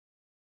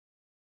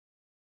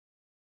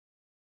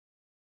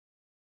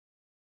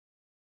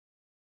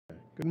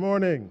Good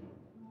morning.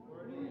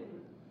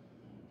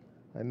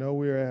 I know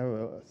we have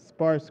a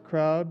sparse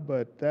crowd,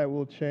 but that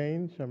will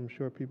change. I'm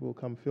sure people will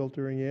come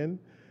filtering in,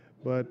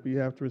 but we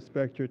have to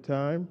respect your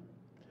time.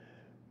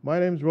 My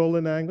name is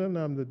Roland Anglin.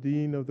 I'm the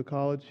Dean of the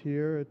college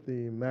here at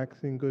the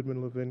Maxine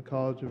Goodman Levin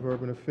College of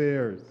Urban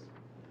Affairs.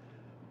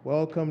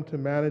 Welcome to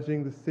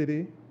Managing the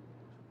City,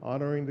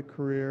 honoring the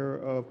career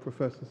of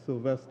Professor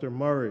Sylvester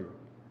Murray.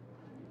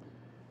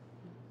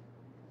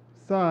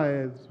 Cy,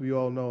 as we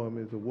all know him,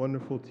 is a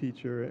wonderful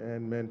teacher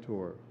and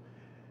mentor.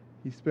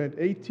 He spent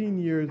 18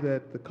 years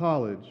at the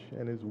college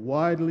and is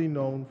widely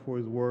known for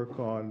his work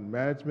on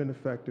management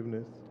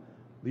effectiveness,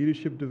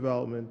 leadership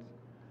development,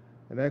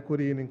 and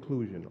equity and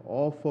inclusion,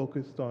 all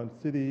focused on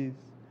cities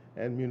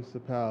and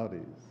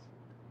municipalities.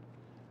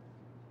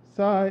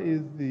 Cy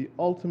is the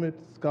ultimate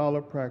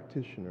scholar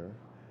practitioner,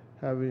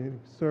 having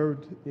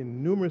served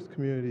in numerous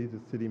communities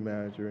as city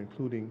manager,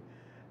 including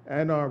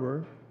Ann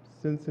Arbor,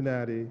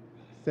 Cincinnati,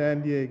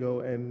 San Diego,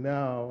 and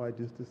now I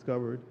just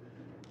discovered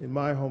in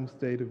my home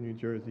state of New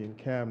Jersey in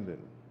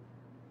Camden.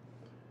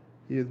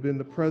 He has been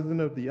the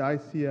president of the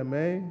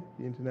ICMA,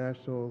 the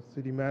International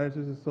City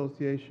Managers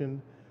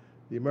Association,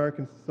 the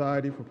American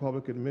Society for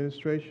Public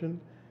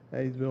Administration,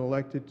 and he's been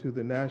elected to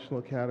the National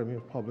Academy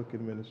of Public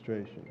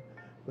Administration.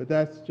 But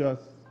that's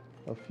just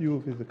a few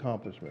of his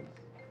accomplishments.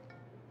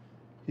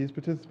 He's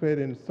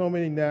participated in so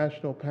many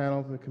national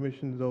panels and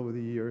commissions over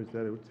the years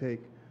that it would take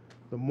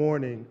the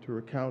morning to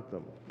recount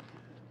them.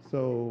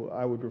 So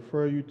I would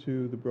refer you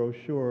to the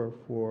brochure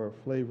for a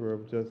flavor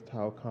of just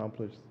how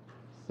accomplished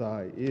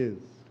Cy is.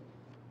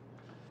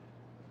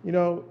 You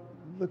know,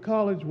 the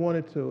college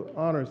wanted to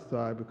honor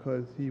Cy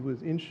because he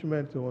was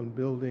instrumental in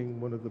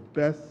building one of the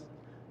best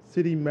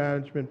city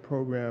management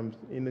programs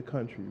in the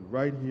country,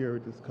 right here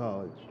at this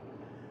college.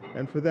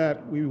 And for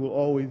that, we will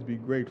always be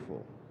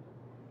grateful.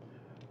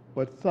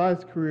 But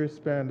Cy's career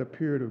spanned a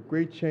period of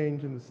great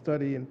change in the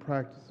study and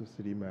practice of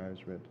city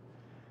management.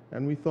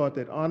 And we thought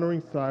that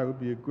honoring Cy would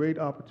be a great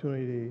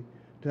opportunity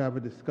to have a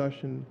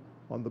discussion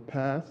on the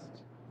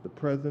past, the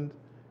present,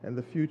 and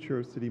the future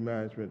of city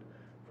management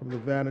from the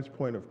vantage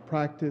point of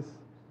practice,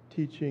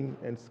 teaching,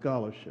 and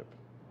scholarship.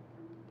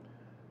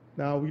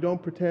 Now, we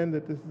don't pretend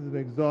that this is an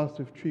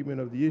exhaustive treatment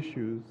of the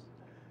issues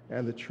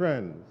and the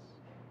trends,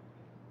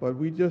 but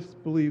we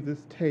just believe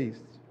this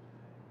taste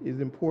is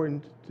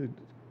important to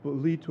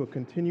lead to a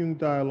continuing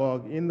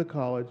dialogue in the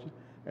college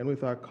and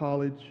with our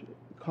college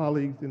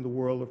colleagues in the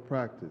world of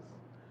practice.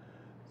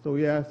 So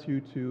we ask you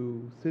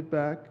to sit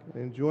back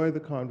and enjoy the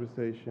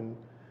conversation,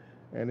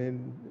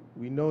 and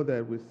we know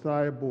that with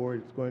Cy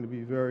aboard, it's going to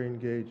be very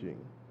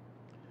engaging.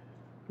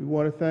 We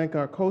want to thank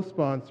our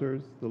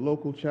co-sponsors, the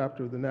local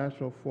chapter of the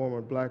National Forum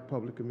of Black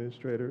Public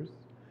Administrators,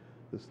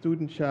 the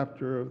student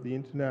chapter of the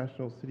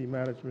International City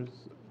Management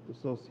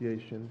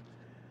Association,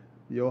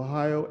 the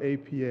Ohio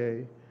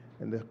APA,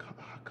 and the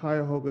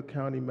Cuyahoga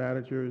County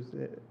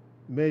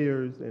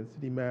Mayors and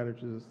City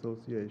Managers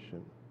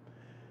Association.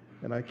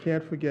 And I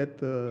can't forget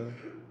the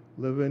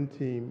Levin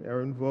team,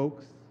 Erin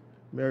Vokes,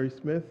 Mary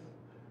Smith,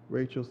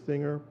 Rachel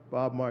Singer,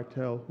 Bob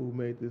Martell, who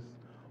made this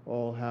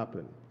all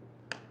happen.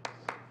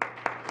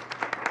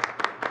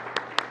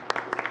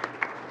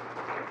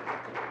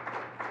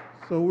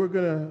 So we're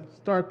going to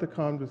start the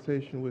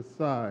conversation with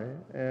Cy,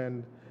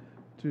 and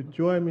to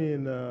join me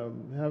in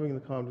having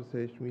the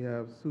conversation, we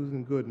have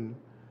Susan Gooden,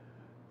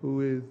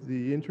 who is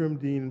the interim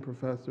dean and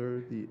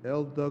professor, the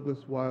L.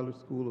 Douglas Wilder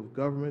School of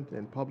Government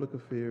and Public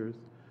Affairs,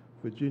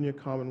 Virginia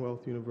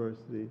Commonwealth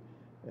University,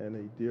 and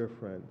a dear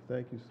friend.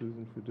 Thank you,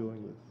 Susan, for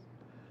doing this.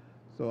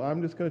 So I'm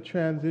just going to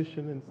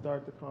transition and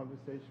start the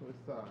conversation with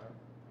Cy.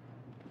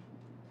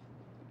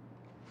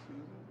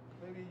 Susan,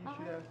 maybe you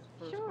should ask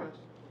the first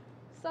question.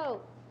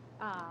 So,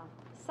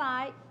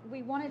 Cy,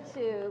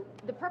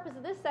 the purpose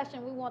of this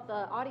session, we want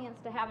the audience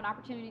to have an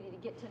opportunity to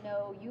get to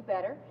know you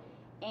better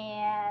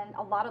and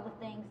a lot of the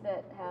things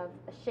that have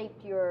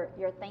shaped your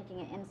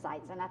thinking and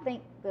insights. And I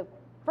think the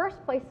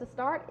first place to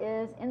start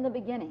is in the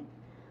beginning.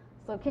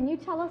 So can you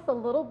tell us a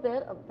little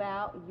bit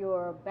about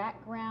your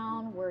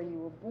background, where you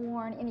were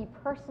born, any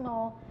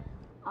personal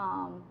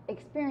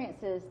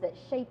experiences that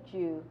shaped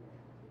you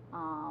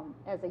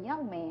as a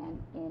young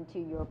man into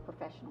your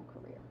professional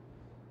career?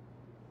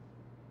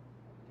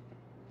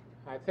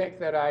 I think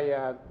that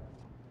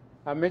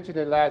I mentioned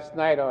it last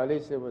night, or at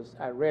least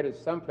I read it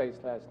someplace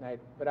last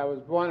night, but I was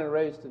born and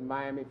raised in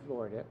Miami,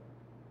 Florida,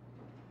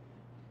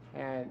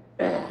 and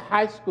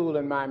high school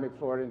in Miami,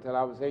 Florida until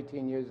I was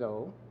 18 years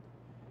old.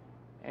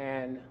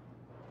 And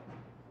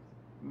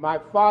my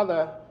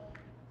father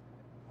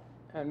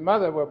and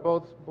mother were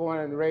both born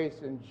and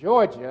raised in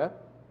Georgia.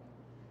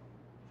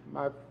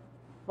 My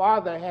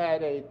father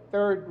had a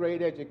third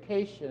grade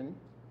education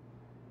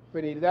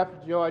when he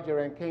left Georgia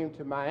and came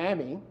to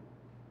Miami.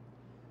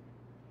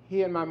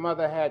 He and my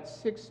mother had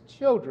 6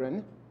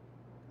 children,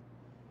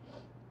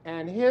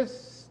 and his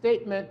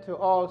statement to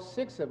all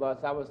 6 of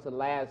us, I was the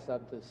last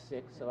of the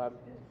 6, so I'm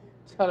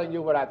telling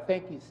you what I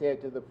think he said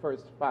to the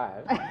first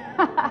 5.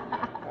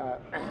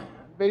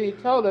 But he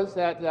told us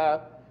that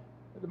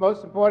the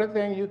most important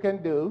thing you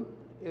can do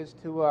is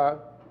to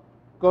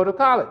go to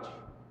college,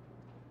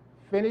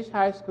 finish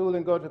high school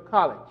and go to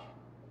college.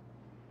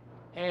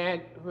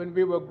 And when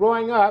we were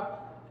growing up,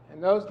 in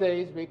those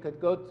days, we could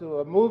go to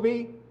a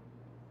movie,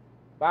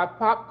 buy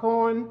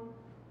popcorn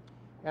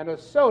and a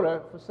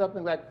soda for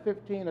something like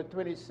 15 or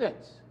 20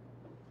 cents,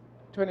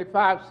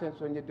 25 cents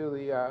when you do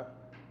the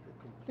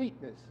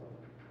completeness.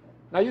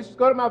 And I used to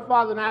go to my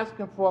father and ask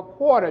him for a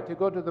quarter to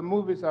go to the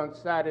movies on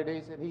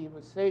Saturdays, and he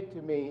would say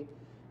to me,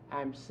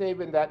 I'm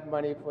saving that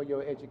money for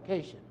your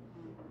education.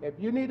 If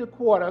you need a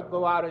quarter,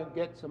 go out and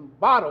get some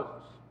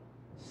bottles,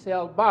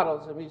 sell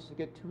bottles, and we used to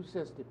get 2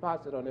 cents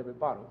deposit on every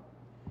bottle,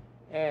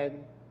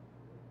 and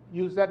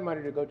use that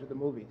money to go to the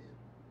movies.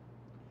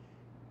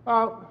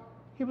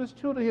 He was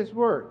true to his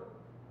word.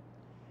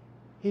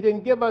 He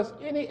didn't give us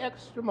any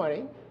extra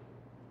money.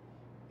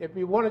 If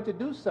we wanted to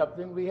do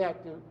something, we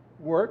had to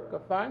work or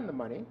find the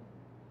money.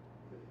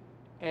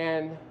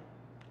 And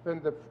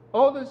when the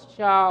oldest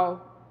child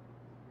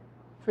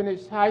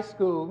finished high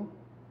school,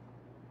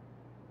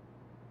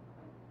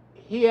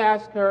 he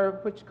asked her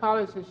which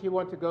college did she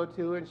want to go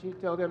to, and she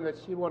told him that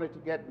she wanted to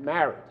get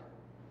married,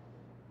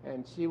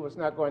 and she was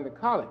not going to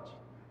college.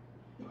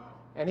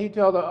 And he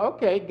told her,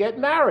 okay, get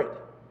married.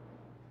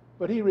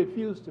 But he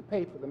refused to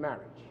pay for the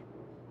marriage.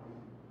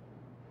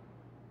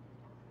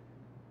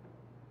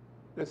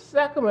 The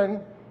second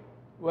one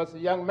was a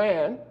young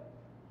man,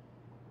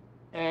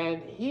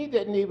 and he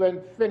didn't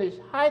even finish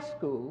high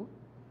school.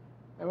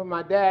 And when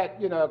my dad,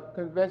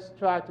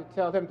 tried to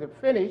tell him to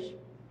finish,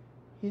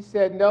 he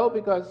said no,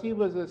 because he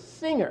was a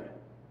singer,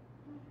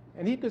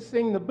 and he could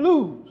sing the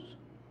blues.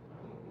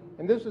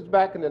 And this was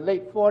back in the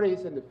late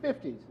 40s and the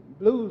 50s.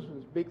 Blues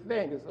was a big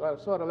thing.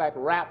 It's sort of like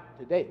rap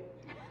today.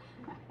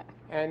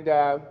 And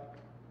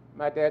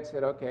my dad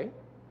said, okay.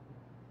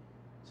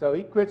 So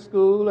he quit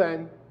school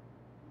and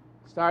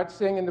started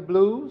singing the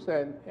blues,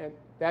 and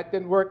that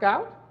didn't work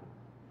out.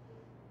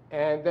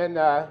 And then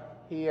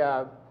he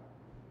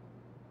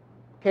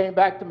came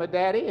back to my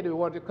daddy, and he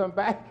wanted to come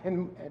back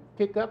and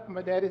pick up. And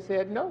my daddy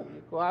said, no,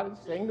 you go out and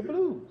sing the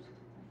blues.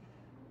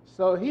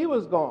 So he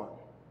was gone.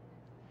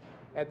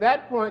 At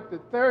that point, the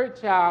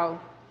third child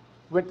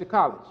went to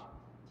college.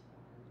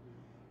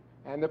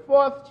 And the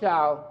fourth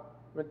child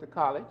went to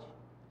college.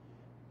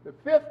 The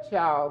fifth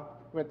child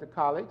went to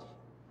college.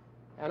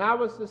 And I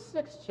was the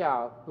sixth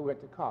child who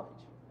went to college.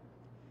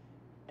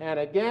 And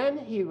again,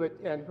 he would,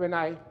 and when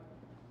a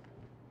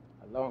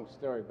long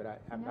story,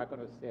 but I'm not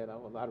going to say it, a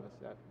lot of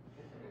stuff.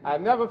 I'll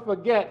never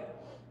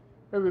forget,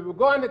 when we were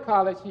going to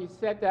college, he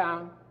sat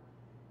down.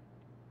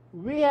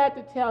 We had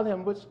to tell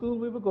him which school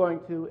we were going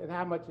to and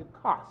how much it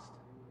cost.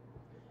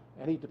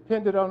 And he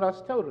depended on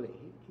us totally.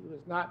 He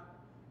did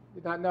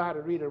not know how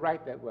to read or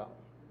write that well.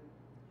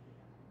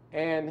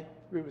 And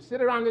we would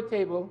sit around the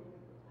table,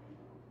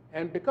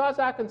 and because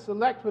I can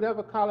select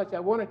whatever college I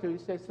wanted to, he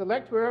said,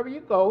 select wherever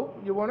you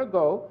want to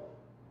go.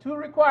 2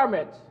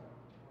 requirements.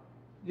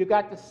 You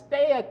got to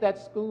stay at that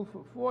school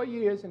for 4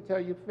 years until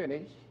you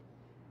finish,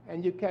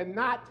 and you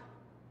cannot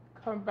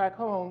come back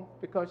home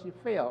because you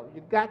failed.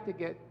 You got to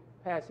get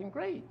passing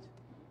grades.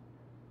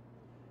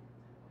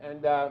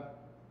 And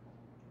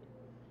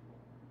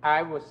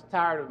I was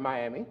tired of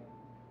Miami,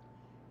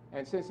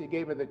 and since he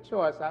gave me the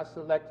choice, I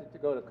selected to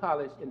go to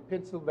college in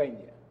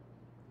Pennsylvania.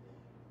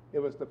 It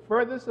was the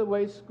furthest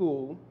away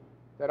school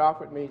that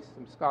offered me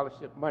some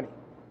scholarship money.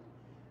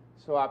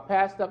 So I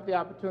passed up the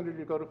opportunity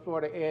to go to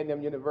Florida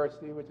A&M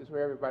University, which is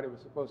where everybody was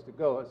supposed to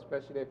go,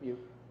 especially if you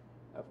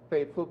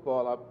played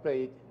football or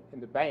played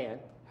in the band.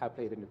 I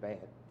played in the band.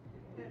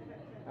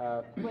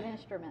 What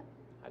instrument?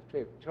 I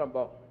played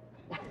trombone.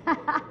 Let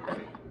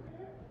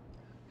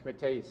me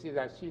tell you, see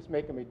that she's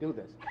making me do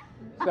this.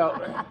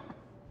 So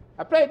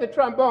I played the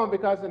trombone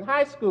because in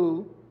high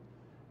school,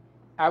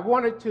 I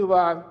wanted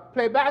to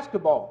play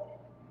basketball.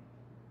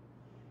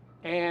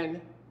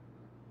 And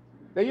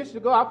they used to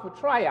go out for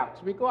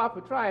tryouts. We go out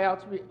for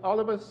tryouts. All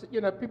of us,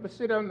 people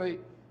sit in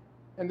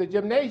the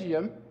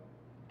gymnasium,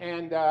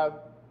 and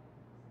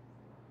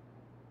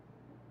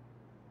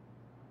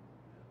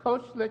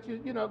coach let you,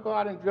 go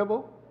out and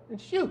dribble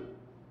and shoot.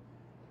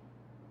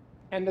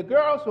 And the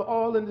girls were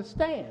all in the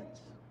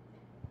stands.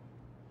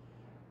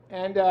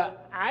 And so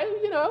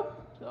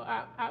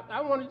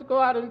I wanted to go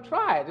out and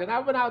try it. And I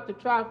went out to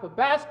try for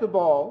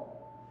basketball.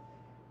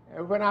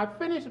 And when I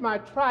finished my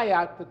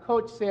tryout, the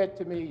coach said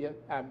to me,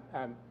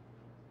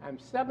 I'm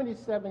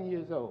 77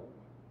 years old.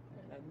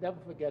 And I'll never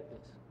forget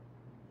this.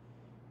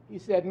 He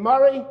said,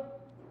 Murray,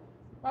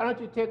 why don't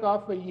you take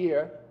off a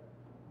year,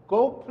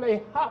 go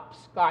play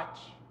hopscotch,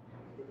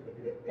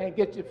 and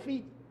get your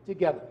feet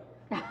together.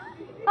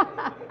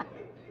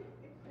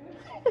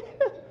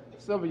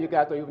 Some of you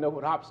guys don't even know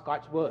what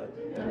hopscotch was.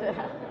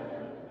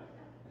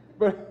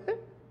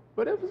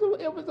 But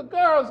it was a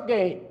girls'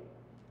 game.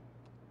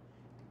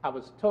 I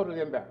was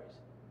totally embarrassed.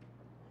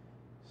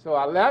 So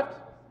I left,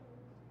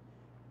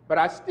 but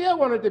I still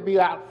wanted to be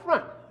out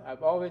front.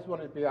 I've always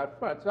wanted to be out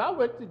front. So I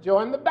went to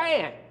join the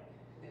band.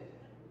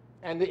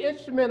 And the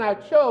instrument I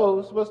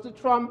chose was the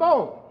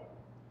trombone.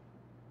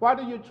 Why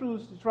do you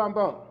choose the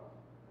trombone?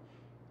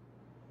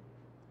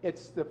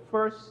 it's the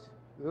first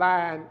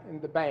line in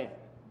the band.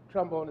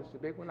 Trombone is the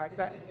big one like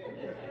that.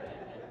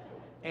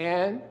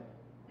 And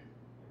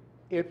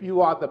if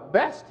you are the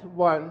best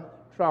one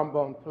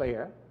trombone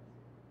player,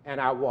 and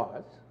I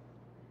was,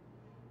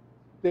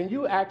 then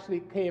you actually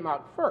came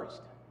out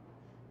first.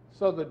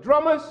 So the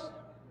drummers,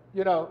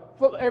 you know,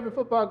 every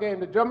football game,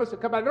 the drummers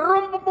would come out,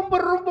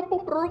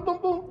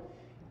 boom,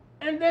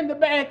 and then the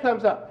band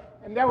comes up.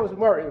 And that was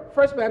Murray,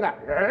 first band out.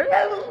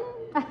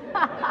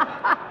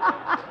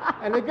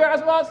 And the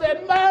girls all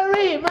said,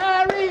 Murray,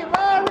 Murray,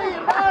 Murray,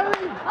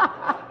 Murray.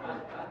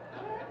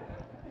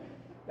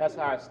 That's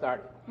how I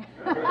started.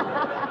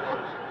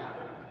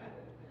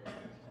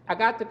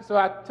 So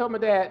I told my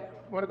dad,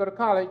 I want to go to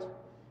college.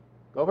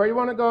 Go where you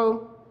want to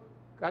go.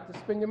 Got to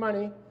spend your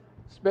money.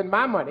 Spend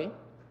my money.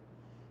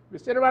 We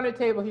sit around the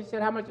table. He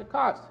said, how much it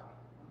cost?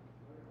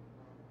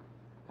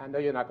 I know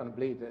you're not going to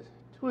believe this.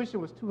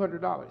 Tuition was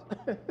 $200.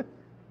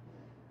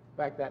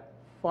 Back that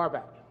far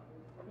back.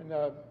 And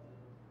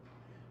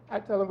I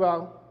told him,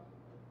 well,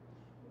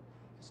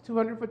 it's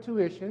 $200 for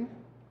tuition,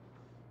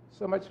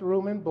 so much for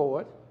room and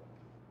board.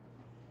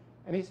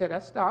 And he said,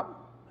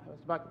 stop. I was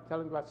about to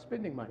tell him about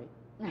spending money.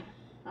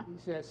 He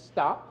said,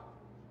 stop.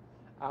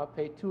 I'll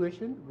pay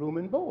tuition, room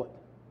and board.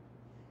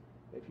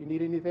 If you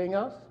need anything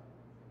else,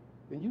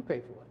 then you pay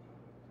for it.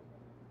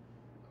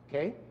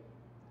 Okay?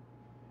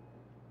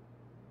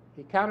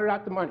 He counted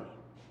out the money.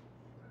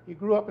 He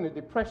grew up in a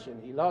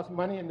depression. He lost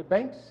money in the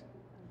banks,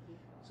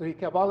 so he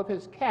kept all of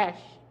his cash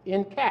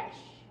in cash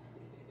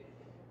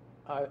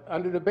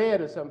under the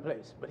bed or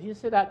someplace. But he'd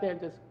sit out there and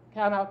just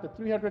count out the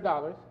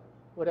 $300,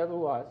 whatever it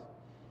was,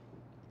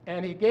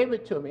 and he gave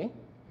it to me.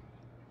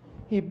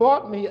 He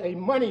bought me a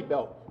money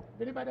belt.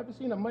 Anybody ever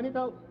seen a money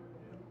belt?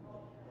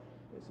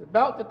 It's a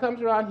belt that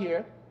comes around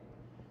here,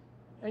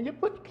 and you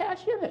put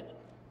cash in it.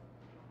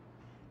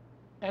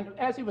 And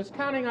as he was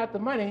counting out the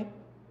money,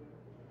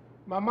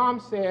 my mom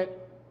said,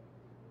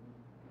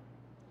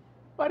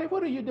 buddy,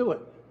 what are you doing?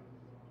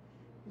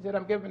 He said,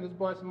 I'm giving this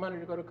boy some money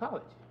to go to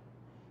college.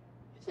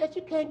 He said,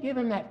 you can't give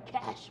him that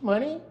cash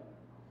money.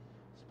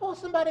 Suppose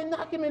somebody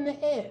knock him in the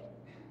head.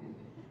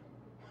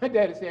 My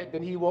daddy said,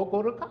 then he won't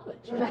go to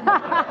college.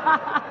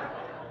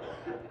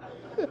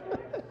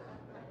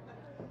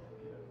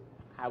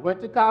 I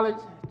went to college,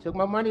 took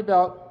my money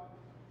belt,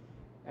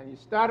 and he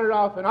started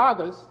off in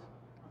August.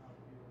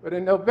 But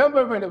in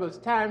November, when it was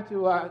time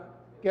to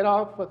get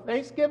off for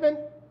Thanksgiving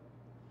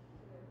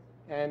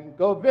and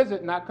go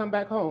visit, not come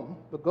back home,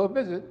 but go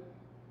visit,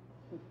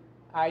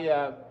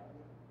 I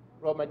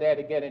wrote my dad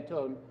again and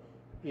told him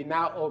he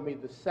now owed me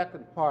the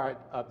second part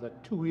of the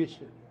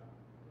tuition.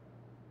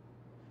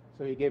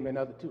 So he gave me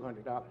another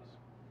 $200.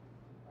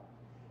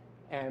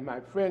 And my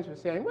friends were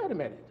saying, wait a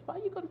minute, why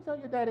are you going to tell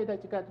your daddy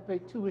that you got to pay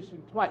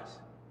tuition twice?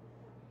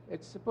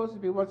 It's supposed to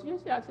be once a year.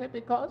 I said,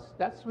 because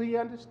that's what he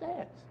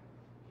understands.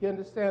 He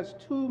understands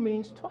two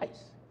means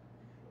twice.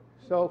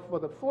 So for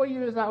the 4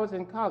 years I was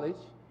in college,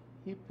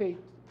 he paid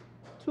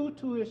 2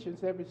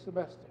 tuitions every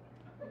semester.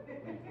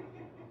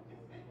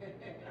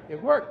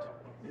 It worked.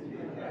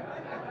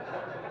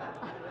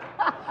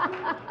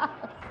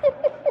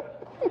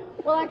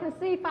 Well, I can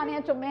see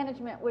financial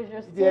management was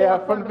your skill.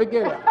 Yeah, from the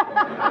beginning.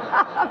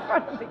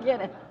 From the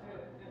beginning.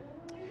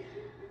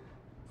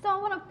 So I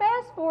want to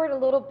fast forward a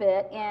little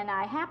bit, and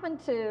I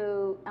happened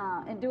to,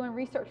 in doing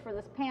research for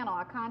this panel,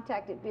 I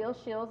contacted Bill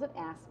Shields at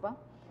ASPA,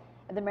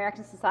 the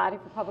American Society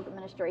for Public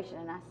Administration,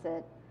 and I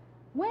said,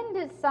 when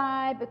did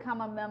Cy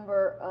become a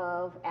member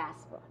of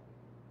ASPA?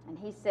 And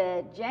he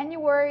said,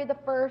 January the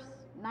 1st,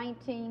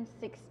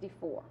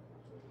 1964.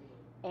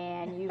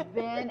 And you've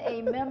been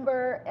a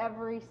member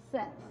ever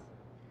since.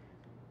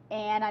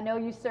 And I know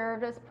you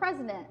served as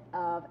president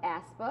of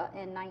ASPA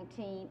in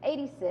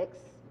 1986,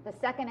 the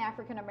second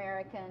African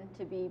American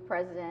to be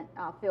president,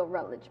 Phil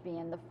Rutledge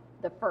being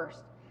the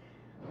first.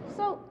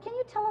 So can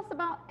you tell us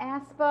about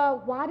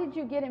ASPA? Why did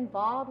you get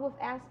involved with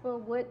ASPA?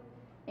 What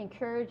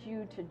encouraged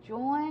you to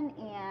join?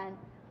 And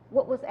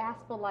what was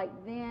ASPA like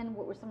then?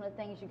 What were some of the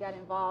things you got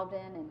involved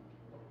in? And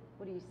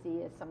what do you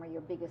see as some of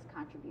your biggest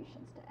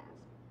contributions to ASPA?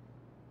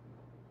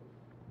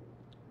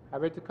 I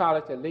went to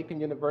college at Lincoln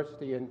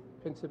University in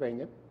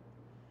Pennsylvania.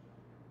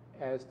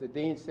 As the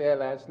dean said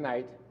last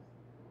night,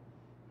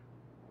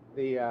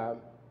 a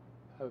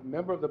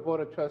member of the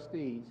Board of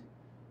Trustees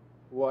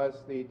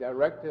was the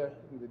director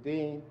and the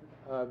dean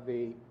of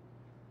the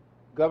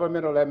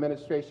Governmental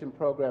Administration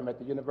Program at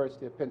the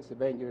University of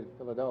Pennsylvania in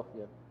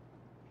Philadelphia.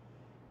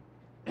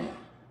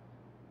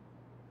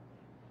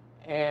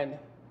 And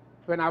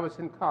when I was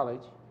in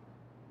college,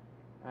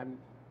 in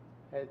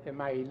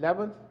my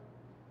 11th,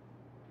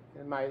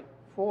 in my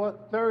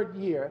third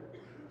year,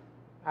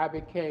 I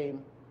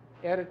became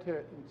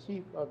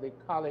editor-in-chief of the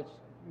college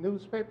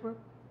newspaper,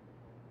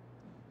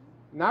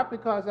 not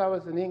because I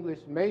was an English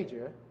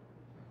major,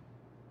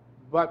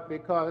 but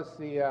because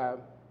the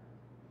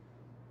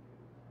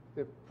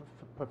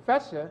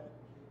professor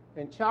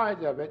in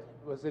charge of it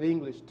was an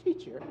English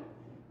teacher,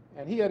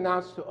 and he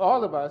announced to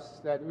all of us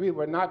that we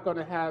were not going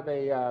to have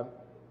a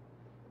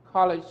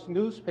college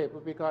newspaper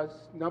because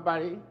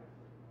nobody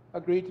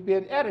agreed to be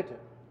an editor.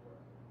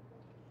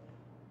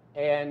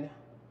 And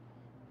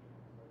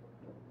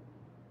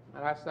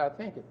I started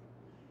thinking.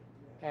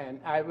 And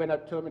I went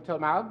up to him and told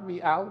him,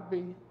 I'll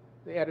be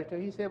the editor.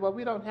 He said, well,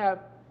 we don't have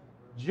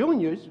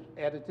juniors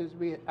editors.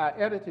 Our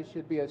editor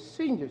should be a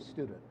senior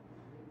student.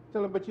 I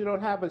told him, but you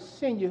don't have a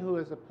senior who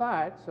has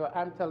applied, so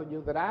I'm telling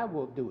you that I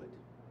will do it.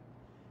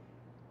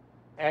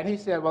 And he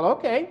said, well,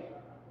 okay.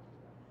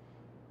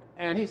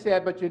 And he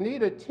said, but you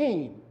need a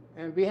team,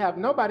 and we have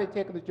nobody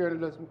taking the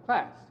journalism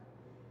class.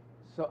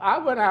 So I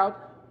went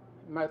out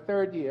in my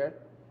third year,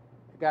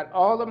 got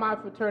all of my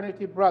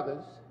fraternity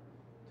brothers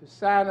to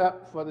sign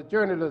up for the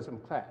journalism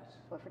class.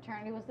 What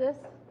fraternity was this?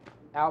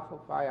 Alpha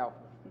Phi Alpha.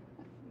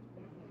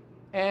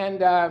 And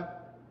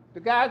the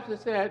guys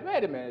just said,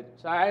 wait a minute,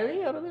 sorry,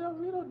 we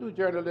don't do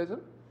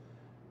journalism.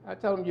 I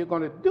told them, you're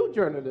going to do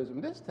journalism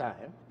this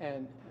time,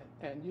 and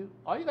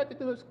all you got to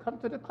do is come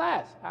to the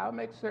class. I'll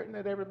make certain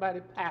that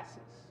everybody passes.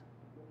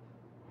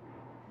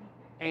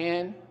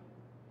 And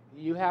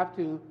you have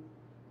to,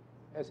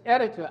 as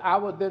editor, I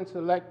would then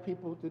select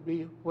people to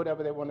be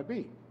whatever they want to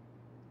be.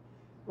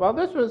 Well,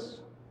 this was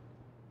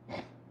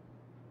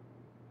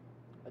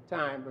a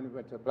time when we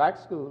went to a black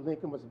school.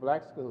 Lincoln was a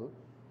black school,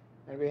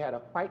 and we had a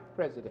white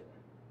president.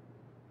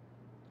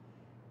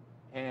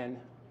 And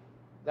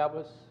that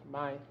was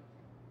my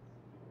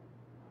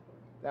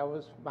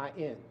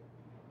end.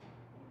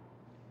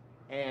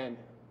 And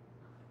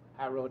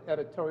I wrote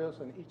editorials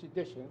on each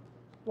edition.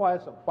 Why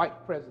is a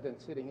white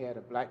president sitting here at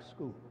a black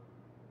school?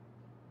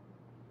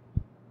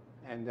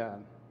 And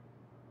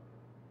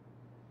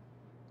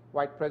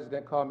white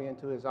president called me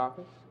into his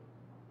office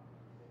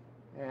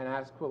and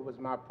asked what was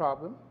my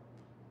problem.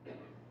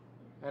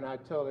 And I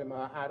told him,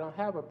 I don't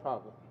have a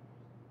problem.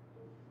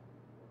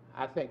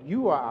 I think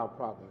you are our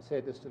problem. I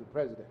said this to the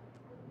president.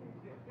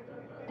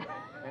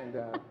 And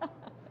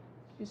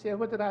he said,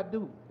 what did I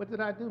do? What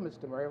did I do,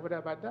 Mr. Murray? What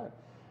have I done?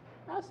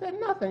 I said,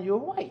 nothing, you're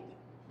white.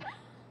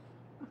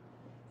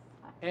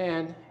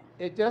 And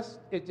it just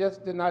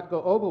did not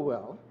go over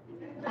well.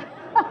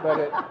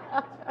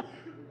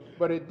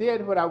 But it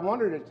did what I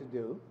wanted it to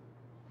do.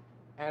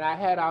 And I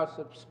had our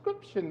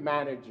subscription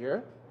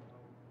manager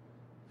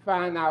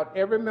find out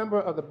every member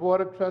of the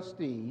Board of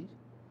Trustees,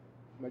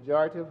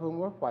 majority of whom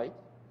were white,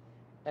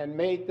 and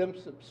made them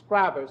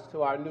subscribers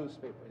to our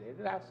newspaper. They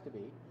didn't ask to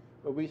be,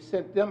 but we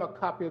sent them a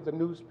copy of the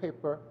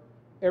newspaper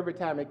every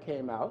time it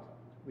came out.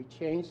 We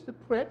changed the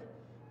print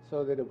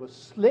so that it was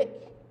slick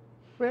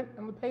print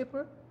on the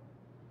paper.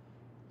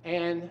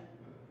 And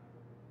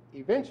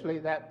eventually,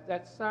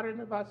 that started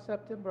in about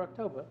September,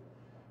 October.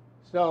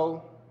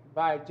 So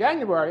by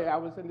January, I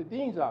was in the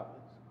dean's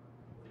office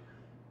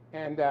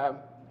and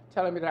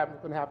telling me that I was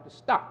going to have to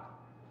stop.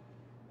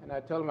 And I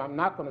told him I'm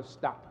not going to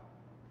stop.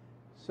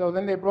 So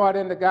then they brought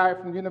in the guy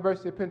from the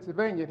University of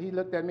Pennsylvania. He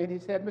looked at me and he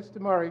said, Mr.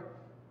 Murray,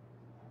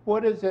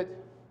 what is it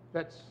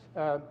that's,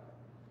 what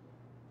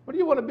do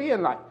you want to be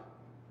in life?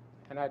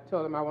 And I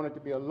told him I wanted to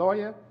be a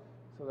lawyer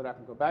so that I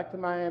can go back to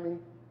Miami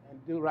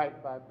and do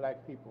right by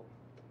black people.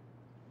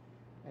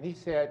 And he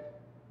said,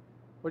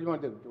 what do you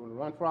want to do? Do you want to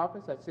run for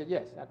office? I said,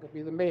 yes, I could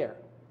be the mayor.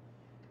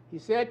 He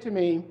said to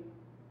me,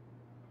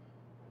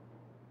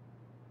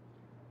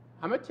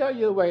 I'm going to tell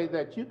you a way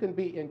that you can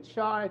be in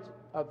charge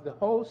of the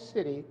whole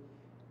city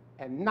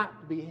and not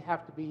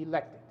have to be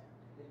elected.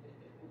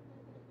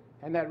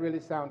 And that really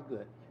sounds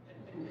good.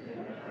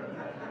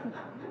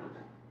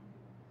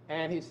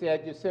 And he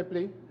said, you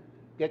simply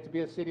get to be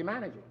a city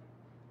manager.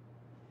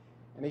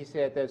 And he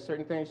said, there's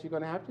certain things you're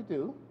going to have to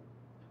do.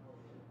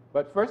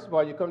 But first of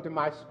all, you come to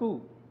my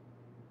school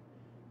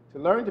to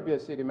learn to be a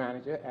city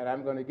manager, and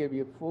I'm going to give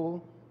you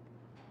full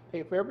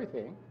pay for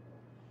everything.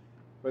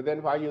 But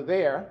then while you're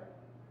there,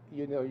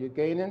 you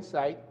gain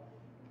insight,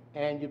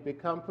 and you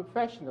become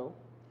professional,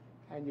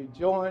 and you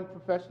join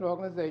professional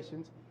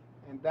organizations,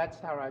 and that's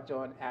how I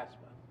joined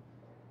ASPA,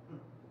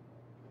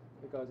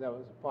 because that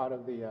was a part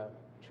of the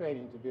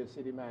training to be a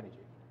city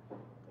manager,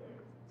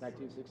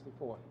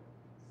 1964.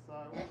 Si,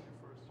 what was your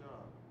first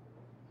job?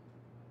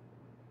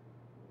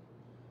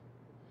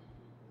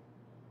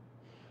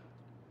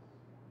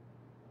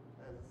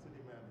 As a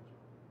city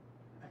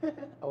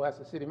manager. Oh, as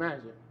a city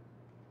manager.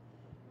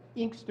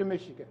 Inkster,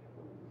 Michigan.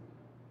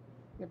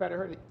 Anybody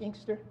heard of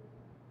Inkster?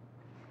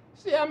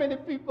 See how many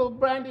people,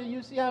 Brandy,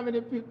 you see how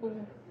many people?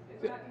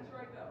 It's not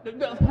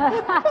Detroit,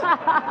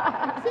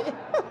 though.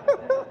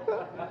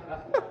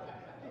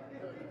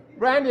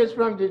 Brandy is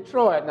from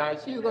Detroit. Now,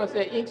 she's going to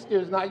say Inkster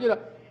is not,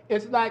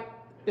 it's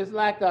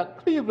like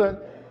Cleveland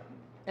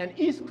and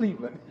East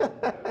Cleveland.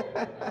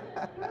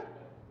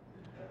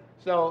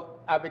 So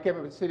I became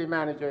a city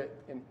manager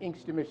in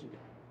Inkster, Michigan.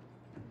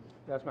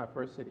 That's my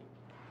first city.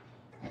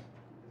 And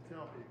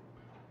tell me,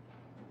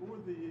 what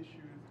were the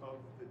issues of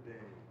the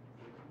day?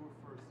 When you were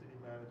first city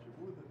manager,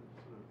 what were the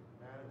sort of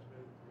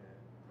management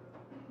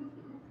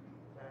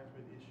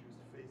issues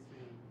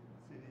facing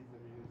cities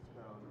and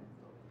municipalities?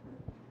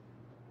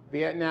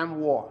 Vietnam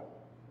War.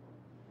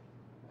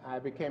 I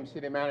became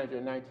city manager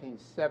in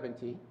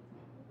 1970.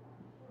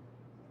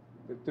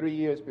 The 3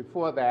 years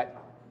before that,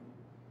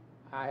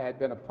 I had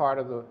been a part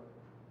of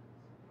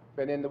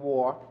been in the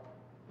war,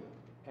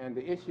 and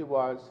the issue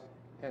was,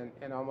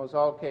 in almost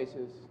all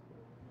cases,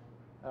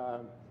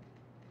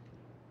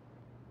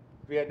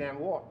 Vietnam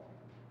War.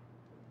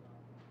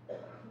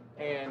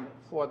 And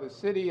for the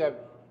city of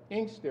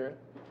Inkster,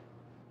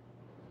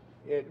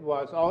 it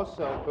was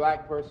also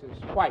black versus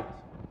white.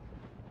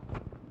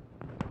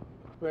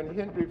 When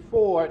Henry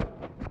Ford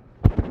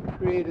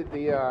created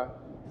the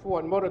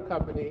Ford Motor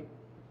Company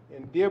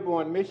in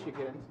Dearborn,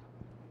 Michigan,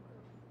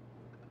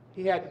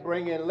 he had to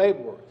bring in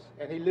laborers,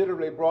 and he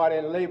literally brought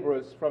in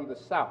laborers from the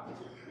South.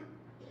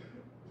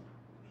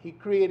 He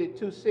created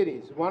two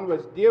cities. One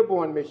was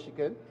Dearborn,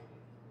 Michigan,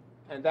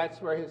 and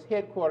that's where his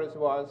headquarters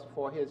was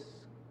for his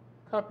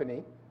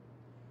company.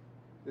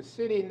 The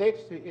city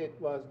next to it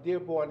was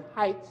Dearborn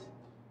Heights,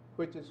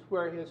 which is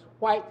where his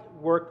white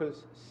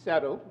workers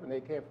settled when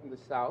they came from the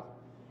South.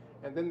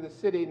 And then the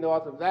city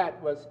north of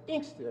that was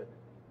Inkster,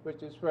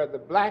 which is where the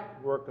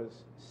black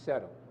workers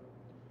settled.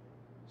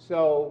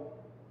 So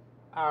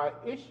our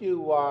issue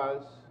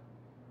was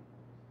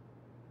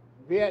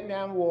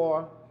Vietnam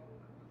War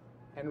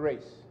and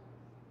race.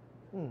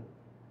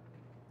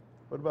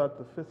 What about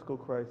the fiscal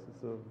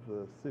crisis of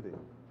the city?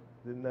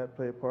 Didn't that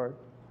play a part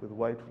with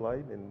white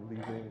flight and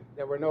leaving?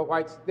 There were no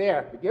whites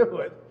there to begin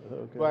with,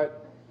 Okay.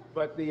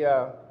 but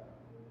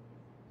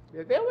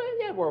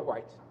there were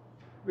whites.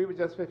 We were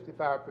just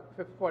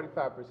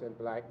 45%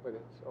 black, but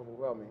it's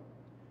overwhelming.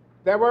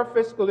 There were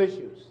fiscal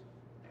issues,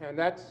 and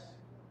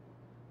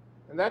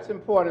that's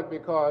important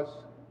because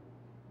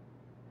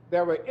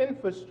there were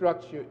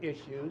infrastructure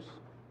issues,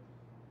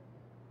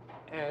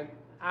 and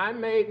I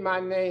made my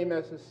name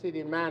as a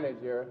city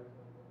manager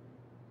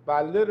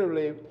by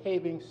literally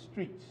paving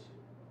streets.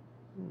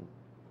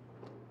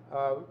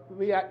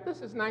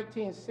 This is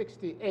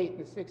 1968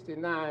 and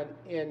 69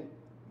 in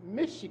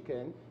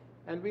Michigan,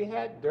 and we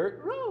had dirt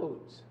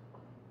roads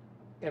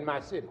in my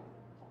city.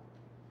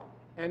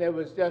 And it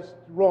was just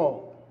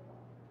wrong.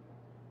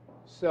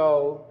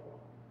 So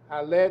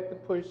I led the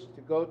push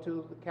to go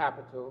to the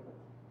Capitol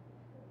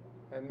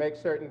and make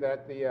certain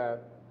that the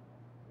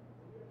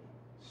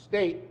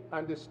state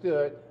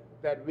understood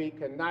that we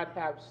cannot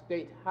have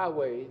state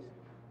highways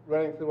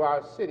running through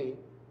our city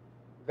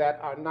that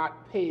are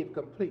not paved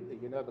completely.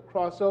 You know, the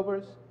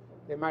crossovers,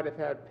 they might have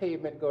had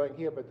pavement going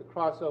here, but the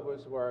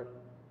crossovers were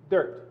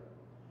dirt.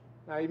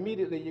 Now,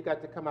 immediately you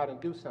got to come out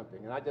and do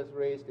something, and I just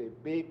raised a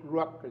big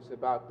ruckus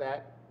about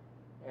that,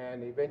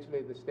 and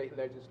eventually the state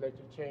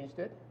legislature changed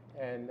it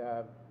and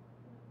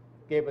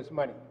gave us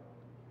money.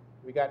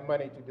 We got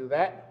money to do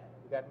that.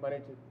 We got money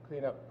to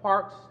clean up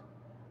parks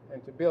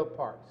and to build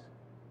parks.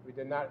 We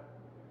did not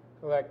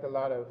collect a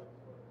lot of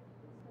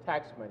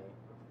tax money,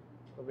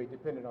 but we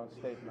depended on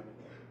state money.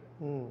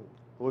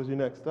 What was your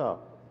next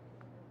stop?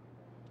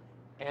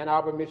 Ann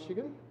Arbor,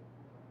 Michigan,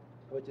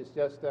 which is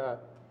just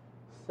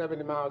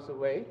 70 miles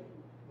away,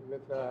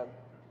 with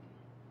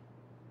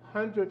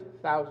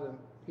 100,000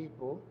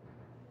 people.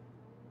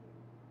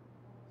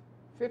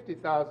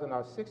 50,000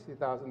 or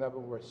 60,000 of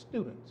them were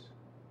students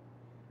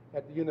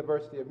at the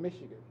University of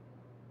Michigan.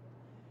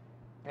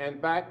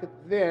 And back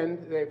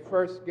then, they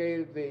first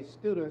gave the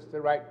students the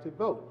right to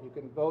vote. You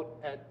can vote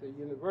at the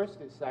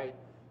university site.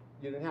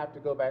 You didn't have to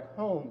go back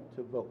home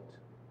to vote.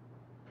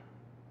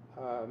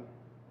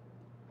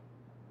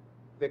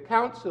 The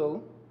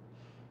council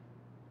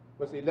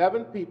was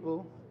 11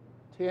 people,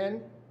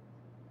 10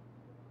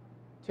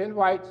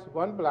 whites,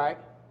 1 black,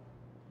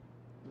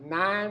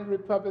 9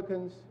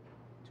 Republicans,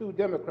 2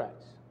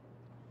 Democrats.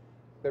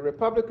 The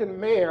Republican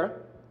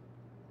mayor,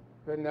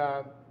 when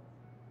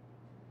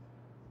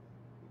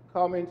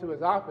called me into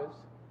his office,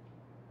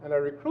 and a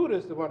recruiter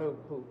is the one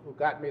who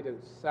got me to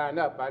sign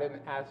up. I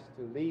didn't ask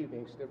to leave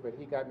Inkster, but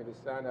he got me to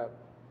sign up.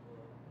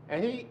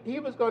 And he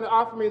was going to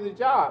offer me the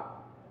job.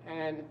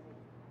 And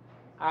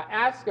I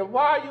asked him,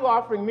 why are you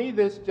offering me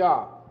this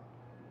job?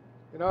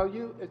 You know,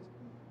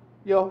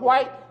 you're a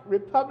white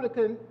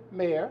Republican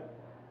mayor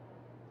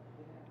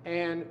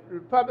and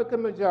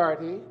Republican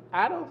majority.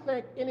 I don't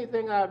think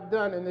anything I've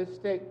done in this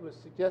state would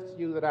suggest to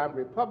you that I'm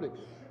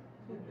Republican.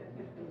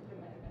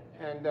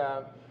 And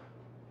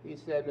he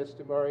said,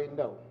 Mr. Murray,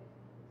 no.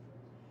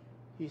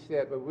 He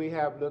said, but we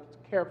have looked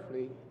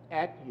carefully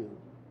at you,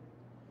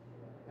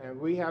 and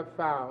we have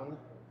found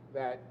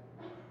that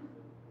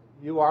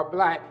you are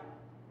black,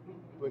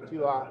 but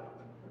you are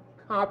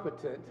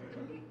competent.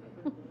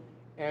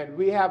 And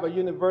we have a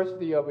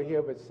university over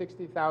here with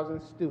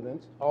 60,000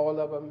 students, all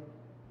of them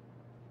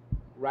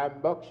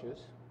rambunctious,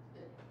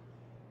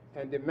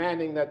 and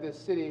demanding that this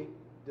city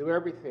do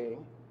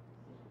everything.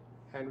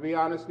 And we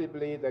honestly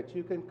believe that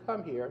you can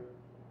come here,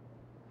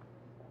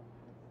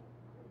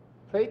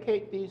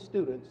 placate these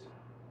students,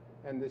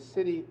 and the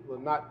city will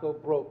not go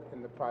broke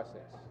in the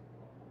process.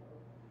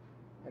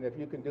 And if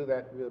you can do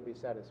that, we'll be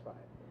satisfied.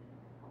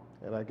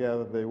 And I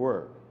gather they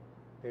were.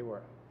 They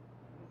were.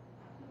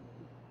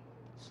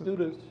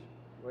 Students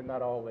were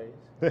not always.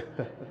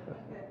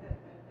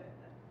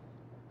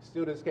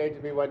 Students came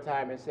to me one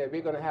time and said,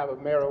 we're going to have a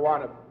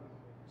marijuana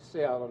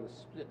sale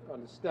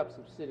on the steps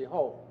of City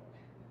Hall.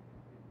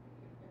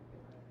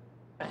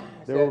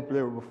 They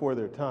were before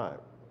their time.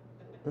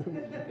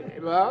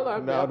 Well, Now it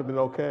would have been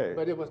okay.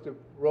 but it was the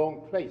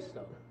wrong place,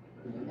 though.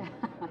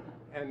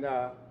 and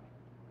I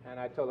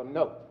told them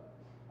no.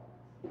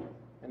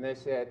 And they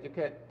said, you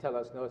can't tell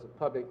us no, it's a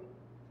public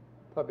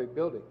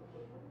building.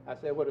 I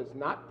said, what is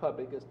not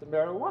public is the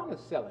marijuana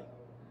selling,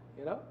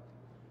 you know?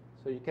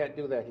 So you can't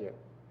do that here.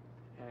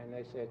 And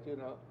they said, you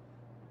know,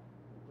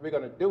 we're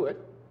going to do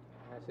it.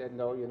 I said,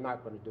 no, you're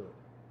not going to do it.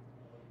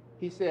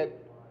 He said,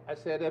 I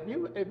said, if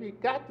you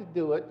got to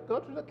do it, go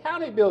to the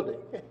county building.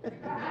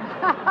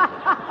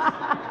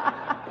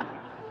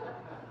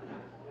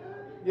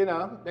 You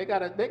know, they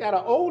got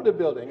an older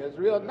building. It's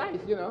real nice,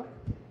 you know.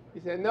 He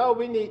said, no,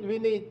 we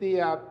need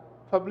the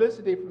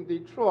publicity from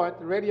Detroit,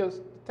 the radio,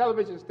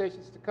 television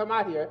stations to come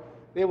out here.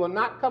 They will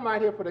not come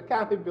out here for the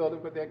county building,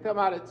 but they'll come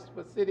out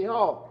for City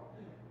Hall.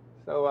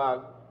 So I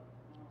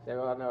said,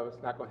 well, no, it's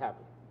not going to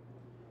happen.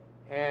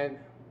 And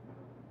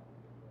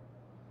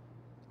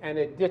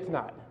it did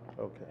not.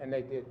 Okay. And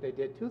they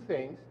did two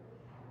things.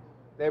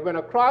 They went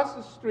across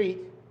the street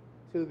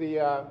to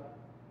the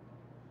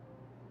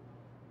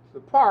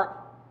park,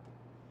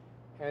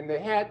 and they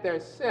had their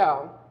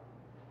cell,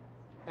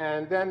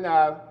 and then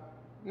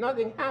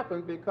nothing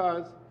happened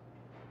because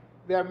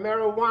their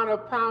pound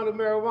of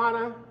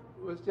marijuana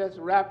was just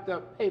wrapped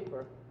up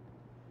paper.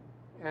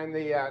 And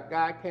the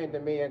guy came to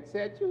me and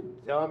said, you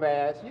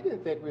dumbass, you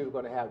didn't think we were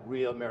going to have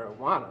real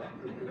marijuana.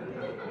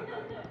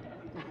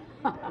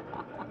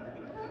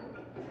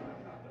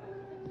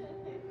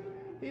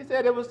 He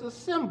said it was the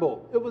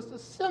symbol. It was the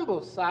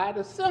symbol side,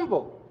 a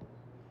symbol.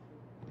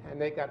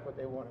 And they got what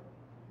they wanted,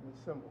 the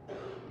symbol.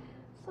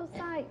 So,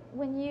 Sai,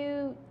 when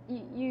the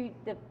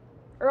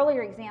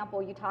earlier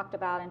example you talked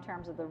about in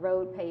terms of the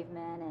road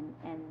pavement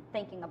and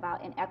thinking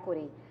about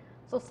inequity.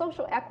 So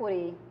social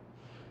equity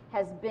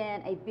has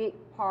been a big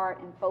part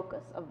and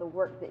focus of the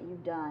work that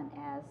you've done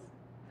as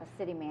a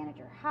city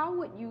manager. How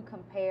would you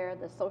compare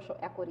the social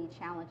equity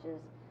challenges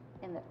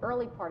in the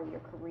early part of your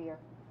career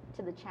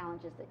to the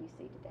challenges that you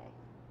see today?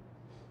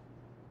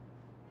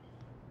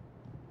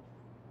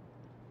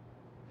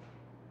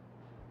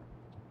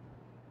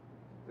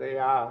 They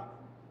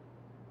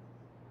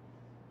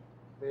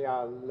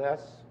are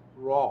less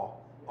raw,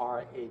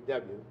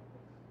 R-A-W.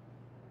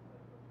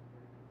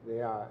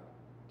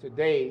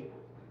 Today,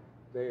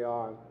 they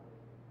are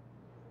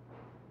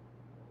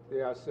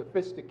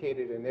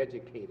sophisticated and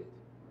educated.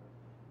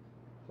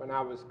 When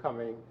I was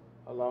coming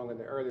along in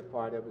the early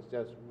part, it was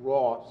just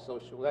raw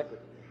social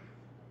equity.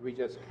 We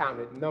just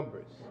counted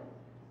numbers.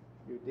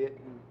 You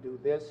didn't do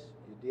this,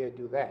 you did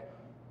do that.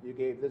 You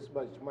gave this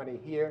much money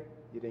here,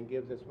 you didn't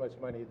give this much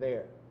money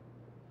there.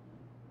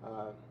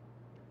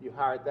 You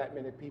hired that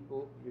many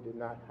people, you did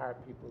not hire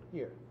people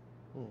here.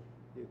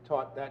 You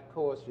taught that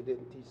course, you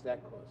didn't teach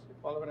that course. You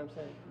follow what I'm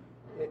saying?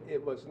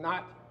 It was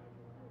not,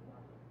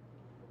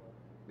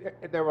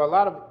 there were a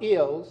lot of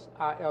ills,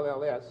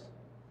 I-L-L-S,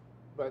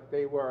 but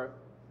they were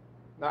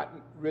not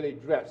really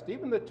addressed.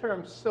 Even the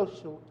term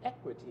social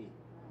equity,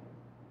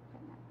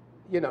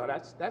 you know,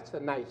 that's a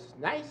nice,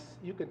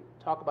 you can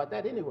talk about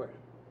that anywhere.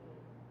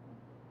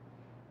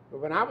 But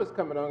when I was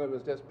coming on, it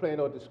was just plain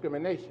old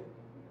discrimination,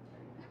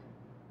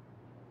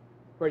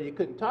 where you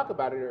couldn't talk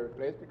about it in every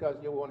place because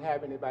you won't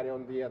have anybody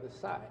on the other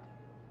side.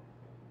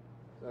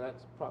 So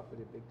that's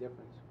probably a big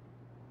difference.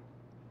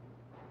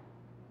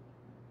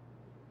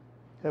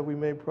 Have we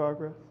made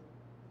progress?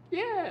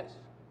 Yes.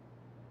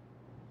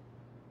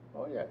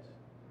 Oh, yes.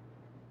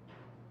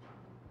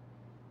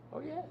 Oh,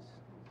 yes.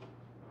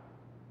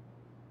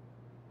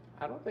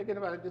 I don't think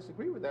anybody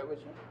disagree with that, would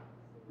you?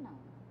 No.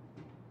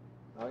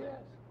 Oh,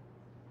 yes.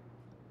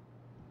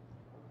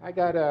 I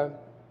got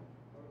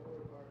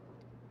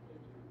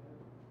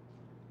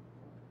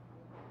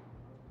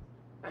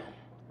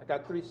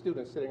 3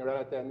 students sitting right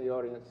out there in the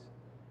audience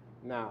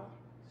now.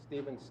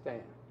 Stephen,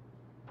 stand.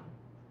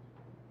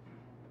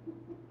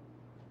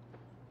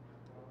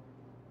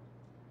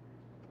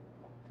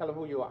 Tell them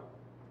who you are.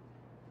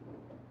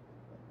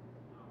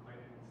 My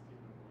name is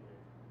Stephen Murray,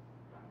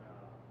 and I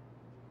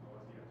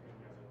was here 10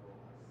 years ago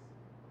as Professor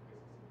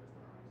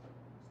Sylvester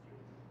Murray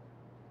student.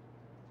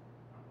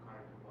 I'm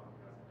currently working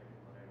as a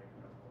technical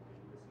director of the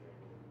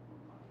USAID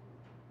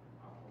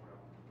program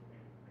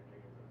in regulated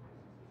places.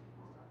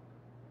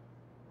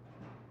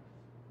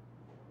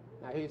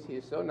 Now he's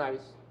so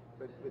nice,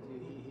 but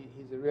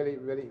he's a really,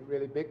 really,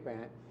 really big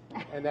man.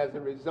 And as a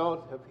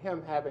result of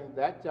him having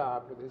that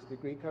job with his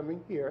degree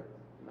coming here,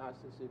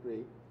 master's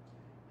degree,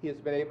 he has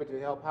been able to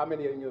help how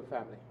many in your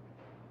family?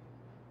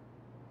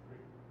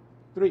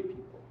 3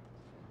 people.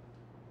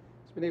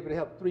 He's been able to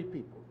help 3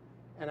 people.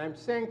 And I'm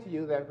saying to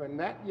you that when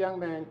that young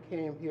man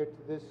came here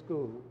to this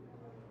school,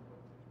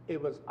 it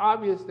was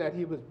obvious that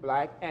he was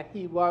black, and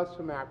he was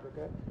from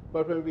Africa.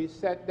 But when we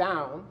sat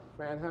down,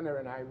 Fran Hunter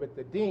and I, with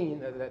the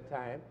dean at that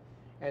time,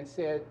 and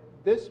said,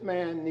 this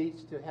man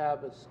needs to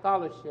have a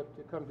scholarship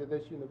to come to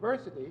this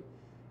university,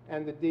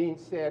 and the dean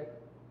said,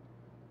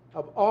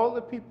 of all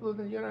the people in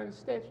the United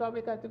States, why we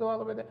got to go all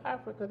the way to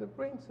Africa to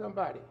bring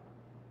somebody?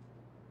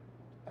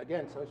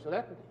 Again, social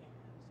equity.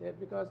 said,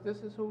 because this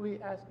is who we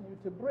asking you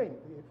to bring,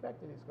 the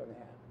effect that he's going to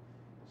have.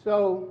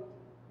 So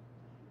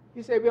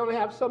he said, we only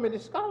have so many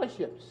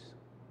scholarships.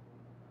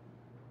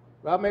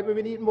 Well, maybe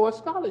we need more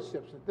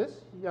scholarships. This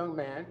young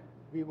man,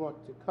 we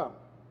want to come.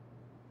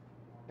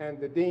 And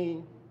the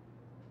dean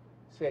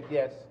said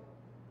yes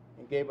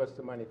and gave us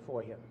the money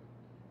for him.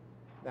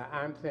 Now,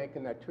 I'm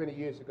thinking that 20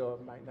 years ago,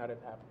 it might not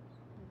have happened.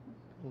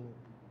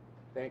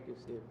 Thank you,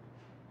 Steve.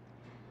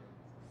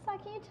 So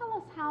can you tell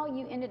us how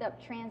you ended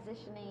up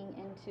transitioning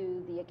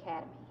into the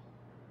academy?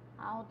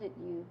 How did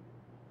you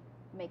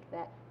make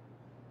that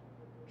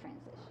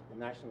transition? The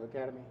National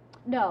Academy?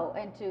 No,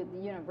 into the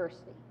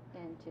university,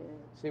 into...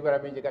 See what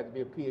I mean? You got to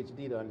be a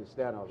PhD to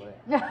understand all that.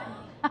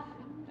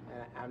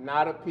 And I'm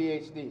not a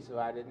PhD, so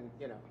I didn't,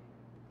 you know.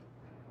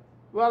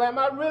 Well, am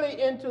I really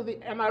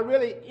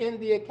in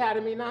the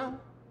academy now?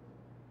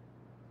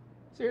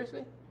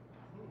 Seriously?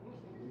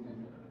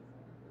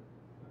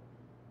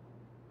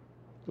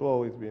 You'll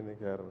always be in the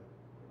academy.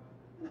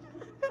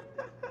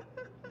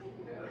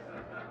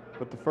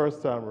 But the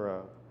first time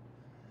around.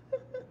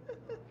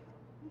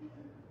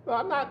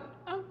 Well,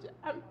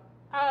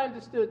 I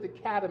understood the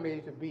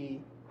academy to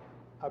be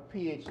a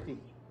PhD.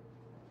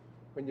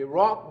 When you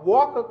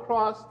walk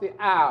across the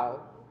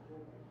aisle,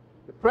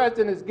 the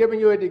president is giving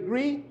you a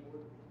degree,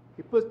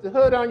 he puts the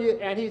hood on you,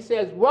 and he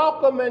says,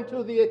 welcome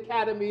into the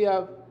academy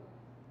of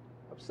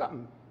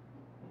something.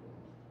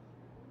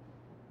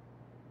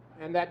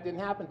 And that didn't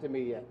happen to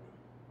me yet.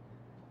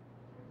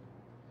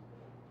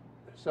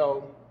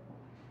 So,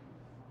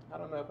 I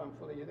don't know if I'm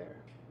fully there.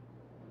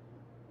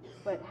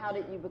 But how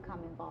did you become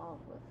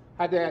involved with?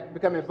 How did I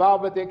become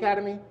involved with the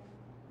academy?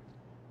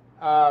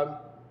 I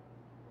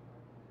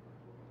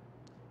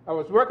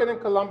was working in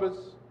Columbus,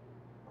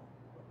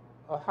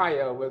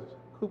 Ohio with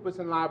Coopers &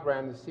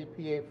 Lybrand, the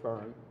CPA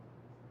firm.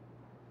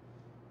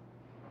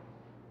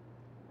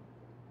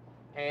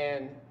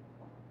 And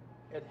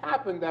it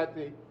happened that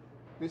the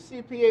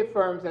CPA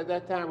firms at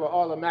that time were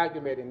all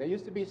amalgamating. There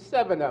used to be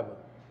 7 of them,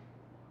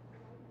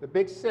 the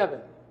big 7.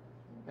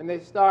 And they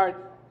start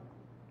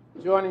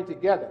joining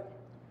together.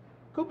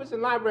 Coopers &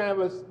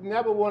 Lybrand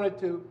never wanted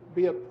to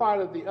be a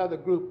part of the other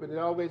group, and it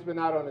always went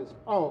out on its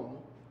own.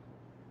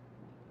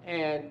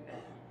 And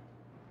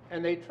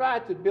they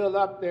tried to build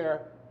up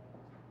their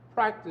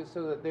practice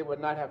so that they would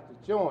not have to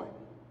join.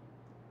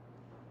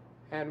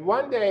 And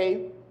one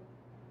day,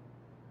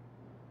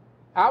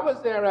 I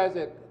was there as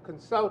a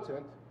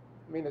consultant,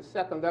 I mean a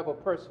second-level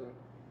person.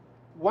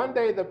 One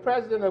day, the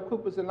president of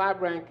Coopers &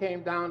 Lybrand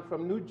came down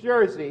from New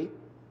Jersey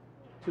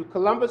to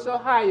Columbus,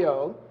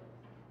 Ohio,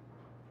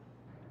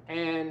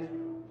 and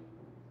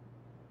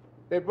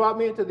they brought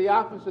me into the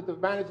office of the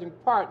managing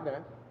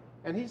partner,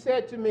 and he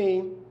said to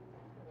me,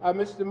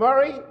 Mr.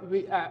 Murray,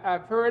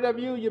 I've heard of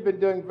you. You've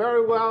been doing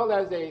very well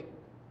as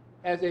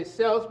a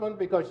salesman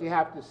because you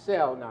have to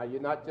sell now.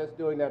 You're not just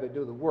doing that to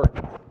do the work,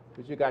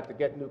 because you got to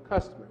get new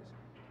customers.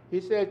 He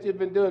said you've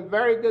been doing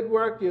very good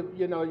work.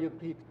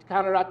 You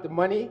counted out the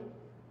money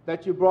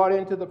that you brought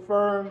into the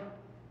firm,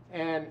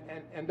 and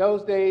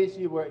those days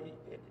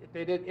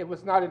it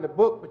was not in the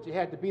book, but you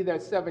had to be there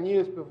 7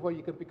 years before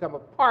you could become a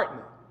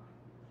partner.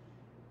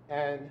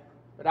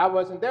 But I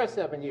wasn't there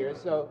 7 years,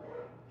 so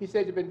he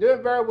said, you've been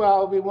doing very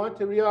well. We want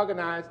to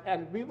reorganize,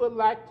 and we would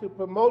like to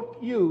promote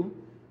you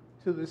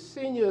to the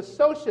senior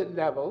associate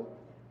level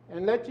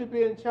and let you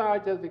be in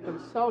charge of the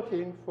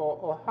consulting for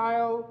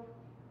Ohio,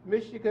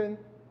 Michigan,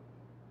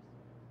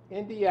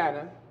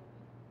 Indiana,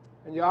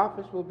 and your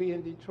office will be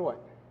in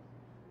Detroit.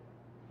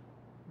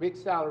 Big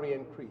salary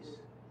increase.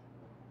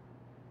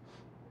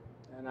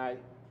 And I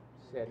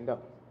said no.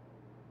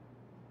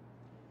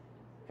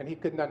 And he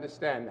couldn't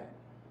understand that.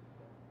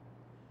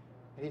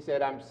 And he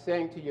said, I'm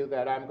saying to you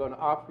that I'm going to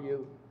offer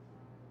you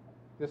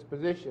this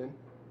position.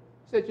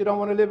 He said, you don't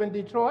want to live in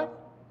Detroit?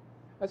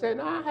 I said,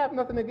 no, I have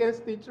nothing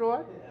against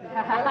Detroit.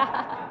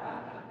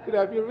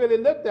 If you really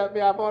looked at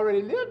me, I've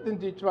already lived in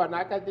Detroit, and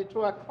I got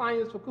Detroit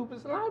clients for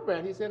Coopers &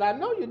 Lybrand. He said, I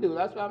know you do.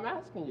 That's why I'm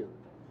asking you.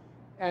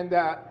 And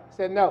I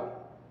said, no.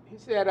 He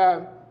said,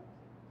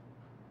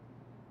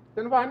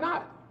 then why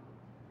not?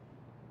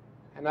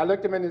 And I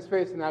looked him in his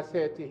face, and I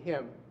said to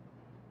him,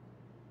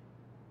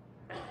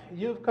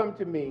 you've come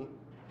to me,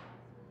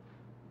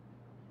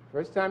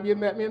 first time you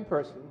met me in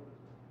person,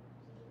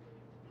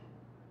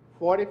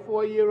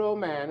 44-year-old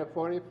man, or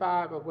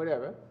 45 or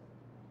whatever,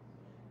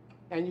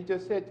 and you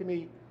just said to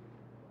me,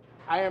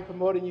 I am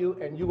promoting you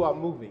and you are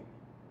moving.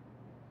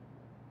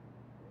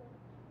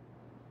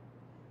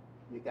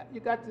 You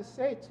got to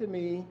say to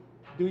me,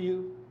 do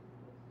you?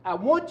 I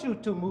want you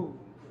to move,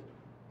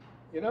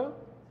 you know?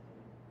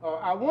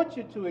 Or I want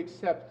you to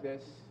accept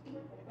this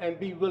and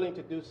be willing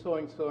to do so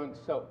and so and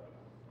so.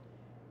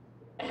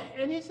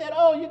 And he said,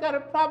 oh, you got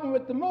a problem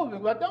with the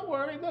moving. Well, don't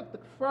worry. Look, the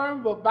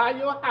firm will buy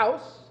you a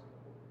house.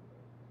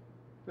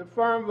 The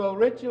firm will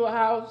rent you a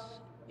house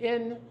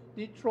in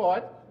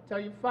Detroit until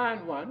you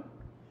find one.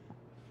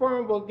 The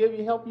firm will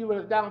help you with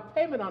a down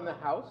payment on the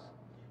house,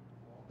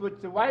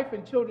 but the wife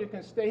and children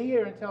can stay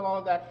here until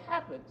all that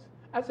happens.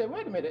 I said,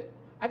 wait a minute.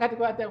 I got to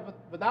go out there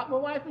without my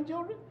wife and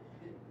children?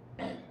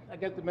 I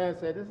guess the man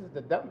said, this is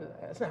the dumbest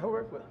ass I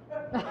work with.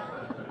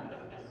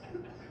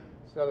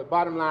 So the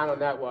bottom line on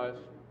that was,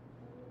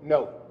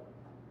 no.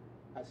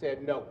 I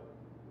said no.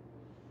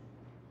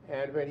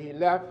 And when he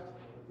left,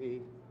 the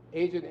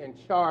agent in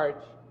charge,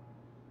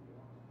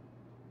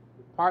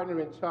 the partner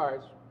in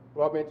charge,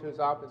 brought me into his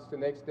office the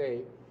next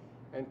day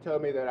and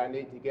told me that I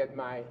need to get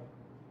my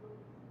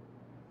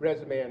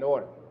resume in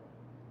order.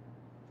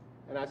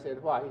 And I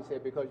said, why? He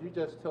said, because you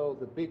just told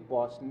the big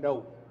boss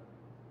no.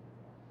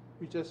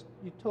 You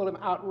told him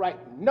outright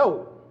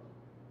no.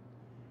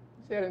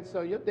 He said, and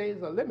so your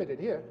days are limited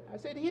here. I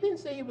said, he didn't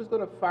say he was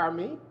going to fire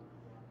me.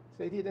 He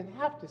said he didn't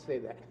have to say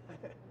that.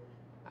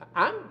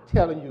 I'm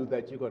telling you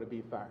that you're going to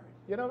be fired.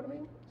 You know what I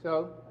mean?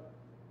 So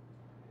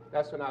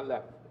that's when I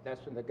left.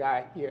 That's when the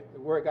guy here, the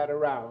word got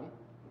around,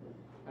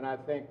 and I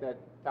think that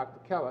Dr.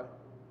 Keller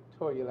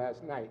told you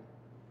last night,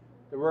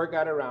 the word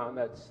got around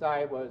that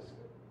Cy was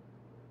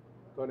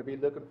going to be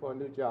looking for a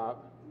new job,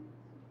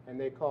 and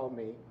they called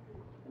me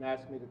and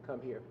asked me to come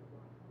here,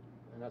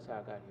 and that's how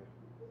I got here.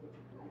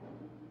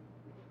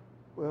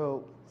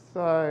 Well,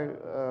 Cy,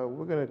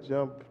 we're going to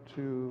jump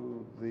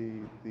to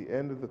the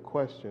end of the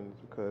questions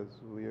because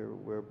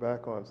we're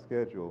back on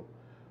schedule.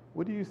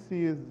 What do you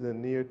see as the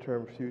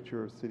near-term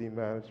future of city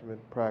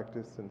management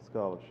practice and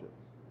scholarship?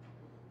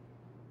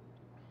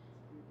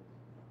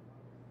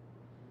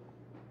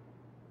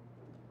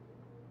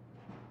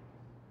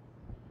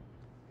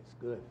 It's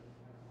good.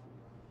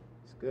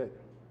 It's good.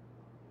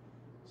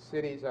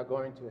 Cities are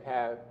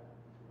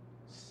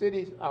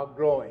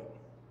growing.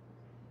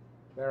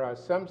 There are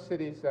some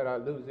cities that are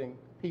losing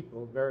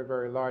people, very,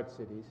 very large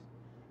cities,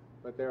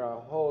 but there are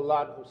a whole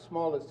lot of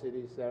smaller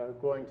cities that are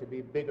growing to be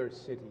bigger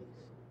cities.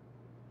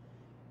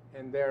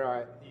 And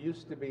there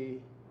used to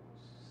be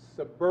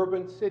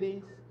suburban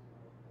cities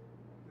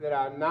that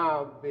are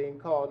now being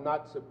called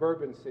not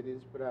suburban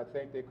cities, but I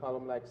think they call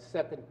them like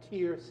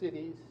second-tier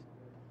cities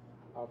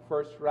or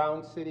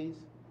first-round cities.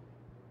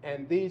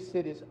 And these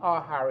cities are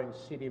hiring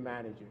city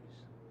managers.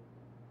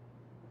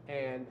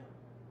 And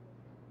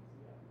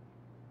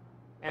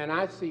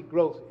I see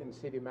growth in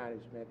city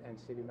management and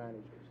city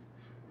managers.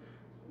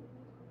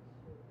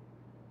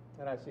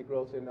 And I see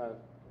growth in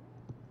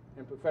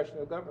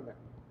professional government.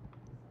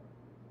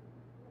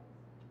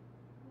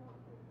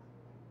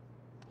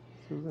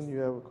 Susan, you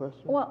have a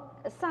question? Well,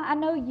 I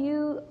know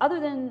you, other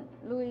than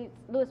Louis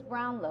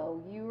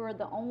Brownlow, you were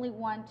the only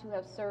one to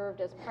have served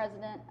as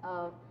president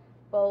of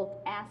both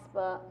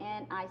ASPA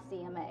and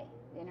ICMA,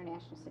 the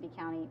International City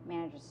County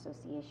Managers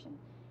Association.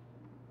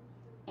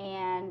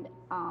 And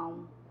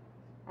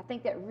I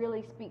think that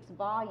really speaks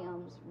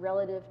volumes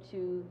relative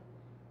to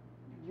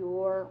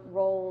your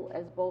role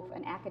as both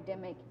an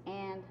academic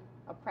and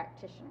a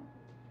practitioner.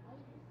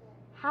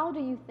 How do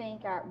you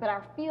think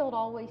our field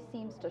always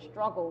seems to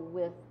struggle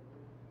with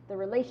the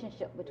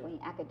relationship between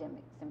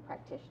academics and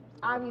practitioners.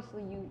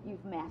 Obviously,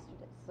 you've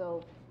mastered it.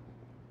 So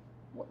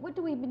what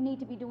do we need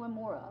to be doing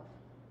more of?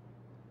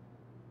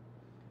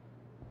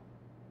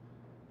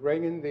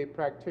 Bringing the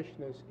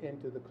practitioners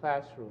into the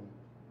classroom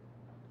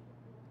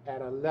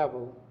at a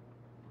level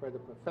where the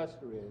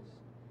professor is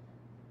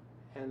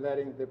and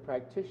letting the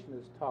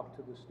practitioners talk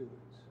to the students.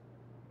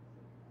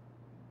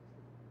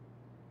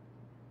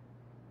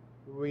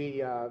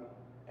 We,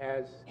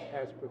 as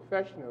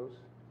professionals,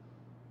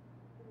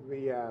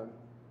 we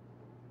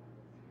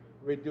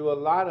do a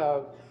lot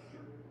of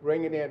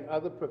bringing in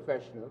other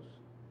professionals,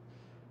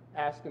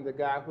 asking the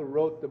guy who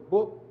wrote the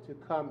book to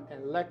come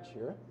and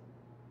lecture,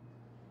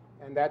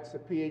 and that's a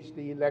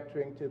PhD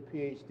lecturing to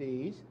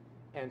PhDs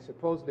and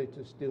supposedly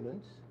to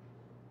students.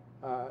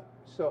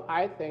 So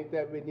I think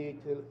that we need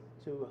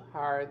to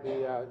hire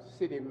the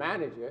city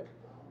manager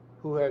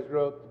who has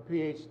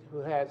who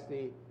has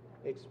the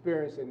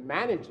experience in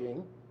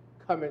managing,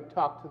 come and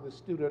talk to the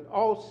student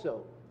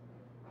also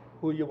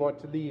who you want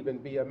to leave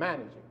and be a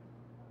manager.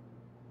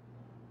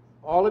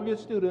 All of your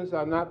students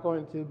are not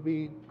going to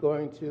be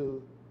going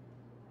to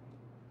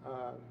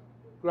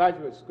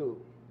graduate school,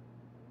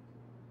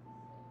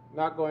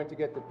 not going to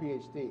get the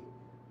PhD.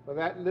 For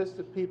that list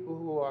of people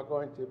who are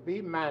going to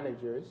be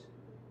managers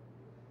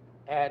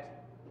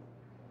at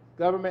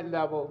government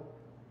level,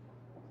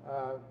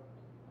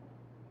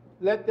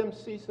 let them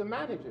see some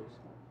managers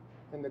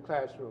in the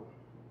classroom.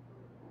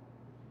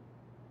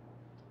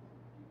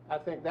 I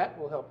think that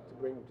will help to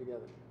bring them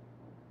together.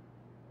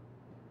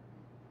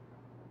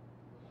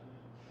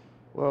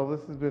 Well,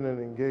 this has been an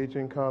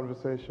engaging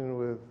conversation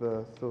with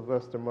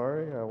Sylvester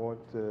Murray. I want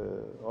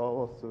to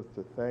also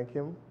to thank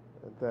him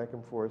and thank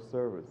him for his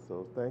service.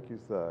 So thank you,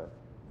 Cy.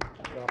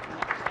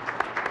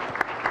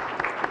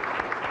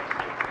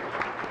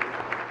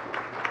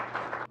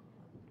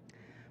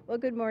 Well,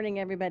 good morning,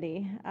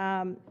 everybody.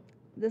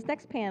 This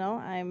next panel,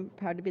 I'm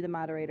proud to be the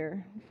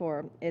moderator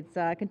for. It's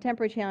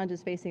Contemporary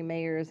Challenges Facing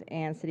Mayors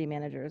and City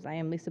Managers. I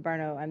am Lisa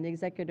Barno. I'm the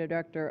Executive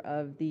Director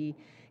of the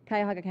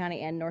Cuyahoga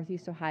County and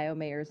Northeast Ohio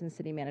Mayors and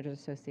City Managers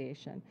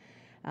Association,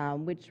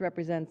 which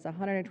represents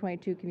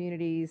 122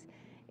 communities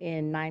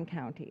in 9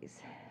 counties.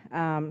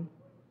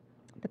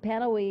 The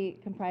panel we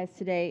comprise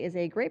today is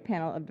a great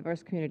panel of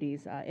diverse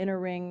communities, inner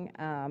ring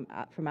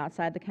from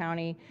outside the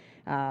county,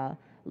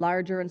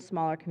 larger and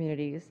smaller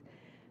communities.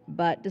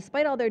 But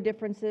despite all their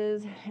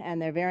differences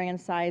and their varying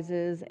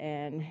sizes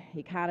and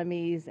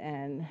economies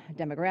and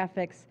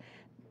demographics,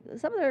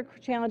 some of their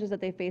challenges that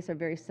they face are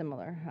very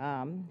similar.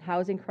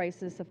 Housing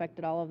crisis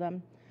affected all of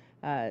them.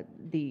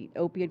 The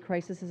opioid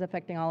crisis is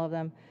affecting all of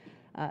them.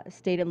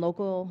 State and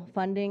local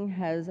funding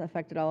has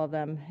affected all of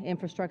them.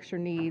 Infrastructure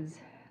needs,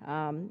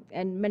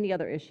 and many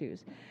other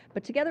issues.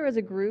 But together as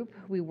a group,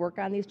 we work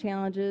on these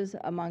challenges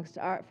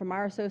from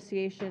our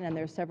association, and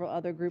there's several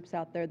other groups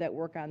out there that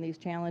work on these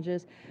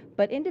challenges.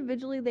 But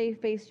individually, they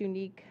face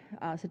unique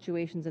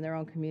situations in their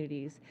own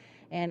communities.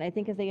 And I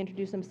think as they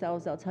introduce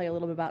themselves, they'll tell you a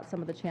little bit about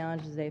some of the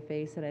challenges they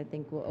face, and I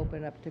think we'll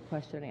open it up to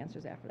question and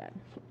answers after that.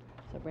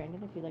 So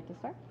Brandon, if you'd like to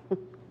start.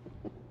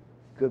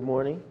 Good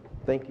morning.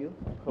 Thank you.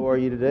 How are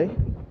you today?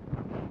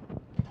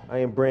 I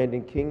am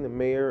Brandon King, the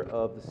mayor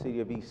of the city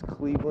of East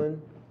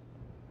Cleveland.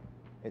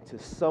 And to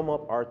sum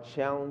up our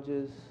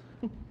challenges,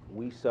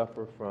 we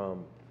suffer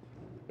from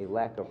a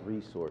lack of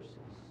resources.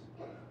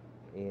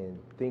 And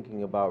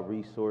thinking about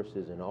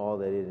resources and all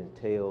that it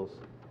entails,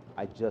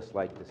 I just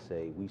like to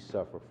say we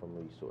suffer from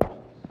resources.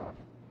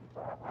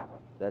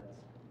 That's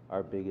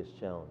our biggest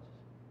challenge.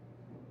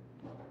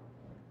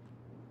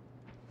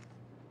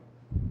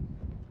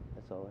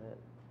 That's all I had.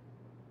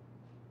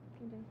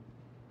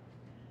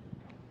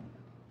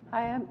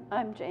 Hi,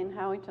 I'm Jane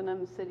Howington. I'm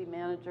the city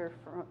manager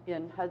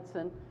in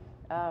Hudson.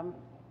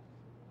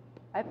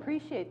 I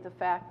appreciate the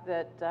fact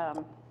that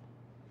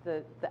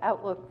the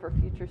outlook for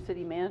future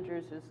city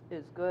managers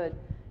is good.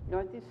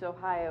 Northeast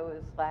Ohio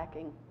is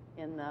lacking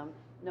in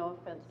no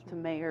offense to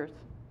mayors,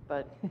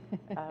 but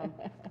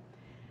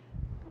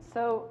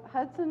so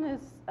Hudson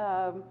is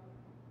kind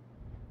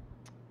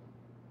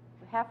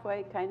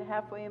of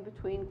halfway in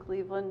between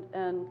Cleveland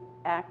and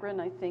Akron.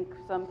 I think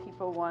some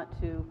people want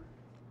to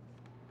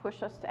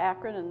push us to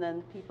Akron, and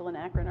then people in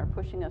Akron are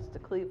pushing us to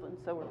Cleveland.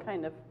 So we're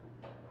kind of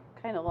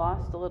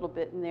lost a little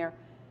bit in there.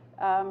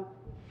 I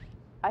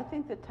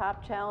think the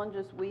top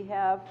challenges we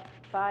have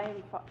by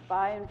and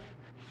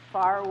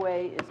far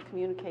away is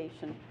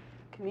communication.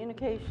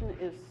 Communication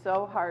is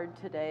so hard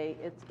today.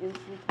 It's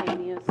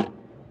instantaneous.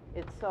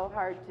 It's so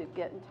hard to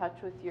get in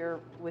touch with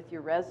your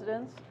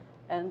residents,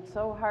 and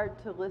so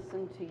hard to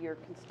listen to your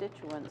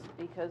constituents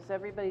because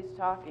everybody's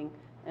talking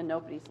and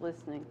nobody's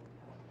listening.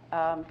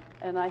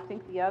 And I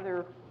think the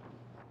other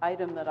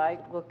item that I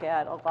look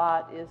at a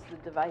lot is the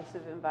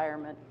divisive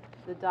environment.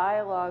 The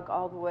dialogue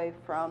all the way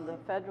from the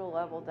federal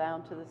level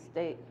down to the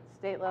state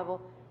level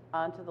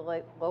onto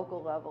the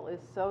local level is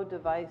so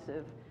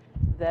divisive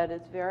that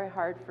it's very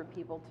hard for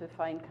people to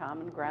find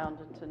common ground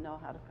and to know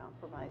how to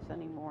compromise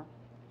anymore.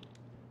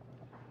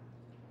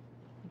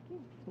 Thank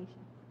you.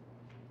 Tanisha.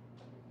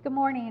 Good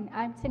morning.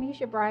 I'm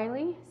Tanisha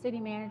Briley,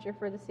 City Manager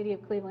for the City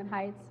of Cleveland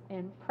Heights,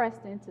 and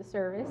pressed into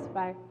service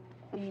by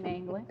Dean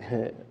Anglin,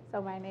 so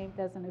my name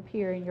doesn't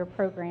appear in your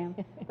program,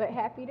 but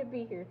happy to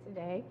be here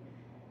today.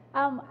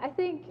 I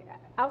think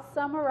I'll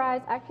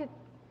summarize,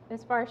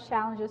 as far as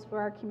challenges for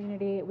our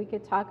community, we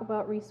could talk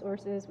about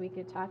resources, we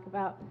could talk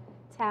about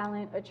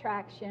talent,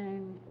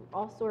 attraction,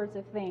 all sorts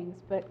of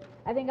things, but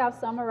I think I'll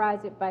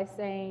summarize it by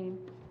saying,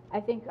 I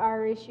think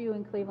our issue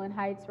in Cleveland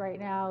Heights right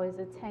now is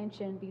a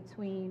tension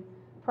between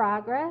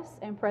progress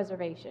and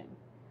preservation.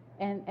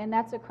 And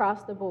that's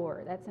across the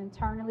board. That's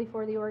internally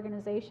for the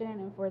organization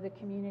and for the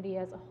community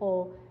as a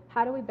whole.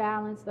 How do we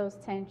balance those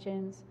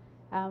tensions?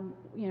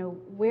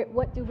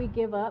 What do we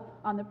give up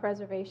on the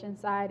preservation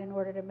side in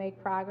order to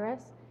make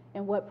progress?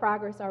 And what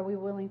progress are we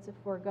willing to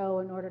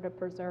forego in order to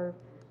preserve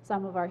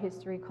some of our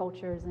history,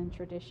 cultures, and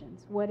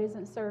traditions? What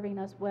isn't serving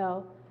us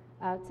well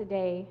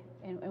today,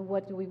 and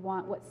what do we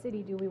want? What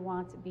city do we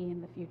want to be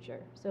in the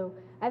future? So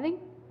I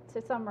think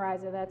to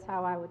summarize it, that's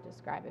how I would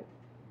describe it.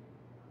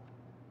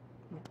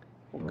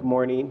 Good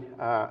morning.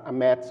 I'm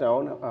Matt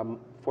Zone. I'm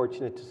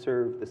fortunate to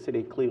serve the city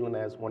of Cleveland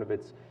as one of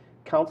its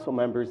council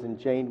members. And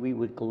Jane, we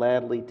would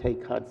gladly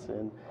take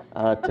Hudson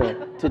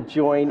to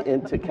join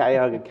into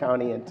Cuyahoga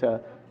County and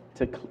to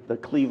the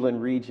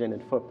Cleveland region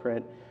and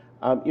footprint.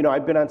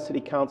 I've been on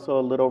city council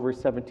a little over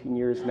 17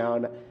 years now,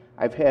 and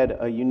I've had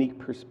a unique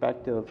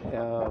perspective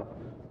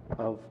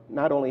of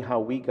not only how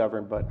we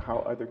govern, but how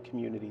other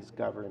communities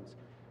govern.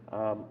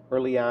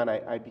 Early on,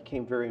 I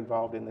became very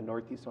involved in the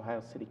Northeast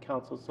Ohio City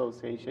Council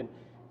Association.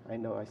 I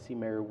know I see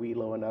Mayor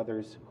Wheelo and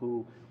others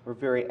who were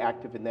very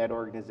active in that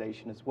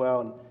organization as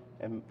well,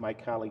 and my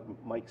colleague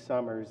Mike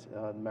Summers,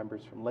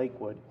 members from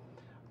Lakewood.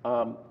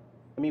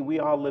 We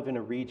all live in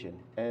a region,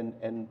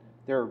 and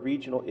there are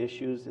regional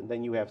issues, and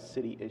then you have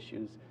city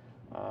issues.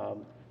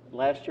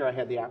 Last year, I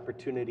had the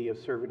opportunity of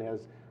serving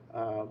as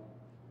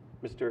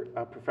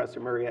Professor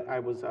Murray. I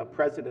was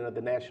president of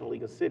the National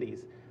League of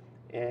Cities.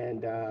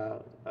 And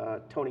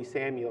Tony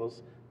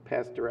Samuels,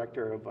 past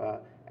director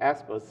of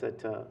ASPA, said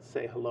to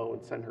say hello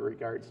and send her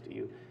regards to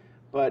you.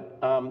 But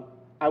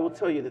I will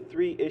tell you the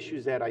three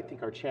issues that I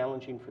think are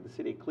challenging for the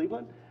city of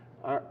Cleveland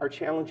are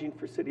challenging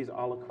for cities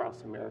all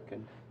across America.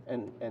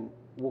 And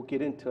we'll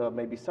get into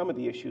maybe some of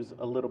the issues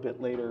a little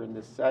bit later in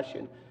this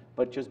session.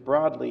 But just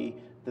broadly,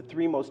 the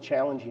three most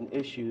challenging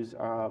issues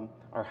are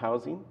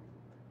housing,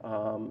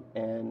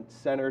 and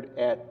centered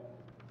at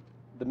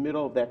the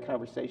middle of that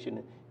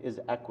conversation is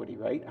equity,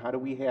 right? How do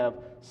we have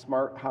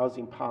smart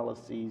housing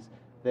policies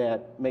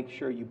that make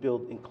sure you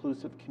build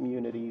inclusive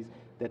communities,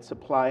 that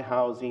supply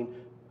housing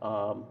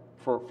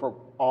for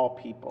all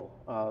people?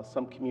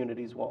 Some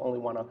communities will only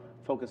want to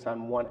focus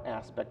on one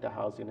aspect of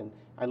housing, and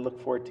I look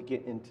forward to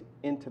get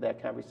into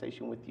that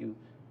conversation with you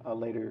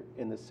later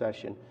in the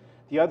session.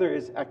 The other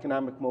is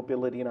economic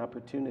mobility and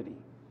opportunity,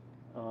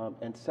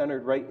 and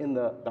centered right in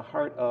the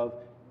heart of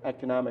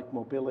economic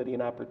mobility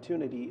and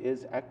opportunity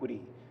is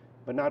equity,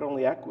 but not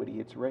only equity,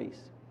 it's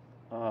race.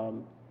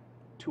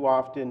 Too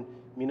often,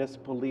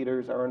 municipal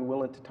leaders are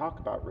unwilling to talk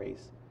about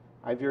race.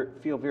 I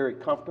feel very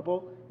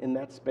comfortable in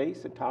that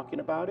space and talking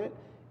about it,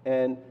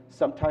 and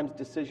sometimes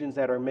decisions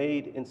that are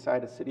made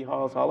inside of city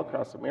halls all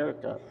across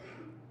America,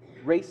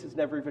 race is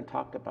never even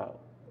talked about.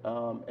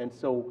 And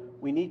so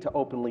we need to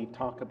openly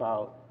talk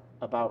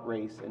about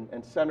race,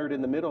 and centered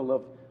in the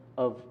middle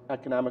of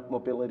economic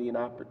mobility and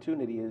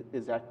opportunity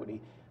is equity.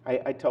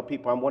 I tell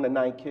people I'm one of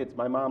 9 kids.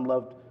 My mom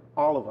loved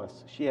all of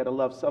us. She had to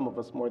love some of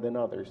us more than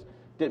others.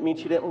 Didn't mean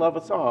she didn't love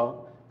us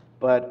all,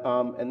 but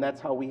and that's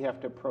how we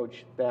have to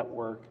approach that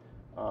work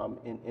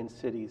in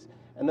cities.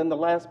 And then the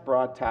last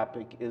broad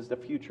topic is the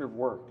future of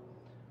work.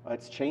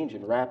 It's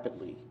changing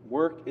rapidly.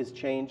 Work is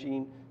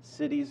changing.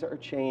 Cities are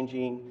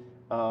changing.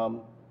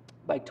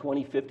 By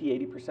 2050,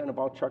 80% of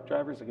all truck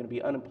drivers are going to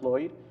be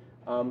unemployed.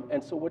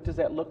 And so what does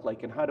that look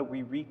like, and how do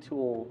we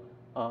retool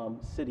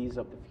cities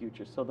of the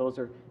future? So those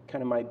are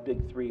kind of my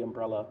big 3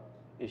 umbrella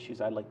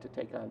issues I'd like to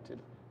take on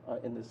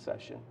in this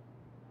session.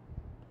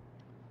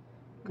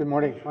 Good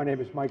morning. My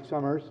name is Mike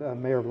Summers,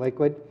 Mayor of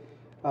Lakewood.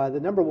 The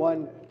number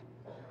one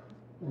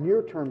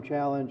near-term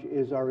challenge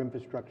is our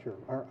infrastructure,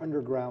 our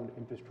underground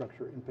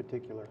infrastructure in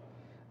particular.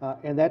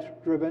 And that's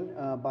driven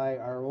by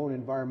our own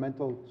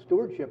environmental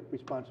stewardship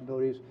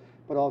responsibilities,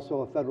 but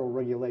also a federal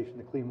regulation,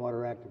 the Clean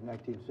Water Act of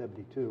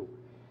 1972.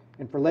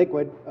 And for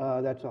Lakewood,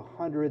 that's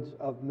hundreds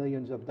of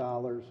millions of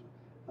dollars,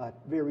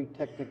 very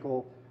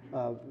technical,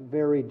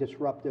 very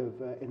disruptive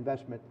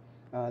investment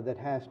that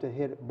has to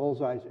hit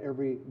bullseyes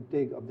every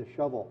dig of the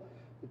shovel.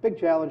 The big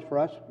challenge for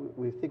us,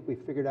 we think we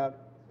figured out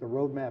the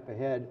roadmap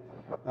ahead,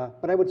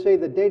 but I would say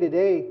the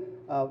day-to-day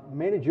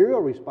managerial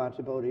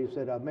responsibilities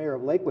that a mayor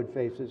of Lakewood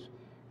faces,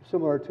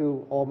 similar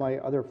to all my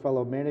other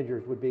fellow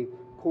managers, would be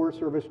core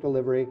service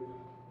delivery,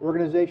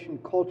 organization,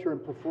 culture,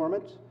 and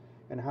performance,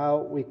 and how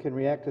we can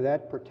react to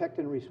that, protect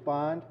and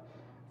respond,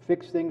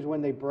 fix things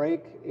when they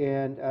break,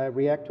 and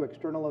react to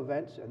external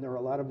events, and there are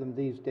a lot of them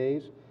these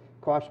days,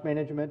 cost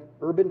management,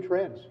 urban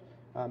trends.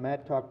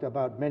 Matt talked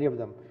about many of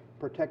them,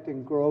 protect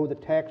and grow the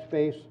tax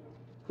base,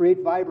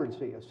 create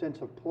vibrancy, a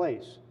sense of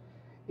place,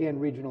 and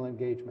regional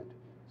engagement.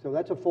 So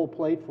that's a full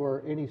plate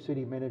for any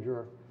city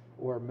manager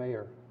or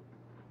mayor.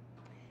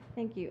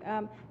 Thank you.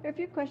 There are a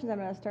few questions I'm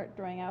going to start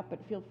throwing out, but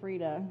feel free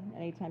to,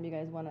 anytime you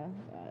guys want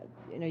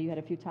to, you had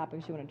a few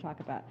topics you want to talk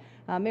about.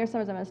 Mayor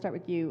Summers, I'm going to start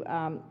with you.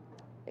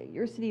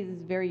 Your city is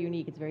very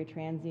unique. It's very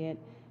transient.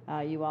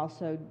 You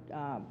also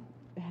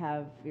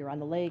you're on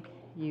the lake.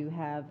 You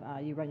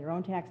run your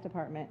own tax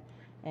department,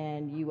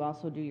 and you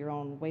also do your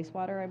own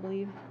wastewater, I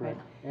believe. Right.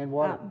 And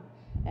water.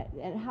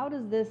 And how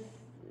does this,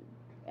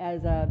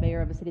 as a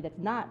mayor of a city that's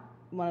not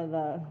one of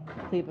the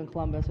Cleveland,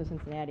 Columbus, or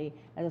Cincinnati,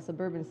 as a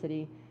suburban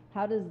city,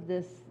 how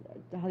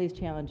these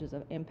challenges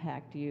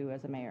impact you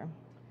as a mayor?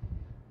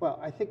 Well,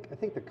 I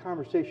think the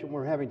conversation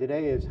we're having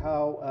today is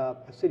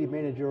how a city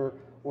manager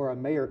or a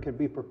mayor can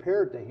be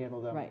prepared to handle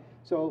them. Right.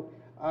 So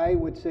I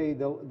would say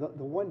the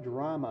one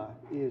drama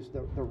is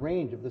the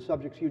range of the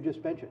subjects you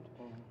just mentioned,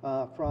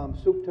 from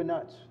soup to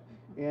nuts.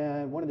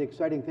 And one of the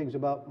exciting things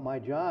about my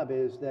job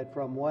is that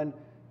from one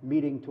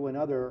meeting to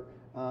another,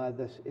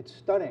 it's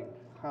stunning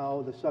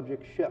how the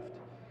subjects shift.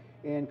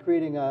 And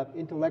creating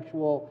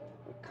intellectual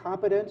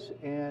competence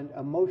and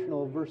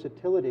emotional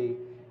versatility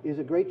is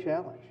a great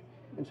challenge.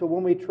 And so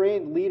when we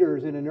train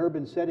leaders in an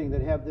urban setting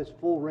that have this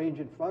full range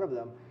in front of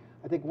them,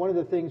 I think one of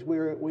the things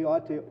we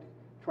ought to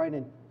try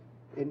and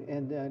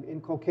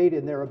inculcate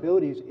in their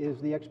abilities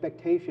is the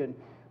expectation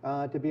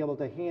to be able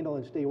to handle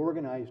and stay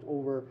organized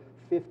over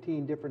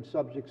 15 different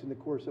subjects in the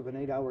course of an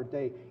 8-hour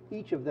day,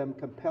 each of them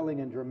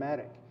compelling and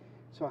dramatic.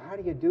 So how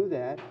do you do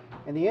that?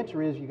 And the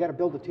answer is you got to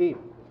build a team.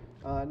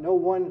 No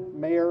one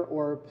mayor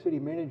or city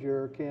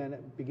manager can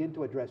begin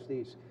to address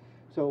these.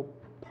 So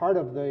part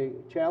of the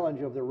challenge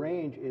of the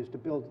range is to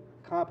build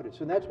competence,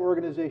 and that's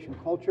organization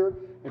culture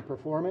and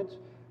performance,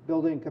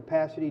 building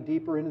capacity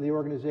deeper into the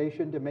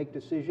organization to make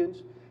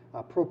decisions,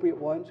 appropriate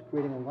ones,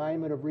 creating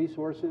alignment of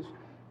resources.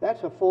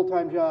 That's a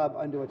full-time job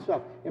unto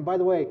itself. And by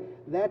the way,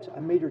 that's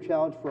a major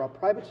challenge for a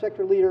private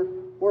sector leader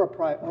or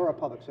a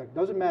public sector.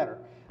 Doesn't matter.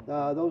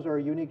 Those are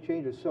unique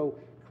changes. So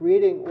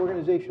creating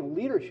organizational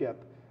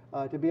leadership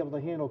to be able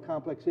to handle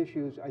complex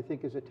issues, I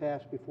think, is a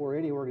task before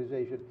any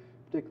organization,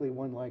 particularly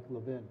one like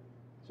Levin.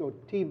 So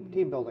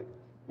team building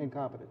and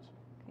competence.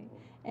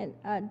 Okay.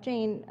 And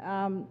Jane,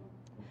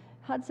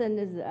 Hudson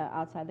is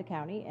outside the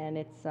county, and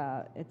it's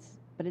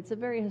a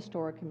very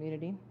historic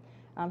community.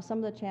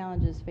 Some of the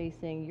challenges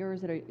facing your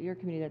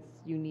community that's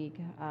unique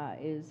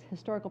is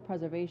historical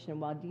preservation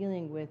while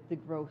dealing with the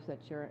growth that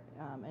you're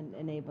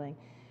enabling.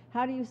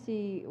 How do you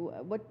see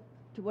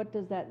what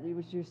does that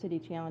was your city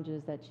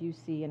challenges that you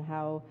see, and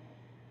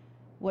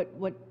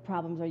what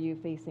problems are you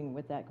facing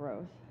with that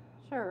growth?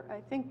 Sure. I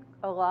think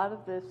a lot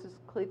of this is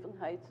Cleveland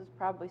Heights is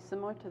probably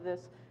similar to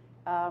this.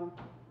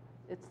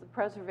 It's the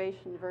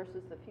preservation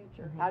versus the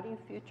future. Mm-hmm. How do you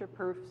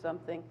future-proof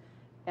something?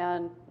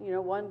 And you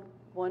know,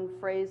 one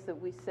phrase that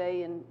we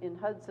say in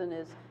Hudson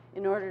is,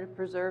 in order to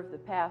preserve the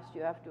past,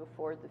 you have to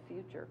afford the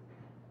future.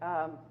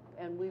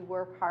 And we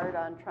work hard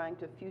on trying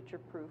to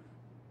future-proof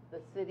the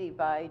city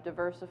by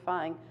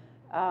diversifying,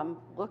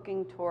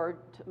 looking toward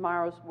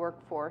tomorrow's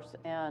workforce,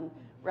 and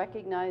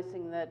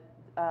recognizing that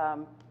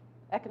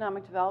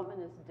economic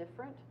development is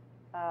different,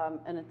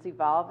 and it's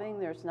evolving.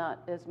 There's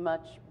not as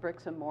much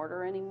bricks and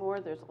mortar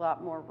anymore. There's a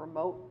lot more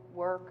remote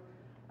work.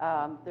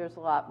 There's a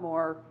lot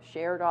more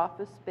shared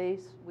office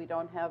space. We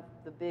don't have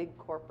the big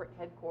corporate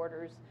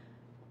headquarters.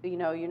 You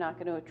know, you're not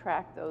going to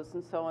attract those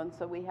and so on.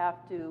 So we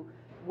have to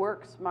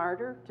work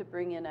smarter to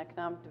bring in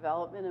economic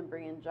development and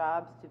bring in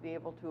jobs to be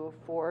able to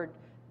afford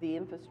the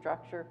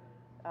infrastructure.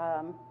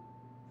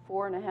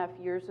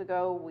 4.5 years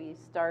ago, we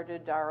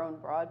started our own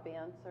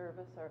broadband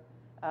service. Our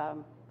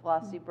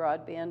Velocity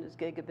Broadband is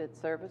gigabit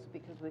service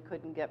because we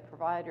couldn't get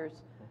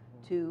providers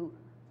to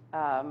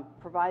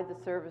provide the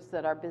service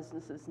that our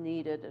businesses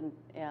needed.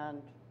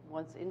 And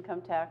once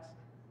income tax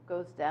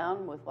goes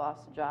down with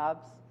loss of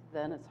jobs,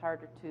 then it's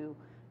harder to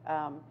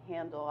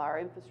handle our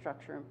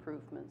infrastructure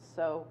improvements.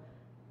 So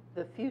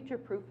the future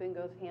proofing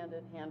goes hand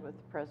in hand with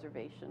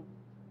preservation.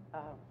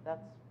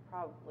 That's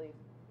probably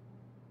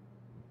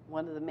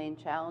one of the main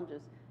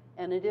challenges.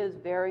 And it is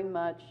very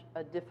much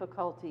a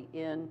difficulty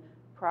in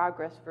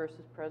progress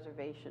versus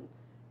preservation,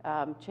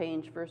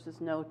 change versus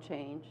no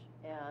change.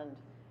 And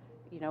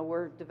you know,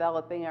 we're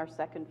developing our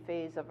second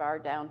phase of our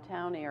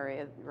downtown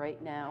area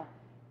right now,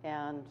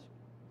 and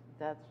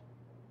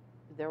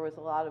there was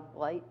a lot of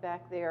blight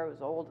back there. It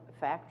was old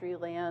factory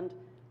land.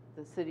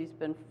 The city's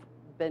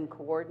been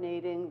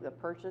coordinating the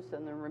purchase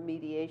and the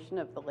remediation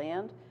of the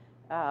land.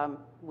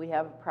 We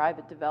have a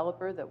private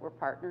developer that we're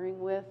partnering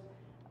with.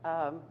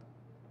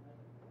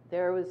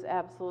 There was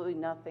absolutely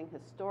nothing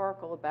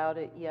historical about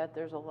it, yet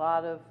there's a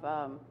lot of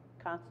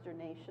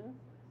consternation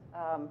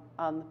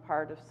on the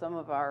part of some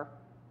of our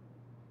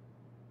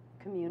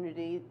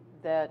community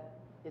that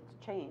it's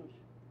change,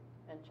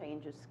 and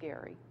change is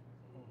scary.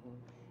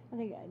 I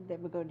think that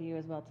would go to you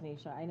as well,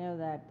 Tanisha. I know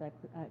that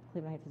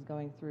Cleveland Heights is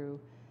going through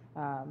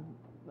a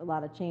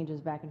lot of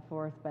changes back and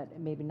forth, but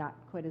maybe not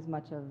quite as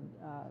much of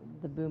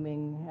the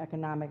booming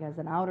economic as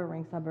an outer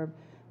ring suburb.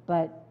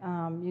 But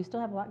you still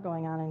have a lot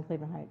going on in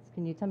Cleveland Heights.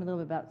 Can you tell me a little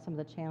bit about some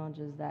of the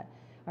challenges that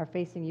are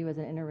facing you as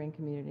an inner ring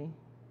community?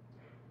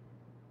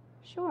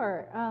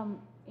 Sure.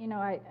 You know,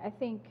 I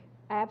think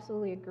I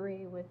absolutely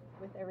agree with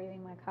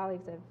everything my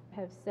colleagues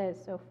have said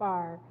so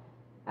far.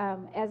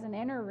 As an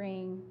inner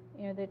ring,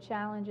 you know, the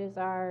challenges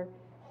are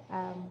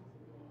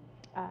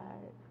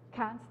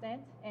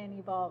constant and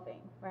evolving,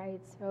 right?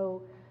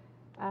 So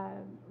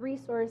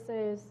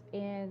resources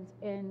and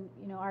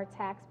you know, our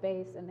tax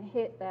base and the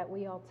hit that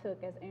we all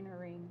took as inner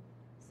ring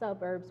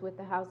suburbs with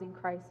the housing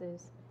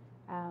crisis,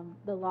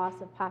 the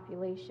loss of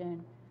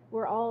population,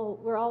 we're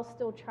all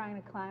still trying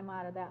to climb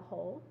out of that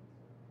hole.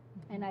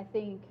 And I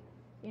think,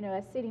 you know,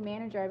 as city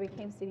manager, I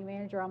became city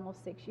manager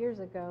almost 6 years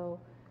ago.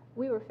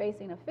 We were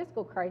facing a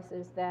fiscal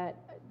crisis that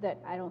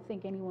I don't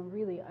think anyone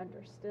really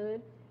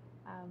understood.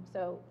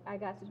 So I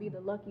got to be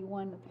the lucky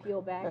one to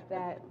peel back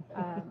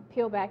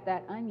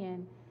that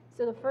onion.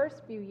 So the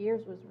first few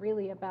years was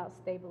really about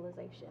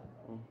stabilization.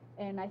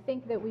 And I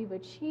think that we've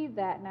achieved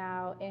that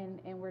now,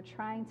 and we're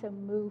trying to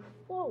move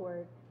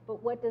forward.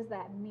 But what does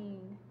that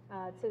mean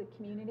to the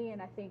community?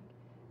 And I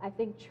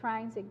think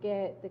trying to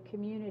get the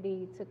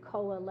community to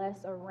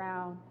coalesce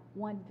around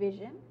one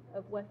vision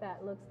of what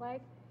that looks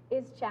like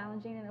is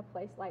challenging in a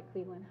place like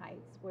Cleveland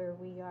Heights, where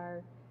we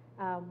are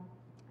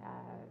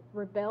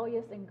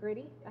rebellious and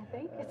gritty, I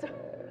think,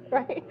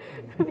 right?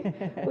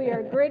 We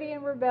are gritty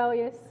and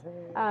rebellious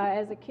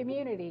as a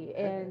community,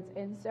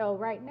 and so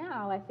right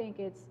now I think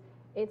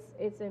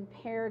it's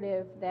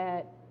imperative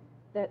that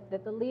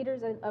the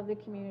leaders of the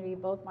community,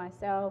 both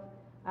myself,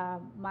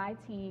 my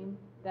team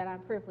that I'm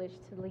privileged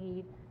to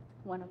lead,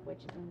 one of which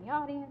is in the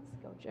audience,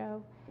 go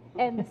Joe,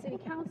 and the city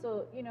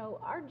council, you know,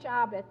 our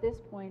job at this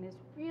point is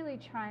really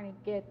trying to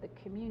get the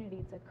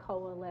community to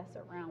coalesce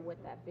around what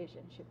that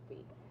vision should be,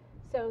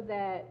 so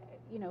that,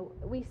 you know,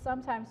 we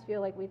sometimes feel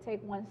like we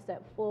take one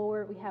step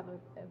forward. We have a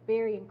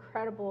very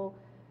incredible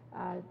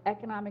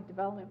economic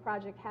development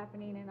project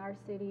happening in our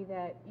city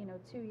that, you know,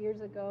 2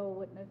 years ago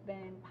wouldn't have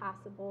been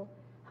possible,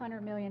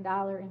 $100 million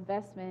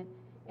investment,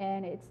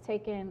 and it's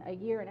taken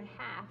 1.5 years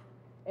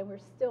and we're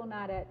still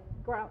not at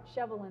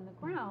shovel in the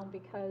ground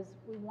because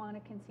we want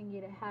to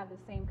continue to have the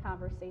same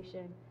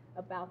conversation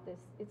about this.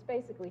 It's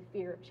basically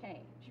fear of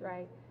change,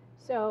 right?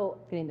 So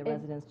Getting the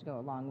residents to go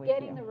along with you.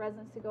 getting the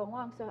residents to go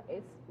along. So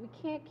we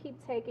can't keep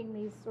taking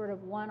these sort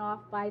of one-off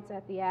bites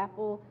at the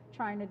apple,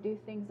 trying to do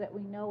things that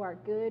we know are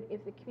good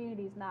if the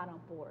community's not on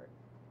board.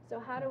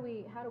 So how do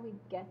we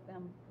get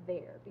them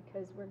there?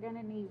 Because we're going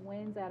to need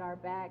winds at our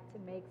back to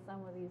make some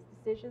of these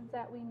decisions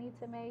that we need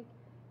to make,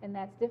 and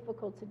that's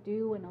difficult to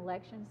do in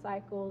election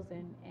cycles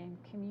and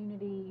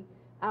community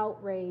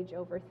outrage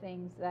over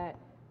things that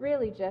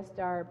really just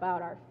are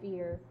about our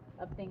fear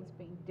of things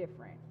being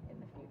different in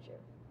the future.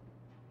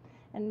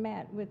 And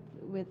Matt, with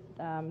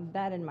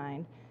that in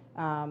mind,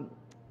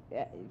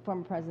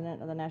 former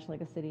president of the National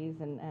League of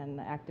Cities and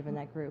active in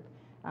that group,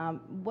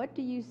 what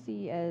do you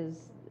see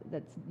as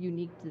that's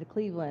unique to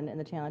Cleveland and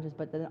the challenges,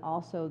 but then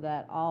also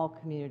that all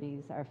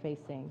communities are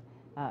facing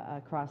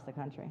across the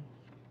country?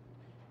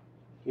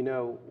 You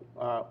know,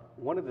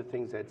 one of the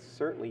things that's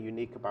certainly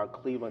unique about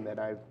Cleveland that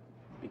I've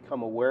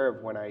become aware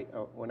of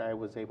when I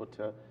was able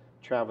to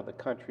travel the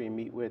country and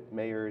meet with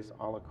mayors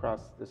all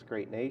across this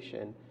great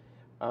nation,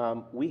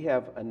 we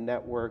have a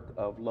network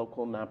of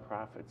local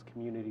nonprofits,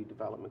 community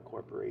development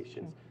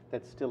corporations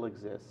that still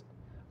exist.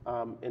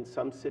 In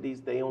some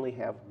cities, they only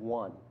have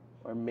one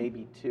or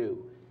maybe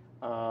two.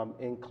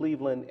 In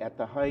Cleveland, at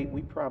the height,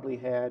 we probably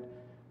had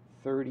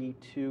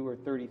 32 or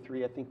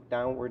 33, I think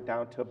we're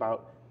down to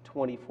about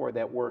 24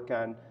 that work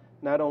on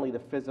not only the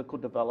physical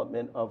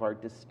development of our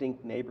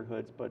distinct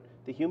neighborhoods, but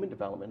the human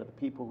development of the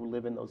people who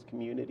live in those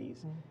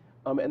communities.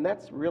 And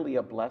that's really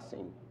a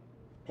blessing.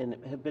 And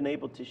have been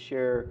able to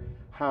share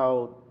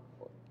how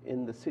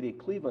in the city of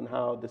Cleveland,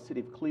 how the city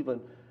of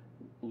Cleveland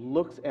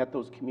looks at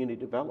those community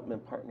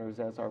development partners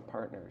as our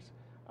partners.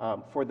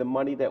 For the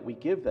money that we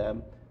give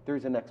them,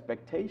 there's an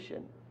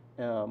expectation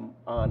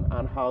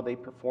on how they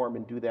perform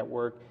and do that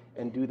work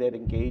and do that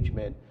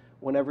engagement.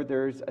 Whenever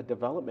there's a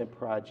development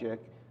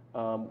project,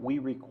 we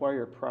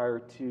require prior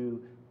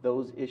to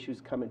those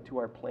issues coming to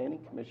our planning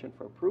commission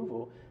for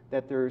approval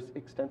that there's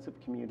extensive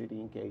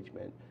community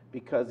engagement.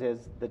 Because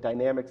as the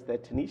dynamics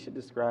that Tanisha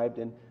described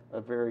in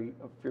a very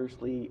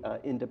fiercely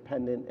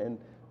independent and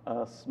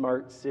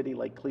smart city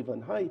like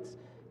Cleveland Heights,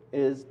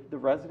 is the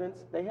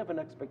residents, they have an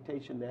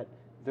expectation that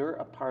they're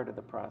a part of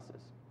the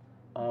process.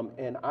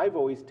 And I've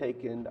always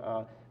taken,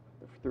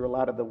 through a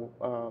lot of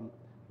the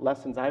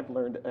lessons I've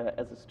learned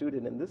as a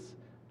student in this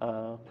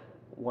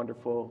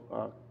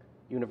wonderful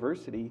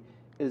university,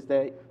 is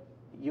that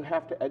you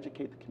have to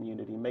educate the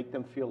community, make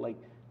them feel like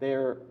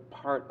they're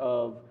part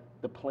of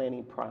the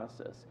planning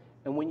process.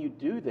 And when you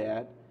do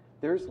that,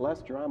 there's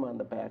less drama on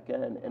the back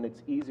end, and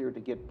it's easier to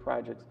get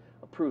projects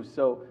approved.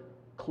 So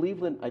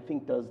Cleveland, I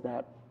think, does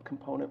that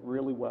component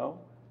really well,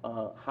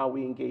 how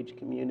we engage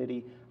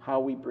community, how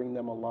we bring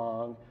them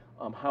along,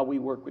 how we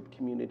work with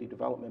community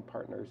development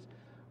partners.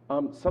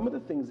 Some of the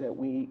things that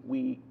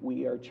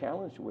we are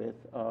challenged with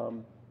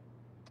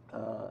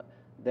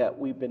that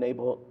we've been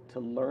able to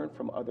learn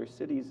from other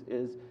cities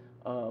is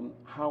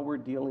how we're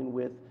dealing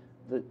with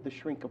the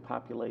shrink of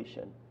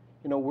population.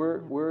 You know,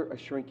 we're a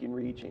shrinking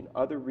region.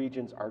 Other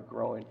regions are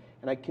growing.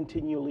 And I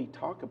continually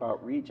talk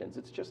about regions.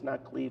 It's just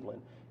not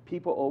Cleveland.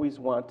 People always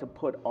want to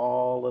put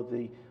all of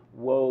the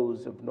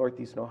woes of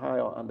Northeastern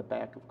Ohio on the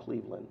back of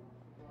Cleveland.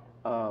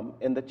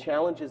 And the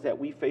challenges that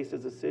we face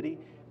as a city,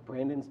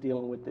 Brandon's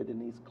dealing with it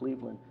in East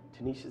Cleveland.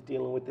 Tanisha's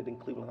dealing with it in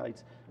Cleveland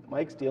Heights.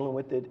 Mike's dealing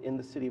with it in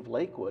the city of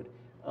Lakewood.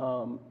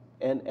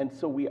 And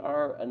so we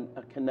are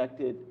a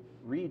connected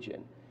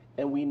region.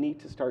 And we need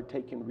to start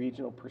taking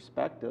regional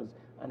perspectives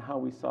on how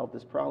we solve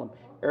this problem.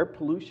 Air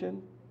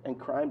pollution and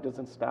crime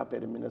doesn't stop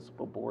at a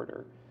municipal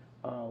border.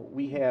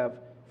 We have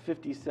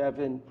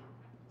 57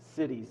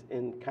 cities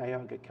in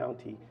Cuyahoga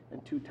County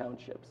and 2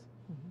 townships,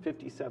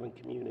 57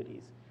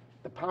 communities.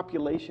 The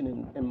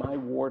population in my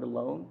ward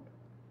alone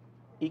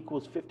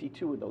equals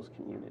 52 of those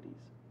communities.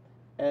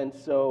 And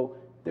so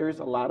there's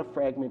a lot of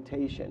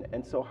fragmentation.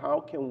 And so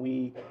how can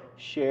we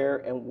share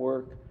and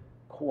work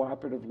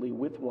cooperatively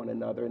with one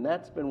another? And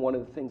that's been one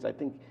of the things I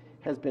think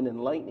has been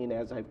enlightening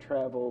as I've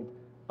traveled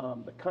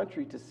the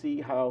country to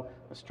see how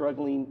a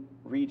struggling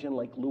region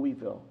like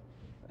Louisville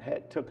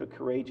took a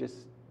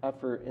courageous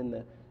effort in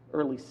the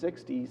early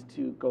 60s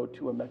to go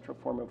to a metro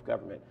form of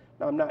government.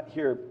 Now, I'm not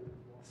here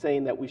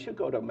saying that we should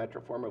go to a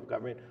metro form of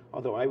government,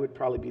 although I would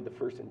probably be the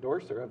first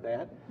endorser of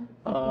that,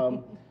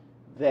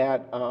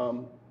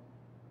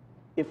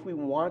 if we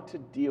want to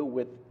deal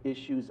with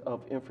issues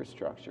of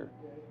infrastructure,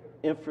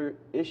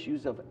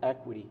 issues of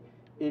equity,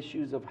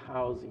 issues of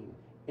housing,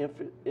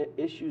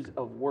 issues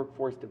of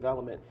workforce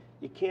development,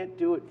 you can't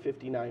do it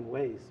 59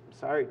 ways. I'm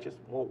sorry, it just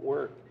won't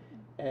work.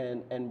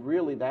 And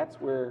really that's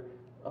where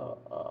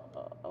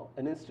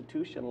an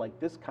institution like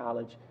this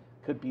college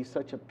could be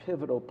such a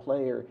pivotal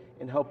player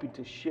in helping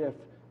to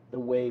shift the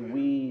way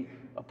we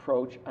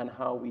approach on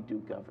how we do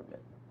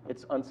government.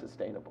 It's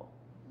unsustainable.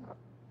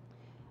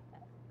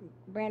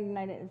 Brandon,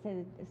 I didn't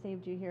say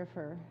saved you here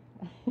for,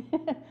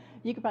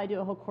 you could probably do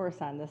a whole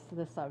course on this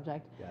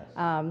subject.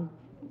 Yes.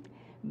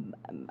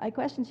 My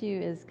question to you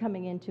is,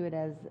 coming into it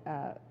as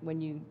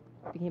when you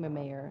became a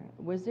mayor,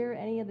 was there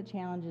any of the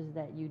challenges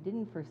that you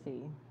didn't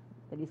foresee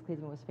that East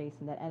Cleveland was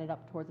facing that ended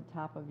up towards the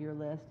top of your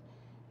list?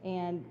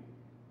 And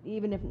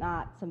even if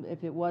not,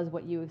 if it was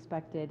what you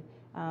expected,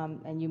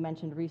 and you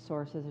mentioned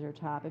resources at your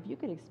top, if you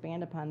could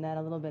expand upon that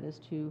a little bit as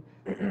to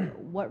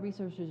what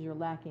resources you're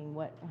lacking,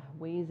 what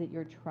ways that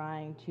you're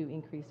trying to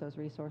increase those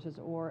resources,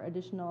 or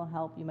additional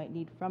help you might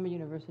need from a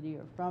university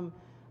or from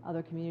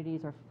other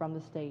communities or from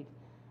the state.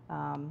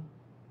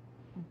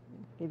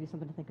 Give you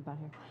something to think about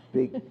here.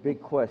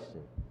 Big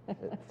question.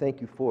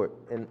 Thank you for it.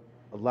 And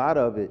a lot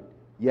of it,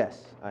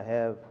 yes, I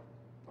have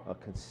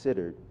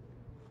considered,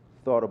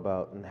 thought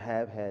about, and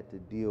have had to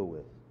deal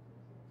with.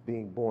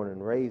 Being born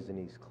and raised in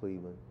East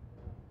Cleveland,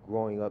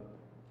 growing up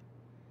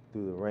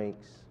through the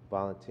ranks,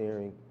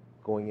 volunteering,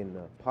 going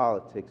into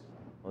politics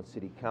on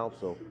city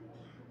council,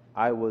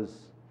 I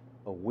was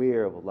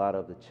aware of a lot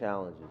of the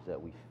challenges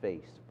that we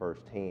faced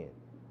firsthand.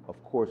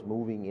 Of course,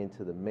 moving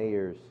into the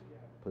mayor's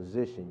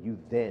position, you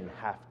then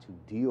have to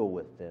deal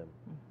with them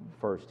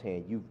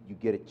firsthand. You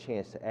get a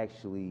chance to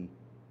actually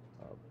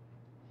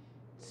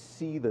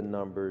see the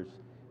numbers,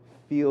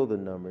 feel the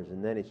numbers,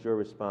 and then it's your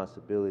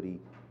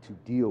responsibility to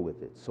deal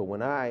with it. So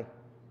when I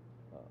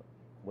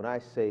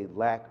say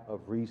lack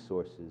of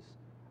resources,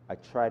 I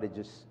try to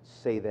just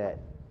say that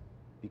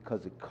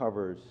because it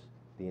covers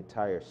the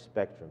entire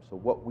spectrum. So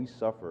what we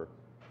suffer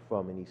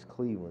from in East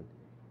Cleveland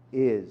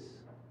is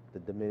the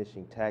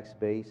diminishing tax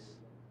base,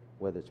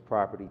 whether it's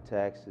property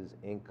taxes,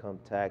 income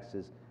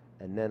taxes,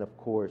 and then of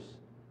course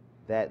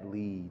that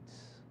leads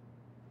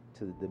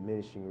to the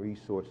diminishing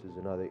resources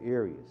in other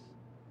areas.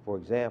 For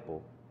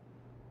example,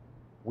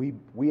 we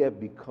have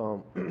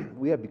become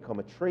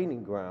a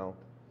training ground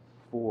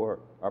for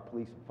our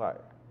police and fire.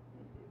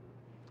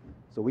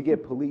 So we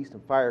get police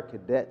and fire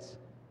cadets,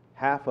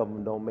 half of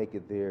them don't make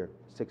it there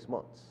 6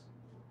 months.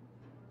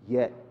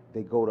 Yet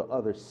they go to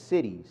other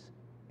cities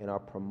and are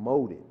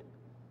promoted,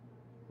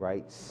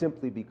 right?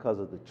 Simply because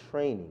of the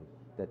training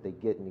that they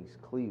get in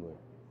East Cleveland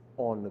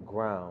on the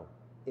ground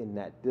in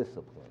that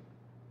discipline.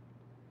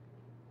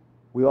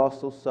 We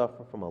also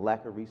suffer from a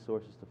lack of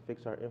resources to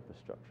fix our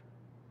infrastructure.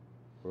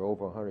 We're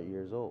over 100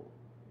 years old.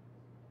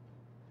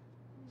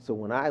 So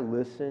when I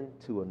listen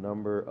to a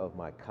number of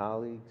my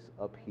colleagues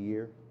up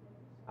here,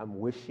 I'm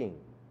wishing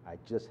I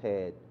just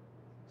had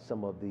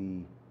some of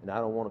the, and I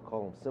don't want to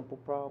call them simple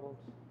problems,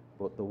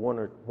 but the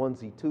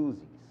onesie twosies.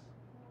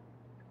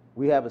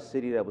 We have a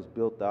city that was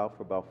built out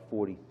for about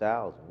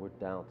 40,000. We're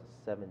down to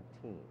 17.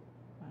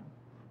 Wow.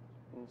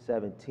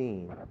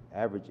 17.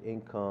 Average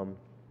income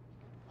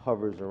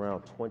hovers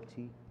around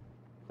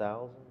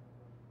 20,000.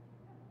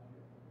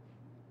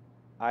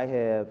 I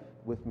have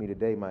with me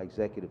today my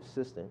executive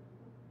assistant,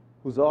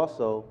 who's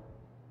also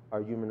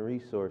our human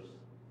resource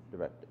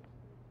director.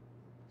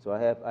 So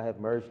I have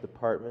merged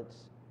departments.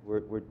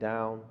 We're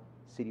down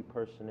city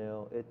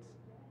personnel.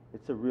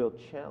 It's a real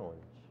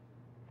challenge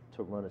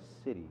to run a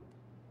city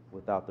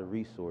without the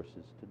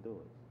resources to do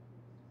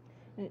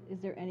it. Is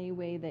there any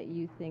way that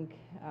you think,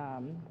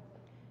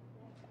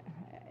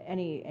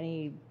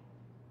 any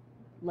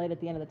light at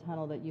the end of the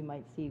tunnel that you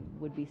might see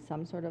would be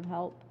some sort of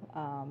help?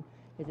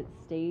 Is it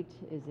state?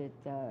 Is it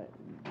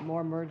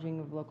more merging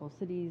of local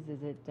cities?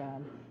 Is it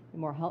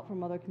more help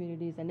from other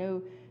communities? I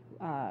know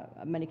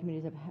many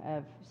communities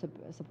have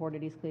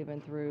supported East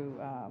Cleveland through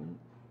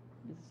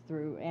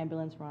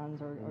ambulance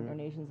runs or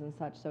donations and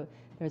such. So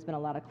there's been a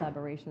lot of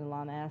collaboration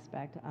along that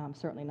aspect.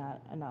 Certainly not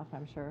enough,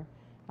 I'm sure.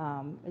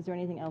 Is there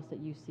anything else that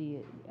you see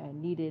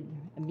needed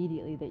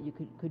immediately that you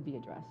could be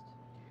addressed?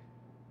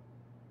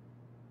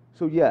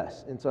 So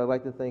yes, and so I'd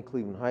like to thank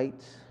Cleveland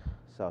Heights,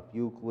 South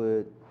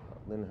Euclid,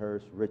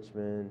 Lyndhurst,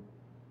 Richmond.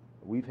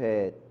 We've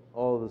had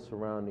all of the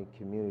surrounding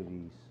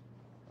communities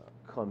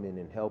come in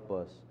and help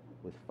us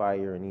with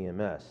fire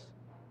and EMS.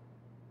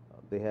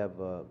 They have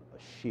a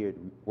shared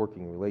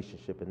working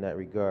relationship in that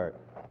regard.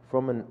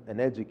 From an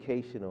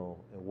educational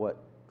and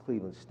what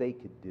Cleveland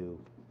State could do,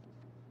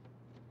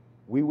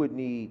 we would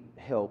need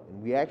help,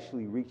 and we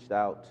actually reached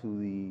out to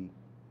the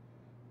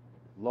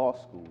law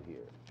school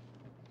here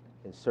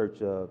in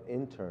search of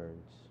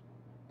interns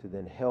to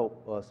then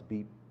help us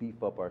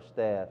beef up our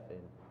staff and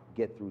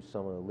get through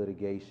some of the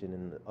litigation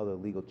and the other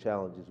legal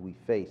challenges we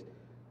face.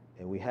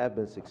 And we have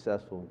been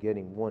successful in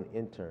getting one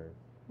intern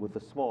with a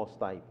small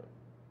stipend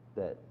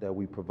that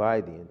we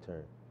provide the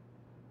intern.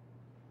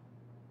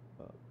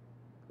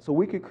 So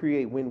we could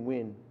create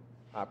win-win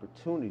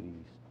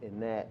opportunities in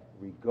that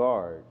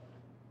regard.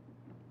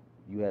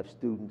 You have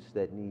students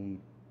that need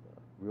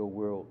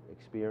real-world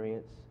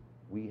experience.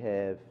 We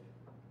have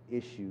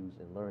issues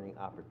and learning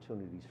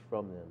opportunities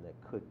from them that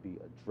could be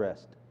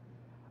addressed.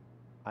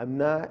 I'm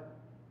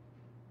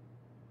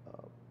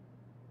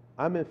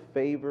in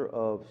favor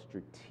of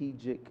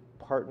strategic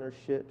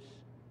partnerships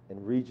and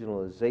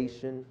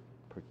regionalization,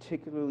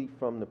 particularly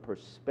from the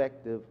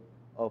perspective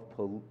of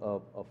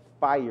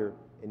fire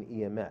and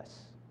EMS,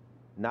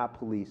 not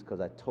police,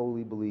 because I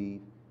totally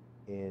believe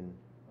in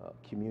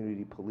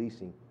community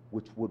policing,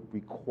 which would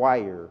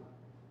require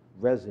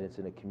residents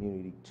in the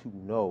community to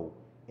know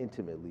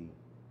intimately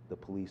the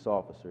police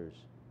officers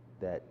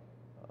that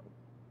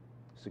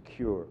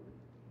secure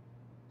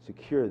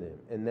them,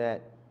 and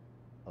that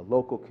a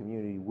local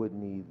community would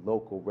need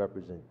local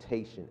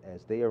representation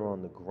as they are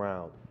on the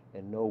ground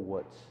and know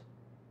what's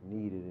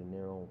needed in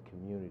their own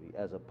community,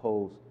 as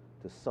opposed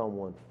to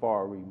someone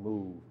far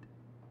removed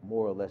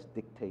more or less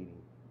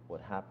dictating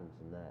what happens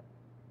in that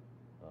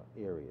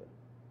area.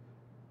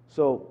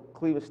 So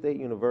Cleveland State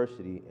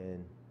University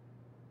and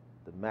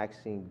the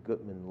Maxine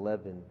Goodman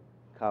Levin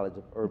College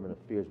of Urban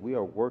Affairs, we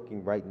are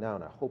working right now,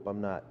 and I hope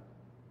I'm not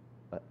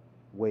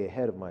way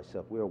ahead of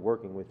myself, we are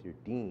working with your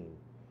dean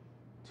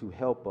to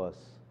help us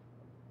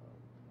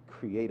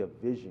create a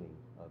vision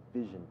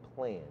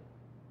plan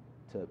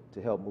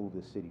to help move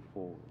the city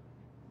forward.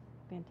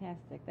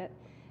 Fantastic. That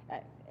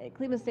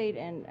Cleveland State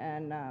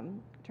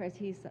and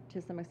Tri-C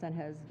to some extent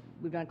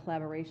we've done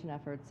collaboration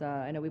efforts.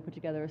 I know we put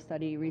together a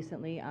study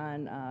recently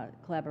on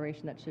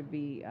collaboration that should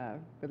be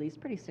released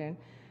pretty soon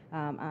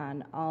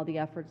on all the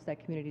efforts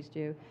that communities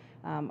do.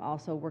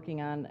 Also working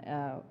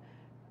on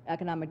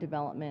economic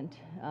development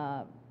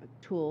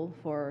tool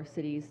for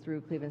cities through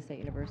Cleveland State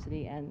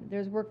University, and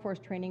there's workforce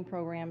training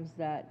programs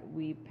that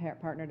we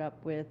partnered up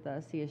with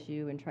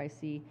CSU and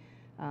Tri-C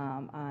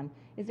on.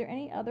 Is there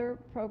any other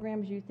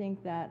programs you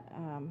think that,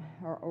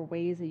 or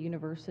ways a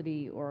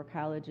university or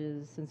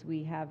colleges, since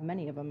we have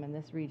many of them in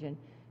this region,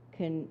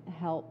 can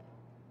help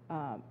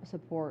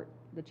support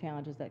the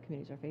challenges that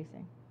communities are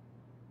facing?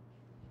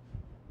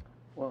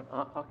 Well,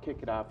 I'll kick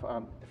it off.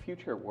 The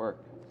future of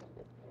work.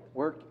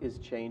 Work is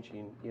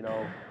changing. You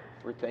know,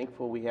 we're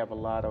thankful we have a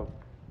lot of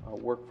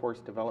workforce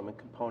development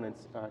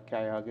components at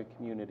Cuyahoga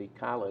Community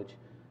College,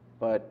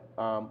 but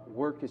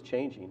work is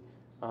changing.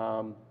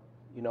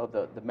 You know,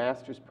 the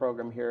master's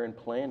program here in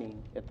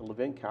planning at the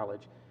Levin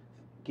College,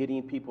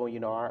 getting people, you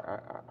know,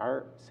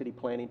 our city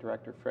planning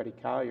director, Freddie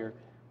Collier,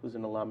 who's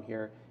an alum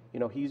here, you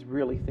know, he's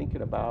really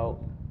thinking about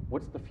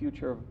what's the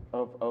future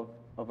of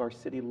our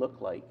city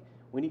look like.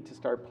 We need to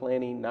start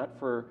planning not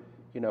for,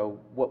 you know,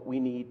 what we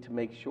need to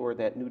make sure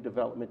that new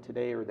development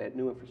today or that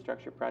new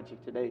infrastructure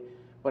project today,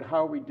 but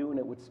how are we doing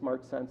it with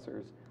smart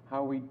sensors?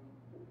 How are we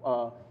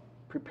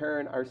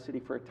preparing our city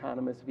for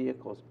autonomous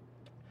vehicles?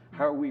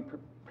 How are we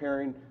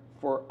preparing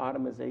for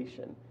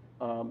automation?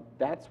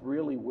 That's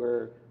really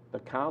where the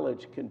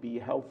college can be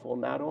helpful,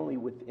 not only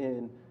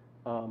within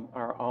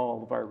all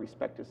of our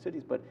respective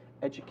cities, but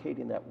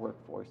educating that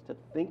workforce to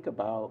think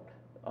about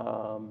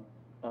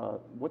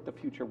what the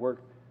future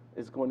work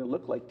is going to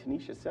look like.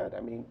 Tanisha said,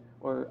 I mean,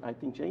 or I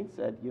think Jane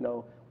said, you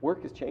know,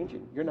 work is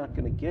changing. You're not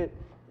going to get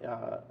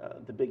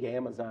the big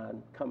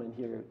Amazon coming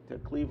here to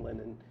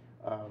Cleveland and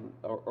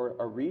or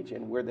a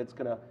region where that's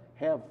going to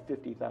have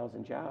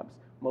 50,000 jobs.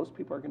 Most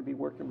people are going to be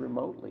working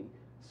remotely.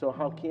 So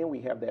how can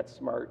we have that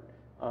smart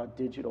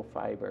digital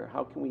fiber?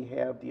 How can we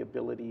have the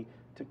ability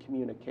to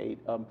communicate?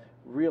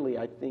 Really,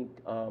 I think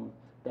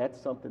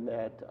that's something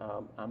that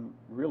I'm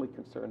really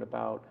concerned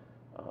about.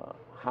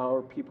 How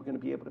are people going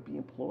to be able to be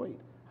employed?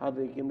 How are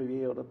they going to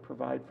be able to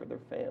provide for their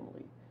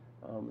family?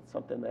 It's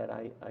something that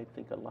I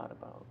think a lot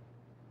about.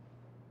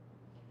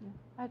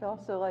 I'd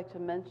also like to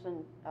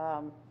mention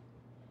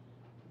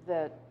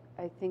that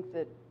I think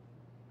that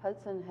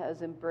Hudson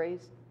has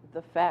embraced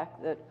the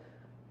fact that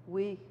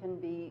we can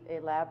be a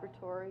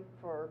laboratory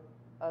for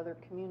other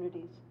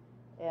communities,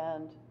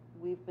 and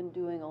we've been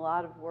doing a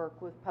lot of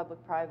work with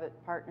public-private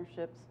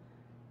partnerships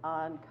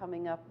on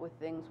coming up with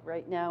things.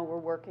 Right now we're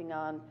working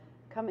on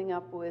coming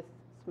up with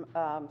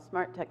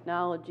smart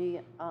technology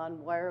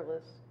on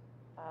wireless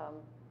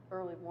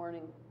early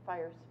warning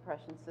fire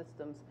suppression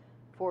systems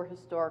for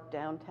historic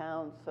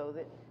downtowns, so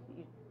that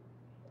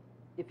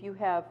if you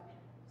have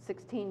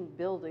 16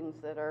 buildings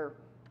that are,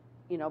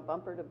 you know,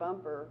 bumper to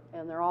bumper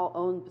and they're all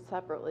owned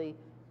separately,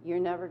 you're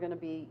never going to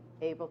be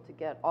able to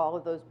get all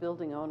of those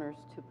building owners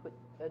to put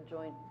a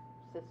joint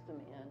system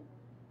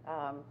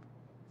in.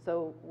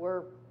 So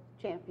we're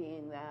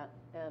championing that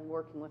and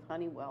working with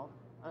Honeywell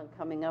on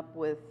coming up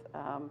with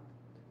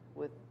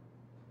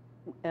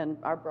and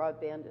our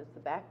broadband is the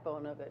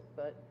backbone of it,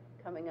 but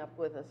coming up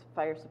with a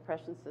fire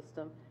suppression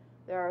system.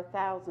 There are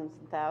thousands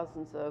and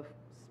thousands of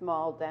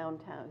small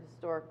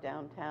historic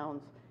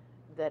downtowns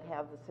that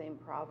have the same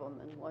problem,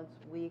 and once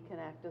we can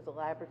act as a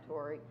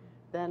laboratory,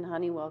 then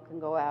Honeywell can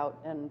go out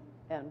and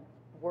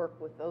work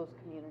with those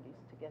communities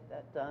to get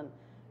that done.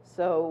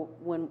 So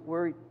when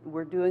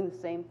we're doing the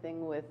same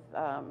thing with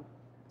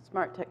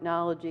smart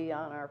technology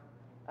on our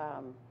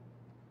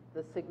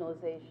the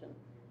signalization,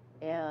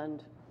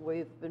 and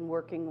we've been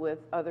working with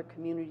other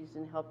communities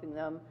and helping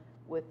them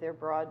with their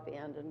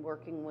broadband, and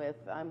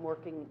I'm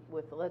working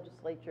with the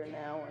legislature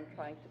now and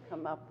trying to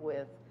come up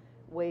with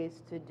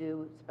ways to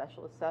do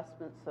special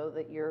assessments so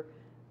that your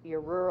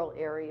rural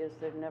areas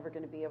that are never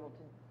going to be able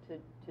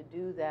to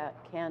do that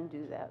can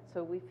do that.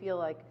 So we feel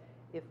like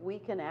if we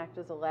can act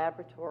as a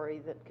laboratory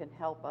that can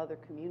help other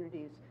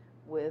communities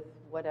with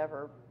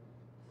whatever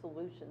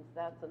solutions,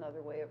 that's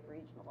another way of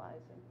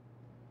regionalizing.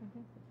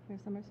 Mayor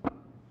Summers?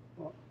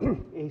 Well,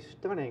 a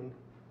stunning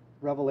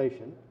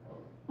revelation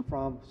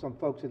from some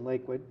folks in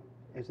Lakewood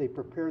as they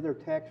prepare their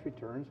tax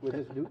returns with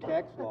this new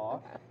tax law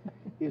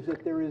is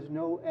that there is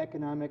no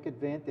economic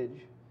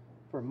advantage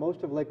for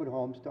most of Lakewood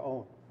homes to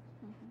own.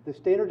 The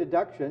standard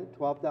deduction,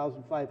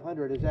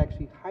 $12,500, is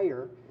actually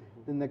higher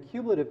than the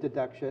cumulative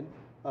deduction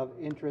of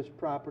interest,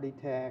 property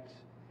tax,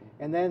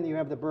 and then you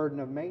have the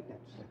burden of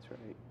maintenance. That's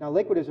right. Now,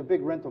 Lakewood is a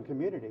big rental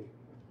community,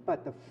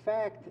 but the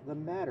fact of the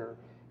matter,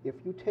 if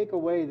you take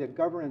away the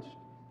government's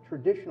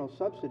traditional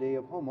subsidy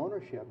of home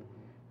ownership,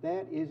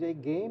 that is a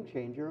game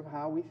changer of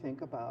how we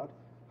think about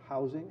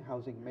housing,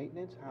 housing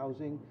maintenance,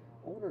 housing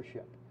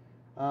ownership.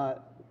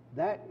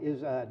 That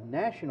is a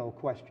national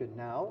question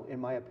now, in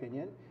my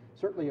opinion,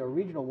 certainly a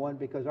regional one,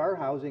 because our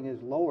housing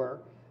is lower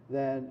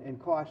than in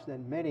cost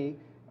than many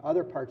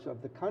other parts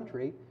of the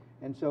country,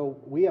 and so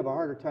we have a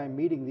harder time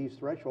meeting these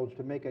thresholds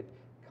to make it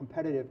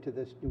competitive to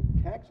this new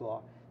tax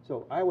law.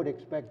 So I would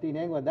expect, Dean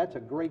England, that's a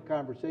great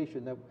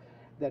conversation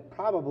that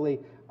probably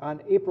on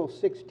April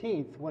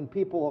 16th, when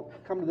people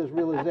come to this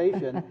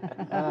realization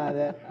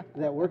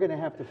that we're going to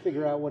have to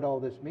figure out what all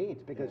this means,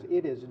 because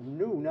it is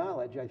new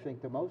knowledge, I think,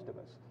 to most of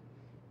us.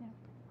 Yeah.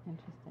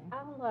 Interesting.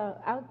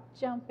 I'll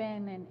jump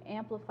in and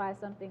amplify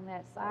something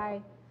that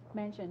Cy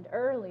mentioned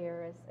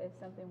earlier as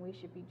something we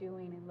should be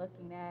doing and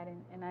looking at,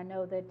 and I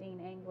know that Dean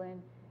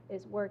England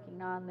is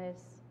working on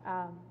this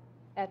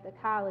at the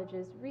college,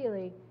 is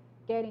really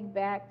getting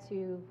back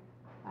to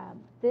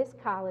this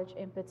college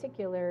in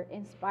particular,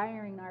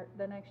 inspiring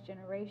the next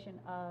generation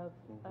of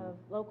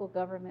local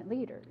government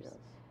leaders. Yes.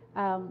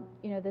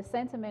 You know, the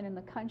sentiment in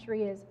the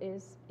country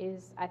is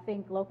I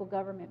think local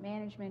government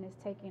management is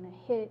taking a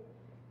hit,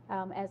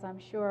 as I'm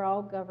sure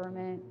all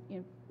government,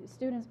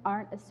 students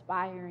aren't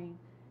aspiring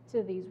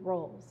to these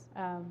roles.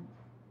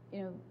 You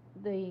know,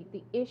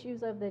 the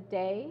issues of the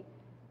day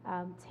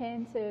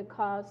tend to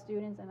cause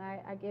students, and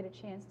I get a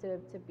chance to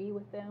be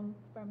with them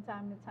from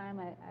time to time.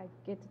 I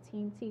get to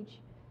team teach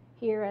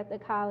here at the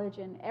college,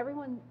 and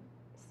everyone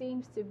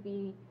seems to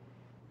be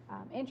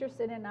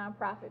interested in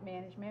nonprofit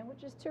management,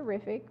 which is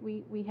terrific.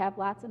 We have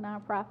lots of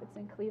nonprofits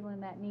in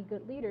Cleveland that need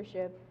good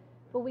leadership,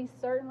 but we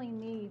certainly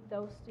need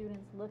those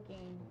students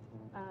looking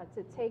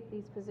to take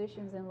these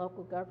positions in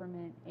local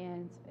government,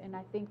 and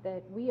I think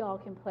that we all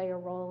can play a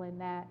role in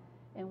that,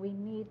 and we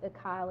need the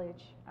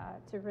college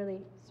to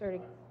really sort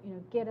of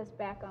get us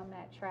back on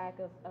that track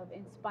of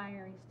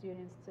inspiring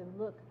students to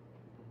look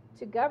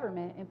to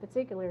government, and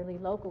particularly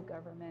local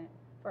government,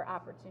 for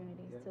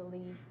opportunities to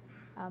lead.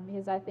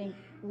 Because I think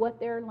what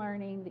they're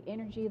learning, the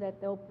energy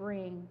that they'll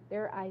bring,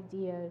 their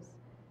ideas,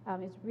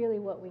 is really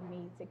what we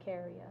need to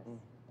carry us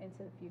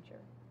into the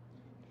future.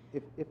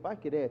 If I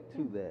could add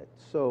to that,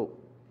 so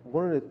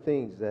one of the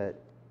things that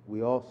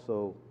we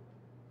also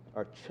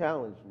are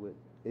challenged with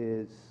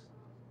is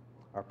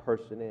our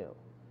personnel.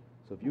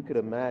 So if you could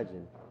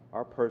imagine,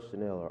 our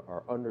personnel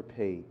are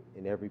underpaid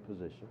in every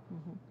position,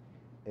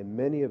 and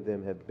many of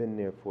them have been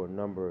there for a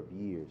number of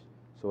years.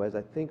 So as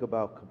I think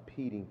about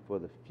competing for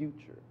the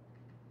future,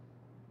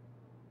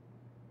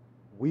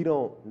 we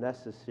don't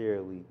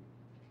necessarily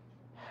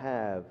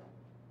have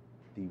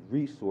the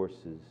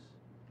resources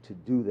to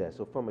do that.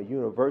 So from a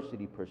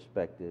university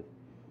perspective,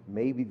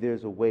 maybe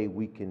there's a way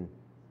we can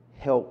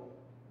help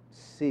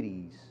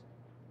cities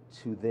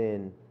to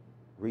then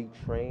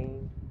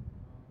retrain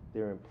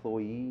their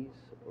employees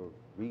or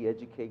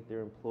re-educate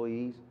their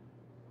employees.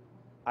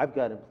 I've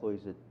got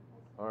employees that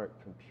aren't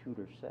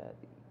computer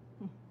savvy.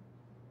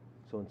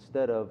 So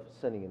instead of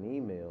sending an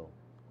email,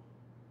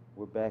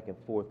 we're back and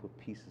forth with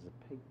pieces of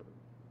paper.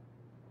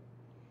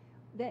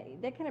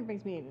 That kind of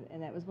brings me,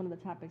 and that was one of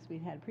the topics we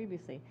had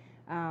previously.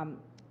 The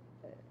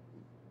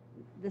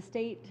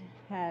state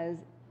has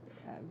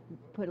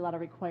put a lot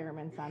of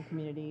requirements on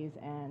communities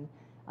and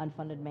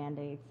unfunded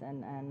mandates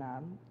and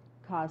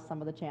caused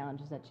some of the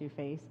challenges that you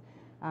face.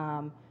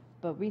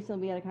 But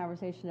recently we had a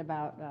conversation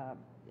about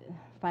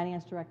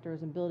finance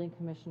directors and building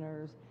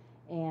commissioners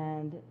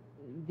and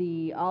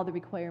all the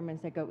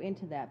requirements that go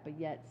into that, but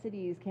yet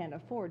cities can't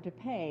afford to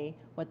pay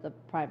what the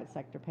private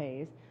sector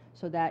pays.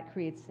 So that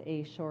creates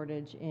a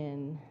shortage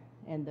in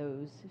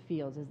those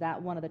fields. Is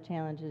that one of the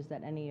challenges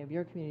that any of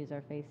your communities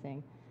are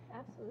facing?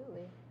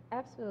 Absolutely,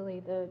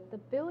 absolutely.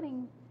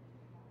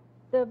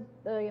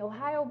 The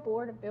Ohio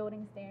Board of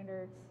Building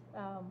Standards,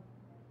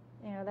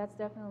 that's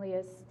definitely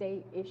a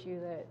state issue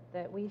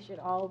that we should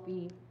all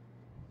be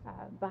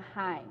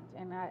behind.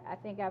 And I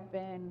think I've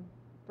been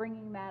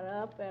bringing that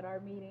up at our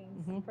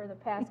meetings for the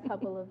past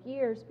couple of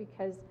years,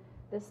 because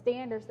the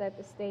standards that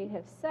the state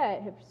have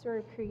set have sort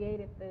of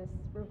created this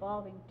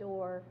revolving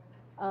door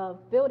of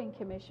building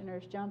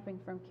commissioners jumping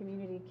from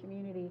community to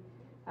community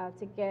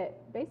to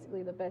get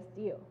basically the best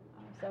deal.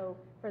 So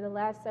for the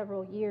last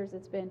several years,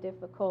 it's been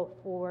difficult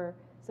for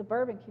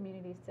suburban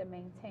communities to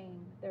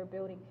maintain their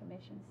building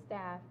commission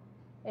staff.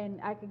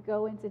 And I could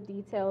go into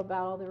detail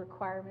about all the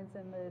requirements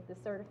and the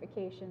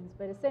certifications,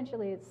 but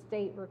essentially it's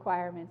state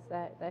requirements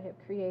that have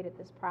created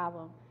this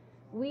problem.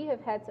 We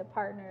have had to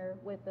partner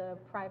with a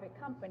private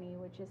company,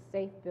 which is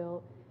Safe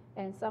Build,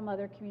 and some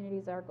other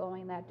communities are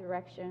going that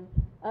direction.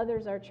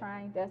 Others are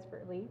trying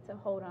desperately to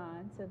hold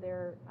on to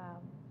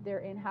their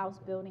in-house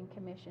building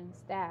commission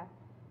staff.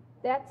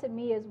 That to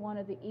me is one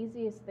of the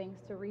easiest things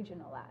to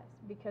regionalize,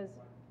 because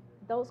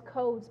those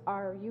codes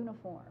are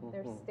uniform.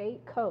 They're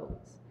state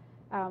codes.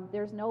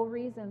 There's no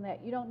reason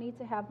that you don't need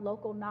to have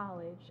local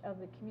knowledge of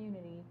the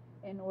community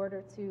in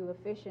order to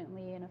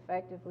efficiently and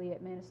effectively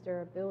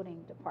administer a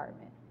building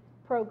department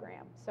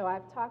program. So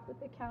I've talked with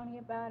the county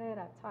about it.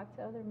 I've talked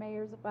to other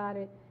mayors about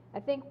it. I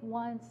think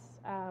once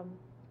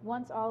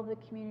all the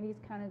communities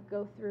kind of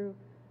go through,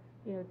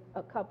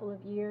 a couple of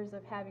years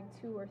of having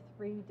 2 or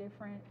 3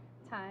 different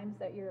times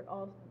that you're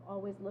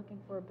always looking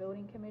for a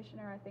building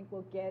commissioner, I think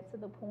we'll get to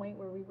the point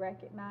where we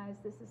recognize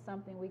this is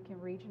something we can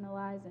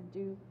regionalize and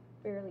do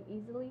fairly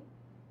easily.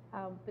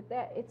 But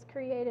that it's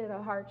created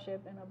a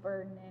hardship and a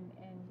burden,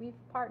 and we've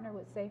partnered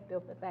with Safe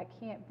Build, but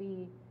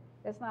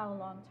that's not a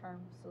long-term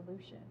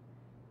solution,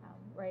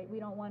 right? We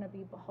don't want to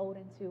be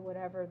beholden to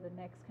whatever the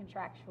next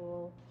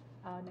contractual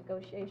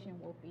negotiation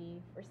will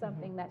be for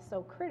something that's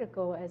so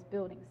critical as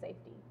building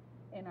safety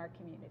in our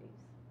communities.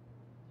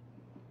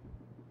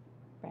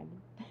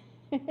 Brandon.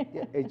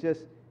 Yeah, it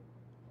just,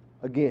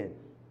 again,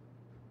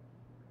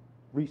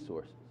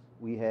 resources.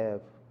 We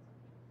have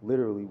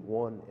literally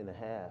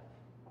 1.5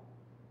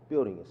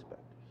 building inspectors.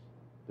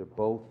 They're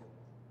both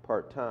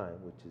part-time,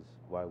 which is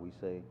why we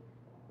say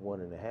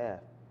 1.5.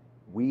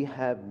 We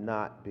have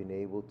not been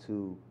able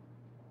to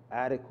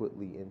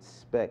adequately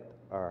inspect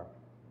our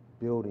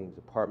buildings,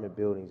 apartment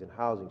buildings, and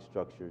housing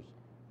structures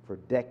for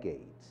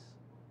decades.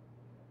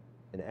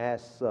 And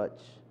as such,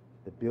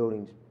 the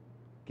buildings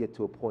get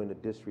to a point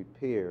of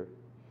disrepair.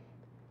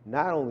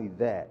 Not only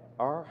that,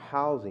 our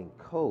housing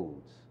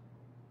codes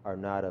are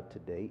not up to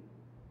date.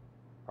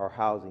 Our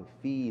housing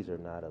fees are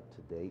not up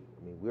to date.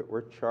 I mean,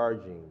 we're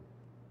charging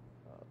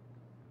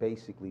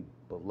basically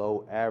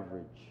below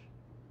average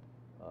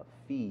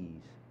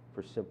fees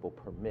for simple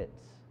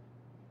permits.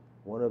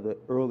 One of the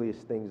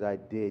earliest things I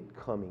did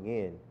coming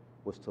in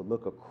was to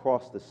look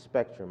across the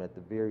spectrum at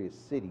the various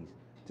cities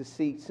to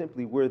see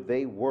simply where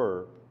they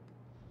were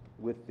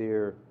with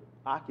their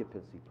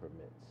occupancy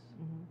permits.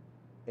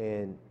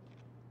 And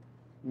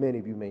many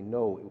of you may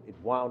know it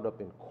wound up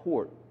in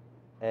court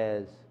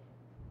as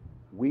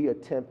we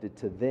attempted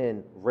to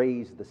then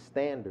raise the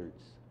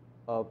standards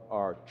of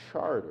our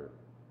charter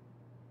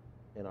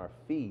and our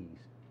fees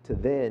to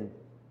then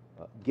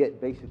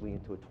get basically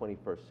into a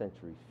 21st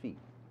century fee.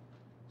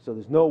 So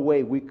there's no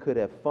way we could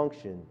have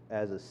functioned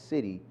as a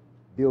city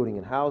building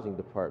and housing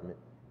department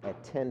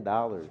at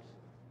 $10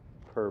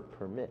 per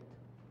permit,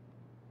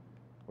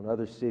 when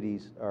other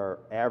cities are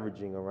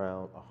averaging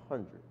around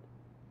 100.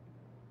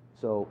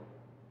 So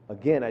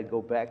again, I'd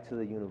go back to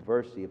the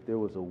university. If there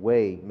was a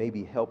way,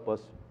 maybe help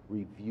us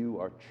review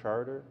our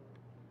charter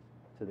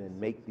to then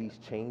make these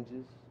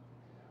changes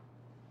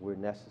where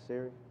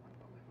necessary.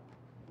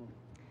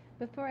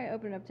 Before I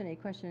open it up to any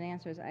question and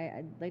answers,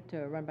 I'd like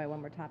to run by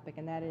one more topic,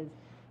 and that is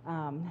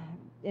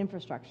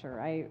infrastructure.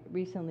 I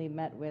recently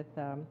met with,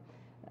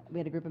 we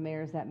had a group of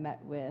mayors that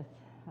met with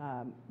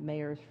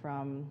mayors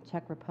from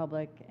Czech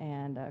Republic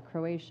and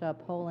Croatia,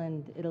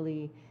 Poland,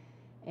 Italy,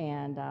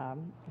 and I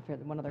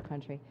forget one other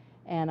country.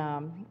 And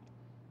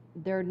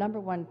their number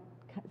one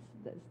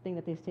thing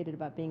that they stated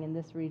about being in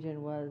this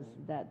region was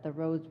that the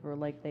roads were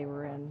like they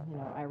were in,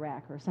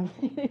 Iraq or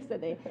something. They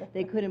said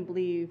they couldn't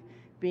believe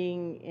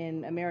being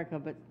in America,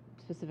 but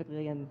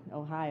specifically in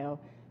Ohio,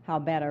 how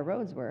bad our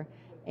roads were.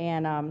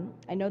 And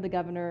I know the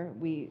governor,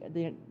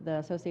 the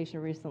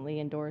association recently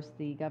endorsed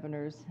the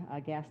governor's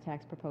gas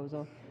tax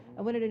proposal.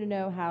 I wanted to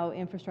know how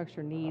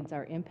infrastructure needs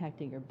are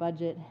impacting your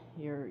budget,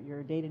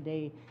 your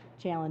day-to-day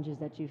challenges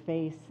that you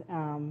face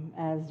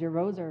as your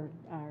roads are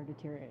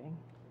deteriorating.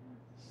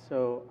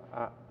 So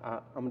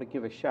I'm going to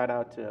give a shout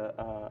out to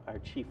our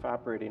chief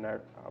operating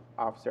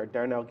officer,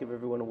 Darnell. Give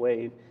everyone a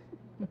wave.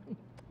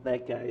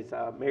 That guy's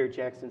Mayor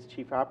Jackson's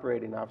chief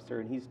operating officer,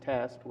 and he's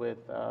tasked with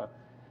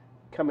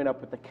coming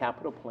up with a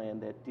capital plan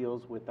that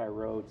deals with our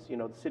roads.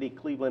 The city of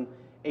Cleveland,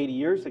 80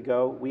 years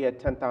ago, we had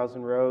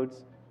 10,000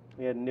 roads.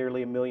 We had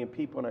nearly 1 million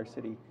people in our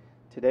city.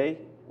 Today,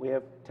 we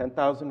have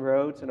 10,000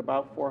 roads and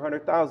about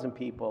 400,000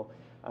 people.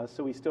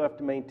 So we still have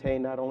to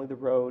maintain not only the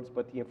roads,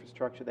 but the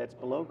infrastructure that's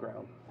below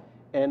ground.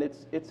 And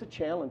it's a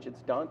challenge.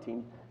 It's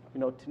daunting.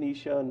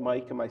 Tanisha and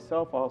Mike and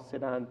myself all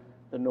sit on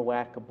the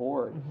NOACA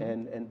board,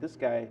 and this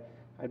guy,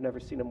 I've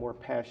never seen a more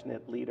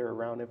passionate leader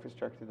around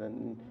infrastructure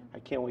than, I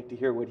can't wait to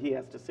hear what he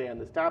has to say on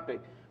this topic.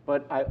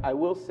 But I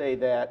will say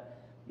that,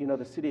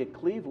 the city of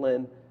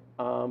Cleveland,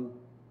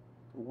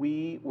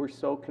 we were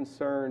so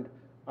concerned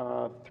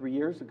 3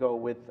 years ago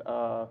with,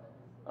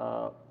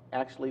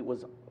 actually it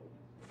was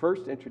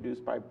first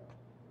introduced by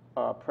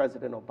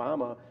President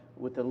Obama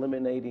with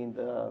eliminating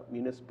the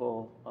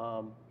municipal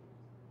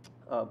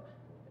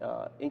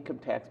income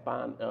tax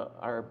bond,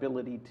 our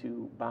ability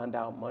to bond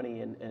out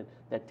money and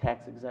that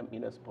tax-exempt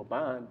municipal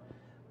bond.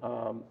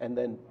 And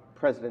then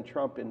President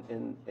Trump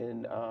in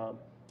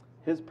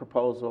his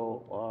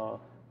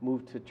proposal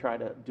moved to try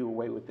to do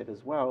away with it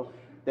as well.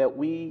 that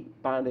we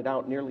bonded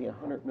out nearly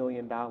 $100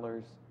 million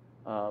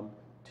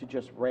to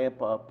just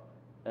ramp up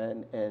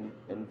and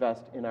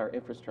invest in our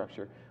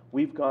infrastructure.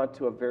 We've gone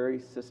to a very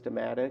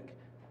systematic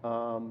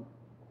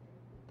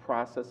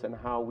process in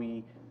how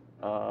we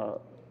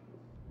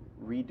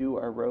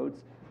redo our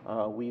roads.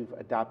 We've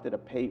adopted a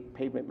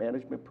pavement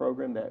management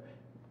program that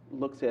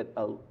looks at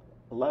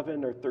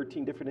 11 or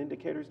 13 different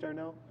indicators,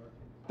 Darnell?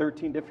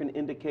 13 different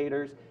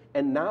indicators,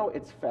 and now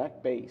it's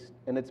fact-based,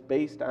 and it's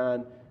based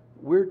on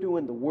we're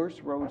doing the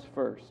worst roads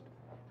first,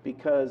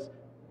 because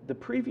the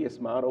previous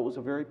model was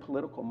a very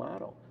political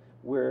model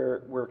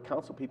where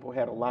council people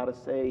had a lot of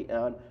say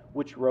on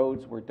which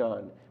roads were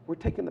done. We're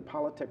taking the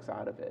politics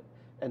out of it,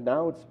 and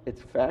now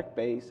it's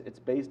fact-based, it's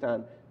based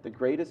on the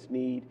greatest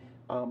need,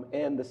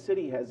 and the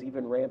city has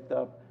even ramped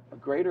up a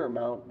greater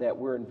amount that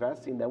we're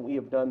investing than we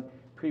have done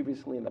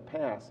previously in the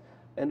past.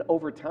 And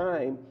over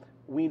time,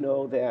 we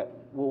know that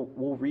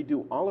we'll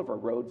redo all of our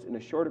roads in a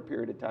shorter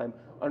period of time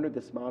under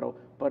this model,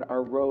 but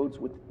our roads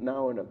with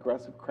now an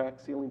aggressive crack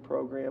sealing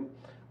program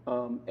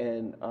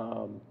and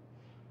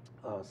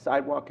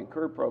sidewalk and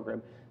curb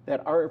program,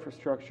 that our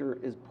infrastructure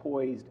is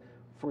poised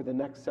for the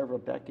next several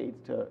decades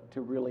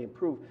to really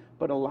improve.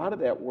 But a lot of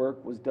that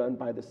work was done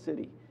by the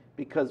city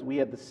because we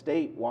had the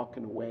state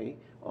walking away.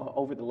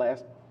 Over the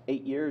last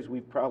 8 years,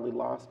 we've probably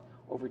lost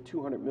over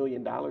 $200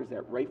 million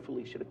that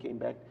rightfully should have came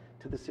back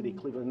to the city of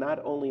Cleveland, not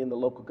only in the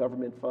local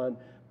government fund,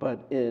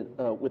 but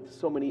with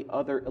so many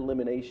other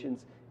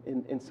eliminations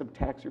in some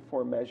tax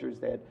reform measures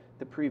that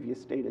the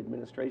previous state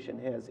administration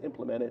has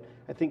implemented.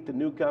 I think the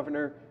new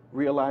governor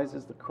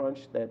realizes the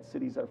crunch that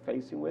cities are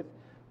facing with,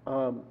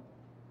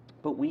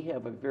 but we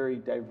have a very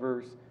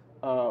diverse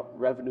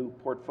revenue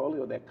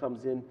portfolio that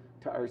comes in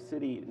to our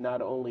city,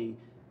 not only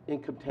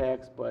income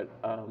tax, but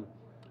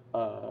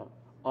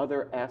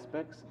other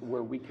aspects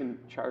where we can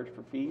charge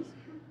for fees.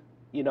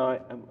 You know,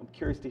 I'm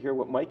curious to hear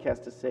what Mike has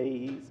to say.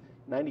 He's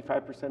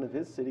 95% of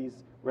his city's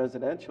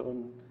residential,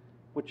 and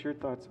what's your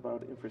thoughts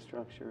about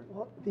infrastructure?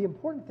 Well, the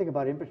important thing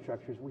about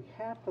infrastructure is we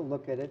have to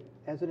look at it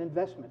as an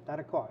investment,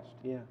 not a cost.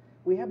 Yeah.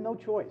 We have no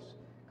choice.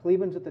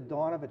 Cleveland's at the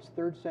dawn of its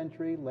 3rd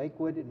century,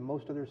 Lakewood and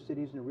most other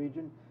cities in the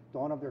region,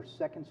 dawn of their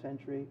 2nd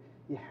century.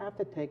 You have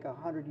to take a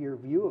 100-year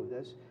view of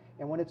this,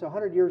 and when it's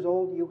 100 years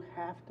old, you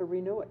have to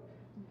renew it.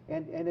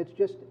 And it's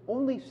just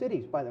only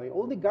cities, by the way,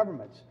 only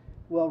governments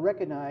will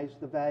recognize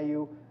the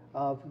value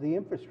of the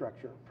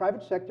infrastructure.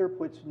 Private sector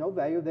puts no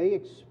value. They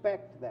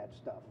expect that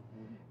stuff.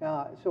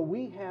 So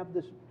we have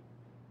this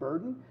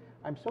burden.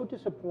 I'm so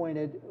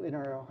disappointed in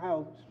our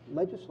Ohio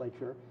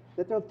legislature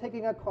that they're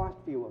taking a cost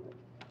view of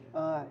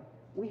it.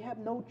 We have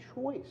no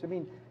choice. I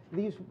mean,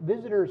 these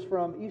visitors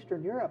from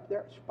Eastern Europe,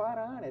 they're spot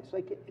on. It's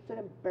like, it's an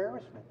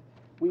embarrassment.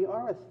 We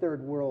are a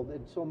third world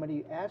in so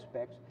many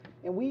aspects,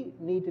 and we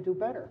need to do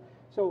better.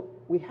 So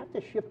we have to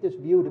shift this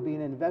view to be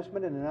an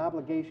investment and an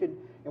obligation.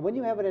 And when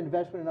you have an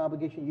investment and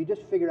obligation, you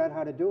just figure out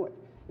how to do it.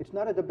 It's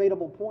not a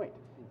debatable point.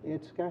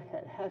 It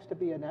has to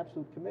be an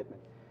absolute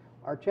commitment.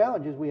 Our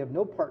challenge is we have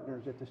no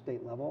partners at the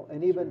state level,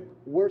 and even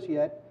worse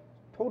yet,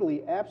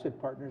 totally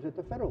absent partners at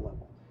the federal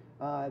level.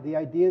 The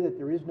idea that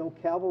there is no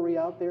cavalry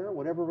out there,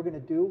 whatever we're going to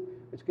do,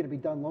 it's going to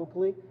be done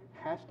locally,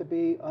 has to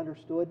be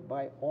understood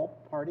by all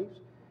parties.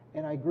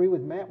 And I agree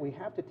with Matt, we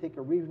have to take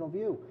a regional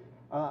view.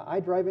 I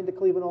drive into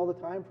Cleveland all the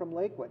time from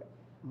Lakewood.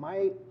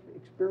 My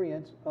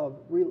experience of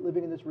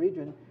living in this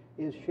region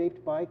is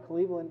shaped by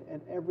Cleveland in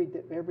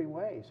every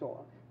way.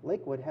 So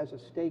Lakewood has a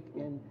stake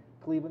in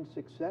Cleveland's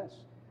success,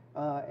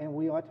 and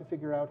we ought to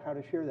figure out how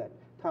to share that.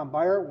 Tom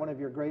Byer, one of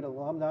your great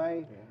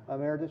alumni,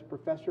 emeritus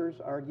professors,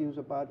 argues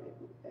about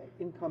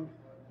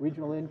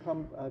regional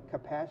income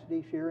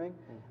capacity sharing.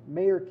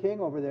 Mayor King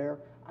over there,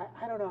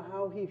 I don't know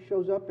how he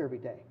shows up every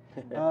day.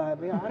 I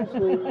mean,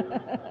 honestly,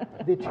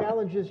 the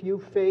challenges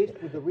you face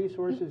with the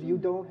resources you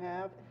don't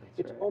have,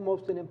 it's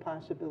almost an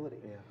impossibility.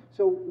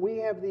 So we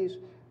have these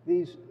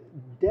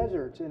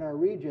deserts in our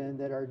region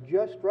that are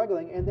just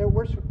struggling, and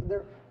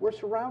we're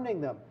surrounding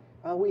them.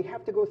 We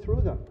have to go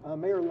through them.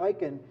 Mayor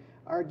Lycan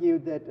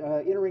argued that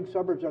inner-ring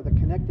suburbs are the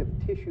connective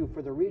tissue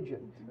for the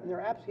region,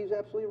 and he's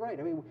absolutely right.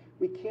 I mean,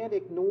 we can't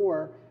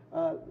ignore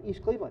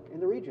East Cleveland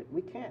in the region.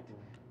 We can't.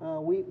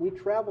 We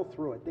travel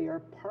through it. They are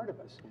part of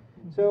us.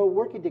 So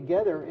working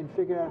together and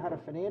figuring out how to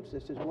finance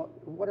this is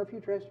what our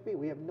future has to be.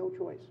 We have no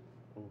choice.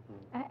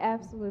 I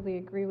absolutely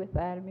agree with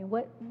that. I mean,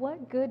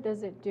 what good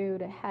does it do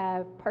to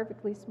have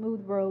perfectly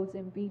smooth roads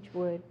in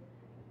Beechwood,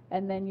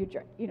 and then you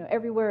know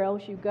everywhere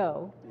else you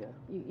go,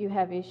 you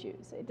have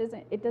issues?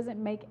 It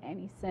doesn't make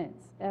any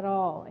sense at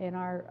all. And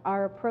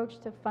our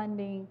approach to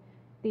funding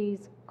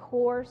these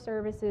core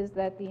services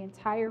that the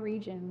entire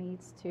region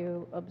needs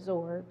to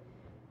absorb.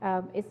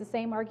 It's the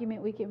same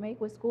argument we can make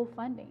with school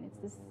funding.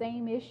 It's the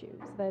same issues,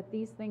 that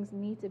these things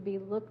need to be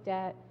looked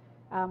at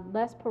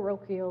less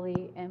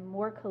parochially and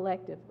more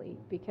collectively,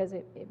 because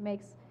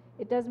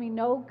it does me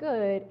no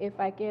good if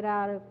I get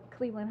out of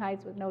Cleveland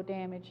Heights with no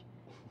damage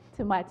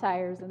to my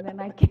tires, and then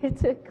I get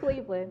to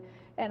Cleveland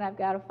and I've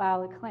got to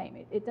file a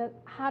claim.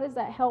 How does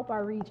that help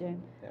our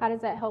region? How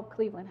does that help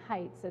Cleveland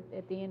Heights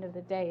at the end of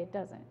the day? It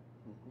doesn't.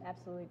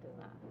 absolutely does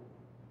not.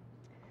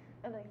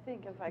 And I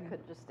think if I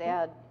could just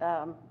add,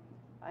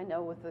 I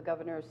know with the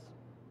governor's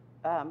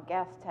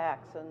gas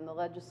tax and the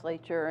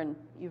legislature, and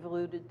you've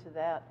alluded to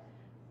that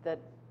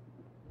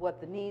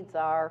what the needs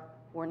are,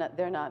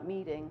 they're not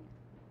meeting,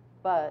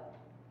 but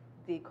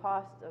the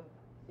cost of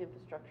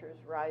infrastructure is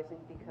rising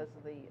because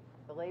of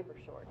the labor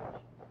shortage.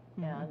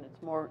 And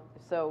it's more,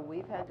 so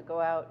we've had to go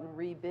out and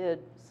rebid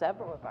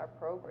several of our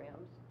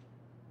programs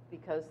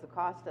because the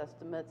cost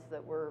estimates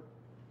that were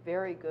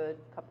very good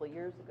a couple of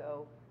years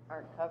ago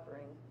aren't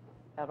covering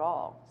at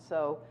all.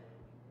 So,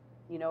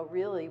 you know,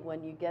 really,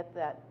 when you get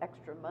that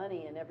extra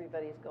money and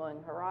everybody's going,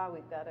 hurrah,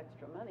 we've got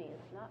extra money,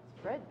 it's not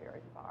spread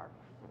very far.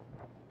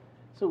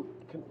 So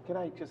can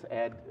I just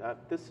add,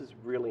 this is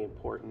really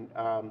important.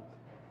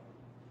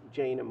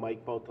 Jane and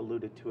Mike both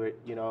alluded to it.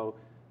 You know,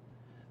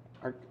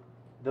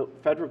 the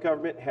federal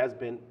government has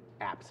been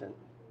absent.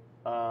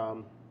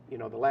 You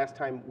know, the last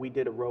time we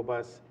did a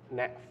robust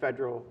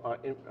federal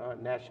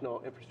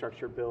national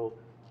infrastructure bill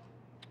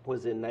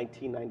was in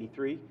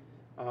 1993.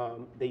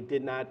 They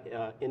did not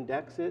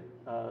index it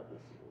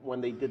when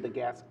they did the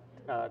gas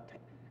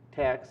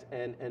tax,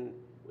 and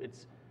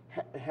it's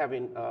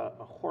having a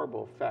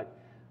horrible effect.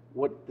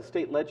 What the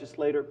state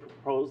legislator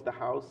proposed, the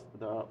House,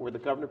 where the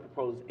governor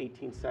proposed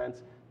 18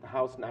 cents, the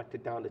House knocked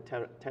it down to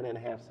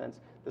 10.5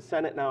 cents. The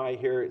Senate now, I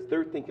hear,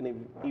 they're thinking of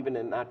even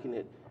in knocking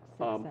it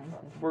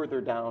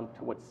further down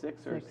to what,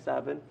 6 or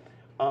 7.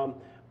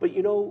 But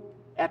you know,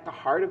 at the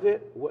heart of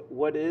it,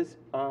 what is,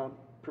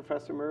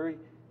 Professor Murray?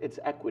 It's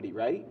equity,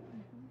 right?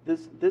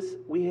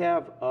 We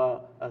have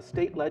a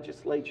state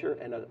legislature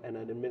and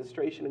an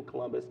administration in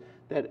Columbus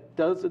that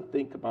doesn't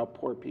think about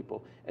poor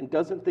people and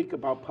doesn't think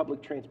about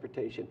public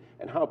transportation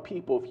and how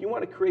people, if you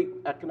want to create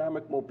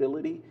economic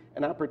mobility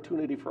and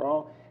opportunity for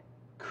all,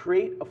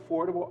 create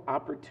affordable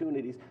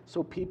opportunities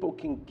so people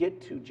can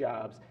get to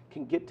jobs,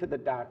 can get to the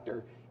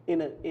doctor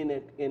in a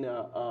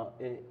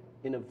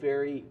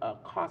very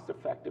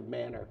cost-effective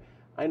manner.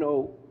 I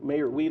know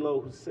Mayor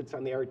Wheelo, who sits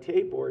on the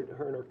RTA board,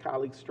 her and her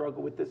colleagues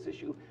struggle with this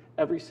issue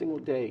every single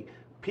day.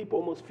 People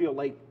almost feel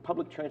like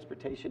public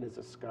transportation is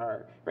a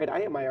scar, right? I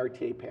have my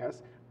RTA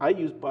pass. I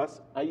use bus.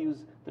 I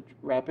use the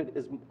Rapid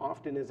as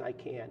often as I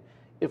can.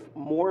 If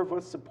more of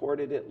us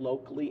supported it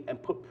locally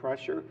and put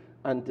pressure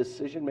on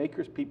decision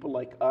makers, people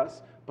like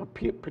us, but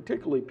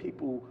particularly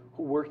people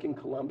who work in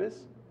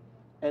Columbus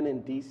and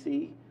in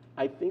DC,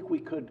 I think we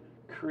could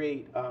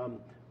create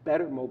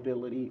better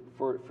mobility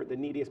for the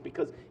neediest,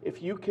 because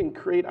if you can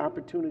create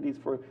opportunities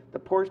for the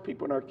poorest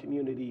people in our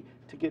community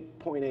to get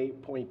point A,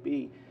 point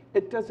B,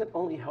 it doesn't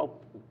only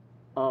help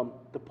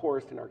the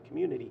poorest in our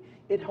community,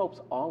 it helps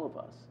all of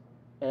us.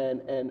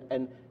 And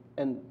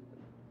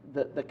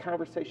the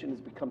conversation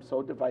has become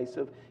so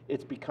divisive.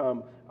 It's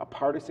become a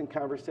partisan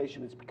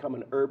conversation. It's become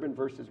an urban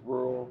versus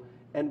rural.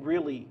 And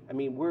really, I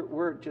mean,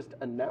 we're just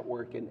a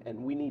network, and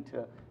we need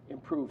to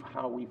improve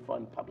how we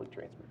fund public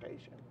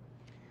transportation.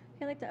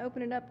 I'd like to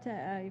open it up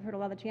to, you've heard a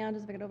lot of the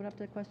challenges. If I could open up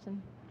to a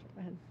question.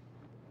 Go ahead.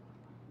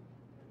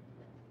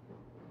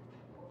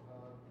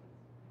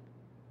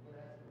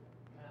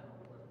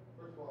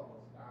 First of all, I'm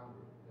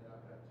astounded that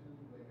I've got 2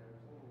 mayors,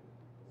 a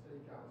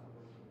city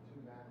councilman, and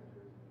 2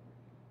 managers.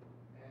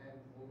 And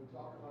when we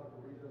talk about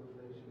the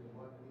regionalization and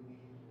what we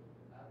need,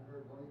 I've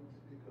heard one of you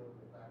speak of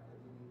the fact that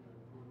we need to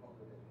improve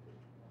public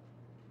education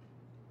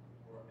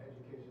or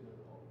education as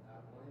a whole.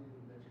 One of you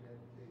mentioned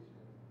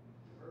education.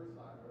 You heard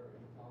Simon earlier.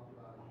 He talked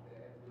about his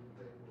dad wouldn't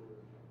pay for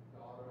his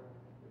daughter,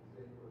 wouldn't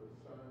pay for his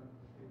son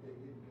if they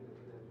didn't get a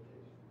good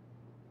education.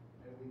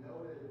 And we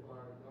know that if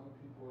our young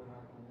people in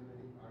our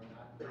community are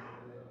not getting a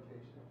good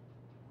education,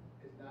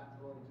 it's not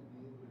going to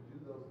be able to do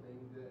those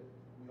things that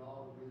we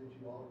all agree that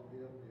you all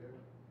agree up there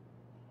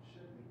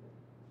should be done.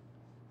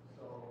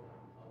 So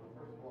I would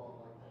first of all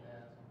like to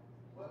ask,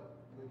 what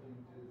would you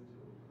do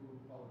to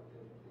improve public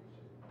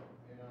education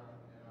in our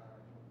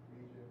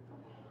region, in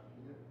our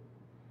community?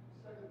 The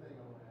second thing I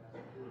want to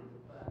ask is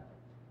the fact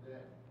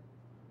that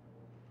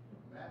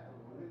Matt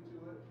alluded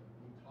to it,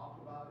 we talk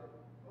about it,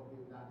 but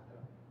we have not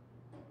done it.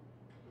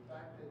 The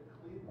fact that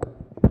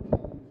Cleveland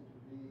continues to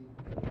be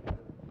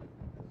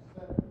the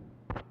center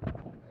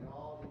and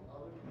all the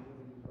other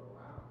communities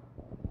around,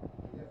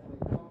 and yet when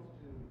it comes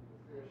to the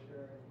fair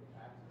sharing of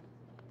taxes,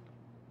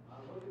 I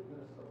look at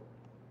Minnesota,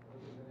 I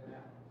look at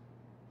Minneapolis.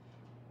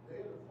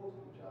 They are the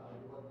poster child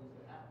of what needs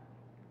to happen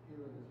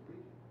here in this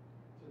region.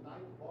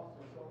 Tonight, the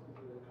Boston Celtics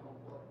are going to come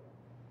play.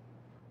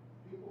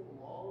 People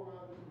from all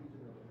around this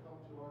region are going to come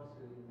to our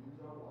city and use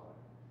our water,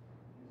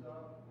 use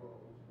our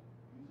roads,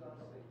 use our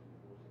safety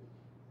forces,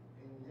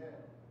 and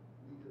yet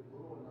we did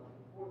little enough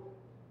for them.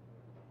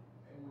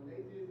 And when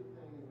they did the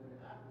thing in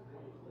Minneapolis, they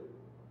were clear.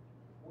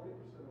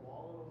 40% of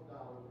all of those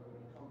dollars are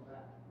going to come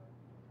back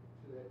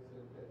to that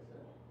center, that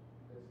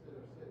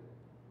center city.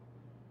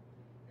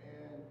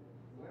 And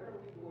when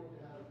are we going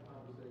to have a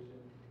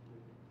conversation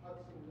with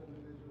Hudson's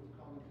individuals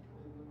coming to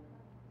Cleveland,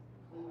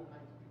 Cleveland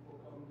Heights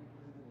people coming to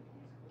Cleveland,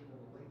 and East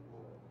Cleveland and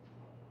Lakewood,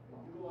 and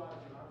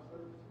utilizing our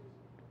services,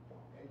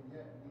 and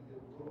yet we did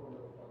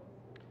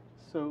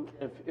So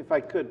if I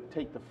could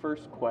take the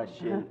first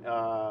question,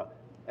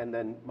 and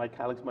then my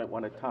colleagues might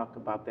want to talk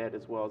about that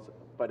as well as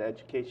about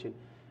education.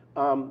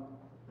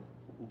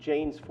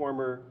 Jane's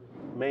former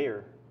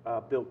mayor,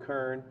 Bill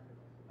Kern,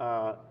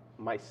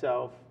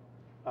 myself,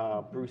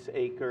 Bruce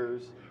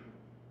Akers,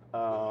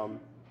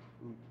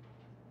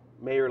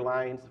 Mayor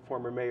Lyons, the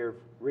former mayor of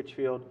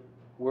Richfield,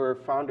 were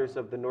founders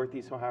of the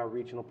Northeast Ohio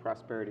Regional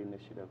Prosperity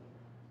Initiative.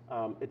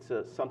 It's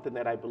something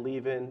that I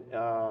believe in.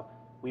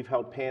 We've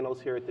held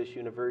panels here at this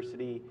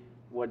university.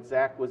 What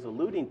Zach was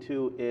alluding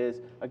to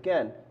is,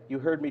 again, you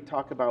heard me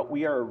talk about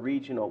we are a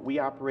regional, we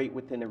operate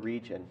within a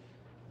region.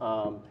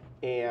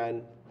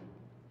 And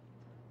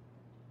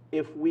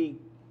if we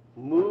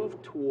move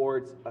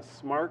towards a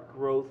smart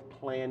growth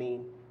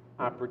planning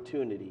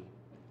opportunity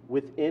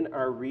within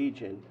our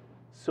region,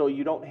 so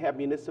you don't have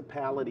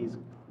municipalities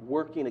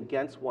working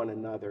against one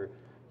another,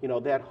 you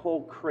know, that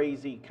whole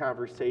crazy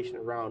conversation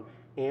around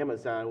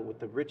Amazon with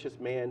the richest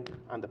man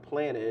on the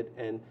planet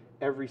and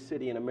every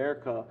city in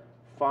America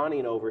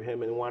fawning over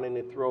him and wanting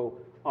to throw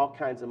all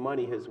kinds of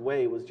money his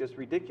way was just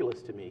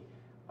ridiculous to me.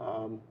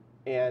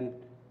 And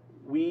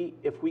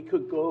if we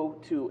could go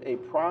to a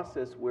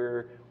process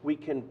where we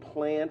can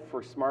plan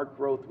for smart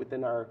growth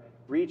within our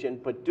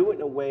region, but do it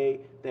in a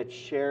way that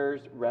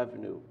shares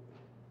revenue,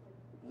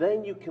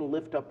 then you can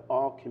lift up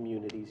all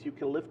communities. You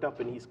can lift up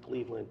in East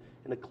Cleveland,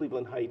 in the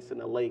Cleveland Heights, and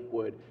the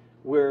Lakewood,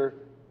 where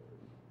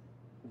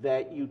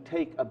that you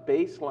take a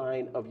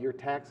baseline of your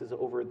taxes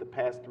over the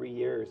past 3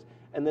 years,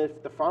 and then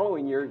if the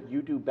following year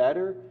you do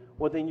better,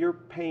 well, then you're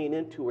paying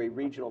into a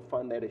regional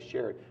fund that is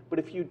shared. But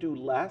if you do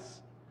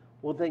less,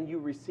 well, then you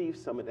receive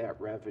some of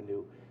that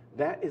revenue.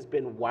 That has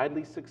been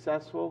widely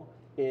successful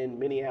in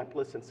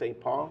Minneapolis and St.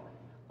 Paul.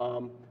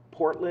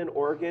 Portland,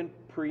 Oregon,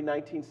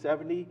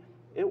 pre-1970,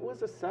 it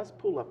was a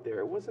cesspool up there.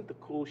 It wasn't the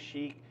cool,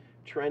 chic,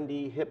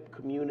 trendy, hip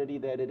community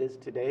that it is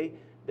today.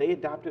 They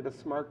adopted a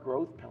smart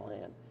growth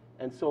plan.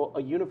 And so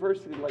a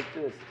university like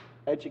this,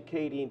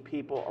 educating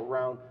people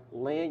around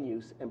land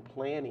use and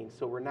planning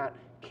so we're not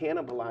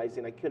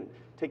cannibalizing. I couldn't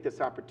take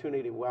this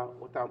opportunity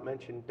without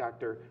mentioning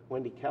Dr.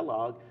 Wendy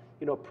Kellogg.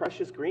 You know,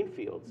 Precious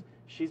Greenfields,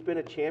 she's been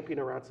a champion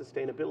around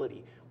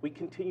sustainability. We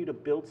continue to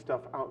build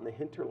stuff out in the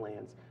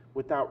hinterlands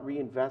without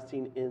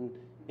reinvesting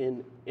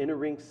in inner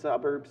ring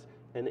suburbs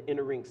and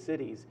inner ring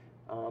cities.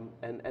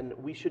 And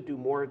we should do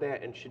more of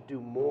that and should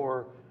do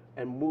more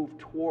and move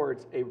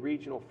towards a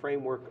regional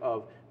framework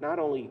of not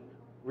only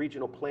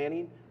regional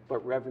planning,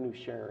 but revenue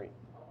sharing.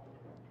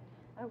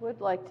 I would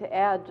like to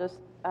add, just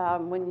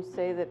when you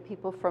say that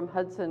people from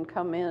Hudson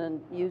come in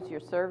and use your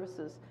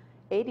services,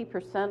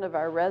 80% of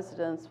our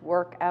residents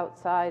work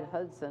outside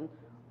Hudson.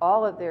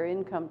 All of their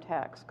income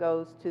tax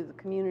goes to the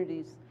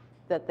communities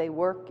that they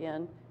work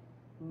in.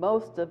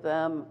 Most of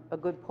them, a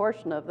good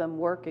portion of them,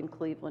 work in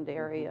Cleveland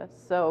area.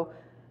 So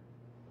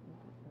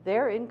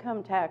their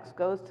income tax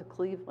goes to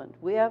Cleveland.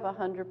 We have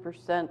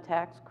 100%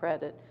 tax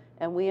credit,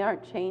 and we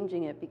aren't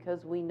changing it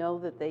because we know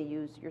that they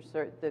use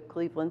the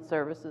Cleveland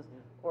services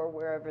or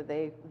wherever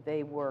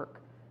they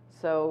work.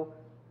 So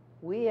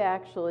we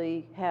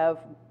actually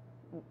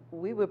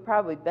we would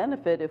probably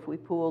benefit if we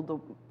pooled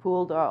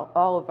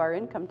all of our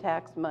income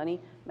tax money.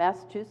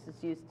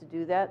 Massachusetts used to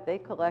do that. They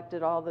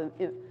collected all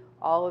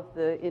of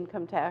the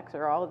income tax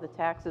or all of the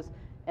taxes,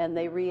 and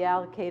they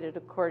reallocated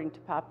according to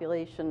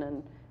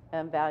population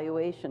and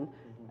valuation.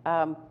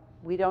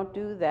 We don't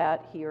do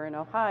that here in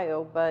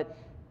Ohio, but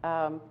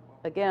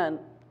again,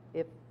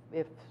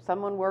 if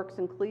someone works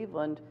in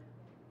Cleveland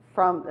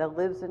that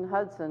lives in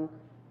Hudson,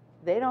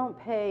 they don't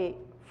pay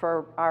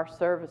for our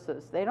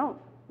services.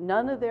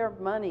 None of their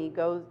money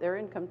their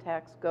income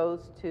tax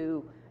goes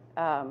to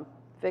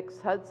fix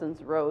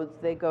Hudson's roads.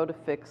 They go to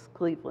fix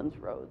Cleveland's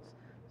roads.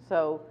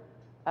 So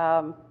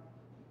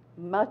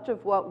much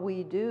of what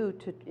we do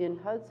in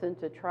Hudson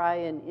to try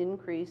and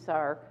increase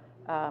our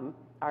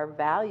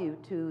value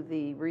to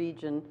the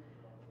region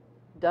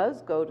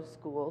does go to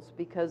schools,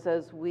 because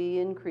as we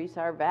increase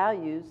our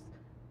values,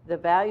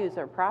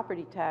 our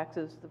property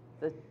taxes,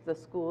 the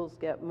schools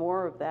get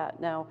more of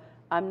that. Now,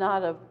 I'm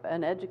not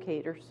an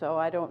educator, so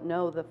I don't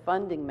know the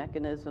funding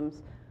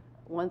mechanisms.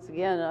 Once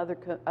again,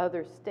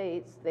 other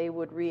states, they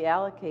would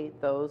reallocate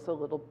those a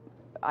little.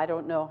 I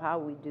don't know how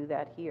we do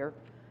that here,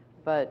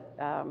 but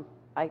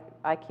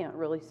I can't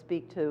really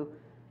speak to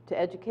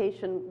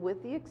education,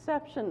 with the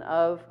exception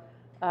of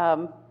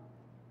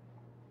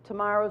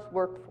tomorrow's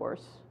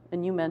workforce,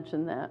 and you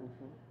mentioned that.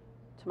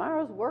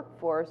 Tomorrow's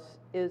workforce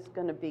is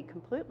going to be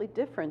completely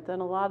different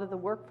than a lot of the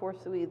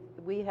workforce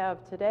we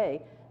have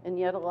today, and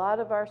yet a lot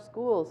of our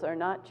schools are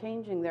not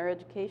changing their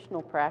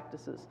educational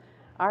practices.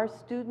 Our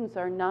students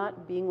are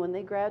not when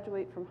they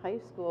graduate from high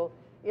school,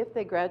 if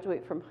they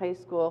graduate from high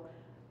school,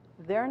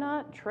 they're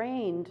not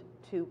trained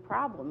to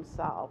problem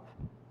solve.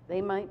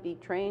 They might be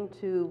trained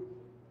to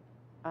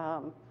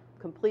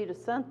complete a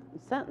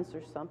sentence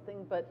or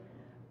something, but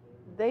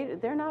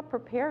they're not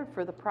prepared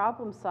for the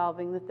problem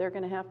solving that they're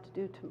going to have to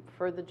do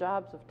for the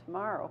jobs of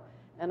tomorrow.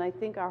 And I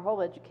think our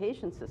whole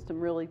education system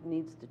really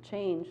needs to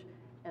change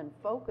and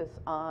focus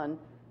on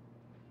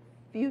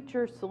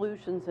future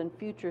solutions and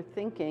future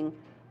thinking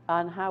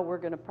on how we're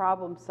going to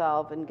problem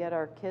solve and get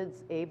our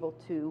kids able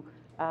to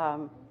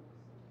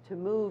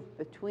move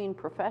between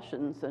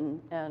professions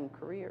and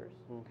careers.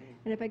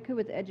 And if I could,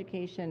 with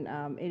education,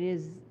 it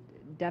is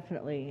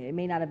definitely, it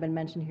may not have been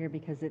mentioned here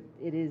because it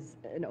is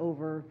an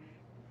over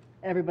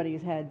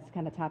everybody's heads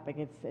kind of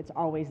topic. It's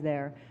always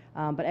there.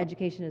 But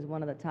education is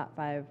one of the top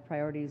 5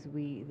 priorities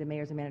the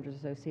Mayors and Managers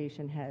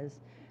Association has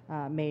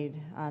made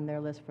on their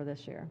list for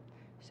this year.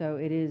 So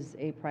it is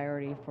a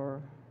priority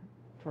for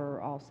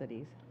all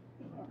cities.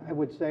 I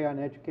would say on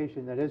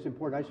education that is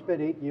important. I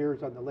spent 8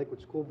 years on the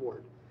Lakewood School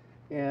Board,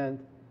 and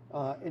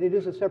it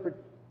is a separate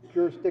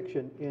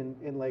jurisdiction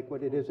in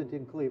Lakewood. It isn't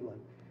in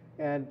Cleveland.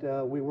 And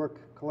we work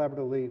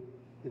collaboratively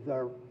with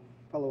our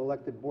fellow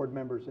elected board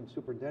members and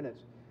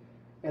superintendents.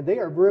 And they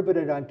are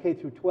riveted on K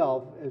through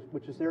 12,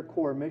 which is their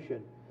core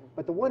mission.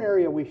 But the one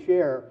area we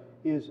share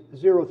is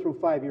 0 through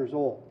 5 years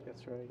old.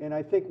 That's right. And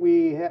I think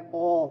we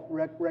all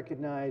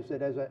recognize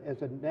that as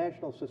a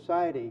national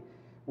society,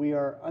 we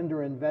are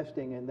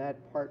underinvesting in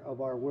that part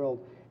of our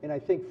world. And I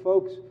think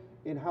folks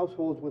in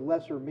households with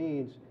lesser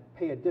means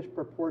pay a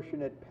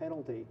disproportionate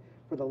penalty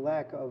for the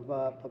lack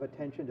of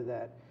attention to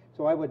that.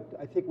 So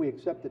I think we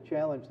accept the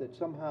challenge that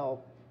somehow,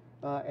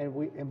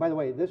 and by the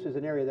way, this is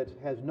an area that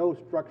has no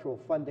structural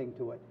funding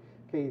to it,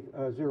 K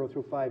 0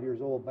 through 5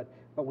 years old, but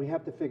we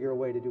have to figure a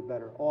way to do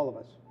better, all of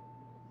us.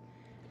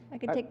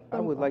 I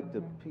would like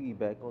to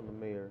piggyback on the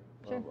mayor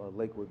Sure. of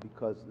Lakewood,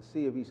 because the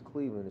city of East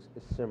Cleveland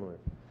is similar.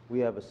 We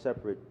have a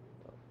separate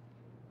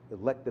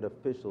elected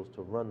officials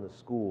to run the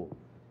school.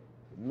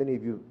 Many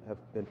of you have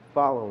been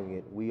following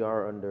it. We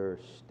are under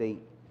state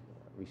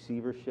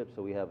receivership,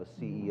 so we have a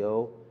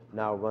CEO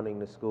now running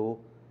the school.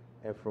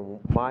 And from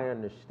my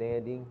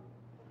understanding,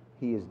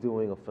 he is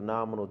doing a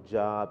phenomenal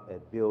job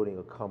at building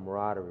a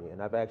camaraderie.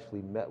 And I've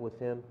actually met with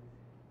him,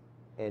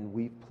 and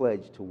we've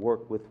pledged to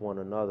work with one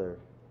another,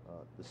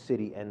 the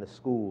city and the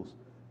schools,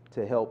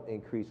 to help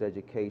increase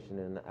education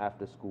and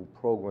after-school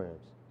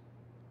programs.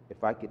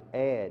 If I could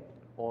add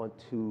on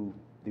to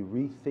the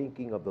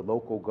rethinking of the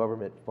local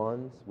government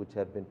funds, which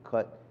have been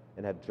cut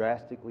and have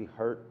drastically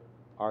hurt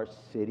our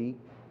city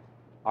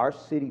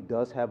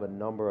does have a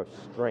number of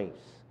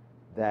strengths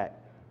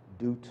that,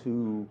 due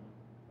to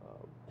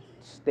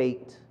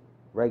state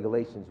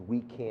regulations,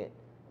 we can't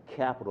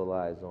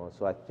capitalize on.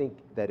 So I think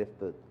that if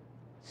the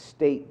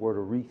state were to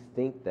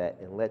rethink that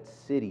and let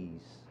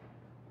cities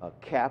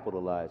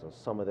capitalize on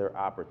some of their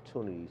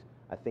opportunities,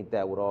 I think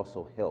that would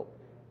also help.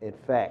 In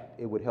fact,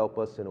 it would help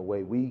us in a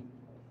way we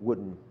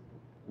wouldn't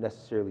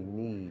necessarily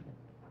need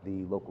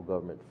the local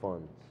government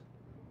funds.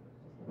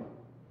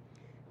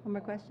 One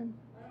more question?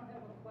 I don't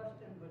have a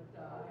question, but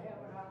I have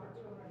an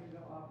opportunity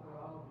to offer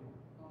all of you.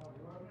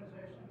 The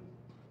organization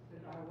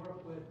that I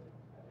work with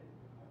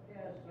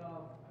has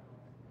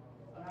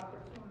an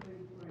opportunity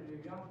for the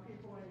young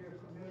people in your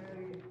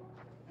community,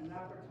 an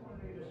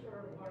opportunity to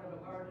serve one of the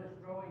largest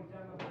growing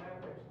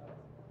demographics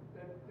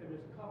that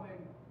is coming,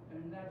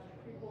 and that's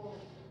people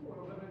who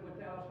are living with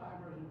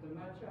Alzheimer's and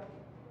dementia.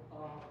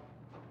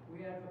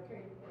 We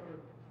advocate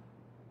for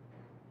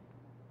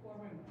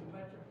forming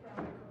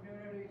dementia-friendly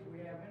communities.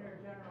 We have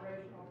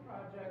intergenerational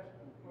projects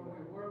where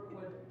we work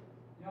with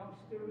young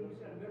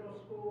students in middle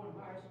school and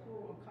high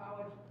school and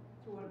college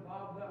to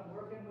involve them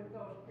working with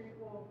those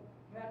people.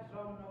 Matt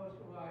Zone knows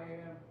who I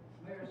am.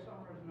 Mayor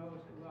Summers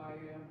knows who I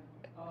am.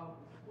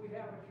 We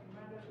have a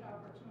tremendous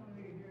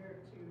opportunity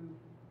here to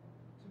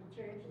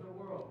change the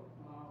world.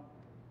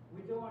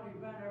 We do an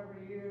event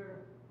every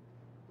year,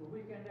 the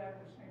weekend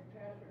after St.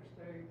 Patrick's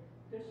Day.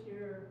 This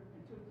year,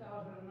 in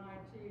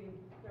 2019,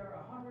 there are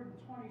 126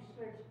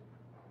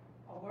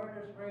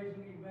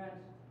 awareness-raising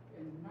events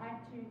in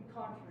 19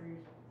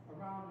 countries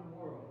around the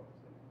world.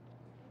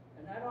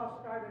 And that all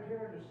started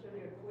here in the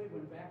city of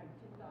Cleveland back in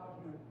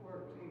 2014.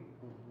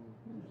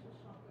 This is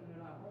something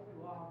that I hope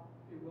you all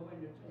be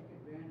willing to take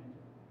advantage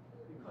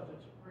of, because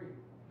it's free.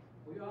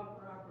 We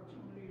offer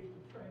opportunities to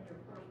train your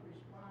first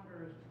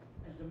responders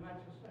in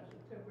dementia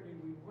sensitivity.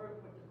 We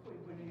work with the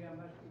Cleveland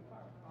EMS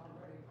department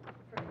already,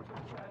 trained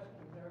 2 classes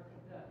of their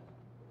cadets.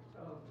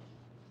 So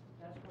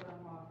that's what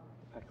I'm offering.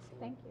 Excellent.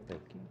 Thank you.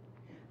 Thank you.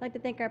 I'd like to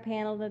thank our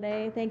panel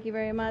today. Thank you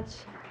very much.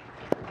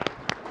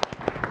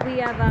 We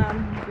have, do you want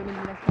me to do the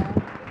next panel?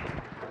 Do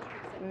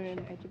you want me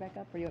to invite you back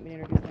up, or do you want me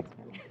to introduce the next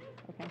panel?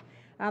 Okay.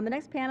 The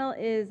next panel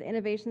is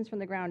Innovations from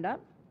the Ground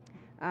Up.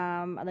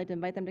 I'd like to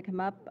invite them to come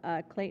up.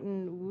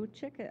 Clayton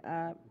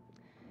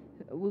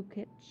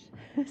Wukich,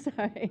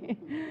 sorry,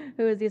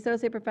 who is the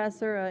Associate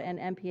Professor and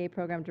MPA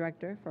Program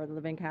Director for the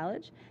Living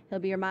College. He'll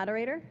be your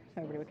moderator,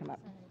 so everybody would come up.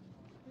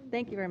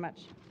 Thank you very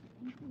much.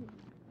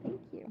 Thank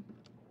you.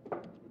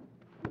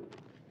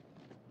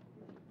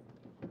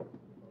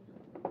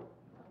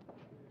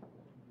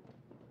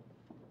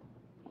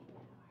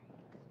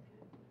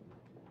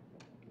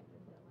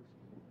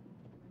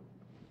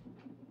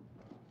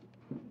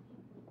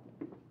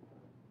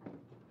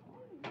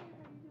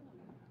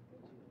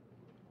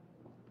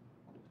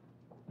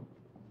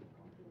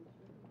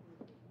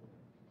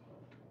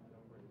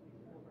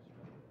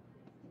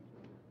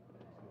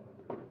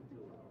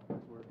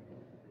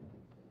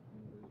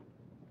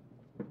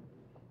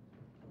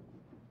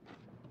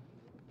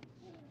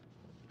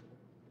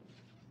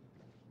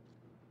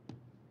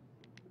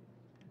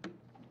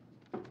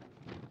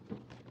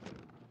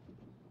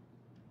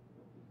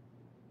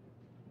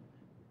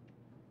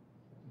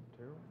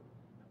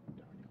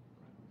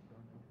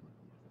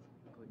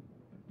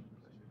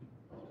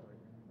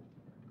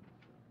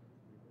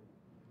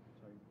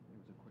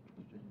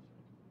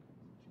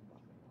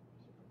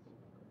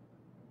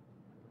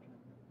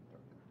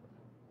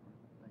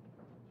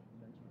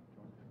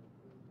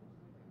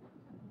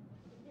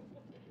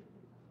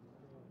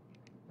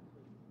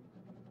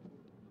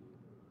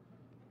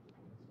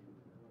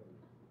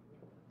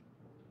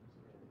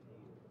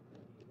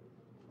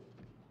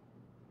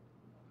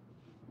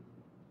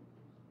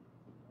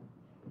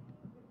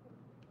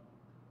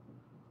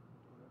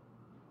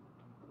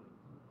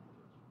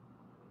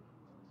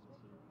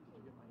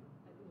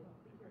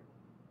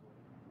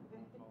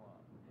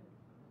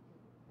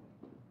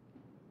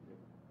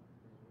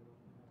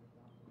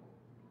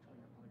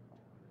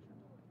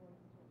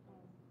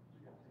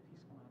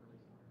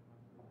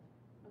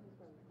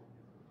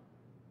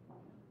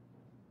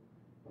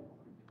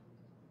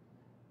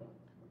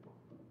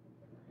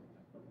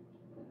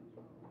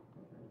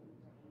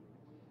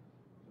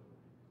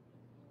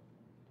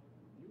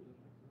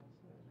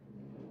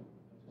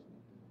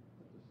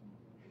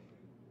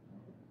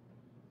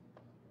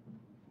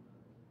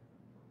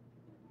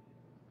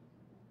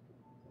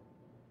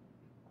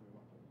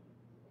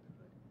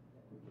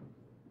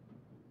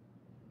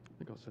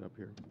 sit up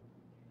here.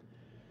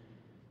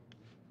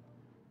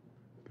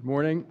 Good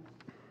morning.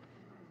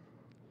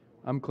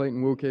 I'm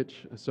Clayton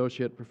Wukich,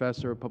 Associate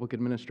Professor of Public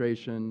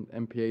Administration,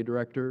 MPA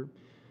Director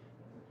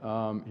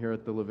here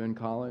at the Levin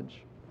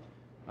College.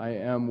 I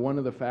am one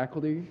of the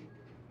faculty,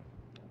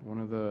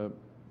 one of the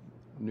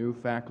new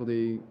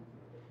faculty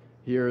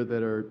here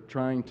that are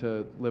trying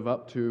to live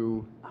up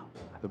to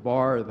the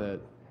bar that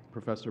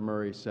Professor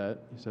Murray set.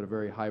 He set a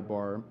very high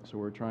bar, so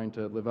we're trying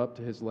to live up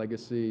to his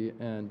legacy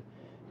and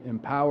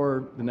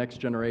empower the next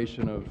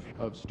generation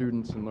of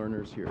students and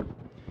learners here.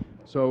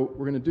 So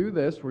we're going to do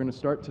this. We're going to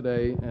start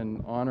today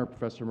and honor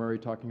Professor Murray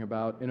talking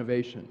about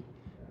innovation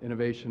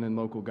in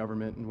local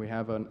government, and we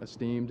have an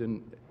esteemed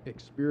and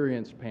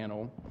experienced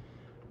panel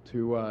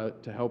to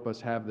help us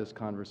have this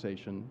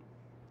conversation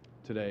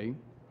today.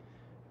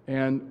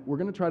 And we're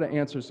going to try to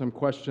answer some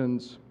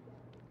questions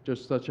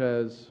just such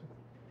as,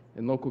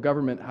 in local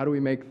government, how do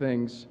we make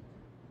things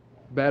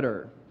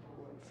better,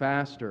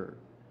 faster,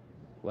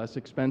 less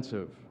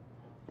expensive?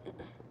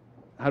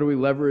 How do we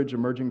leverage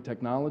emerging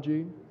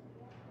technology?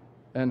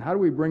 And how do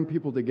we bring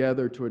people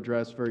together to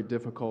address very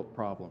difficult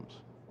problems?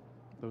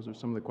 Those are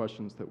some of the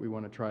questions that we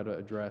want to try to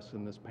address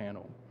in this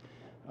panel.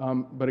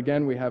 But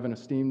again, we have an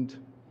esteemed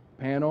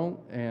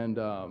panel, and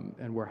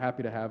we're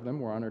happy to have them.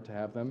 We're honored to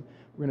have them.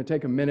 We're going to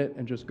take a minute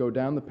and just go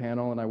down the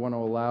panel, and I want to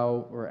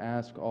allow or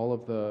ask all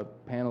of the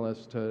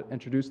panelists to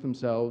introduce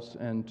themselves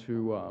and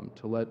to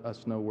let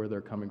us know where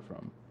they're coming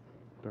from.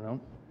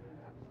 Darnell?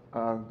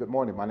 Good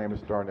morning. My name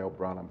is Darnell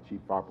Brown. I'm Chief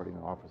Operating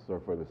Officer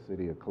for the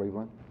City of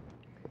Cleveland.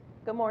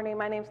 Good morning.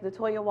 My name is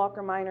Latoya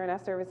Walker Minor, and I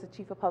serve as the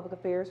Chief of Public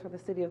Affairs for the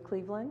City of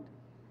Cleveland.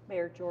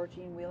 Mayor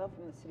Georgine Wheeler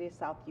from the City of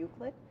South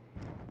Euclid.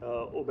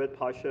 Obed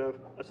Pasha,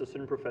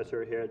 Assistant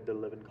Professor here at the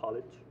Levin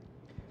College.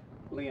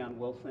 Leon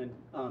Wilson,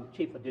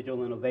 Chief of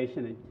Digital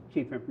Innovation and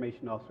Chief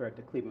Information Officer at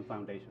the Cleveland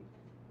Foundation.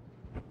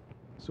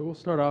 So we'll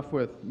start off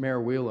with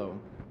Mayor Wheeler.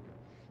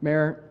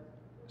 Mayor,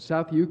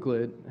 South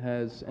Euclid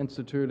has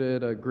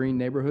instituted a Green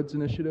Neighborhoods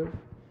Initiative,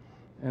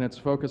 and it's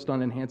focused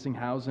on enhancing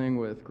housing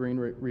with green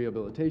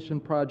rehabilitation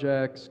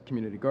projects,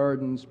 community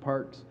gardens,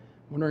 parks.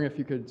 I'm wondering if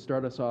you could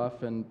start us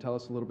off and tell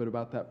us a little bit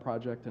about that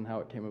project and how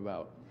it came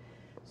about.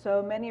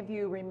 So many of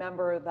you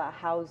remember the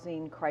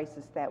housing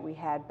crisis that we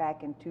had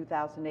back in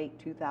 2008,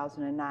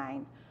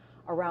 2009.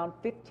 Around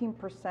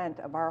 15%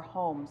 of our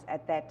homes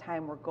at that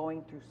time were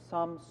going through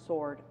some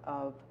sort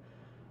of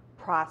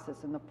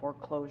process in the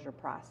foreclosure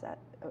process,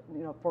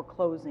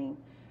 foreclosing.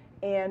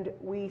 And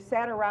we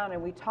sat around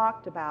and we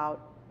talked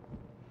about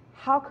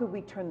how could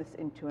we turn this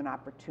into an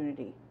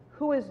opportunity?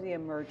 Who is the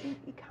emerging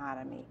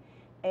economy?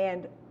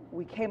 And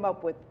we came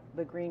up with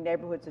the Green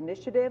Neighborhoods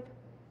Initiative,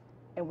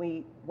 and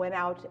we went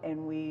out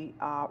and we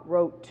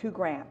wrote 2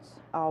 grants.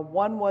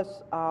 One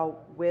was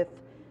with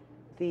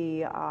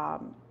the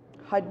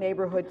HUD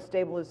Neighborhood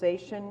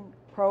Stabilization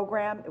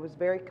Program. It was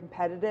very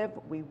competitive.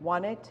 We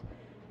won it,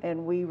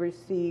 and we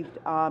received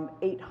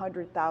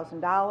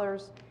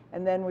 $800,000,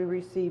 and then we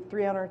received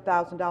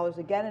 $300,000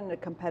 again in a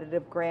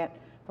competitive grant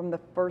from the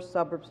First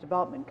Suburbs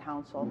Development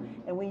Council.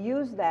 And we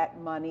used that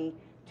money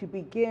to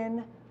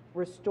begin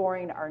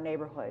restoring our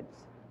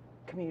neighborhoods,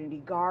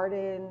 community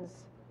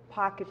gardens,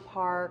 pocket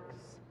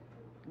parks,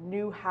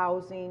 new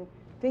housing.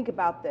 Think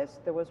about this.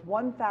 There was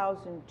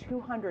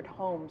 1,200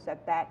 homes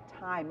at that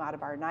time out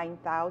of our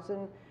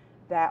 9,000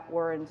 that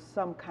were in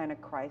some kind of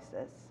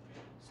crisis.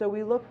 So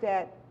we looked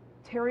at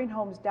tearing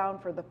homes down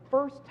for the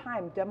first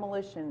time,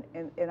 demolition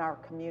in our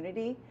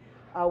community.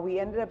 We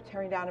ended up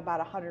tearing down about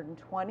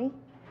 120.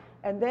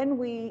 And then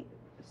we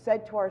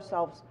said to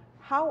ourselves,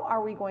 how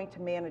are we going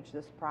to manage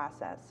this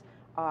process?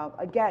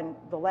 Again,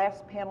 the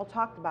last panel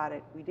talked about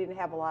it. We didn't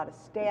have a lot of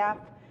staff.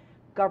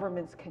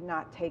 Governments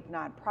cannot take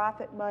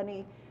nonprofit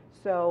money.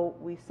 So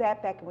we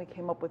sat back and we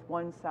came up with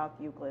One South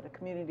Euclid, a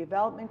community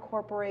development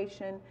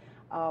corporation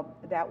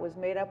that was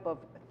made up of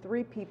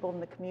 3 people in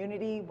the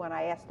community when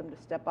I asked them to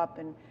step up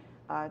in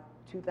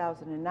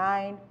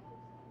 2009.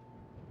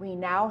 We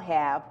now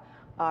have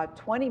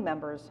 20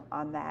 members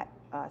on that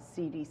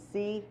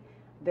CDC.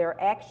 They're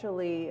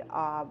actually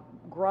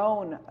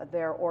grown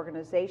their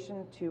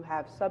organization to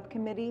have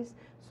subcommittees,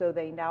 so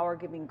they now are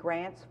giving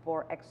grants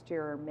for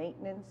exterior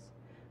maintenance,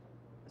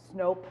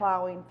 snow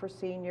plowing for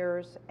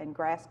seniors, and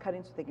grass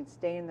cutting so they can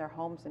stay in their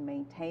homes and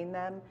maintain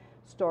them,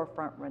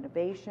 storefront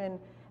renovation,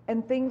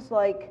 and things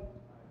like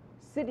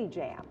City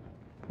Jam.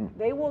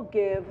 They will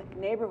give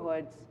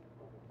neighborhoods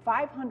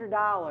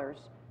 $500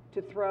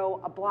 to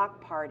throw a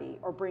block party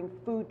or bring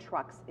food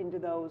trucks into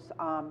those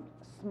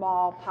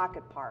small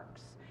pocket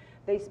parks.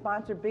 They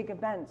sponsor big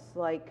events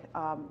like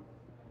our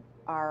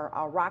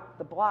Rock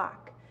the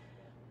Block.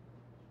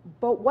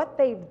 But what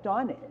they've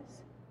done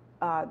is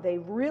they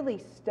really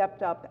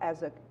stepped up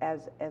as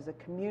a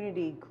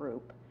community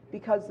group,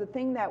 because the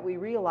thing that we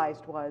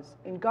realized was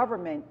in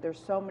government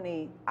there's so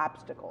many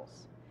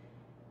obstacles.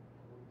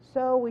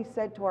 So we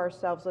said to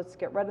ourselves, let's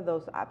get rid of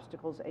those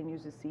obstacles and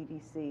use the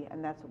CDC,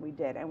 and that's what we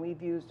did. And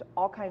we've used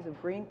all kinds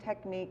of green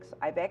techniques.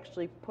 I've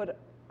actually put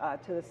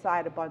to the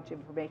side a bunch of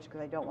information because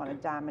I don't want to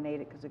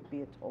dominate it because it could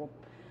be a total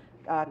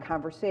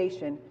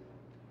conversation.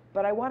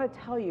 But I want to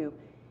tell you,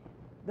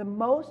 the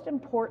most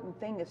important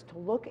thing is to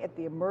look at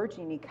the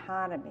emerging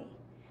economy,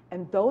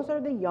 and those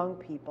are the young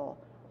people.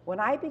 When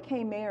I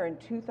became mayor in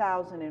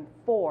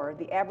 2004,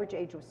 the average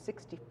age was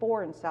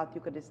 64 in South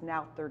Euclid, is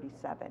now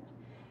 37.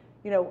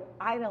 You know,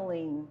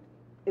 idling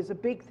is a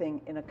big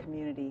thing in a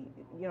community.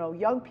 You know,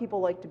 young people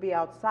like to be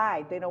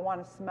outside. They don't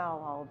want to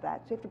smell all of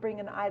that. So you have to bring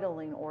in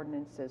idling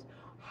ordinances.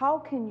 How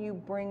can you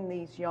bring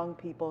these young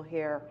people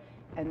here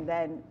and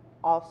then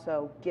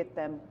also get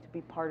them to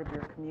be part of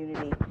your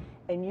community?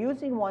 And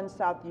using One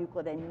South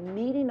Euclid and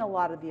meeting a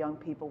lot of the young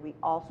people, we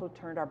also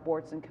turned our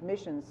boards and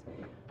commissions.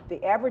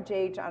 The average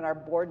age on our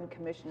board and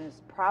commission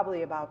is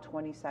probably about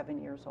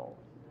 27 years old.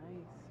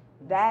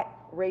 That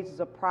raises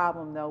a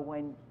problem, though,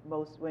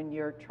 when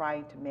you're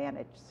trying to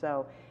manage.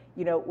 So,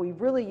 you know, we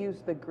really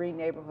use the green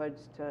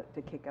neighborhoods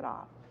to kick it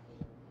off.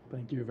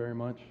 Thank you very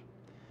much.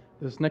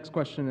 This next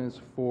question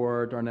is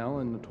for Darnell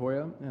and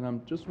Natoya, and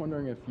I'm just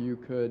wondering if you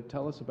could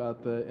tell us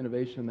about the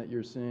innovation that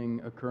you're seeing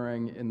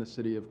occurring in the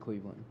city of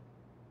Cleveland.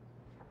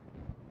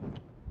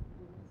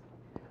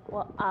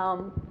 Well,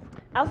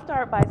 I'll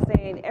start by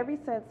saying ever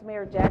since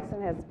Mayor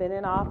Jackson has been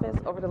in office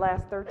over the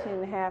last 13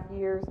 and a half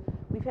years,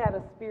 we've had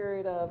a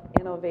spirit of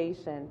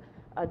innovation.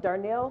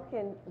 Darnell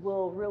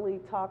will really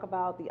talk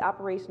about the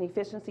Operation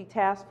Efficiency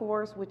Task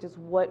Force, which is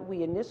what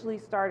we initially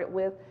started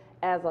with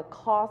as a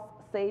cost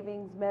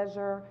savings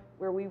measure,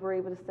 where we were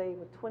able to save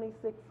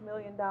 $26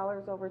 million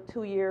over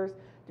 2 years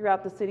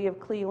throughout the city of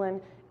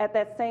Cleveland. At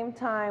that same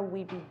time,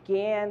 we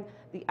began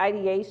the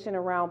ideation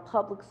around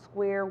Public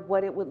Square,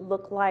 what it would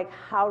look like,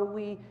 how do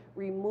we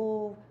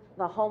remove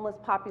the homeless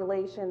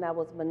population that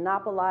was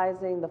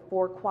monopolizing the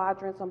 4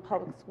 quadrants on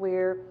Public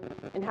Square,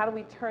 and how do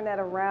we turn that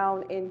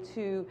around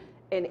into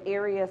an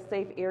area,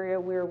 safe area,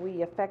 where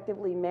we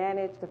effectively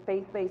manage the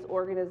faith-based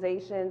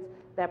organizations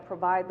that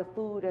provide the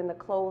food and the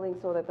clothing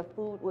so that the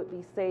food would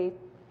be safe.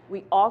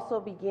 We also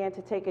began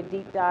to take a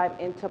deep dive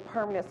into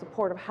permanent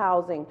supportive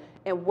housing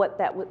and what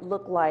that would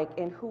look like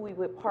and who we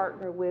would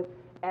partner with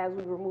as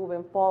we were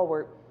moving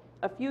forward.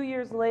 A few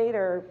years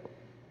later,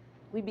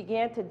 we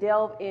began to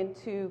delve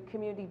into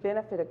community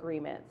benefit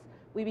agreements.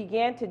 We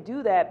began to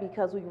do that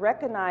because we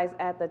recognized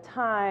at the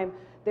time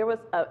there was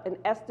an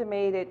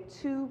estimated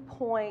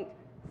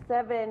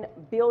 $2.7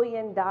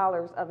 billion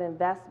of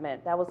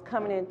investment that was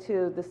coming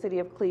into the city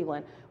of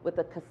Cleveland with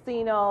the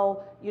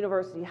casino,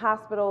 university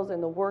hospitals,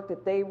 and the work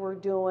that they were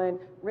doing,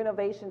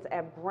 renovations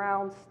at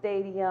Brown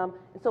Stadium.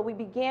 And so we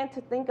began to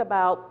think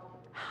about,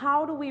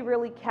 how do we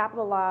really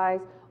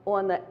capitalize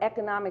on the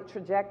economic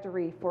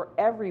trajectory for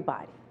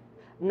everybody?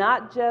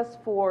 Not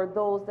just for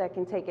those that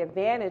can take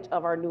advantage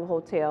of our new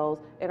hotels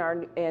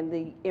and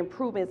the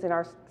improvements in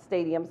our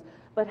stadiums,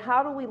 but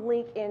how do we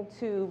link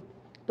into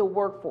the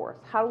workforce?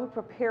 How do we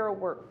prepare a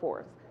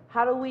workforce?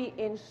 How do we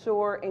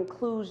ensure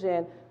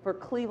inclusion for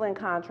Cleveland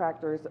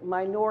contractors,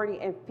 minority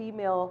and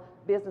female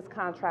business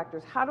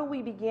contractors? How do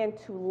we begin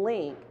to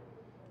link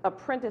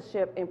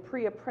apprenticeship and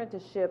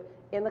pre-apprenticeship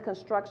in the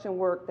construction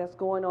work that's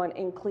going on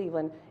in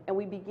Cleveland? And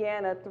we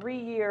began a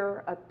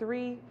three-year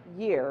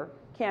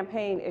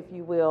campaign, if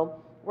you will,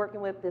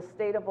 working with the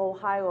State of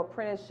Ohio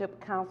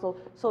Apprenticeship Council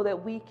so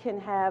that we can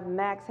have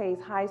Max Hayes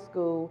High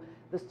School,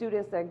 the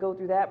students that go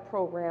through that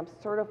program,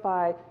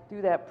 certified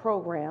through that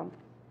program.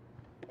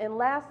 And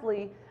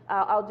lastly,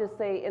 I'll just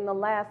say in the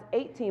last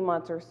 18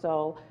 months or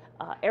so,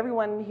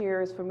 everyone here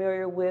is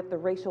familiar with the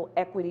racial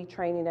equity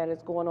training that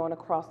is going on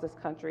across this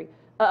country,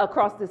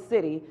 across this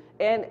city,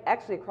 and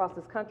actually across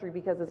this country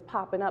because it's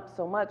popping up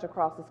so much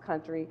across this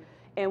country.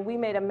 And we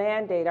made a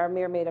mandate, our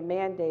mayor made a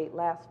mandate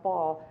last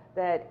fall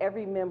that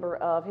every member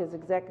of his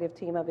executive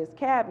team, of his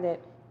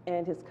cabinet,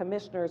 and his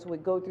commissioners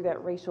would go through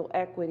that racial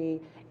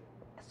equity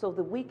so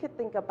that we could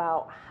think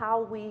about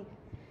how we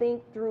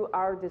think through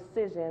our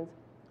decisions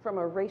from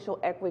a racial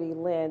equity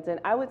lens. And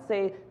I would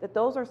say that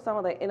those are some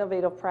of the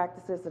innovative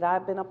practices that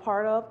I've been a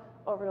part of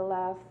over the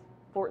last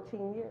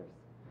 14 years.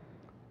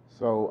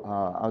 So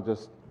I'll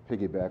just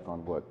piggyback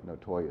on what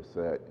Natoya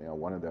said. You know,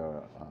 one of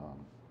the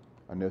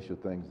initial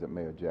things that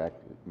Mayor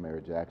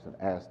Jackson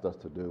asked us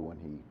to do when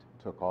he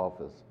took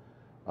office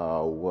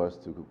was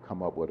to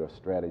come up with a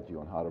strategy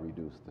on how to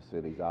reduce the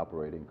city's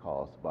operating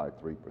costs by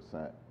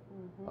 3%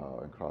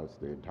 across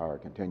the entire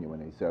continuum.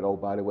 And he said, oh,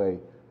 by the way,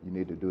 you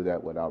need to do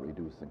that without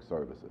reducing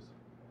services.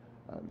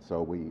 And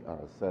so we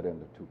set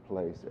into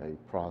place a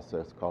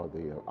process called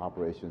the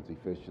Operations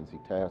Efficiency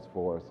Task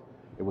Force.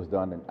 It was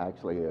done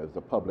actually as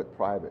a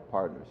public-private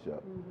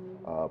partnership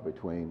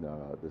between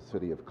the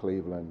city of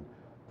Cleveland,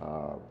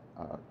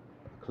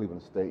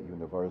 Cleveland State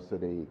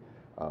University,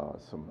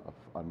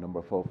 a number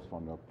of folks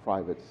from the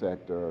private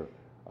sector,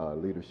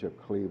 Leadership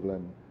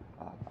Cleveland.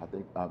 I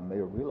think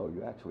Mayor Relo,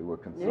 you actually were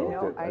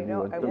consulted.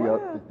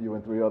 You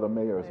and 3 other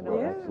mayors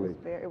were actually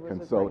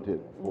consulted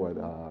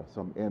for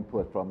some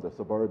input from the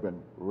suburban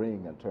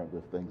ring in terms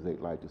of things they'd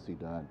like to see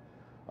done.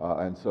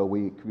 And so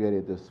we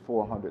created this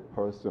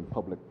 400-person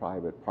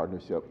public-private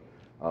partnership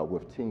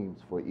with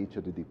teams for each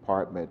of the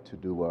department to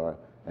do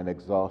an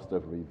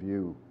exhaustive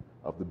review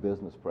of the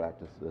business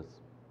practices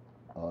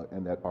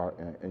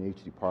in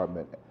each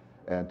department,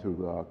 and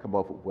to come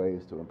up with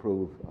ways to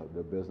improve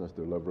the business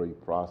delivery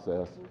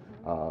process,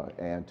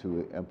 and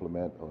to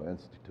implement or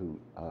institute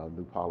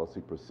new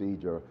policy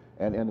procedure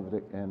and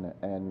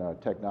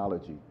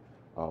technology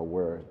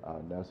where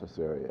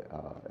necessary.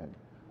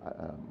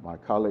 My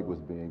colleague was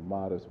being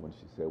modest when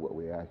she said what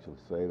we actually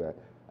say, that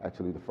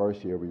actually the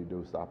first year we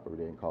reduced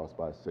operating costs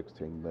by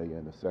 16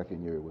 million, the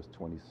second year was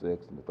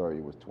 26, and the third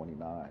year was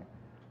 29.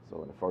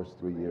 So in the first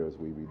 3 years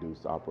we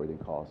reduced operating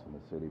costs in the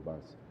city by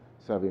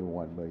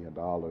 $71 million.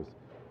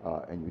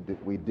 And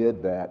we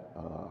did that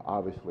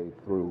obviously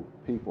through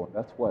people.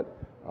 That's what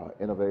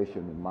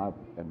innovation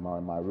in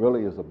my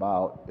really is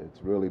about.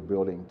 It's really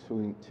building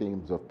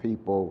teams of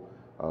people,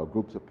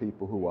 groups of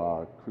people who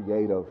are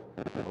creative,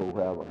 who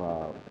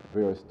have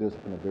various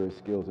disciplines, various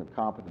skills and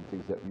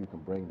competencies that you can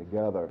bring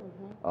together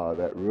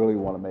that really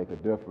want to make a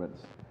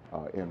difference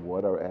in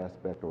whatever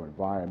aspect or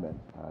environment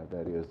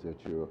that is that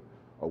you're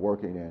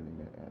working in.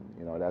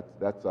 And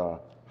that's a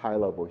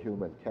high-level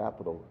human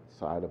capital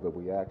side of it.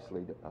 We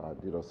actually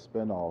did a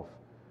spinoff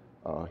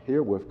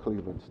here with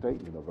Cleveland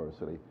State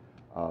University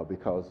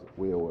because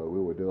we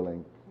were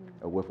dealing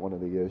with one of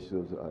the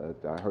issues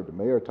I heard the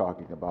mayor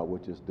talking about,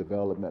 which is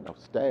development of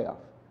staff.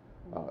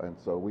 And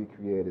so we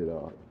created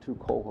 2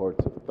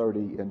 cohorts of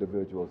 30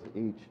 individuals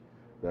each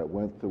that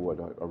went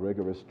through a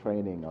rigorous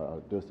training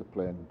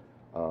discipline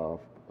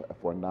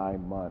for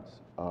 9 months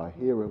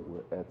here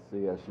at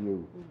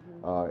CSU.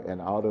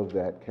 And out of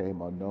that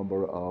came a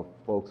number of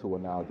folks who are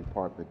now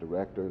department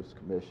directors,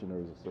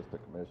 commissioners,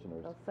 assistant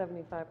commissioners.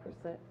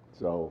 75%.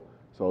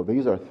 So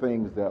these are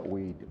things that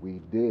we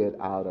did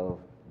out of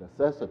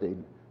necessity,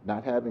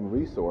 not having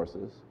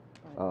resources,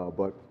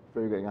 but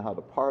figuring out how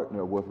to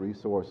partner with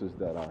resources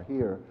that are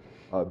here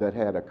that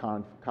had a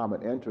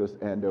common interest,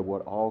 and there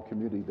were all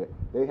community that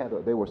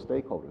they were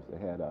stakeholders.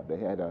 They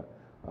had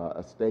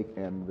a stake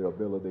in the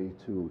ability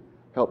to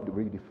help to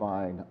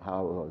redefine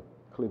how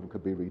Cleveland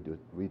could be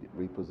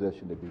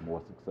repositioned to be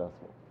more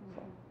successful.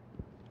 So.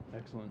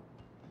 Excellent.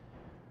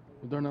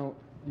 Well, Darnell,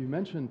 you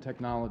mentioned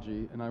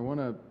technology, and I want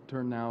to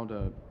turn now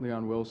to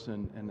Leon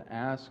Wilson and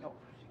ask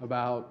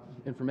about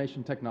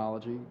information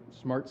technology,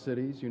 smart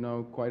cities. You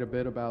know quite a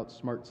bit about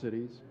smart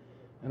cities.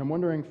 And I'm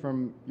wondering,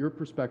 from your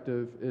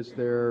perspective, is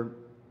there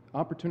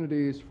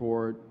opportunities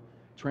for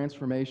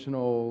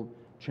transformational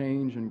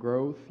change and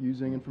growth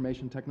using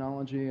information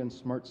technology and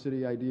smart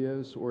city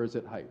ideas, or is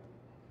it hype?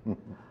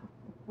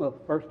 Well,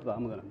 first of all,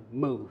 I'm going to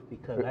move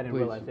because I didn't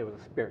realize there was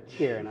a spare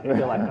chair, and I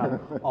feel like I'm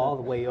all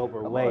the way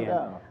over way.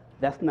 And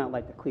that's not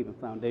like the Cleveland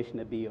Foundation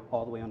to be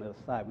all the way on the other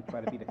side. We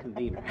try to be the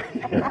convener.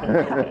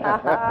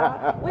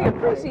 We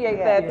appreciate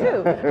that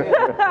too.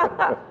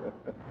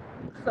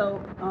 So,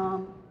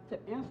 to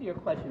answer your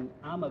question,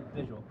 I'm a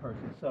visual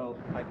person, so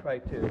I try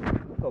to,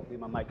 hopefully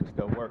my mic is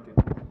still working.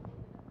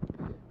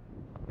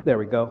 There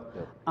we go.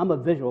 I'm a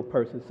visual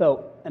person,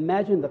 so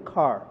imagine the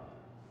car.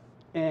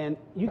 And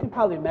you can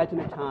probably imagine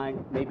a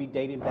time, maybe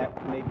dating back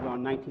to maybe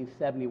around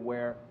 1970,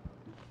 where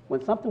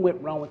when something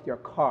went wrong with your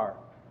car,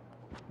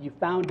 you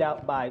found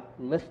out by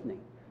listening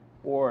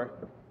or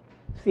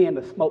seeing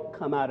the smoke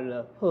come out of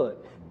the hood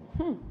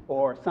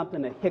or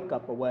something, a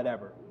hiccup or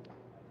whatever.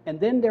 And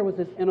then there was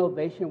this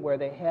innovation where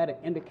they had an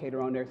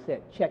indicator on there that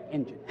said check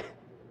engine.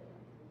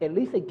 At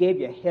least it gave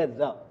you a heads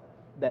up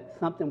that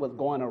something was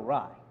going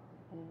awry,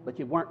 but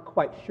you weren't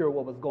quite sure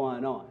what was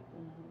going on.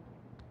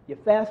 You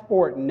fast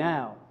forward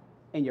now,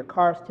 and your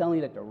car's telling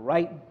you that the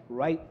right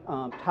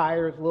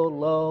tire is a little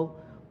low,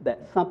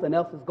 that something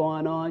else is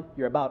going on.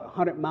 You're about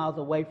 100 miles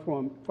away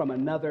from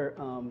another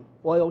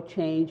oil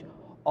change.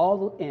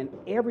 And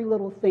every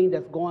little thing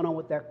that's going on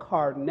with that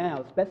car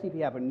now, especially if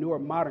you have a newer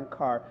modern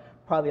car,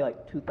 probably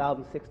like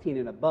 2016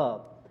 and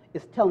above,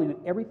 it's telling you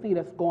everything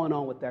that's going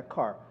on with that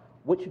car,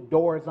 which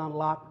door is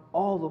unlocked,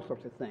 all those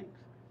sorts of things.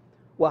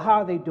 Well,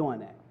 how are they doing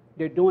that?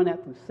 They're doing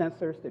that through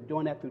sensors. They're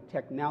doing that through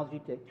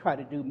technology to try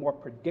to do more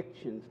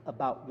predictions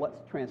about what's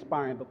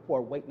transpiring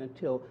before waiting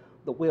until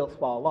the wheels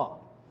fall off.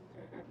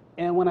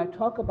 And when I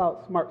talk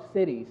about smart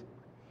cities,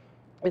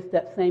 it's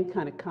that same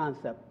kind of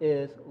concept,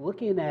 is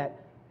looking at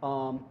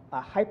a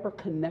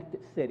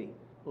hyper-connected city,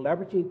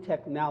 leveraging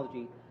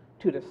technology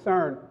to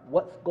discern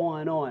what's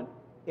going on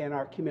in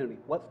our community,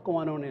 what's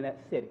going on in that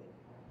city.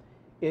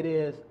 It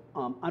is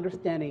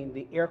understanding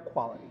the air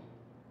quality,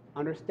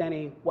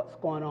 understanding what's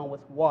going on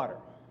with water,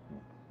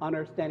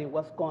 understanding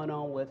what's going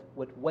on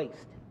with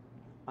waste,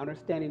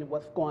 understanding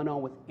what's going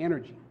on with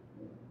energy,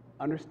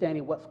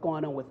 understanding what's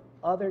going on with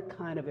other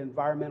kind of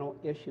environmental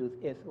issues.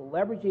 Is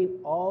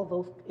leveraging all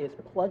those, is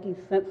plugging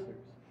sensors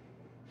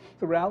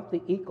throughout the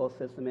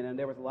ecosystem. And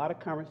there was a lot of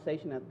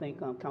conversation. I think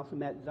Councilman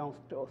Matt Jones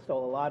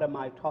stole a lot of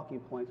my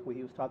talking points when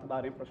he was talking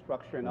about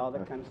infrastructure and all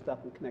that kind of stuff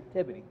and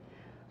connectivity.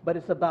 But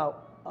it's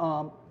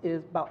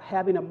about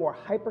having a more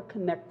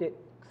hyper-connected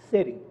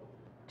city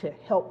to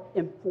help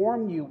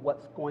inform you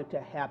what's going to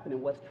happen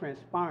and what's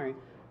transpiring,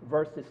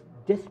 versus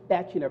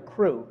dispatching a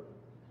crew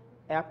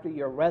after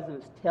your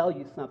residents tell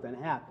you something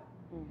happened.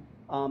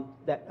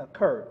 that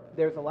occurred.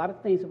 There's a lot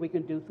of things that we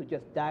can do through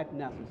just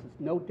diagnosis. It's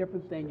no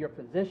different than your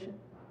physician.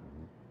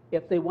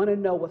 If they want to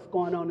know what's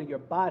going on in your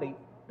body,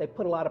 they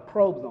put a lot of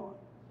probes on.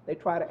 They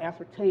try to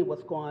ascertain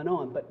what's going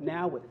on. But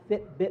now with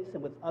Fitbits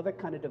and with other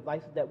kind of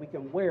devices that we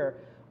can wear,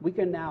 we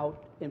can now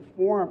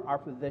inform our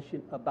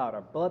physician about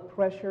our blood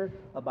pressure,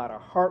 about our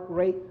heart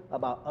rate,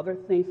 about other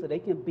things, so they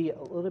can be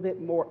a little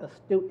bit more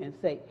astute and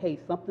say, hey,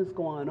 something's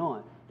going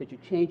on. Did you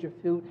change your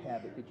food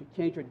habit? Did you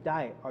change your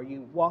diet? Are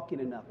you walking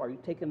enough? Are you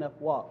taking enough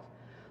walks?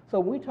 So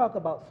when we talk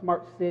about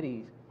smart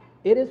cities,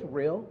 it is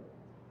real.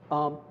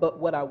 But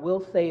what I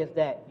will say is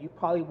that you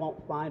probably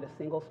won't find a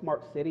single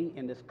smart city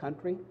in this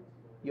country.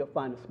 You'll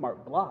find a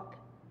smart block.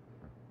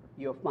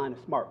 You'll find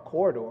a smart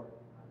corridor.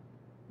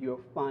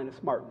 You'll find a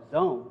smart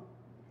zone.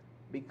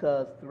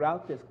 Because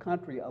throughout this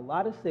country, a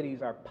lot of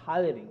cities are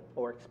piloting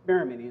or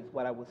experimenting, is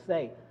what I would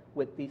say,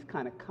 with these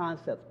kind of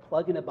concepts,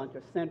 plugging a bunch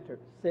of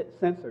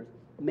sensors,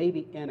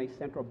 maybe in a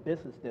central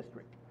business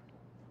district,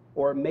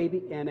 or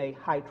maybe in a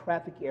high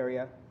traffic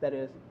area that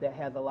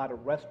has a lot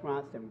of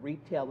restaurants and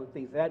retail and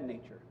things of that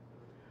nature.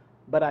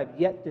 But I've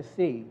yet to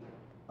see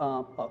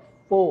a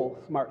full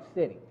smart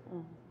city.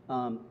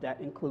 That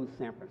includes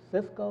San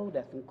Francisco,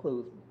 that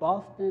includes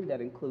Boston,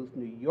 that includes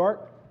New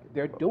York.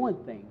 They're doing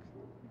things,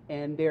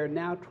 and they're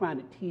now trying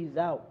to tease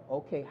out,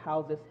 okay,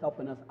 how's this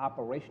helping us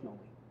operationally?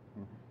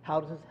 How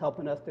is this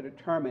helping us to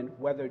determine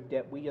whether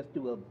that we just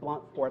do a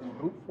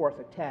brute force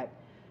attack,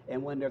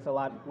 and when there's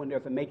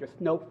a major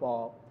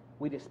snowfall,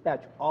 we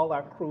dispatch all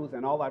our crews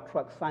and all our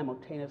trucks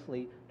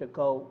simultaneously to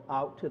go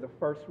out to the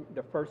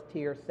first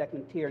tier,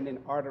 second tier, and then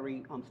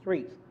artery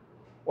streets?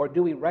 Or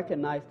do we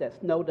recognize that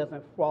snow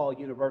doesn't fall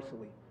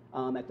universally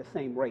at the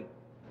same rate?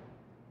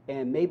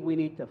 And maybe we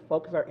need to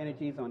focus our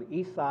energies on the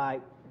east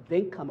side,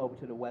 then come over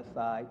to the west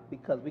side,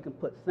 because we can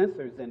put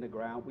sensors in the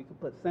ground, we can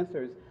put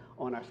sensors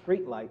on our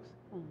street lights,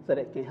 so that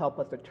it can help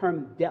us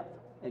determine depth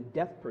and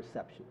depth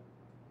perception.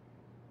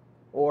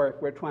 Or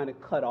if we're trying to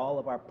cut all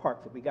of our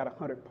parks, if we got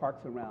 100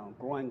 parks around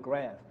growing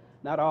grass,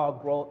 not all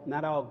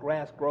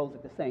grass grows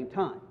at the same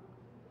time.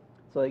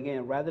 So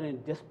again, rather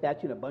than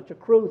dispatching a bunch of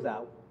crews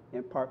out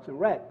in Parks and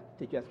Rec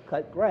to just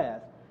cut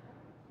grass,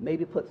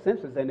 maybe put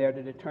sensors in there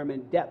to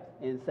determine depth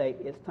and say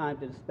it's time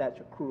to dispatch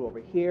a crew over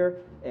here,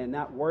 and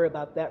not worry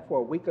about that for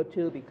a week or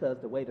two, because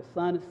the way the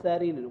sun is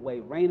setting and the way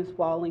rain is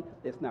falling,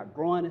 it's not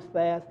growing as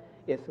fast.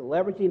 It's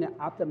leveraging and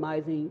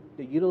optimizing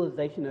the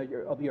utilization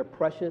of your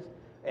precious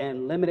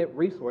and limited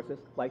resources,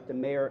 like the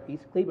mayor of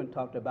East Cleveland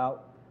talked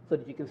about, so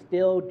that you can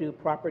still do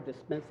proper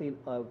dispensing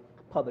of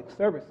public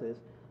services,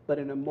 but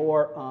in a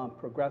more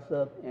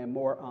progressive and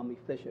more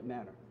efficient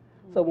manner.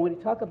 So when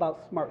we talk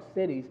about smart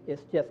cities,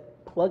 it's just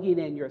plugging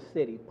in your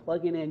city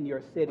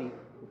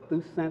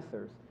through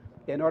sensors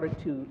in order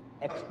to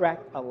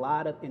extract a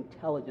lot of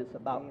intelligence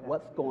about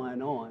what's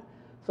going on,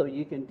 so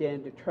you can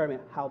then determine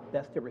how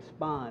best to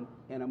respond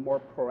in a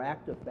more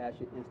proactive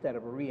fashion instead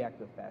of a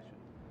reactive fashion.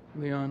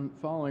 Leon,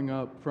 following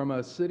up, from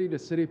a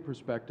city-to-city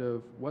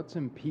perspective, what's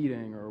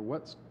impeding or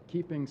what's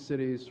keeping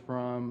cities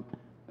from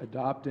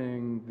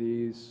adopting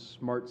these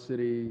smart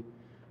city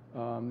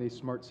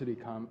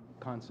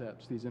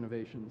concepts, these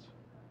innovations?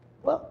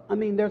 Well, I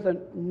mean, there's a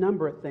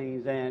number of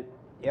things, and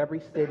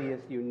every city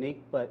is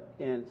unique, but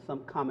in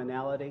some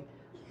commonality.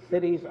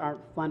 Cities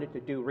aren't funded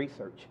to do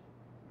research.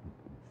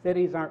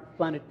 Cities aren't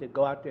funded to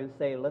go out there and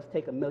say, let's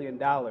take $1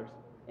 million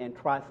and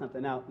try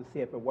something out and see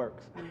if it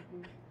works.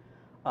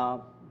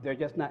 They're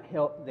just not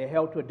held, they're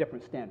held to a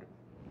different standard.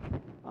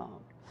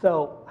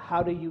 So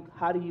how do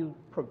you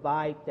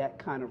provide that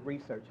kind of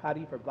research? How do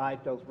you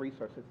provide those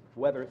resources,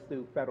 whether it's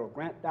through federal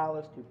grant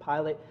dollars to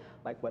pilot,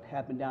 like what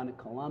happened down in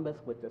Columbus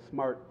with the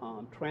smart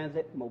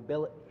transit,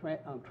 mobility,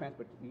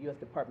 U.S.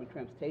 Department of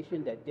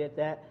Transportation that did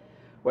that,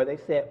 where they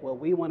said, well,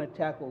 we want to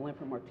tackle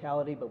infant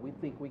mortality, but we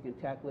think we can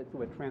tackle it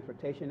through a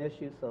transportation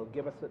issue, so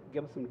give us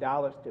some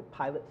dollars to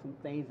pilot some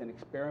things and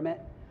experiment.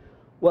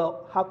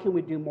 Well, how can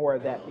we do more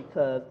of that?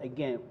 Because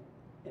again,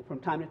 from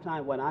time to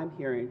time, what I'm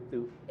hearing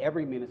through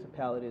every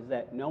municipality is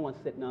that no one's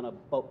sitting on a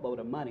boatload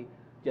of money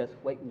just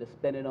waiting to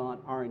spend it on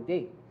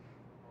R&D.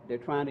 They're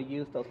trying to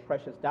use those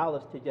precious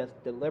dollars to just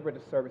deliver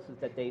the services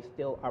that they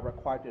still are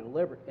required to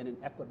deliver in an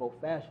equitable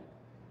fashion.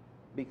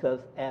 Because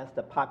as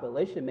the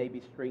population may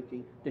be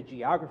shrinking, the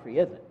geography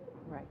isn't.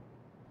 Right.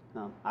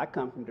 I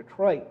come from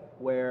Detroit,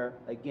 where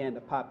again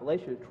the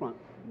population shrunk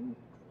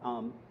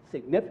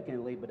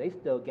significantly, but they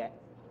still got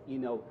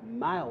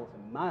miles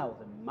and miles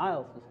and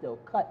miles to still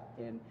cut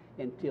and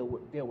deal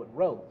with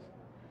roads.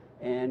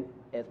 And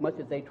as much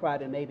as they try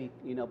to maybe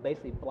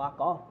basically block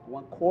off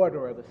one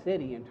corridor of a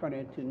city and turn it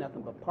into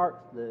nothing but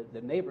parks,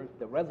 the neighbors,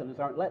 the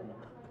residents aren't letting them.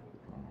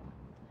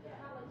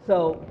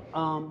 So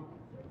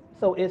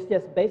it's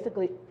just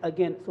basically,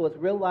 again, so it's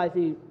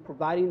realizing,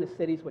 providing the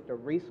cities with the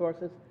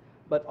resources,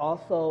 but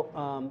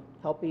also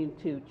helping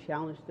to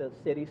challenge the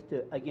cities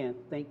to, again,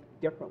 think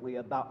differently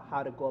about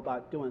how to go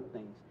about doing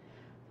things.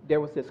 There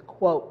was this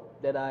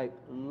quote that I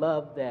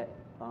love that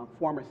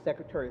former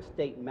Secretary of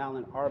State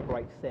Madeleine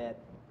Albright said,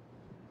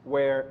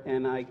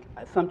 and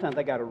sometimes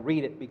I got to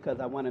read it because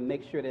I want to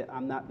make sure that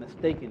I'm not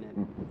mistaking it.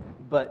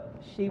 But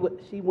she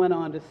went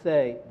on to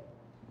say,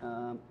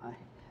 I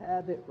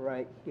have it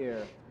right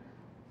here.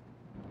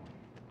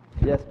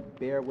 Just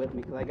bear with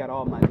me because I got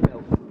all my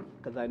notes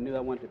because I knew I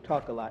wanted to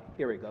talk a lot.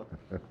 Here we go.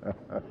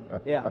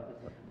 Yeah.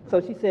 So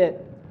she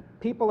said,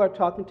 people are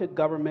talking to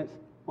governments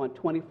on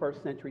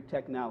 21st century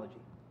technology.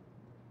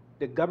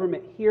 The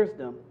government hears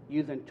them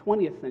using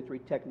 20th century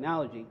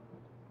technology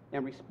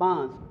and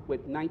responds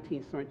with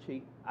 19th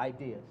century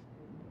ideas.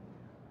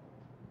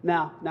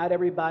 Now, not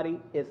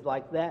everybody is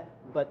like that,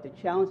 but the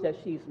challenge that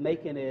she's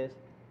making is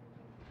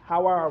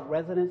how are our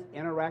residents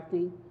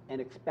interacting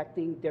and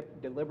expecting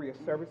delivery of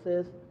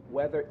services,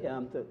 whether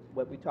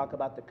what we talk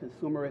about the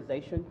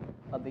consumerization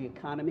of the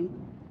economy.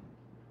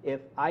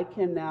 If I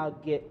can now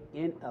get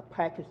in a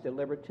package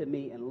delivered to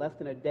me in less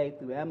than a day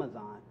through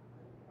Amazon,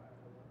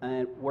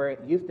 and where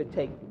it used to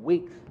take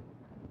weeks,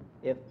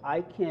 if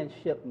I can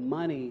ship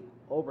money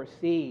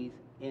overseas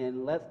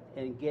and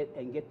get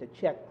the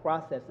check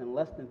processed in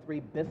less than 3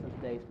 business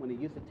days when it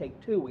used to take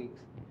 2 weeks,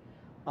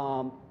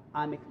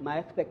 my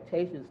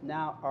expectations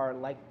now are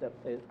like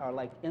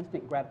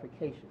instant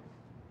gratification.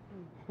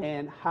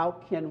 And how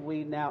can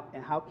we now,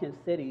 and how can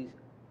cities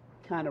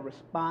kind of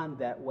respond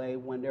that way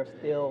when they're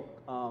still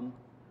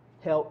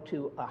held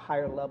to a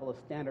higher level of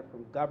standard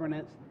from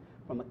governance,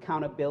 from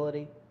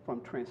accountability,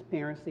 from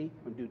transparency,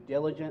 from due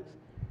diligence,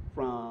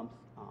 from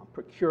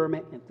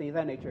procurement and things of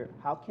that nature?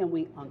 How can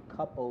we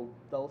uncouple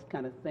those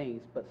kind of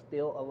things but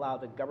still allow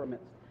the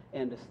governments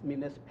and the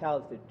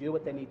municipalities to do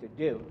what they need to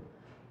do,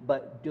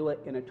 but do it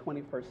in a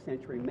 21st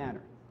century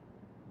manner?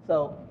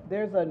 So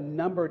there's a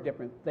number of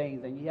different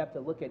things, and you have to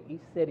look at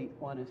each city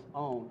on its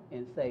own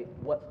and say,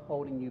 what's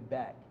holding you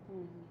back?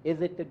 Mm-hmm.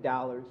 Is it the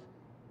dollars?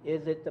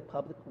 Is it the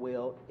public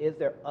will? Is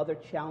there other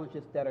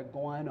challenges that are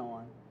going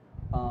on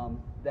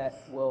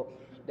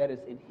that is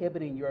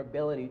inhibiting your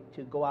ability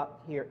to go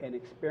out here and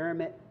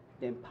experiment,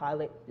 then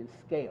pilot, then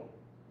scale,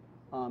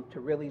 to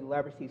really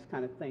leverage these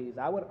kind of things?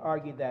 I would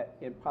argue that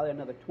in probably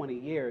another 20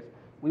 years,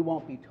 we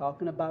won't be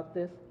talking about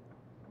this.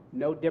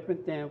 No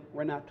different than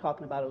we're not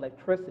talking about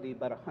electricity,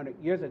 but 100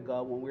 years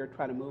ago when we were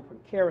trying to move from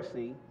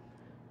kerosene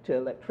to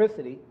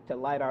electricity to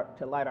light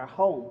our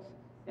homes,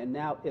 and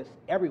now it's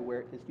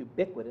everywhere, it's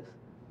ubiquitous.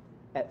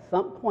 At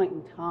some point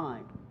in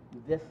time,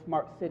 this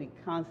smart city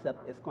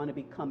concept is going to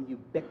become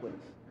ubiquitous,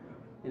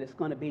 and it's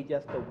going to be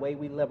just the way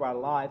we live our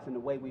lives and the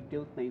way we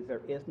do things.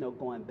 There is no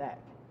going back.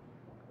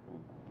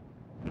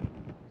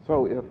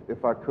 So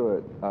if I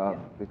could,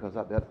 because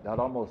that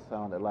almost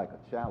sounded like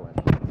a challenge.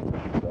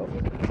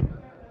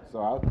 So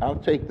I'll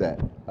take that.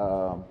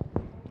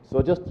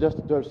 So just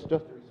to respond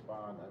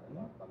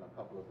on a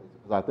couple of things,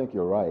 because I think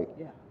you're right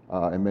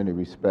in many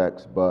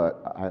respects,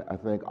 but I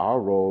think our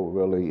role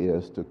really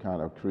is to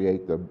kind of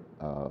create the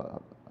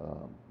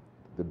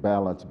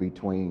balance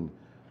between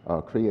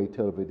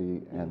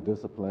creativity and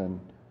discipline,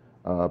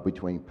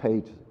 between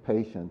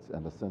patience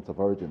and a sense of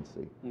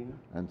urgency.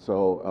 Mm-hmm. And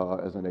so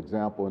as an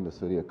example, in the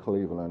city of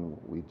Cleveland,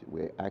 we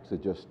actually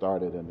just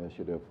started an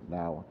initiative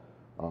now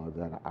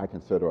that I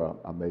consider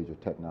a major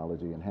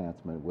technology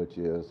enhancement, which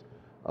is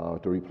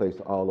to replace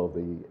all of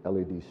the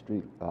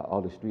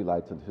all the street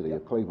lights in the city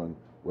of Cleveland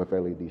with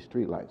LED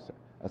street lights.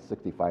 That's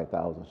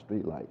 65,000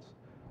 street lights.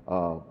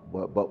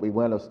 But we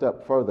went a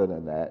step further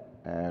than that,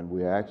 and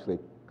we actually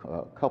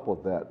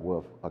coupled that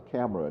with a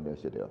camera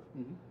initiative.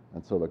 Mm-hmm.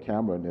 And so the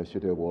camera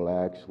initiative will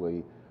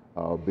actually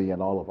be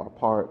in all of our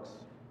parks,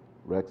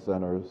 rec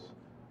centers,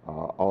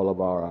 all of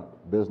our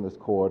business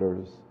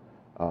quarters,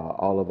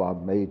 all of our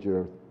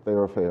major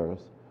thoroughfares.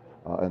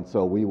 And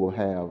so we will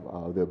have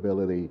the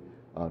ability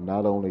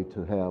not only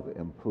to have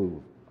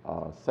improved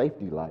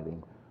safety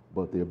lighting,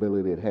 but the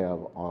ability to have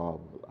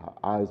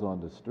eyes on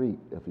the street,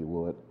 if you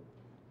would,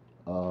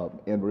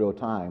 in real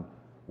time,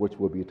 which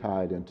will be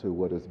tied into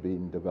what is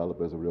being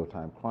developed as a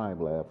real-time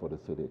crime lab for the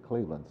city of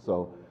Cleveland.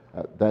 So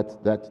that's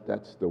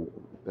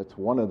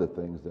one of the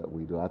things that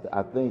we do.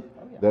 I think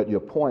that your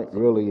point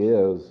really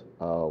is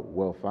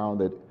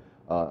well-founded.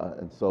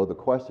 And so the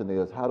question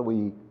is, how do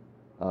we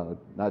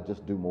not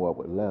just do more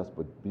with less,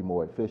 but be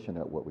more efficient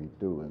at what we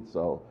do? And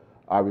so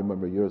I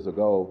remember years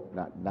ago,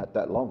 not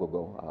that long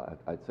ago,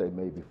 I'd say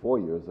maybe 4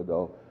 years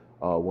ago,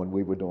 when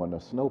we were doing a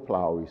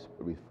snowplow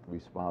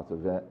response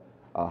event,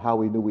 how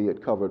we knew we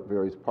had covered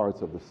various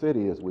parts of the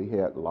city is we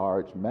had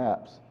large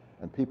maps,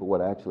 and people would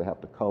actually have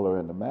to color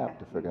in the map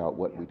to figure out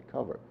what we'd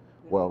cover.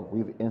 Well,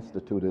 we've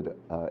instituted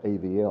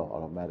AVL,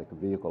 automatic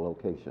vehicle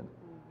location.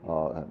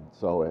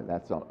 And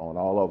that's on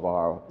all of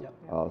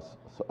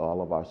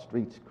our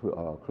streets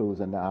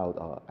crews, and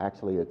now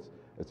actually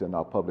it's in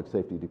our public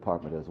safety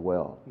department as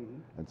well.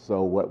 Mm-hmm. And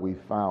so what we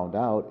found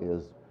out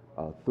is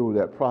through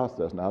that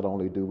process, not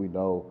only do we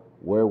know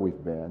where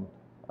we've been,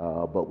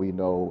 but we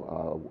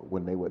know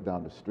when they went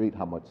down the street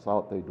how much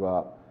salt they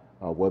dropped,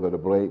 whether the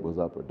blade was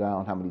up or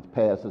down, how many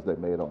passes they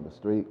made on the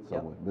street. So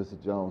when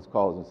Mrs. Jones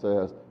calls and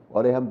says,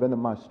 "Oh, they haven't been in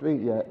my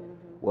street yet,"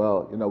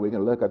 well, we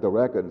can look at the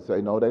record and say,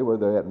 no, they were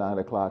there at 9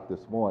 o'clock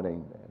this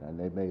morning, and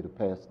they made a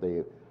pass.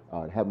 They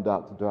Haven't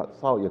dropped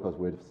salt yet because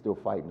we're still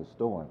fighting the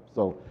storm.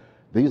 So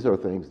these are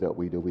things that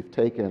we do. We've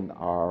taken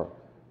our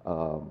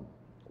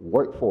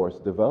workforce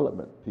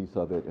development piece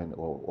of it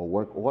or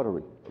work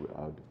order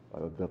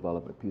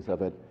development piece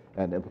of it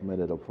and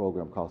implemented a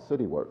program called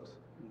CityWorks,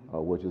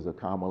 which is a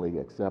commonly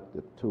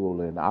accepted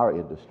tool in our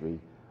industry.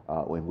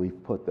 When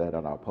we've put that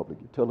in our public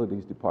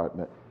utilities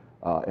department,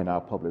 in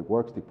our public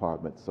works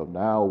department. So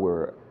now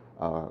we're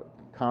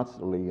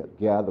constantly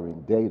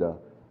gathering data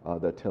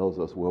that tells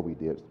us where we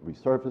did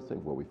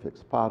resurfacing, where we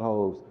fixed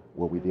potholes,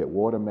 where we did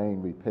water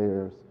main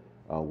repairs,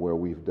 where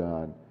we've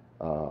done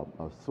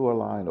a sewer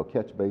line or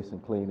catch basin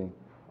cleaning,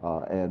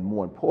 and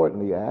more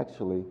importantly,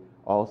 actually,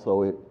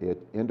 also it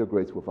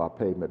integrates with our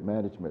pavement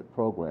management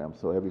program.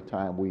 So every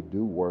time we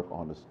do work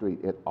on the street,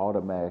 it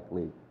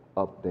automatically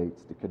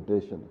updates the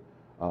condition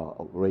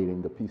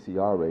rating, the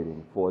PCR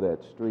rating for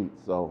that street.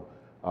 So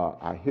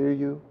I hear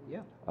you.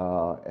 Yeah.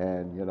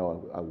 And you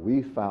know,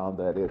 we found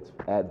that it's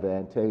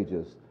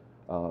advantageous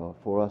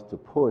for us to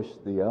push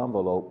the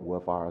envelope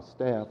with our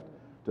staff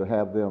to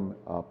have them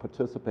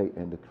participate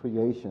in the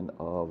creation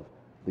of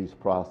these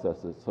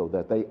processes so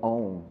that they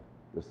own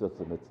the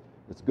system.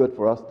 It's good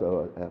for us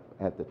to,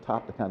 at the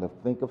top, to kind of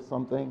think of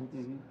some things,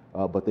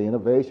 but the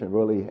innovation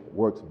really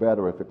works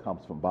better if it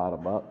comes from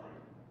bottom up,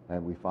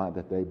 and we find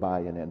that they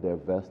buy in and they're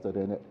vested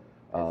in it.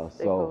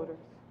 So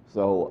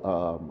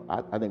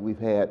I think we've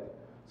had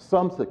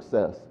some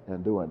success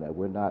in doing that.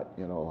 We're not,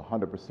 you know,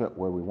 100%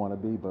 where we want to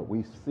be, but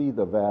we see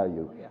the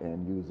value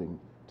in using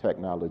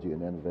technology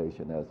and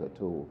innovation as a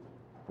tool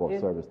for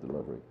service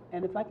delivery.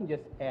 And if I can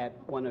just add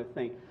one other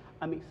thing.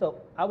 I mean,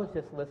 so I was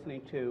just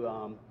listening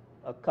to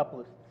a couple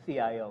of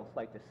CIOs,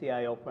 like the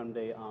CIO from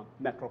the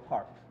Metro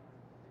Parks,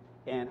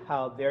 and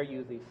how they're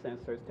using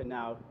sensors to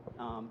now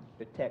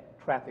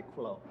detect traffic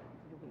flow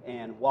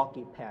and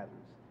walking patterns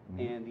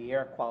and the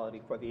air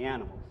quality for the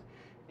animals.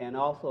 And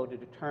also to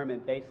determine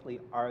basically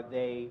are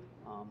they,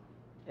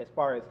 as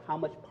far as how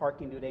much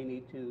parking do they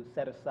need to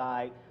set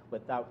aside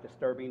without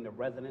disturbing the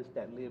residents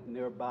that live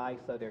nearby,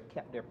 so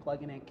they're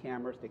plugging in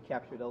cameras to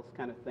capture those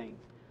kind of things.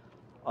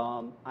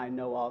 I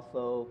know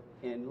also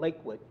in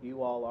Lakewood,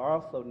 you all are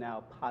also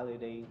now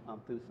piloting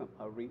through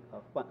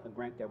a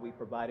grant that we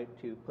provided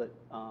to put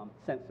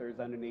sensors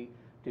underneath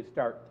to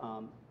start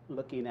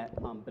looking at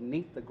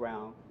beneath the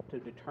ground to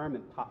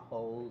determine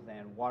potholes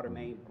and water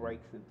main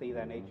breaks and things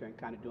of that nature, and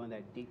kind of doing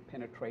that deep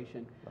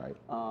penetration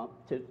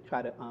to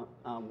try to,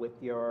 with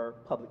your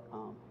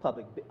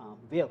public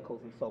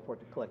vehicles and so forth,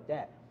 to collect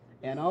that.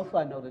 And also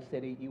I know the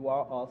city, you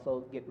are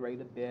also getting ready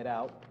to bid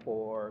out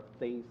for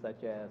things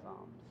such as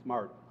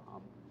smart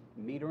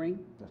metering.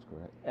 That's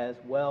correct. As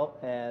well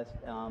as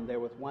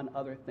there was one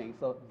other thing.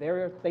 So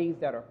there are things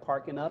that are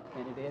parking up,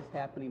 and it is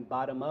happening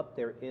bottom up.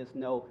 There is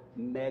no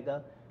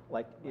mega,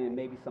 like in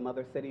maybe some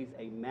other cities,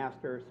 a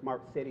master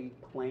smart city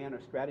plan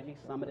or strategy.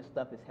 Some of this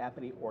stuff is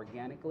happening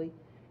organically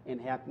and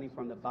happening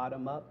from the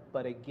bottom up.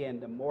 But again,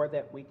 the more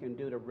that we can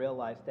do to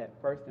realize that,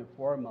 first and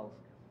foremost,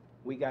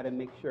 we got to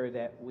make sure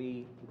that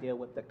we deal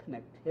with the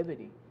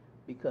connectivity,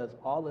 because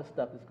all this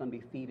stuff is going to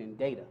be feeding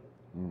data.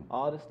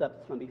 All this stuff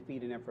is going to be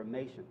feeding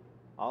information.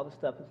 All the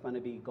stuff is going to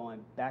be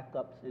going back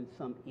up in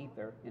some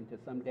ether into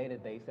some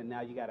database, and now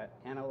you got to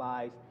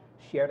analyze,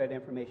 share that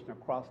information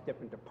across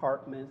different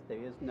departments.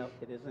 It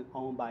isn't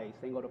owned by a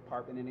single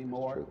department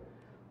anymore,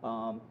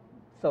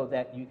 so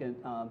that you can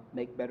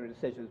make better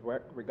decisions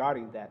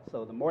regarding that.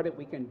 So the more that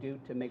we can do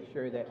to make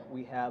sure that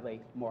we have a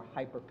more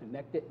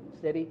hyper-connected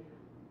city,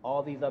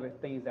 all these other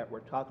things that we're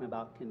talking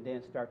about can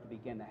then start to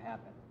begin to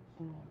happen.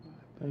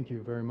 Thank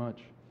you very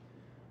much.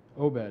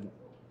 Obed,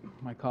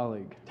 my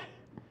colleague,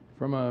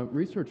 from a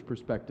research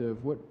perspective,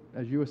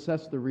 as you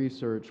assess the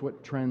research,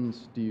 what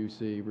trends do you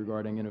see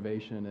regarding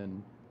innovation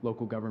in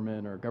local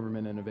government or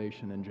government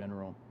innovation in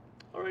general?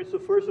 All right, so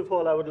first of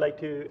all, I would like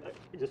to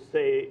just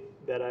say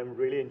that I'm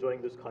really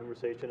enjoying this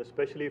conversation,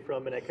 especially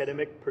from an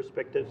academic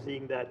perspective,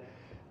 seeing that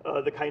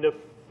the kind of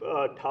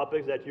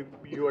topics that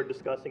you are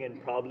discussing and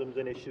problems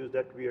and issues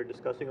that we are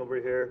discussing over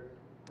here,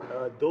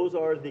 those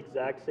are the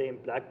exact same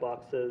black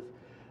boxes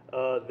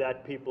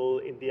that people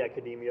in the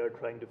academia are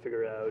trying to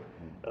figure out.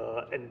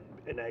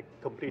 And I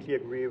completely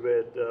agree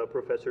with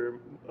Professor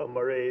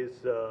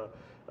Murray's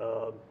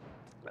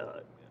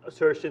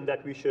assertion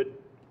that we should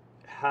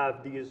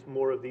have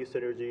more of these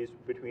synergies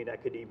between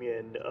academia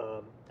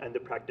and the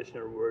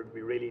practitioner world.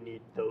 We really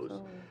need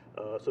those.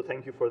 So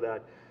thank you for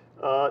that.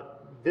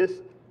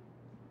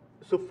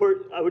 So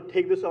first, I would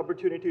take this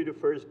opportunity to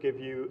first give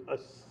you a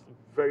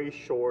very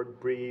short,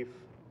 brief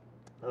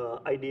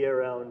idea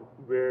around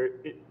where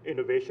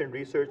innovation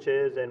research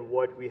is and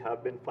what we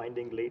have been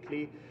finding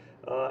lately.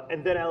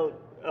 And then I'll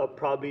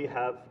probably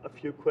have a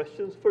few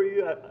questions for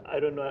you. I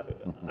don't know,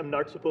 I'm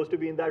not supposed to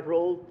be in that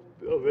role.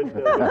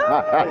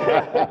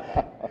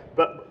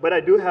 But I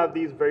do have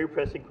these very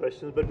pressing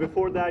questions. But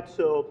before that,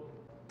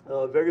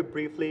 very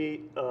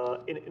briefly,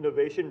 in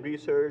innovation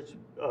research,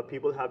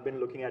 people have been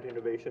looking at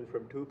innovation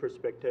from two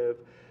perspectives.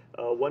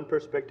 One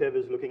perspective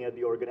is looking at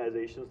the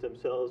organizations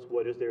themselves.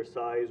 What is their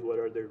size? What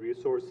are their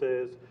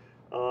resources?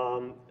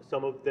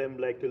 Some of them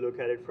like to look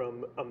at it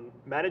from a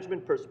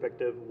management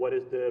perspective. What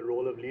is the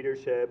role of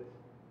leadership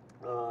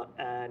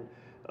and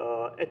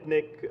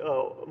ethnic,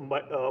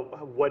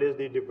 what is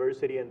the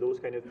diversity and those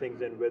kind of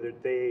things, and whether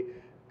they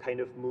kind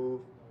of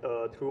move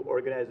through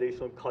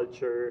organizational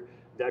culture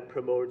that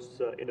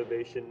promotes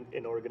innovation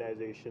in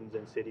organizations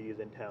and cities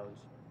and towns.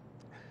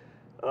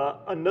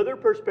 Another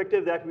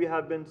perspective that we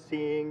have been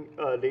seeing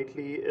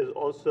lately is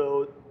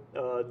also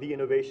the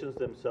innovations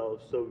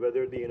themselves. So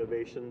whether the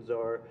innovations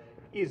are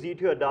easy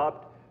to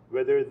adopt,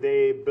 whether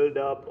they build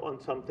up on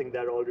something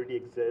that already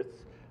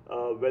exists,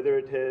 whether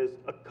it is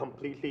a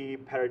completely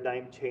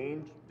paradigm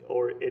change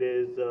or it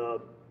is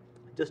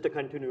just a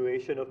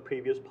continuation of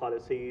previous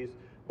policies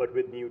but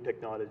with new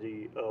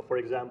technology. For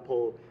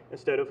example,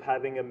 instead of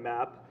having a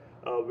map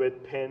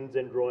with pens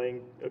and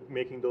drawing,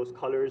 making those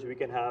colors, we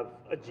can have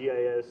a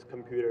GIS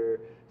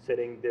computer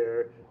sitting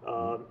there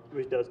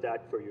which does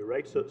that for you,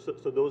 right? So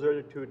those are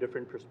the two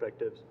different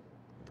perspectives.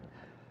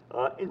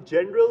 In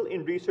general,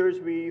 in research,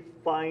 we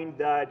find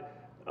that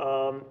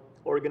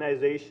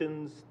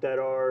organizations that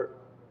are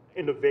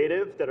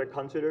innovative, that are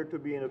considered to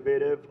be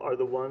innovative, are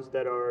the ones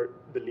that are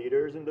the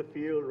leaders in the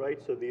field,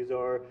 right? So these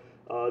are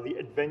the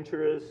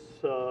adventurous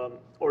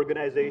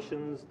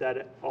organizations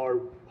that are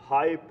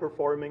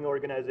high-performing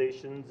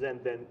organizations, and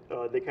then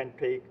they can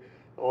take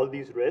all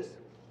these risks.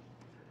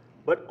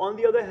 But on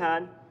the other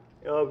hand,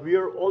 we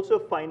are also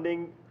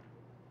finding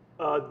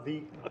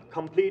the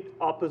complete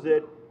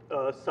opposite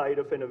side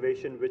of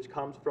innovation, which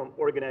comes from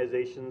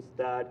organizations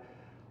that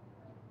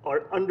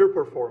are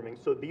underperforming.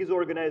 So these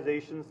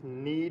organizations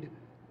need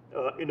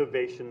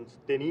innovations.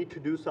 They need to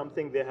do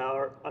something. They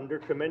are under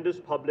tremendous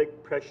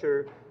public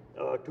pressure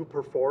to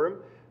perform.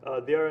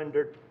 They are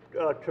under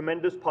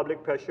tremendous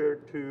public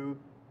pressure to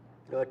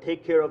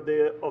take care of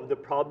the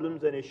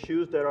problems and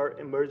issues that are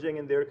emerging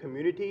in their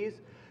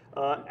communities.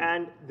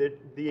 And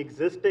the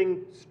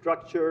existing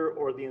structure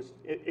or the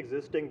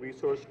existing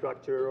resource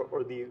structure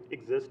or the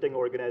existing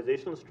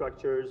organizational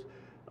structures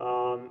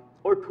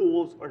or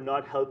tools are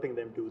not helping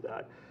them do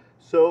that.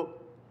 So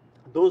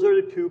those are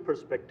the two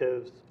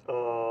perspectives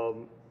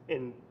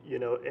in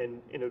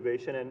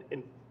innovation. And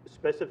in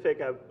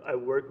specific, I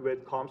work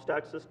with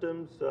Comstack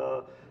Systems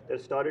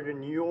that started in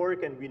New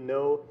York, and we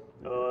know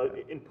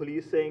in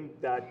policing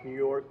that New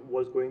York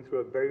was going through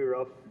a very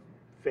rough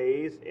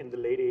phase in the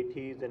late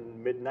 80s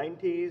and mid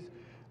 90s.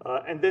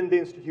 And then they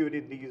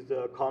instituted these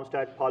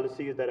Comstack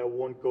policies that I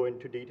won't go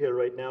into detail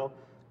right now.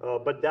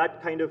 But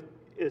that kind of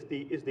is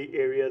the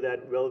area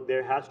that, well,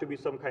 there has to be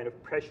some kind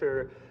of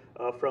pressure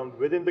from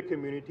within the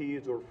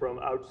communities or from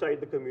outside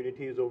the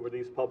communities over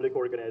these public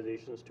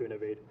organizations to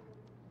innovate.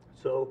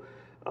 So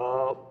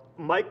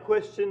my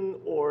question,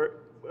 or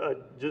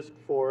just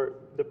for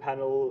the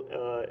panel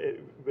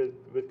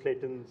with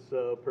Clayton's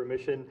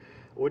permission,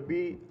 would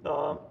be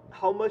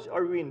how much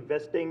are we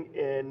investing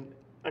in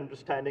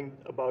understanding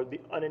about the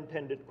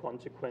unintended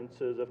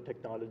consequences of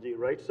technology,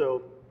 right?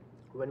 So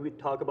when we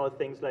talk about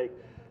things like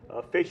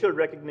facial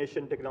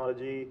recognition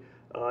technology,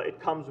 it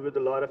comes with a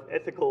lot of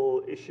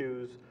ethical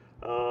issues,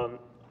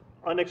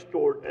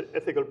 unexplored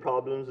ethical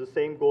problems. The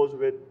same goes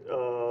with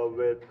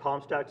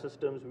Comstack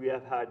Systems. We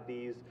have had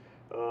these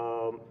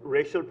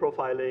racial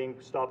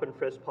profiling, stop and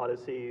frisk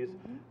policies,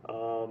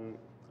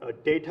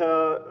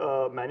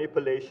 data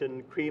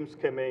manipulation, cream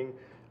skimming,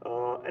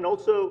 and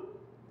also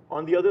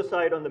on the other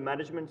side, on the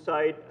management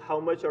side, how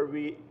much are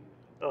we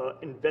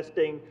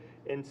investing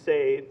in,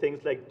 say,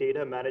 things like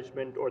data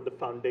management or the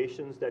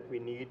foundations that we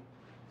need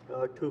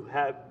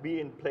to be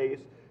in place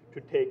to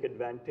take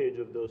advantage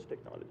of those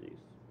technologies?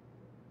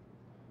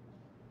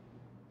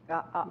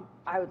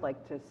 I would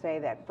like to say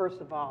that,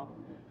 first of all,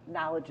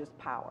 knowledge is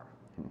power.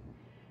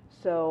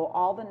 So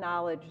all the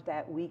knowledge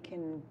that we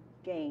can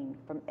gain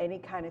from any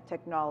kind of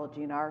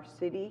technology in our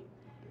city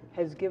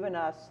has given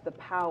us the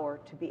power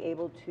to be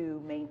able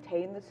to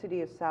maintain the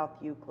city of South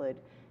Euclid,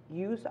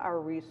 use our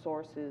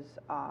resources,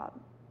 I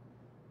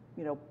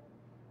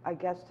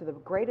guess to the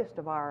greatest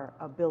of our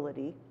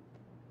ability.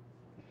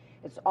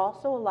 It's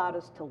also allowed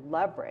us to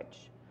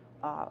leverage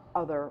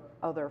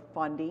other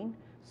funding,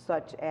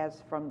 such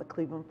as from the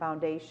Cleveland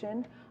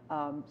Foundation.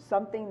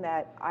 Something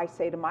that I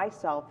say to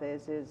myself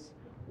is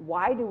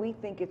why do we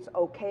think it's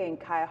okay in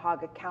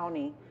Cuyahoga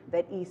County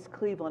that East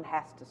Cleveland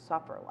has to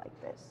suffer like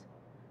this?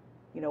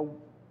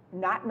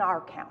 Not in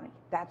our county.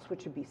 That's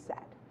what should be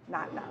said,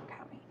 not in our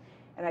county.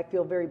 And I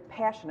feel very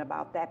passionate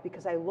about that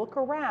because I look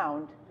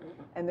around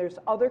and there's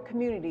other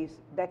communities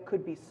that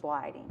could be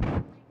sliding.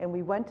 And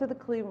we went to the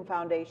Cleveland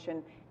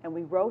Foundation and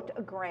we wrote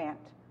a grant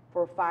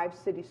for a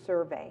 5-city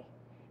survey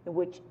in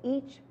which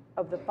each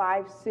of the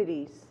 5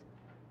 cities'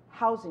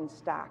 housing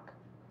stock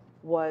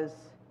was,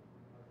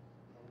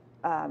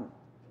 how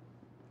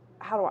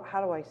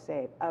do I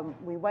say it?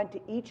 We went to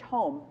each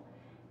home,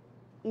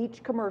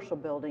 each commercial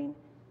building,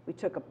 we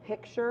took a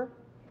picture,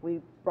 we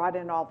brought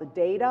in all the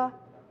data,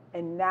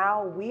 and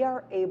now we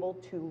are able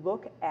to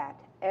look at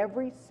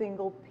every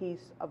single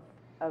piece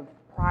of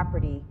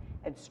property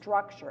and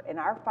structure in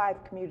our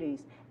 5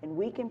 communities, and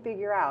we can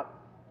figure out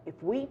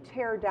if we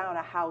tear down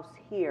a house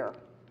here,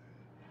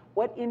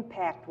 what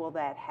impact will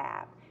that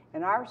have?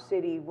 In our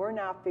city, we're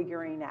now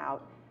figuring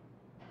out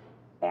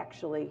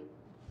actually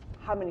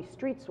how many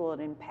streets will it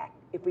impact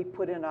if we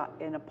put in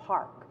a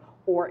park,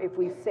 or if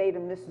we say to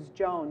Mrs.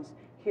 Jones,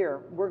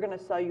 here, we're going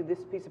to sell you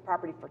this piece of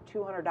property for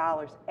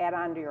 $200, add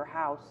on to your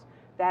house.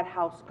 That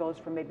house goes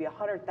from maybe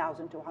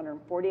 $100,000 to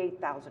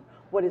 $148,000.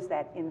 What is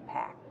that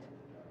impact?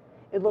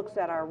 It looks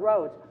at our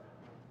roads.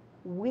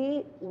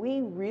 We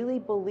really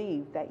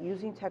believe that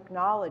using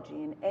technology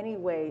in any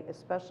way,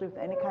 especially with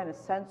any kind of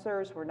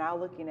sensors, we're now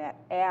looking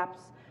at apps,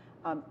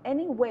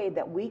 any way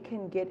that we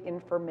can get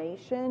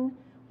information,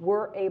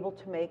 we're able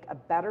to make a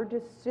better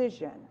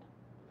decision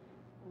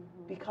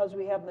because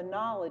we have the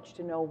knowledge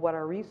to know what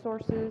our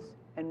resources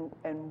and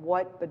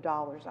what the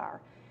dollars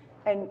are.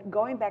 And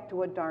going back to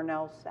what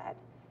Darnell said,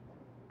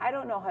 I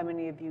don't know how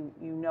many of you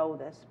know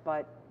this,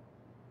 but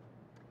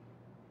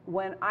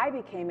when I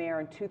became mayor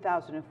in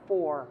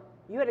 2004,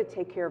 you had to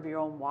take care of your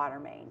own water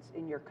mains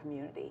in your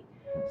community.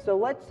 So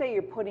let's say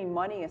you're putting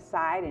money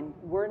aside, and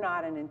we're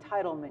not an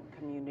entitlement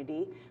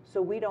community,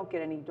 so we don't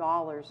get any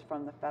dollars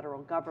from the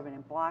federal government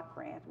in block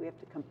grant. We have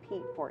to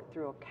compete for it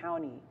through a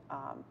county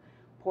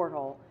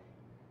portal.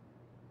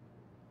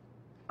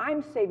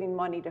 I'm saving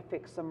money to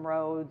fix some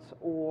roads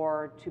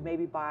or to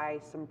maybe buy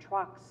some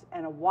trucks,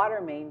 and a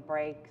water main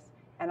breaks,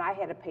 and I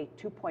had to pay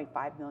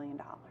 $2.5 million.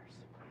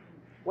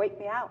 Wait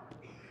me out.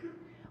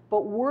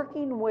 But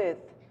working with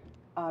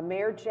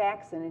Mayor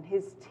Jackson and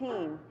his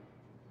team,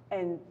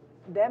 and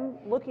them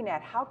looking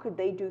at how could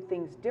they do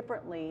things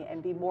differently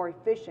and be more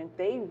efficient,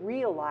 they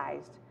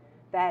realized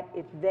that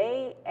if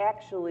they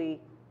actually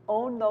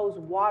own those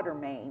water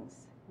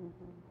mains,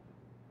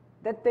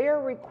 that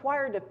they're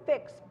required to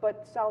fix,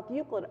 but South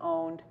Euclid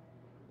owned,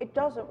 it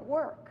doesn't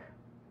work.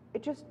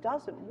 It just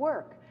doesn't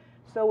work.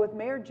 So with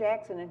Mayor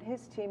Jackson and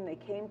his team, they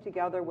came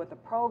together with a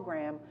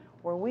program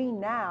where we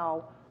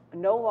now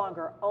no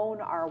longer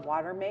own our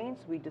water mains.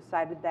 We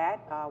decided that.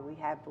 We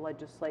have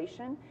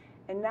legislation.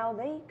 And now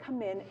they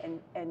come in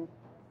and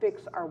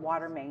fix our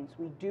water mains.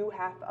 We do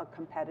have a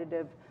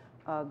competitive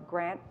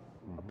grant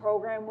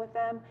program with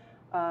them.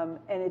 And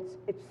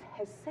it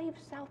has saved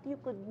South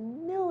Euclid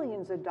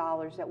millions of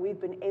dollars that we've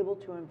been able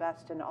to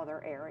invest in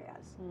other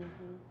areas.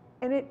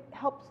 And it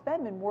helps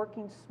them in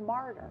working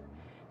smarter.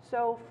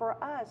 So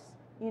for us,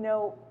 you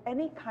know,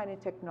 any kind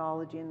of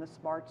technology in the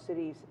smart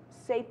cities,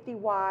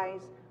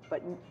 safety-wise,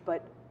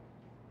 but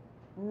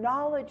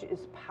knowledge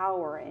is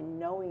power, and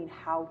knowing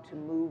how to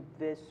move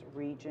this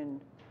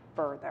region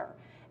further.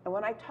 And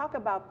when I talk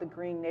about the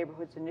Green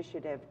Neighborhoods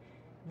Initiative,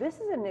 this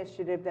is an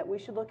initiative that we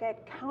should look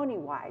at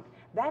countywide.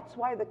 That's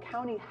why the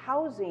county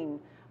housing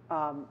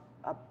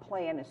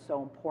plan is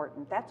so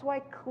important. That's why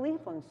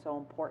Cleveland's so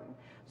important.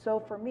 So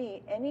for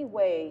me, any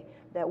way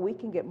that we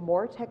can get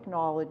more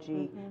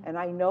technology, and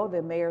I know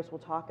the mayors will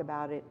talk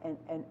about it,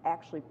 and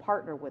actually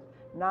partner with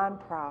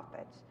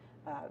nonprofits,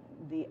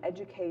 the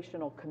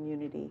educational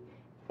community,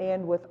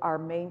 and with our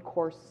main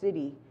core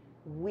city,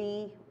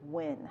 we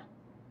win.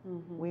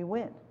 We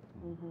win.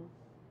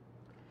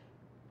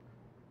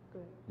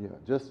 Yeah,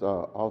 just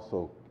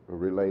also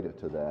related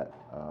to that,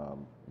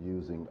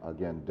 using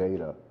again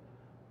data,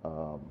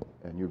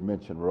 and you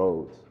mentioned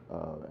roads,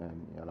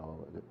 and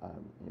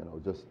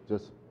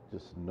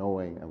just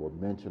knowing, and we're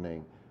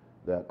mentioning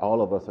that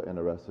all of us are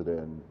interested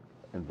in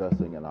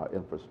investing in our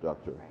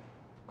infrastructure.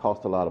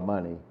 Costs a lot of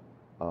money,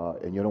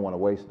 and you don't want to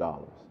waste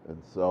dollars. And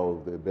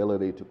so the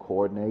ability to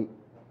coordinate,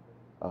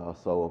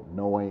 so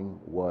knowing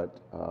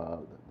what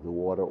the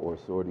water or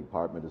sewer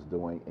department is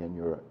doing in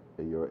your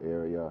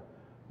area,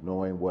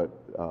 knowing what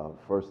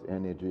First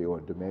Energy or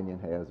Dominion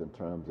has in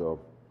terms of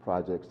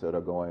projects that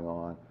are going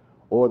on,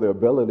 or the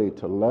ability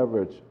to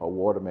leverage a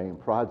water main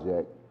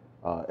project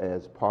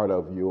as part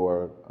of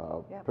your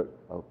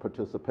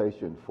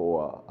participation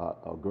for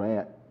a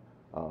grant,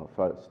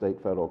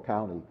 state, federal,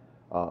 county,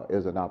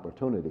 is an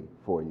opportunity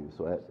for you.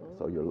 So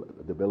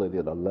the ability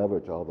to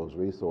leverage all those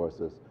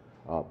resources,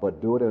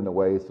 but do it in a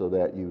way so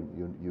that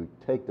you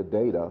take the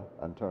data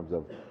in terms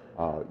of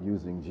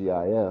using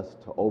GIS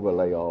to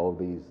overlay all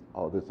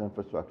this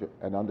infrastructure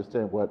and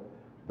understand what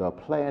the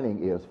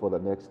planning is for the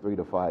next 3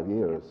 to 5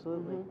 years,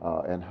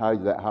 and how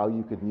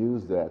you can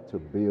use that to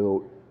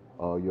build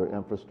your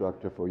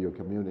infrastructure for your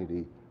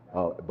community,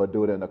 but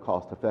do it in a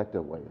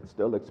cost-effective way. It's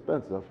still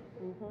expensive,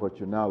 but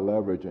you're now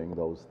leveraging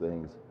those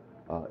things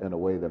in a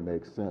way that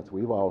makes sense.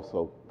 We've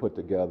also put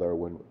together,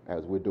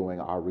 as we're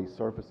doing our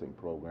resurfacing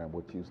program,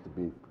 which used to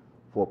be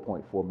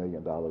 $4.4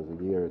 million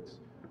a year, it's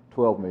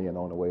 $12 million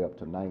on the way up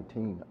to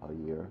 19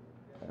 a year.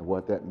 And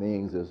what that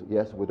means is,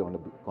 yes, we're going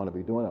to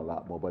be doing a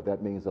lot more, but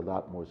that means a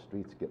lot more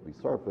streets get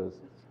resurfaced.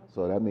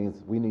 So that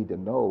means we need to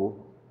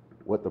know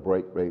what the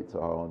break rates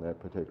are on that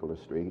particular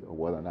street, or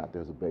whether or not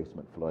there's a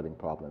basement flooding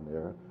problem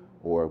there,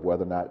 or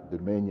whether or not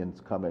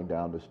Dominion's coming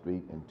down the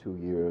street in 2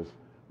 years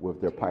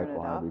with their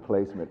pipeline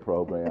replacement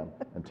program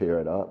and tear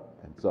it up.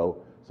 And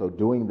so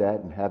doing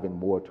that and having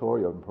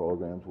moratorium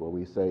programs where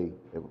we say,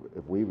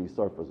 if we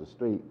resurface a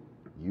street,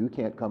 you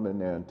can't come in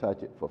there and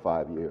touch it for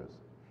 5 years.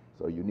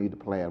 So you need to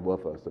plan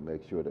with us to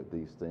make sure that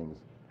these things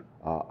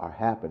are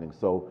happening.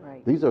 So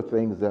Right. these are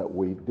things that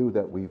we do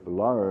that we've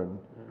learned,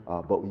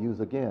 but we use,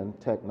 again,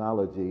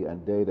 technology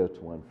and data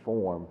to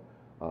inform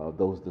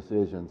those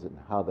decisions and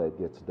how that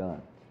gets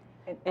done.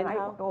 And I-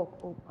 how,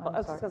 I'm I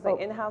was sorry. just gonna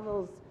say, and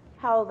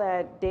how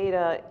that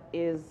data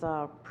is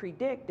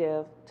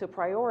predictive to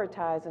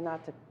prioritize and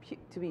not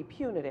to be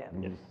punitive.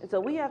 Yes. And so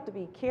we have to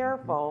be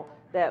careful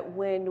that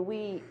when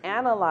we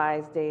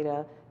analyze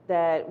data,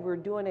 that we're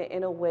doing it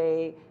in a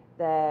way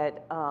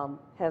that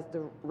has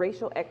the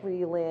racial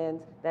equity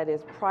lens, that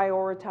is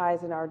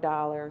prioritizing our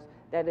dollars,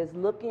 that is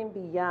looking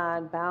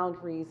beyond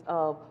boundaries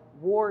of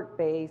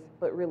ward-based,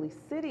 but really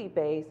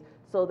city-based,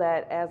 so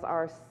that as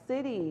our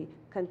city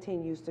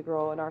continues to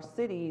grow and our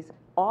cities,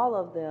 all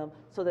of them,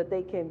 so that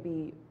they can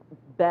be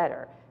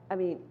better. I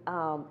mean,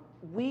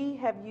 we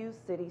have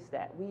used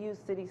CityStat. We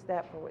used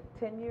CityStat for what,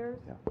 10 years?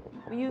 Yeah.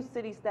 We used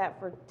CityStat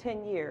for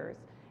 10 years.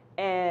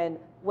 And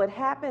what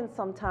happens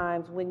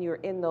sometimes when you're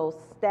in those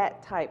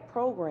stat type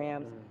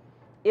programs,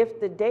 if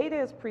the data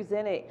is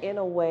presented in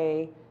a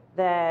way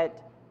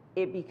that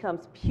it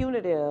becomes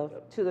punitive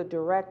to the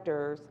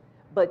directors,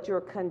 but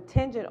you're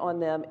contingent on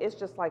them, it's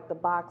just like the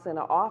box in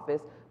an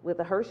office with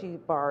the Hershey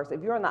bars.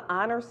 If you're in the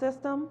honor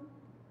system,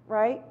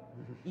 right,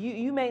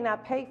 you may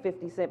not pay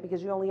 50 cents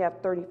because you only have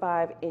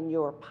 35 in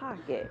your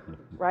pocket,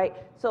 right?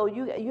 So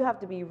you have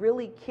to be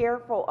really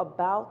careful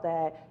about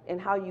that and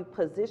how you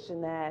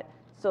position that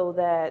so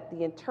that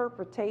the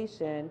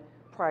interpretation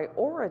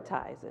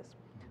prioritizes.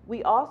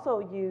 We also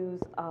use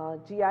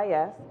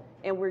GIS,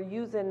 and we're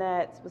using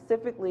that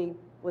specifically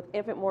with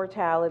infant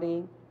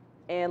mortality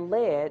and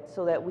lead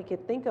so that we can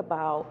think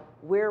about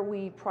where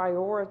we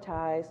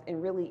prioritize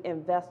and really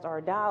invest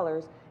our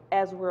dollars,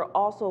 as we're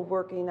also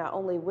working not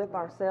only with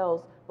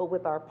ourselves but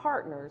with our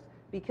partners,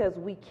 because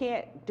we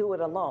can't do it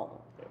alone.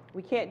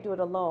 We can't do it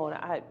alone.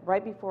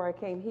 Right before I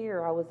came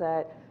here, I was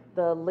at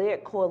the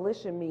Lead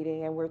Coalition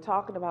meeting, and we're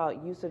talking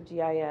about use of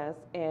GIS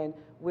and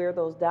where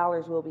those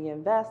dollars will be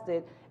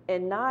invested,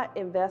 and not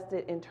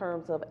invested in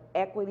terms of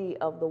equity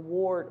of the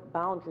ward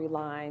boundary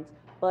lines,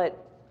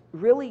 but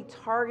really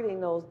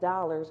targeting those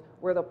dollars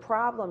where the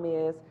problem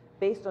is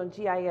based on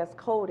GIS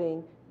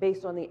coding,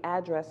 based on the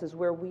addresses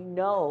where we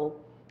know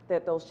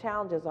that those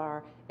challenges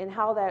are, and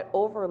how that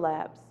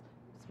overlaps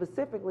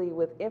specifically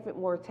with infant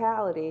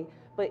mortality,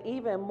 but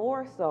even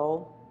more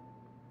so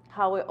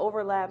how it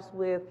overlaps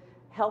with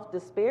health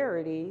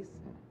disparities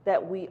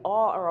that we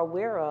all are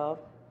aware of,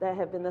 that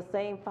have been the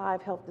same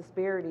 5 health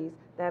disparities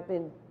that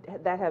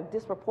have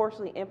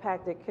disproportionately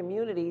impacted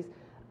communities,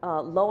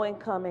 low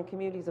income and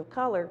communities of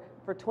color,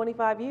 for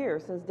 25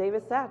 years, since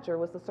David Satcher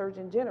was the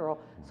Surgeon General.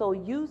 So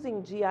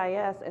using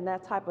GIS and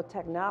that type of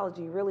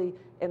technology really,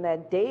 and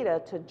that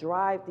data to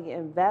drive the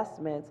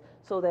investments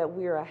so that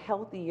we're a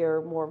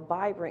healthier, more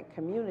vibrant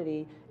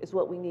community is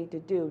what we need to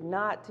do,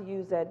 not to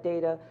use that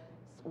data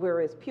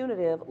where it's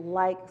punitive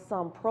like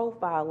some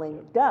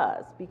profiling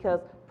does,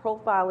 because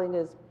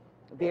profiling is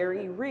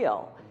very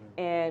real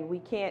and we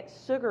can't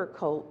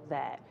sugarcoat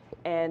that.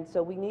 And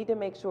so we need to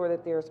make sure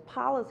that there's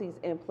policies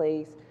in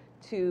place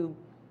to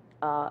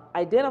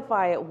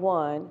identify it,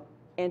 one,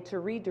 and to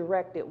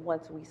redirect it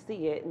once we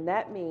see it. And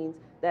that means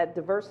that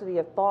diversity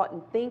of thought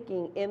and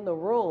thinking in the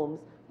rooms,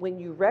 when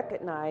you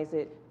recognize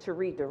it, to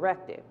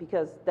redirect it,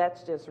 because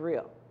that's just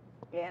real.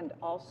 And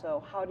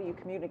also, how do you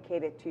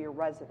communicate it to your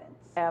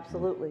residents?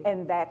 Absolutely.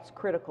 And that's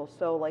critical.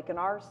 So like in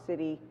our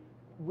city,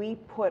 we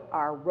put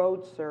our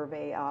road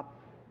survey up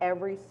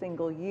every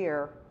single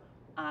year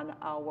on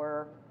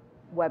our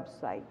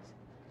website.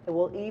 And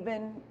we'll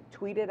even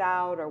tweet it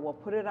out, or we'll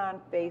put it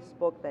on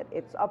Facebook that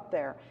it's up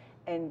there.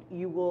 And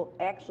you will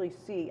actually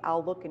see,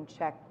 I'll look and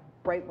check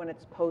right when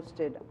it's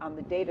posted on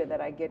the data that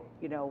I get,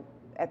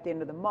 at the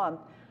end of the month,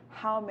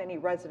 how many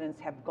residents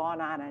have gone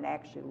on and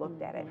actually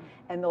looked at it.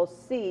 And they'll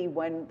see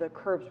when the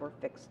curbs were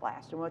fixed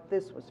last, and what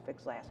this was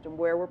fixed last, and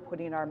where we're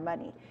putting our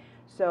money.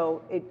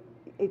 So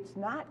it's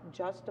not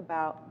just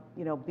about,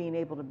 being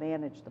able to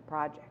manage the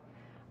project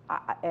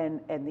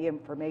and the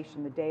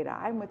information, the data.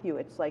 I'm with you.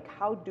 It's like,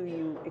 how do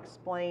you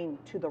explain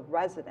to the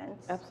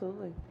residents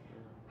Absolutely.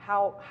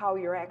 how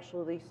you're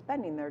actually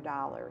spending their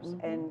dollars,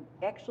 and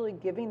actually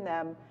giving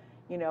them,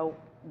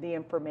 the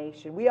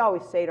information. We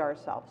always say to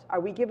ourselves,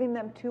 are we giving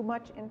them too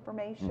much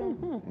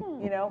information?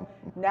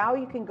 Now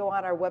you can go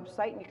on our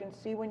website and you can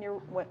see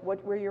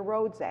where your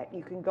road's at.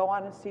 You can go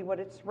on and see what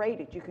it's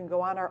rated. You can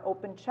go on our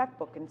open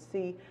checkbook and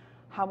see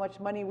how much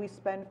money we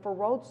spend for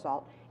road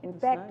salt. In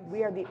fact,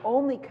 we are the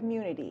only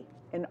community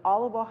in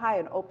all of Ohio,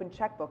 an open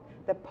checkbook,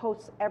 that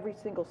posts every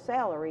single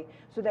salary,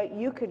 so that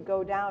you could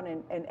go down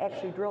and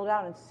actually drill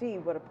down and see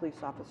what a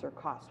police officer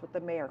costs, what the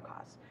mayor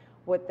costs,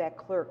 what that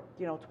clerk,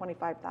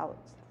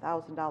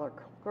 $25,000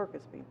 clerk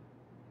is being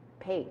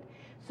paid.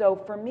 So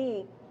for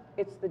me,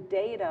 it's the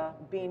data,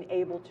 being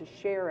able to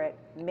share it,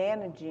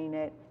 managing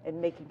it,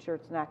 and making sure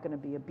it's not going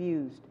to be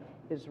abused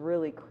is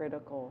really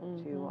critical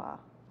to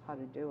how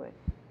to do it.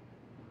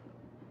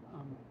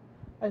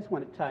 I just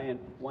want to tie in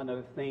one of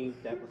the things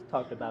that was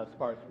talked about as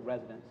far as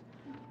residents.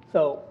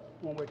 So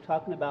when we're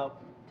talking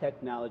about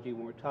technology,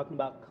 when we're talking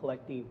about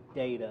collecting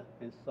data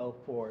and so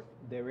forth,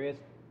 there is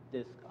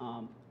this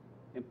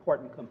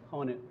important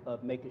component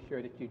of making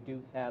sure that you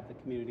do have the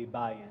community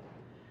buy-in.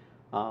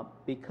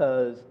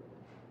 Because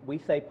we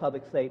say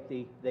public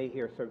safety, they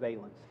hear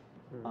surveillance.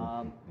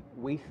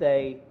 We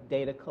say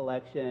data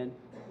collection,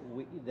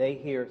 they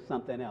hear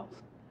something else.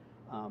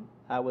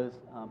 I was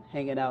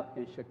hanging out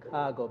in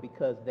Chicago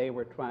because they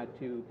were trying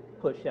to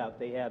push out,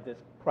 they have this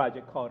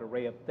project called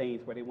Array of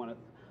Things where they want to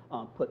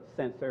put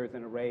sensors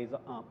and arrays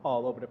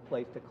all over the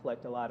place to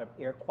collect a lot of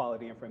air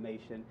quality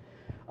information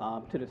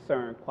to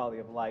discern quality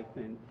of life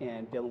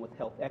and dealing with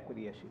health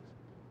equity issues.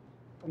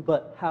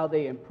 But how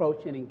they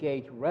approach and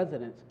engage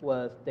residents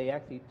was they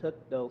actually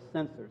took those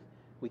sensors.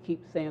 We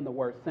keep saying the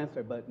word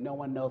sensor, but no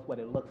one knows what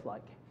it looks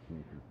like.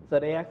 So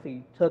they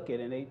actually took it,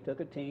 and they took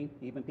a team,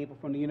 even people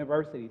from the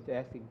university, to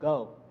actually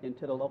go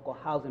into the local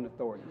housing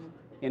authorities,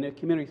 in the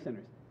community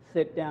centers,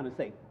 sit down and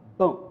say,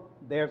 boom,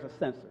 there's a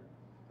sensor.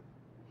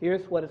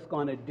 Here's what it's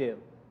going to do.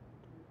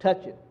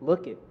 Touch it,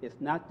 look it. It's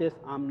not this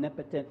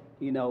omnipotent,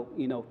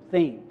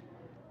 thing.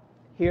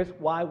 Here's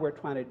why we're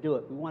trying to do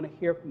it. We want to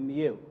hear from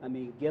you. I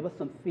mean, give us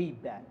some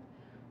feedback.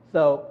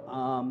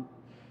 So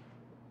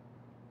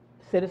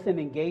citizen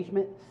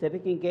engagement,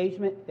 civic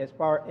engagement, as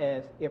far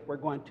as if we're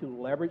going to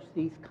leverage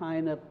these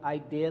kind of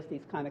ideas,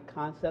 these kind of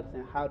concepts,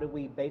 and how do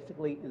we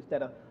basically,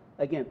 instead of,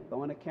 again,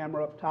 throwing a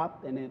camera up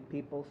top and then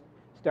people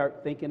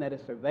start thinking that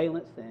it's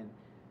surveillance, and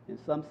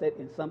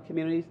in some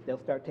communities,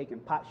 they'll start taking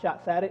pot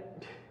shots at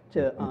it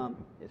to,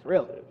 it's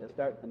real. They'll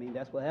start, I mean,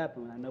 that's what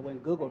happened. I know when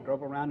Google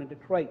drove around in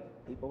Detroit,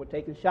 people were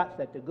taking shots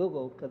at the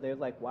Google because they was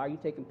like, why are you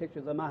taking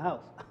pictures of my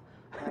house?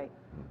 Right.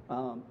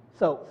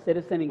 So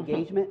citizen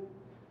engagement,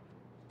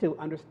 to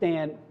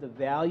understand the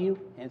value,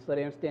 and so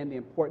they understand the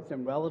importance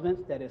and relevance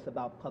that it's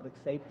about public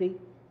safety,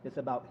 it's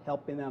about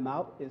helping them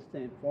out, it's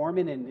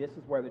informing, and this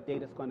is where the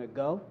data is going to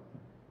go,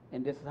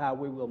 and this is how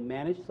we will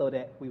manage so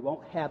that we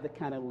won't have the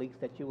kind of leaks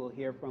that you will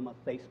hear from a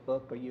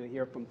Facebook or you'll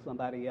hear from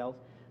somebody else.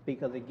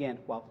 Because again,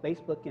 while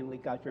Facebook can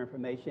leak out your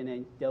information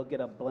and they'll get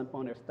a blimp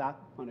on their stock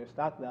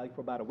value for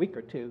about a week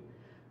or two,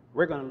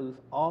 we're going to lose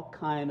all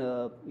kind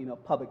of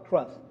public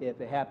trust if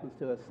it happens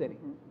to a city,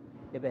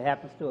 if it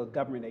happens to a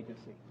government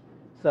agency.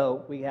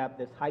 So we have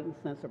this heightened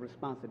sense of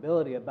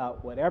responsibility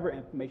about whatever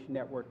information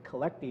that we're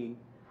collecting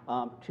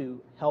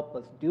to help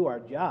us do our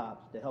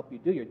jobs, to help you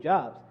do your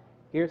jobs.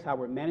 Here's how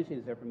we're managing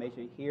this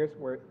information. Here's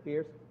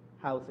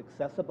how it's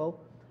accessible,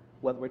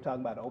 whether we're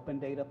talking about open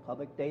data,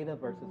 public data,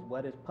 versus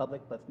what is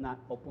public but's not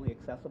openly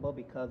accessible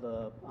because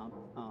of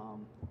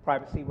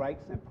privacy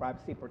rights and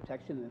privacy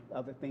protection and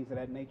other things of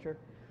that nature.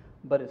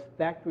 But it's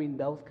factoring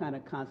those kind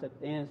of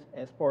concepts in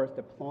as far as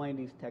deploying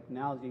these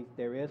technologies.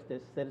 There is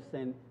this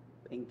citizen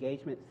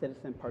engagement,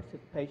 citizen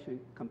participation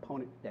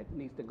component that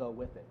needs to go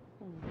with it.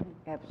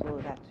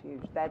 Absolutely, that's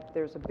huge.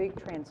 There's a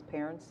big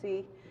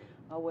transparency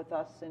with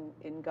us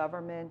in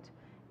government,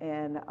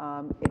 and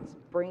it's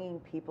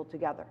bringing people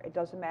together. It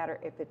doesn't matter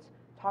if it's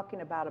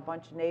talking about a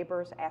bunch of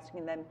neighbors,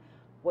 asking them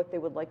what they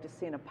would like to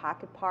see in a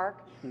pocket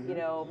park.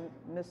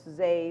 Mrs.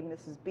 A,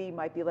 Mrs. B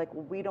might be like,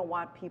 well, we don't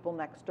want people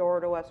next door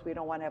to us. We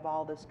don't want to have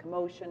all this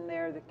commotion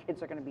there. The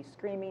kids are going to be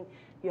screaming.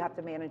 You have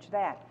to manage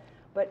that.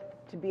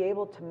 But to be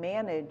able to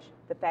manage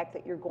the fact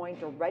that you're going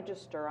to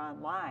register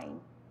online,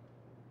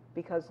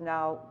 because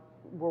now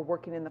we're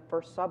working in the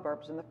first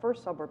suburbs, and the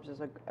first suburbs is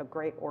a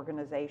great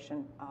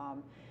organization,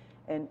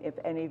 and if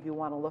any of you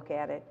want to look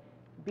at it,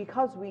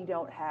 because we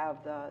don't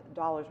have the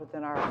dollars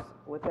within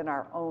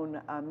our own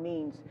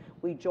means,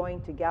 we join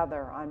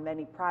together on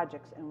many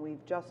projects, and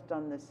we've just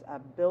done this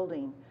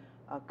building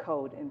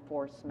code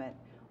enforcement,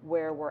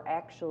 where we're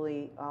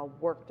actually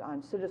worked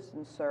on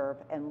Citizen Serve,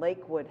 and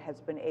Lakewood has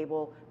been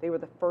able, they were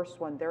the first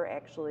one, they're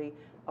actually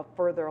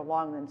further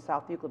along than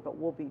South Euclid, but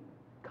we'll be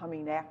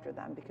coming after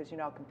them because you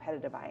know how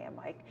competitive I am,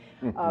 Mike.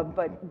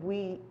 But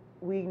we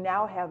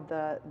now have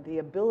the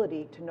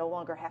ability to no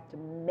longer have to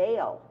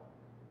mail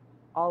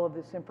all of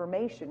this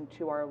information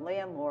to our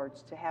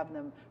landlords to have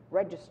them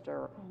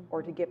register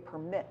or to get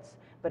permits.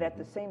 But at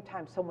the same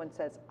time, someone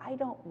says, I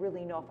don't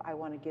really know if I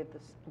want to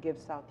give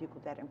South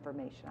Euclid that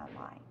information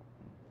online.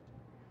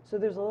 So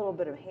there's a little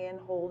bit of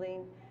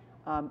hand-holding,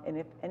 and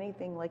if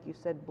anything, like you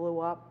said, blew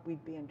up,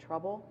 we'd be in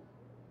trouble.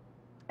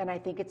 And I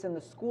think it's in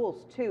the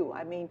schools, too.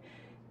 I mean,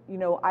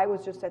 I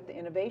was just at the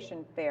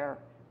Innovation Fair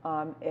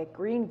at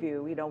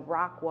Greenview.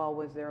 Rockwell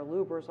was there,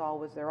 Lubrizol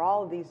was there,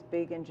 all of these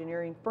big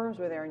engineering firms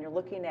were there, and you're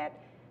looking at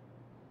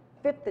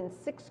 5th and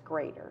 6th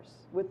graders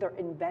with their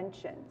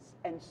inventions,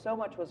 and so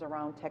much was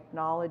around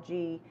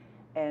technology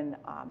and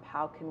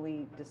how can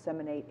we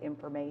disseminate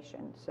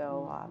information.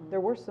 So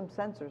there were some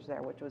sensors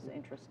there, which was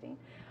interesting.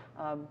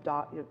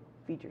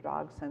 Feed your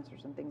dog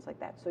sensors and things like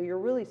that. So you're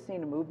really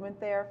seeing a movement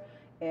there.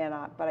 And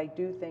but I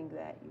do think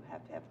that you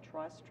have to have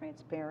trust,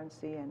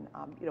 transparency, and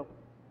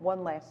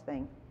one last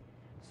thing.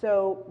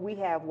 So we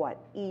have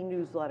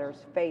e-newsletters,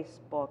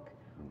 Facebook,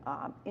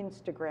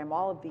 Instagram,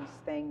 all of these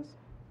things,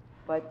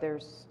 but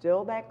there's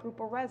still that group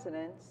of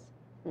residents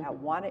that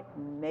want it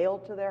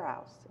mailed to their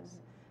houses.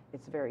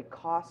 It's very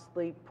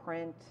costly,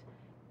 print,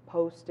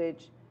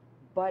 postage,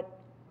 but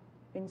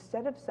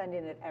instead of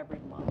sending it every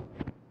month,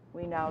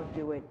 we now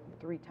do it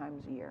 3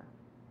 times a year.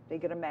 They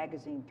get a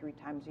magazine 3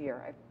 times a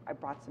year. I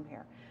brought some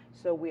here.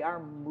 So we are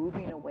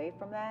moving away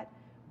from that,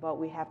 but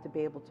we have to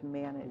be able to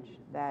manage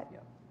that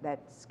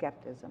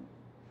skepticism.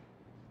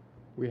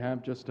 We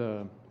have just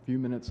a few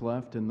minutes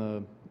left in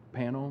the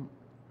panel.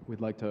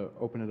 We'd like to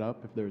open it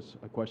up. If there's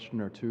a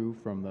question or two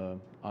from the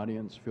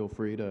audience, feel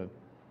free to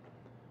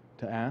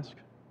ask.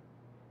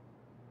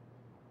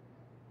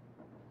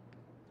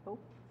 Oh,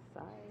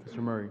 sorry. Mr.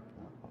 Murray. A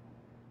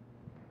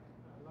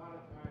lot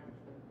of times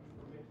when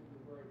people mention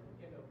the word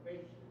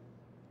innovation,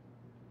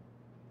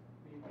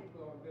 the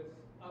people on this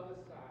other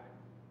side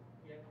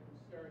get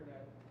concerned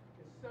that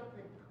it's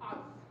something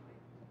costly.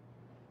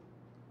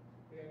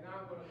 They're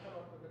now going to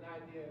come up with an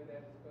idea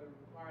that is going to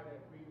require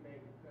that we make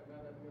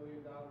another $1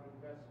 million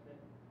investment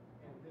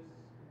in this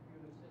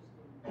computer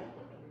system, and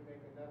we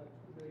make another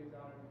 $2 million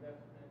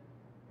investment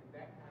in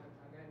that kind of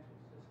financial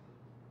system.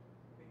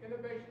 The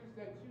innovations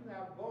that you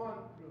have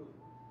gone through,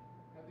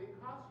 have they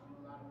cost you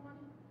a lot of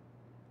money?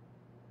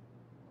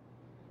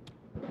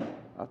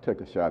 I'll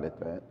take a shot at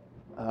that.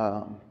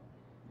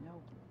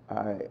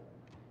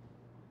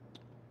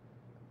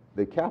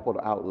 The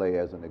capital outlay,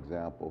 as an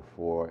example,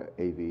 for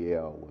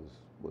AVL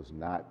was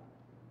not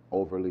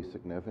overly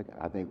significant.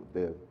 I think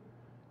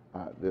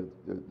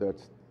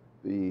that's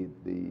the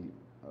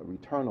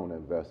return on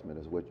investment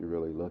is what you're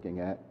really looking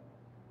at,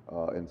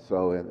 and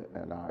so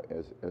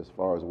as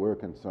far as we're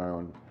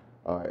concerned,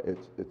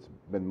 it's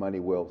been money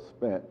well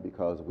spent,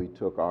 because we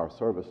took our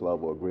service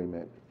level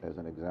agreement as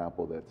an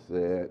example that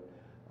said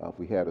if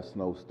we had a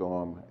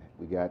snowstorm,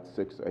 we got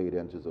 6 to 8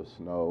 inches of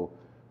snow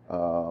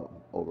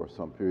over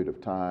some period of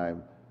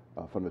time,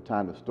 from the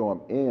time the storm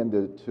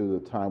ended to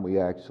the time we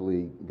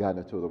actually got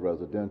into the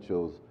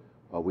residentials,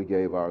 we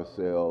gave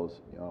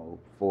ourselves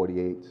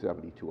 48,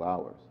 72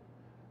 hours.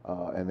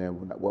 And then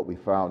what we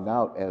found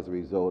out as a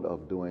result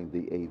of doing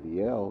the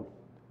AVL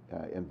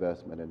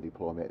investment and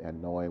deployment and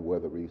knowing where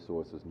the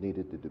resources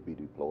needed to be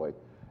deployed,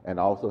 and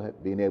also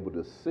being able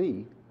to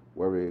see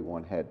where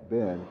everyone had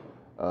been,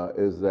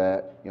 is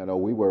that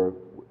we were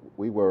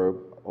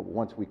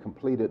once we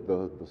completed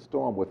the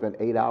storm, within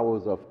 8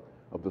 hours of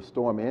the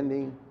storm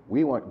ending,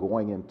 we weren't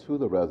going into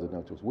the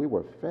residentials, we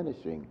were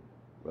finishing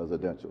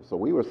residential. So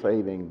we were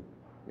saving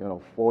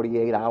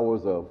 48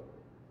 hours of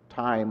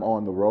time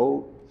on the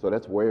road. So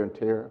that's wear and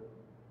tear,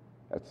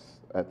 that's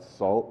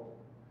salt,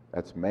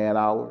 that's man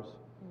hours.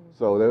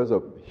 So there's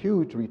a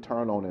huge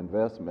return on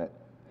investment,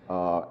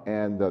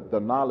 and the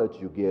knowledge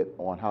you get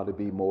on how to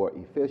be more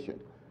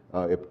efficient.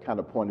 It kind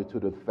of pointed to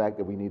the fact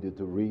that we needed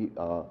to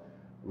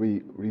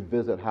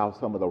revisit how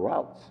some of the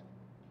routes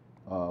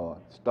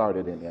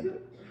started and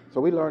ended. So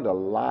we learned a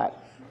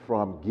lot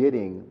from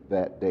getting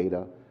that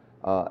data,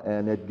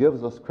 and it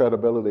gives us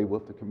credibility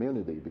with the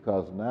community,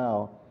 because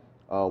now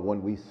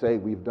when we say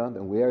we've done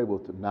that, we're able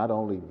to not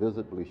only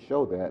visibly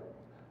show that,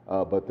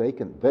 but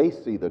they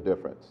see the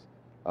difference.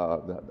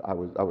 I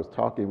was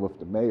talking with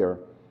the mayor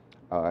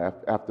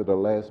after the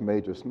last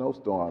major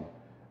snowstorm,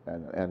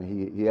 and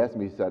he asked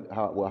me, he said,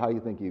 how do you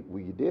think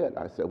we did?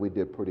 I said, we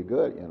did pretty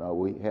good.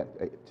 We had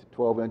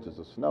 12 inches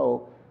of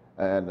snow,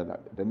 and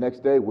the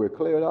next day we're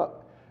cleared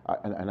up.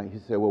 And he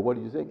said, well, what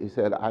do you think? He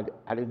said, I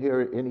didn't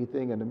hear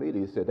anything in the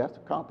media. He said, that's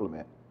a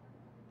compliment.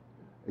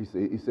 He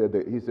said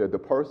the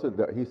person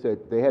that he said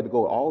they had to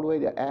go all the way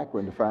to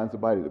Akron to find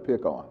somebody to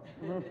pick on.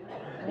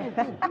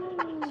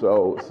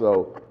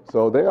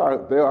 So there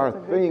are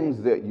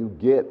things that you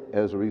get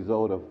as a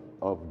result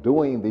of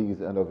doing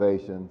these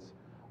innovations,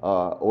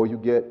 or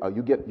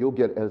you'll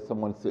get, as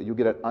someone said, you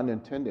get an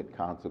unintended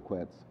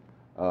consequence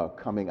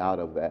coming out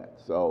of that.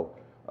 So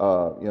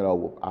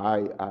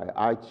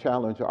I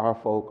challenge our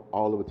folk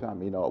all of the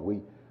time.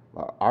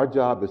 Our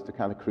job is to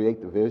kind of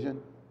create the vision,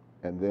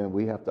 and then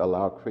we have to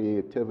allow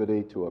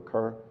creativity to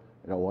occur.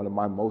 One of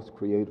my most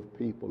creative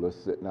people is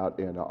sitting out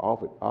there in the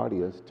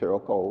audience, Terrell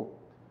Cole,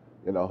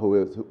 who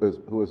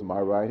is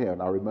my right hand.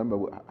 And I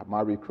remember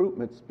my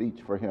recruitment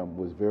speech for him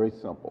was very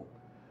simple.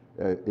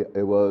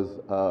 It was,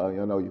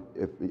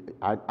 if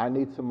I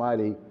need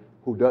somebody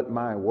who doesn't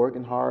mind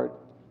working hard,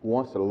 who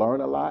wants to learn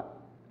a lot,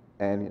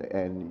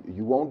 and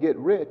you won't get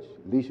rich,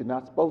 at least you're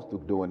not supposed to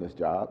doing this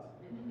job.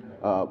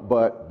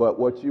 But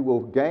what you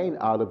will gain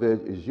out of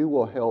it is you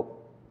will help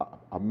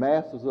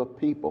masses of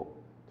people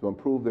to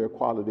improve their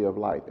quality of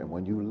life. And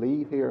when you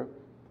leave here,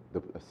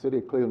 the city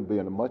of Cleveland will be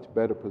in a much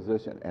better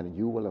position, and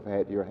you will have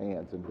had your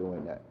hands in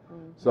doing that.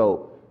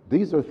 So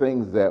these are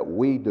things that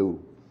we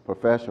do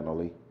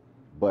professionally.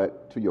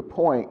 But to your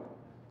point,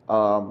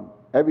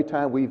 every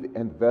time we've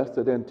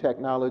invested in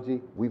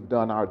technology, we've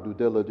done our due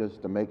diligence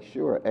to make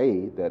sure,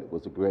 A, that it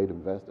was a great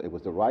investment, it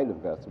was the right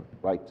investment,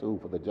 right tool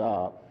for the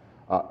job,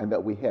 and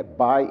that we had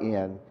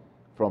buy-in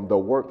from the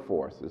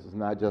workforce. This is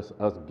not just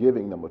us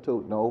giving them a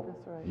tool. No,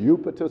 you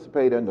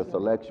participate in the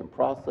selection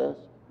process,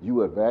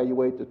 you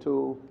evaluate the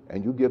tool,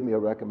 and you give me a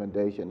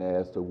recommendation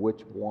as to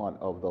which one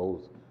of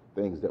those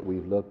things that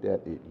we've looked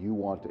at that you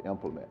want to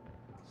implement.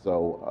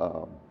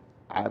 So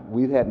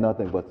we've had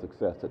nothing but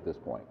success at this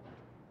point.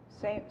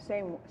 Same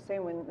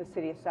in the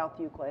city of South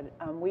Euclid.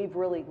 We've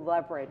really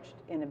leveraged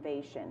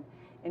innovation.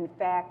 In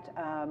fact,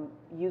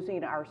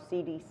 using our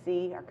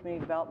CDC, our Community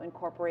Development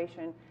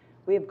Corporation,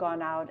 we have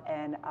gone out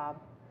and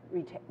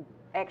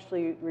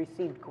actually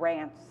received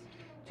grants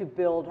to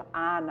build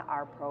on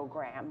our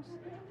programs.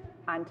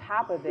 On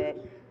top of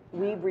it,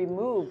 we've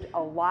removed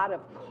a lot of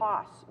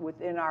costs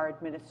within our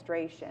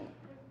administration.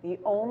 The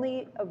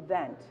only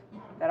event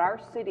that our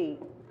city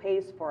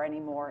pays for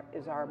anymore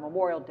is our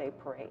Memorial Day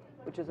Parade,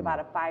 which is about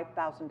a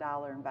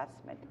 $5,000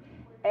 investment.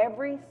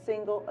 Every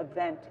single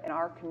event in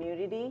our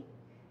community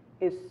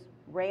is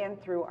ran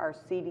through our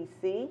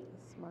CDC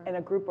and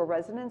a group of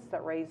residents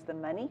that raise the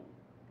money,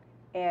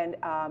 and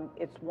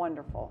it's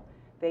wonderful.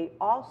 They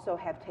also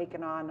have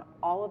taken on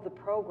all of the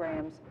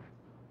programs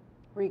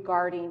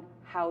regarding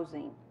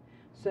housing.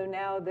 So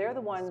now they're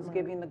the ones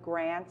giving the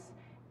grants,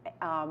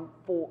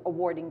 for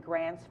awarding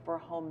grants for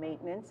home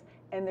maintenance,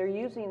 and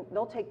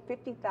they'll take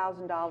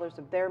 $50,000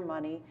 of their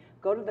money,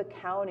 go to the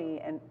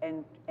county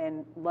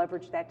and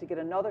leverage that to get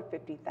another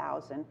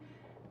 $50,000.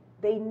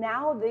 They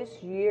now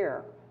this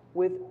year,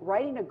 with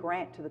writing a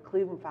grant to the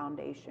Cleveland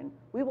Foundation,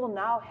 we will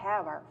now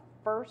have our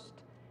first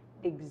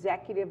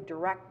executive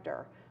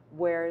director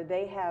where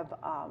they have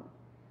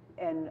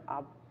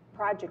a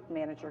project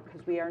manager,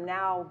 because we are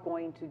now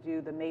going to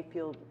do the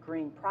Mayfield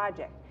Green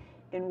Project,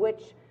 in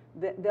which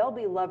they'll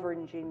be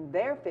leveraging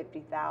their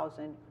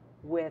 $50,000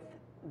 with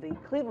the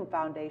Cleveland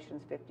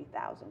Foundation's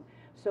 $50,000.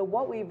 So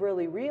what we've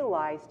really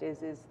realized is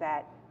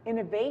that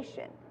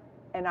innovation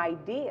and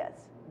ideas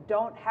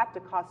don't have to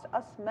cost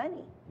us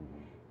money.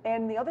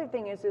 And the other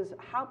thing is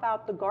how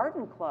about the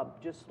garden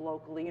club just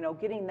locally,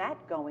 getting that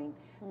going?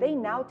 They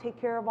now take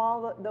care of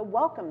all the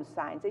welcome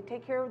signs. They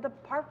take care of the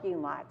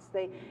parking lots.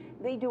 They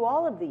do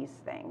all of these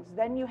things.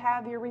 Then you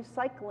have your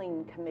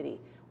recycling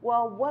committee.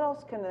 Well, what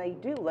else can they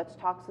do? Let's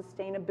talk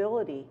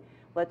sustainability.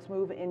 Let's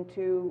move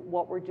into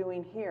what we're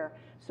doing here.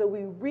 So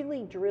we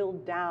really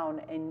drilled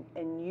down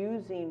in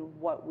using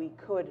what we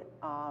could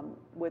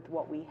with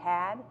what we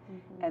had,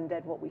 and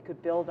then what we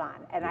could build on.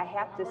 And I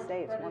have to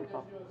say, it's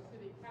wonderful.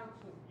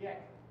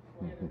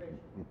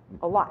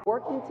 A lot.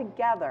 Working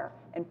together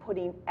and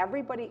putting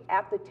everybody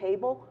at the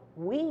table,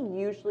 we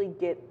usually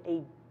get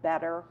a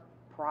better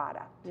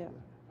product. Yeah.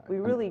 We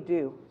really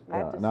do, I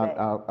have to say.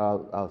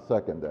 I'll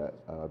second that,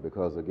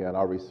 because again,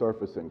 our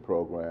resurfacing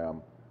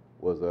program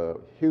was a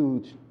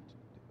huge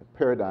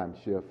paradigm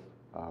shift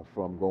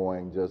from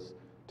just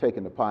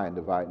taking the pie and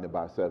dividing it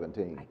by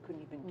 17. I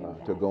couldn't even do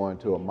that. To go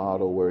into a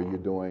model where you're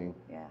doing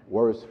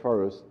worst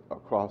first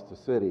across the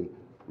city,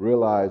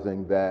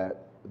 realizing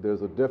that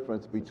there's a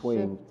difference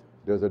between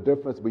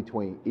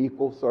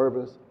equal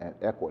service and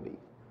equity.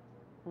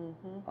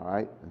 All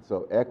right, and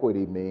so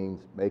equity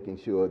means making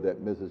sure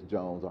that Mrs.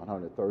 Jones on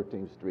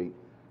 113th Street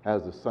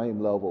has the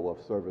same level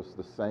of service,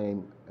 the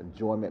same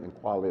enjoyment and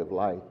quality of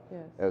life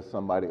as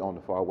somebody on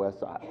the far west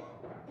side.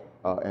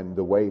 And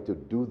the way to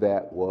do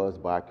that was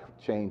by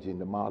changing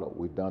the model.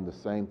 We've done the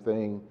same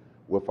thing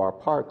with our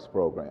parks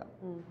program.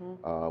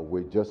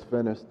 We just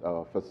finished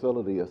a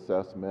facility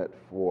assessment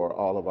for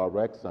all of our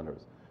rec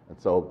centers. And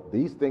so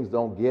these things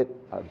don't get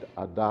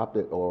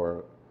adopted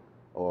or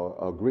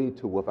agreed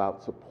to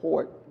without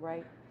support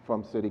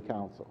from City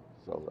Council.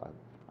 So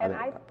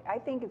I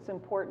think it's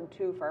important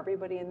too for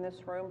everybody in this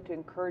room to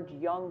encourage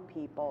young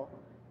people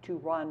to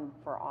run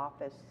for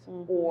office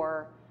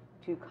or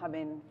to come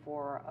in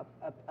for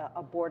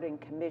a board and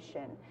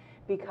commission,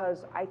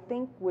 because I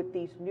think with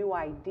these new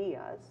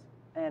ideas,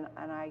 and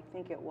I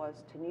think it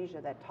was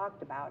Tanisha that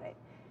talked about it,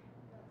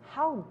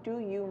 how do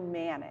you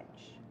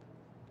manage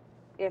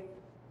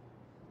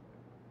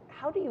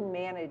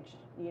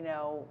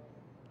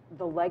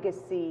the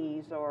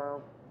legacies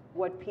or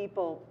what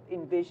people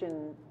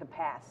envision the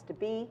past to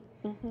be,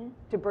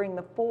 to bring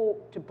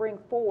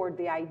forward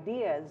the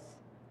ideas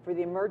for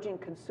the emerging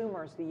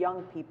consumers, the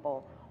young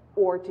people,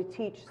 or to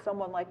teach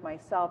someone like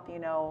myself,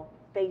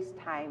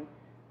 FaceTime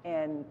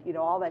and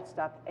all that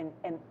stuff. And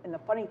the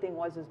funny thing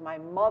was my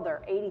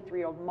mother,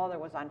 83-year-old mother,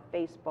 was on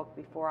Facebook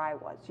before I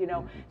was.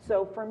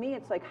 So for me,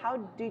 it's like how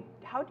do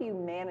you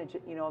manage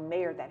a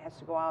mayor that has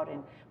to go out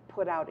and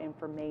put out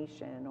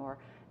information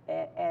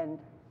and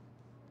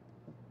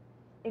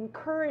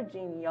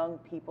encouraging young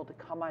people to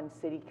come on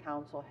city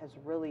council has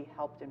really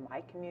helped in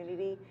my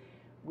community.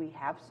 We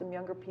have some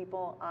younger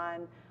people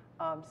on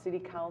city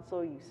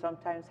council. You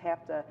sometimes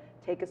have to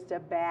take a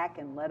step back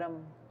and let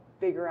them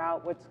figure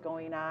out what's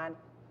going on.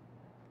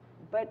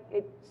 But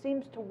it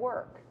seems to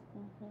work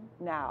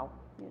now,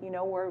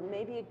 where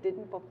maybe it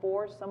didn't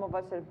before. Some of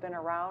us have been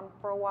around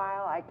for a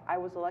while. I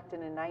was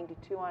elected in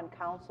 '92 on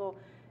council,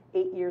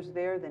 8 years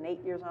there, then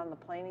 8 years on the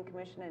planning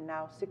commission, and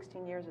now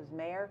 16 years as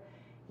mayor.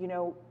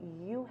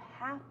 You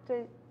have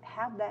to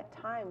have that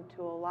time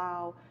to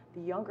allow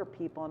the younger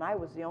people, and I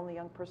was the only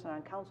young person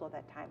on council at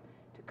that time,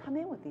 to come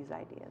in with these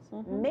ideas.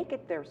 Make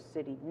it their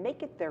city,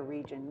 make it their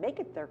region, make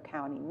it their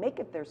county, make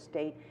it their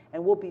state,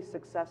 and we'll be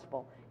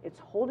successful. It's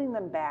holding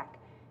them back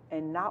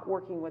and not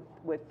working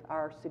with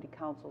our city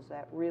councils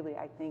that really,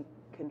 I think,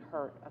 can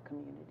hurt a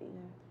community.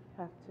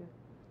 Have to.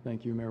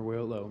 Thank you, Mayor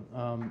Willow.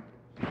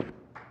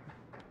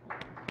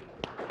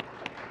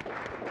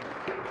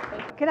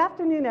 Good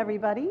afternoon,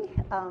 everybody.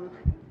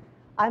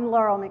 I'm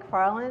Laurel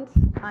McFarland.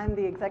 I'm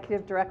the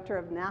Executive Director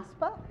of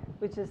NASPA,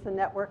 which is the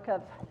Network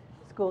of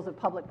Schools of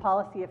Public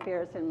Policy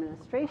Affairs and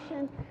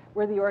Administration.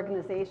 We're the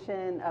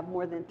organization of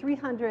more than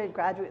 300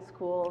 graduate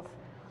schools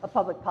of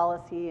public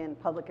policy and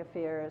public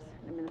affairs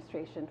and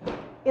administration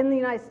in the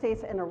United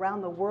States and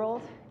around the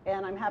world.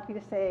 And I'm happy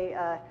to say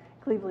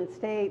Cleveland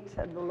State,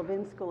 the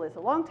Levin School, is a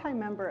longtime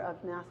member of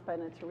NASPA,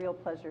 and it's a real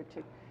pleasure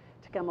to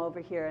come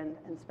over here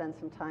and spend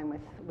some time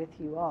with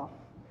you all.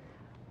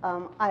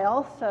 I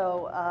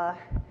also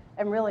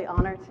am really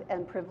honored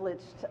and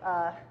privileged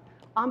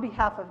on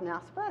behalf of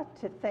NASPA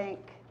to thank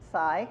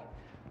Cy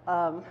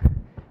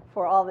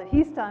for all that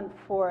he's done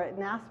for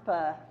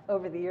NASPA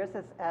over the years,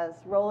 as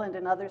Roland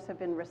and others have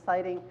been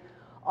reciting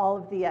all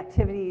of the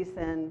activities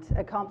and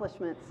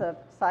accomplishments of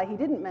Cy. He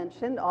didn't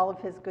mention all of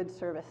his good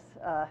service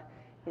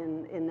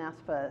in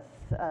NASPA's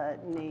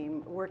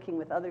name, working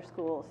with other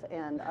schools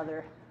and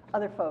other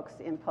folks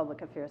in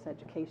public affairs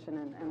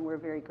education, and we're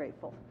very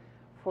grateful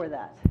for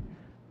that.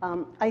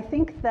 I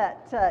think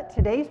that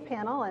today's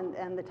panel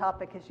and the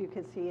topic, as you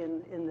can see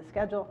in the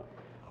schedule,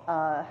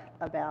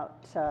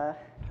 about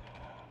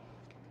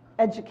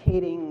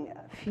educating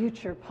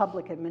future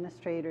public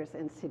administrators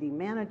and city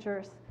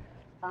managers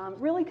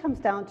really comes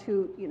down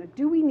to,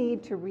 do we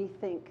need to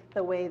rethink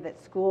the way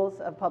that schools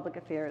of public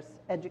affairs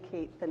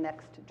educate the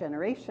next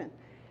generation?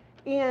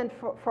 And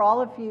for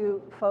all of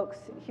you folks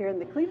here in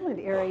the Cleveland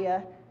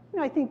area,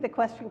 I think the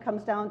question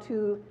comes down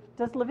to,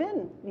 does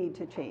Levin need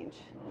to change?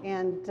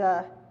 And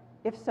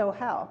if so,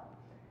 how?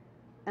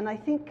 And I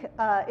think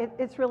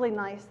it's really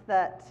nice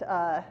that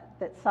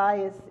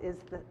Cy is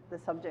the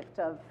subject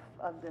of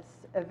this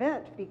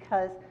event,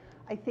 because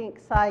I think,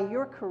 Cy,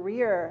 your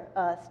career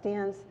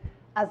stands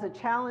as a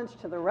challenge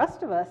to the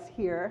rest of us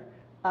here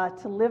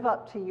to live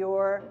up to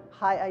your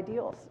high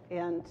ideals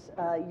and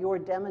your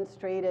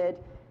demonstrated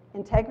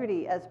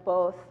integrity as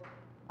both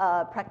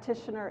a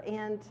practitioner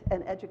and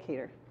an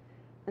educator.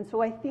 And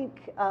so I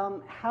think,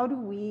 how do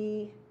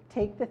we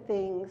take the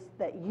things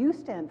that you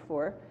stand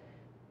for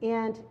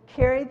and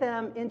carry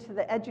them into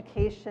the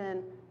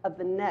education of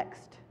the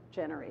next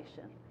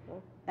generation?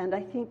 And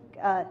I think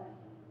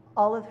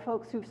all of the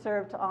folks who've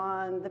served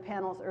on the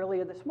panels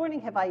earlier this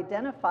morning have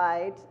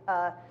identified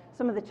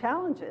some of the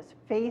challenges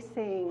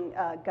facing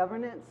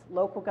governance,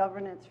 local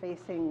governance,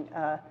 facing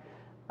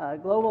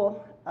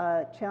global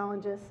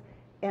challenges.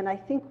 And I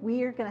think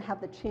we are going to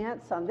have the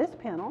chance on this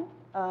panel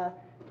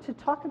to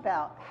talk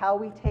about how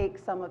we take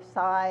some of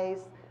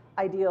Cy's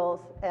ideals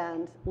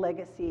and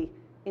legacy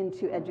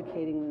into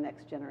educating the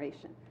next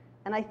generation.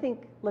 And I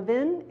think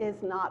Levin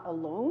is not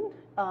alone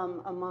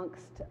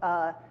amongst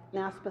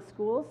NASPA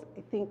schools.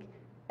 I think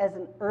as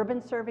an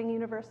urban serving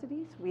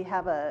universities, we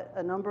have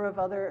a number of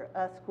other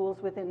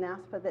schools within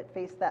NASPA that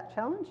face that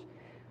challenge.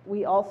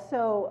 We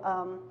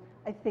also,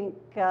 I think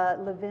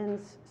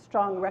Levin's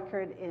strong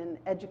record in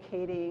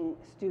educating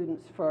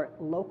students for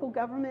local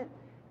government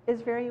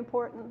is very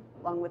important,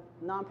 along with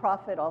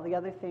nonprofit, all the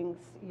other things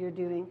you're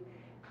doing,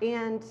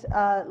 and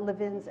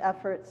Levin's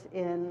efforts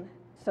in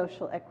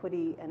social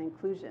equity and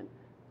inclusion,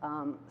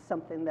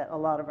 something that a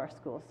lot of our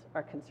schools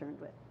are concerned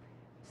with.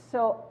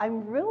 So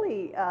I'm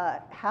really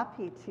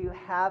happy to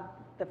have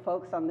the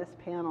folks on this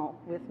panel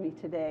with me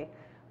today,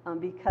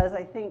 because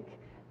I think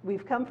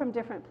we've come from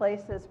different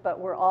places, but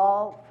we're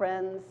all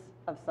friends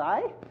of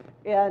Cy,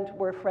 and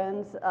we're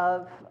friends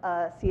of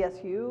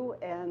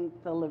CSU and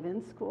the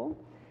Levin School.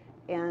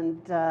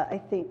 And I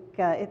think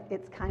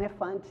it's kind of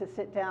fun to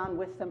sit down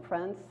with some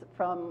friends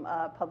from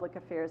public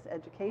affairs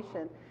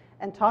education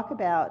and talk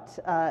about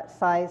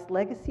Cy's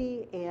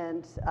legacy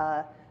and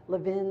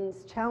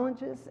Levin's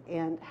challenges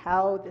and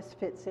how this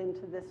fits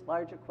into this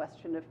larger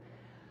question of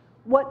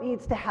what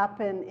needs to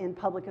happen in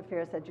public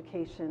affairs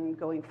education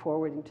going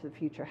forward into the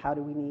future. How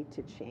do we need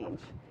to change?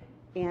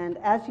 And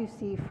as you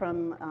see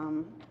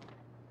from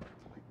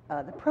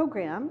the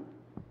program,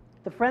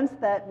 the friends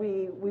that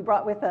we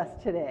brought with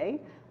us today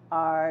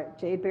are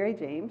Jade Berry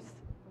James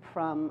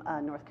from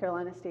North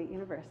Carolina State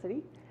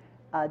University,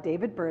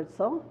 David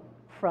Birdsell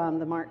from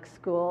the Marks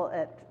School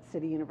at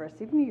City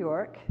University of New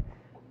York,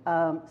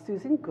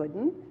 Susan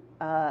Gooden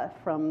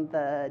from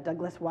the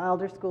Douglas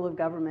Wilder School of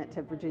Government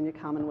at Virginia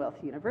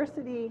Commonwealth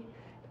University,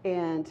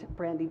 and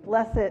Brandy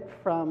Blessett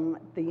from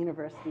the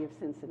University of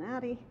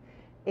Cincinnati,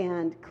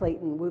 and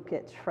Clayton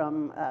Wukich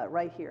from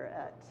right here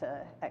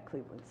at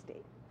Cleveland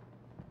State.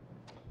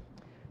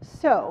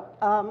 So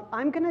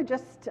I'm going to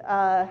just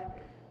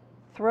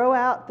throw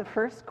out the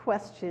first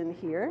question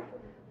here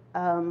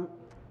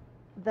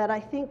that I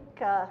think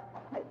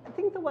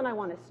the one I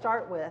want to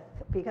start with,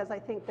 because I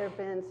think there have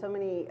been so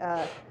many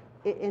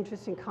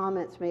interesting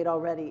comments made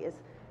already, is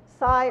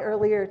Cy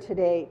earlier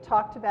today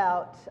talked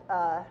about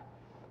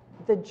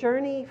the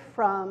journey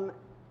from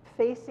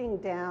facing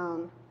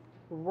down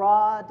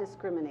raw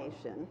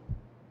discrimination,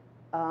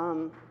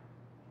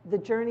 the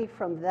journey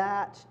from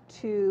that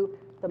to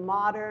the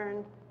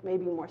modern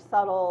maybe more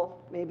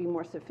subtle, maybe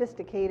more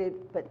sophisticated,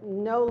 but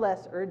no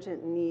less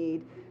urgent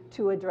need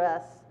to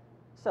address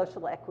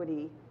social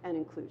equity and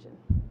inclusion.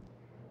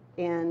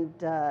 And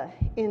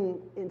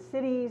in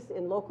cities,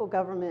 in local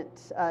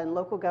government, in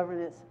local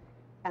governance,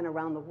 and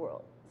around the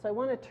world. So I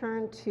want to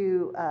turn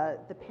to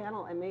the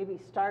panel and maybe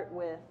start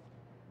with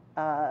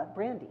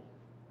Brandy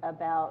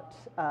about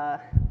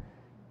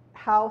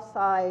how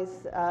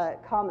Cy's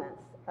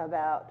comments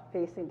about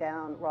facing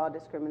down raw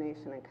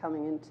discrimination and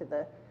coming into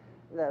the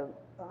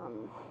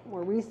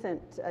more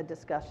recent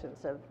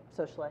discussions of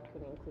social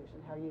equity and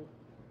inclusion. How are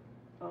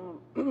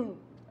you?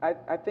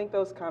 I think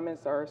those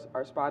comments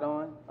are spot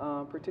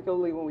on,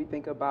 particularly when we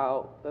think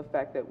about the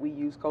fact that we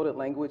use coded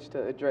language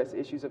to address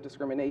issues of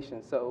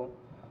discrimination. So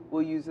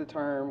we'll use the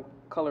term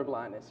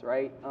colorblindness,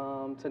 right,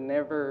 to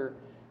never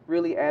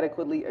really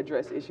adequately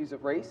address issues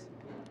of race.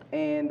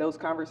 And those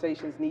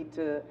conversations need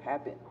to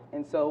happen.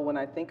 And so when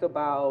I think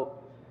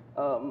about,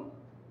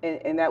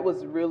 and that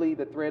was really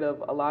the thread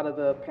of a lot of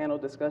the panel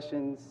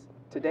discussions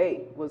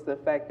today, was the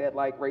fact that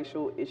like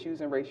racial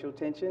issues and racial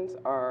tensions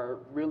are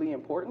really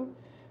important.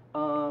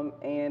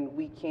 And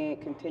we can't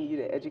continue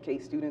to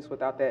educate students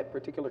without that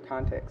particular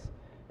context.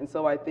 And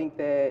so I think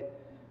that,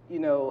 you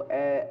know,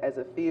 as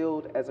a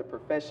field, as a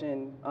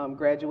profession,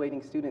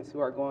 graduating students who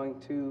are going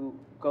to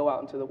go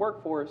out into the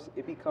workforce,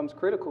 it becomes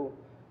critical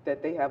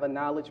that they have a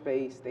knowledge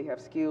base, they have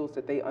skills,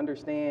 that they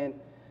understand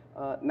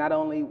not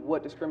only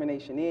what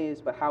discrimination is,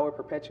 but how it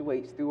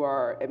perpetuates through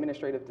our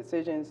administrative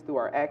decisions, through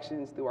our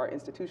actions, through our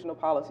institutional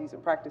policies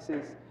and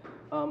practices.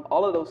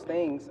 All of those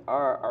things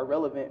are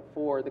relevant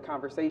for the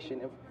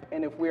conversation.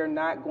 And if we're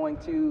not going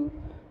to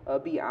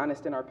be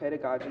honest in our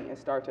pedagogy and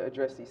start to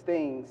address these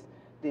things,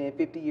 then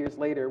 50 years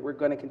later, we're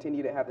going to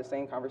continue to have the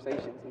same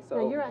conversations. And so,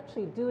 now, you're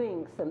actually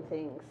doing some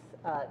things,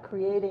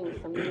 creating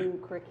some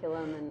new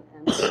curriculum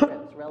and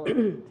programs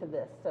relevant to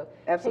this. So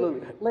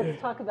absolutely.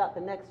 Let's talk about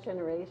the next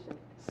generation.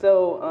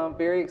 So I'm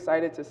very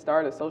excited to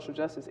start a social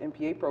justice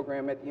MPA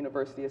program at the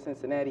University of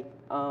Cincinnati.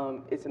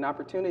 It's an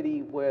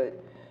opportunity where,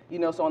 you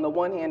know, so on the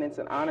one hand, it's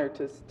an honor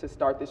to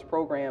start this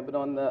program, but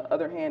on the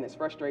other hand, it's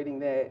frustrating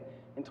that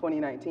in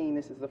 2019,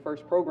 this is the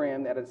first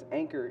program that is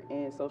anchored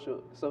in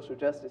social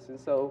justice. And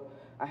so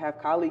I have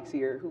colleagues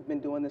here who've been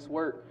doing this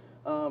work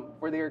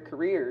for their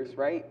careers,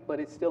 right? But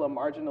it's still a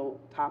marginal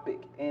topic.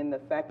 And the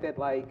fact that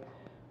like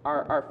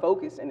our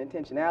focus and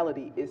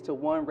intentionality is to,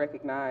 one,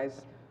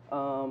 recognize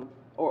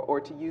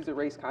or to use a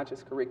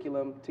race-conscious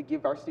curriculum to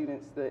give our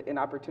students an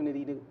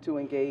opportunity to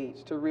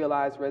engage, to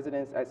realize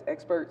residents as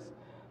experts,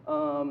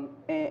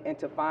 and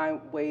to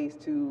find ways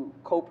to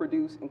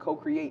co-produce and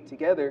co-create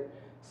together,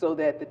 so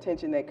that the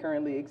tension that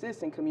currently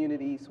exists in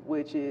communities,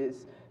 which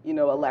is, you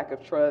know, a lack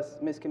of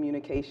trust,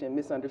 miscommunication,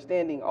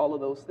 misunderstanding, all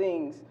of those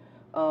things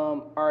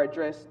are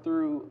addressed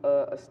through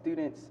a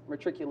student's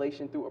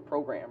matriculation through a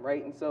program,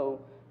 right? And so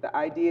the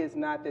idea is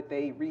not that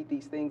they read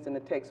these things in the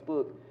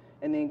textbook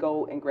and then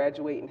go and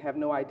graduate and have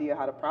no idea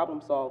how to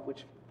problem solve,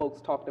 which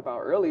folks talked about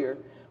earlier,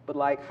 but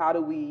like, how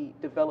do we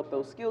develop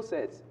those skill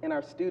sets in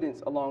our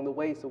students along the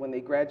way so when they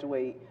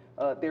graduate,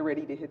 they're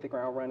ready to hit the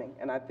ground running.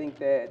 And I think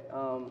that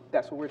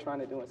that's what we're trying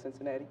to do in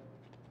Cincinnati.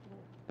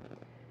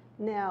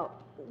 Now,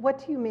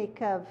 what do you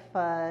make of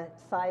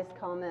Cy's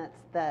comments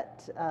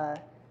that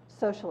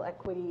social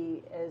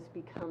equity is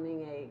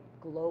becoming a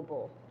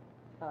global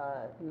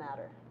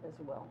matter as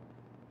well?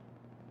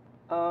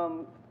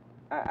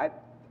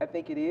 I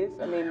think it is.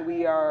 I mean,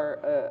 we are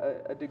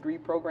a degree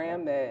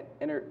program that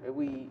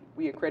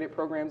we accredit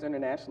programs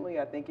internationally.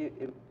 I think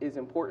it is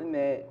important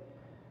that,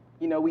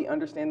 you know, we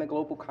understand the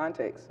global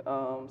context.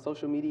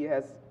 Social media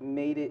has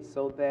made it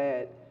so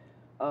that,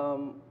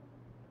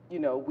 you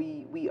know,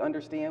 we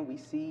understand, we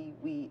see,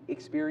 we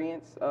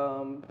experience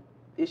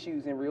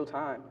issues in real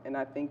time. And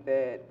I think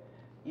that,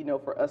 you know,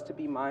 for us to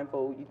be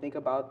mindful, you think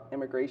about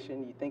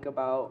immigration, you think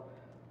about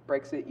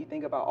Brexit, you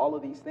think about all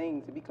of these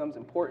things, it becomes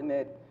important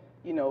that,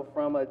 you know,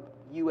 from a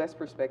U.S.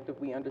 perspective,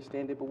 we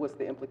understand it, but what's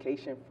the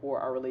implication for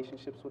our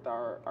relationships with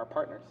our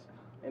partners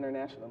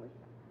internationally?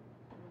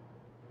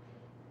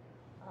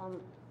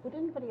 Would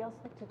anybody else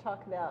like to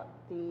talk about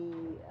the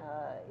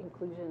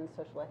inclusion and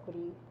social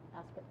equity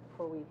aspect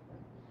before we?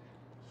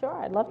 Sure,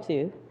 I'd love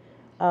to.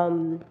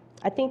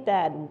 I think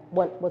that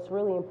what's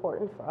really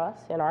important for us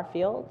in our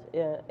field,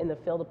 in the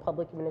field of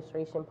public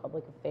administration,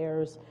 public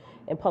affairs,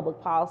 and public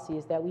policy,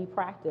 is that we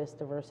practice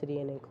diversity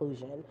and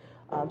inclusion.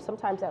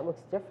 Sometimes that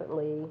looks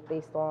differently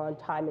based on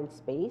time and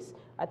space.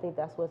 I think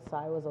that's what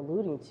Cy was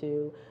alluding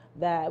to,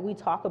 that we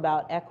talk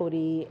about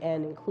equity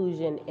and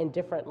inclusion in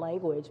different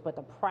language, but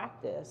the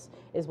practice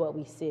is what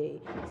we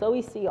see. So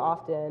we see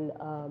often,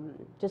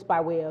 just by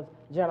way of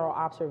general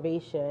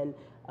observation,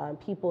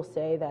 people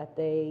say that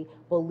they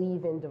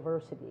believe in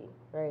diversity,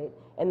 right?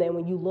 And then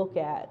when you look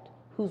at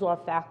who's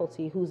on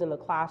faculty, who's in the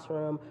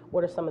classroom,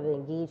 what are some of the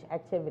engaged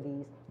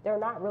activities, they're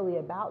not really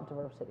about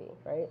diversity,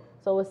 right?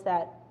 So it's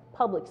that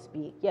public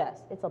speak,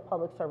 yes, it's a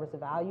public service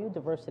value,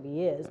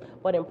 diversity is,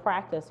 but in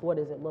practice, what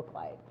does it look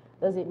like?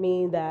 Does it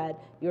mean that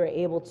you're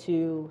able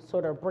to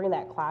sort of bring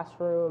that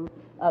classroom,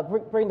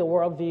 bring the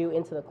worldview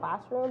into the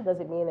classroom? Does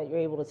it mean that you're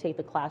able to take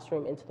the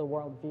classroom into the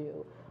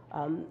worldview?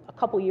 A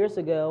couple years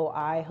ago,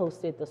 I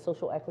hosted the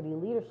Social Equity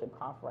Leadership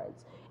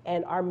Conference,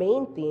 and our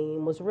main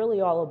theme was really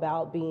all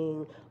about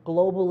being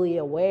globally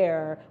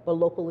aware, but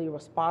locally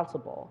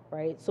responsible,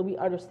 right? So we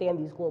understand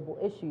these global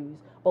issues,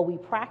 but we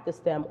practice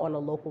them on a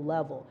local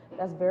level.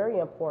 That's very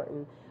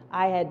important.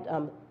 I had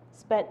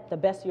spent the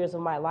best years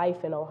of my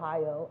life in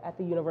Ohio at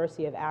the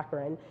University of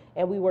Akron,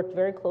 and we worked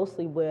very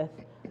closely with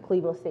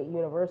Cleveland State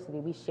University.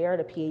 We shared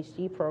a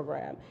PhD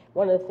program.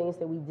 One of the things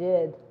that we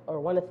did, or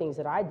one of the things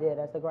that I did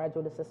as the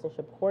graduate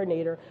assistantship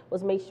coordinator,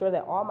 was make sure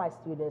that all my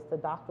students, the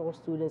doctoral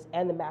students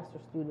and the master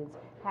students,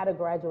 had a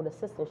graduate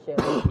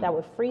assistantship that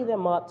would free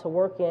them up to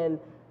work in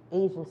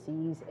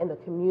agencies in the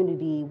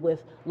community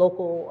with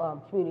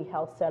local community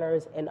health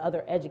centers and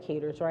other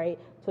educators, right,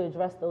 to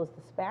address those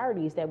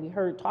disparities that we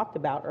heard talked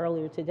about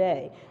earlier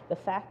today. The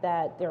fact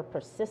that they're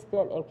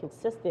persistent and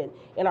consistent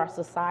in our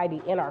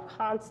society, in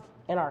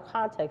our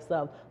context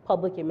of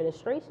public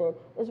administration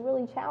is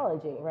really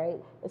challenging, right?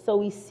 And so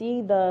we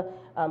see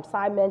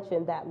Cy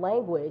mentioned that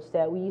language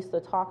that we used to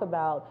talk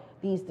about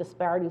these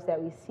disparities that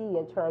we see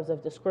in terms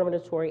of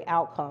discriminatory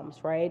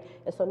outcomes, right?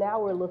 And so now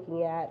we're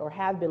looking at, or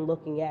have been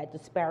looking at,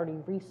 disparity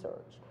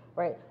research,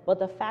 right? But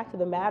the fact of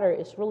the matter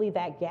is really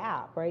that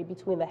gap, right,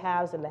 between the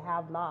haves and the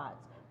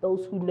have-nots,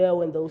 those who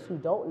know and those who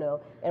don't know.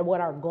 And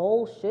what our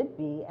goal should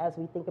be as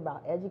we think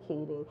about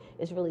educating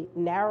is really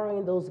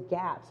narrowing those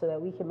gaps so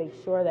that we can make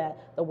sure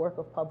that the work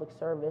of public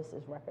service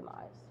is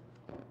recognized.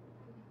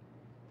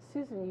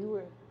 Susan, you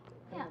were...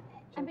 Yeah,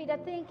 I mean, I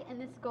think,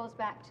 and this goes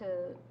back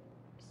to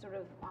sort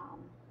of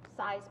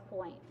Cy's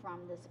point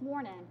from this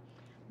morning,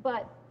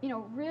 but, you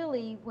know,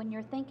 really when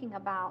you're thinking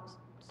about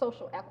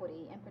social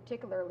equity and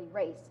particularly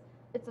race,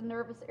 it's a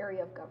nervous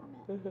area of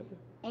government.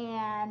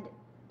 And,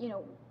 you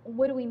know,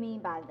 what do we mean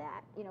by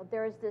that? You know,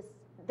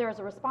 there's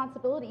a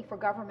responsibility for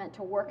government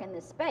to work in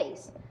this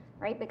space,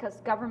 right?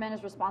 Because government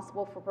is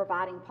responsible for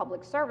providing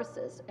public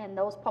services, and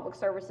those public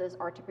services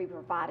are to be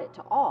provided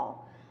to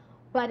all.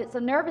 But it's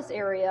a nervous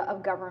area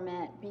of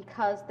government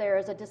because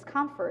there's a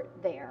discomfort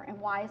there. And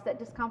why is that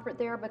discomfort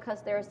there?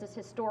 Because there's this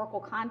historical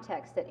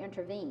context that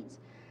intervenes.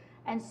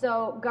 And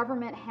so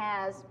government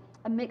has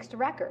a mixed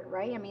record,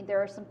 right? I mean,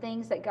 there are some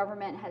things that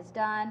government has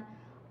done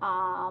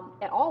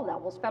at all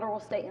levels, federal,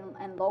 state,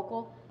 and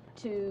local,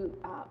 to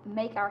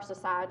make our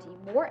society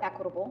more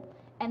equitable.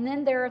 And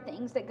then there are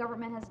things that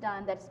government has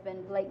done that's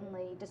been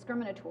blatantly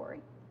discriminatory.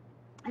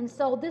 And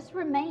so this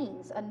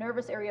remains a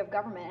nervous area of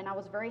government, and I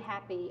was very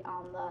happy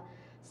on the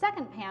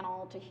second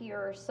panel to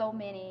hear so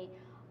many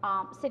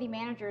city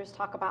managers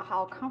talk about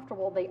how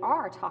comfortable they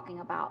are talking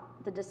about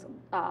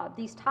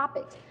these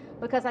topics,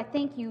 because I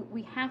think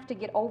we have to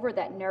get over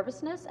that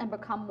nervousness and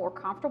become more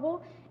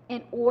comfortable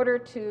in order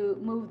to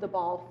move the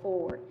ball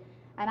forward.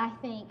 And I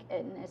think,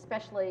 and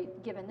especially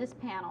given this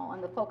panel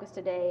and the focus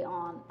today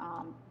on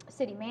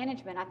city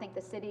management, I think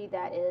the city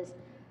that is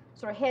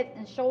sort of head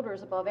and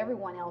shoulders above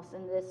everyone else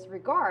in this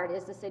regard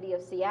is the city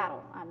of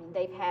Seattle. I mean,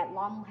 they've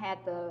long had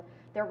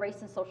their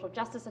Race and Social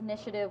Justice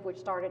Initiative, which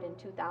started in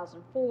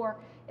 2004.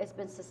 It's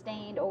been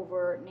sustained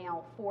over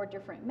now 4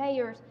 different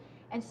mayors.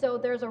 And so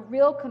there's a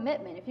real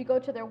commitment. If you go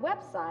to their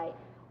website,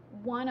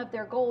 one of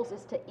their goals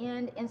is to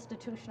end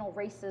institutional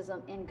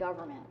racism in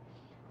government.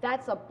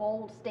 That's a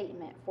bold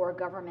statement for a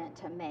government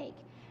to make.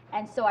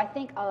 And so I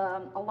think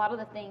a lot of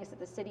the things that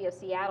the city of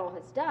Seattle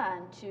has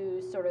done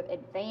to sort of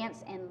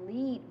advance and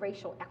lead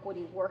racial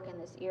equity work in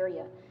this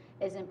area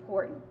is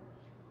important.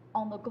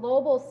 On the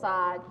global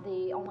side,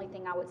 the only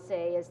thing I would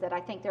say is that I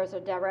think there's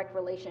a direct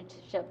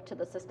relationship to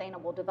the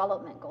Sustainable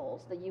Development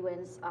Goals, the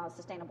UN's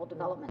Sustainable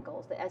Development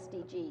Goals, the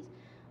SDGs.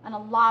 And a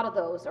lot of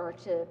those are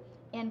to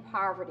end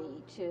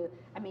poverty, to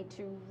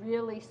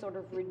really sort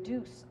of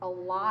reduce a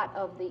lot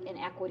of the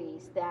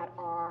inequities that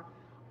are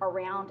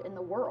around in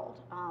the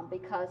world,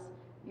 because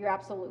you're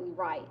absolutely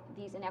right.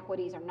 These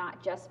inequities are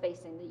not just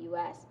facing the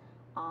U.S.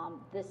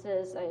 This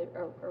is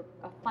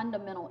a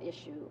fundamental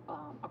issue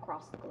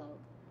across the globe.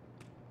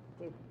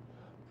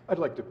 I'd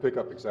like to pick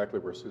up exactly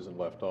where Susan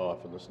left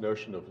off, and this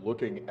notion of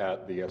looking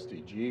at the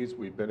SDGs.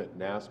 We've been at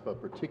NASPA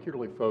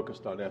particularly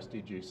focused on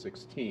SDG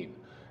 16.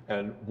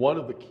 And one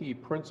of the key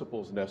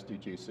principles in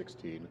SDG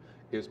 16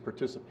 is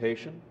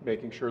participation,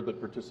 making sure that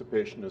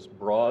participation is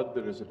broad,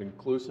 that is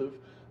inclusive,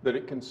 that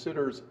it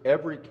considers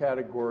every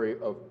category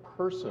of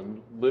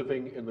person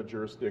living in the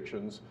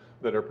jurisdictions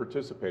that are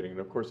participating. And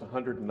of course,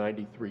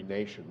 193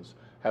 nations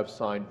have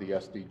signed the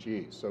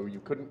SDGs. So you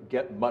couldn't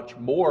get much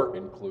more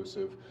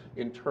inclusive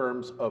in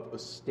terms of a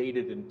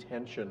stated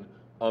intention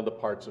on the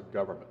parts of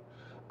government.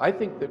 I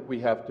think that we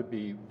have to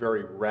be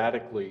very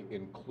radically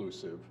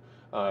inclusive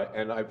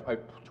And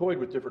I've toyed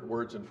with different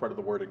words in front of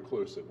the word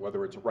inclusive,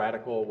 whether it's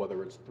radical,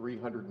 whether it's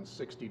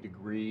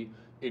 360-degree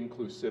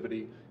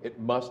inclusivity. It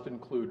must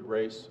include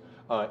race.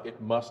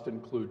 It must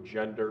include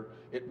gender.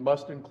 It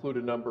must include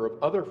a number of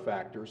other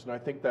factors, and I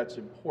think that's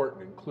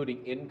important,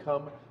 including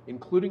income,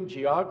 including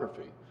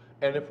geography.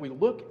 And if we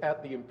look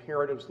at the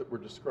imperatives that were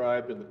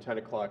described in the 10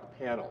 o'clock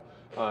panel,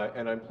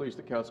 and I'm pleased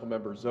that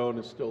Councilmember Zone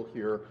is still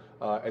here,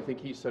 I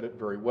think he said it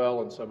very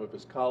well, and some of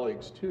his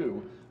colleagues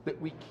too, that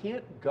we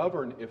can't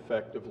govern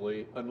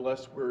effectively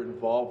unless we're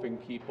involving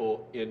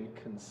people in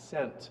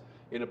consent,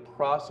 in a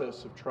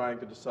process of trying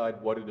to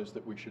decide what it is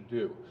that we should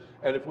do.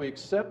 And if we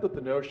accept that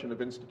the notion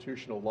of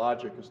institutional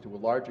logic is to a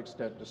large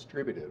extent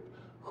distributive,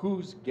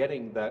 who's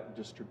getting that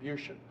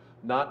distribution?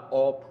 Not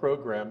all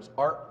programs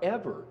are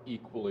ever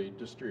equally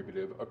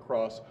distributive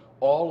across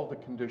all of the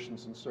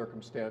conditions and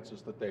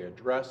circumstances that they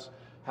address.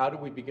 How do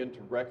we begin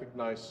to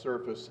recognize,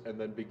 surface, and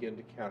then begin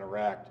to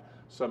counteract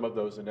some of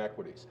those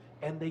inequities?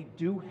 And they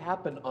do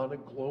happen on a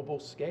global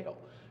scale.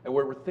 And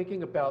where we're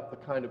thinking about the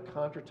kind of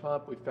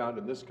contretemps we found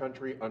in this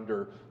country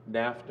under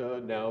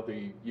NAFTA, now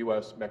the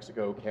US,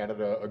 Mexico,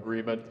 Canada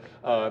agreement,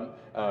 and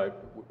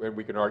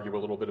we can argue a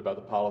little bit about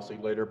the policy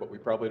later, but we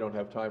probably don't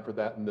have time for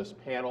that in this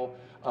panel.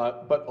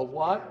 But a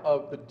lot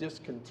of the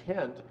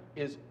discontent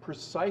is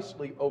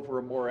precisely over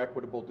a more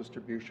equitable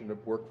distribution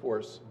of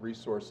workforce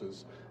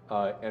resources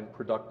and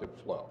productive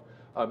flow.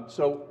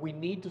 So we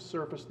need to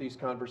surface these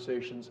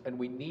conversations, and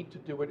we need to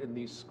do it in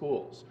these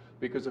schools,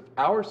 because if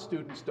our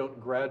students don't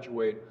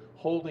graduate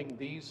holding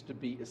these to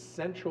be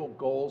essential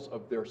goals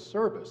of their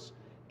service,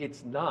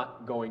 it's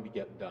not going to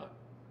get done.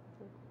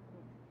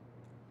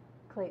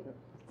 Clayton,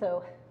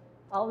 so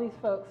all these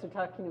folks are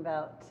talking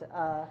about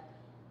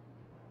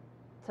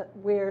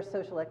where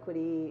social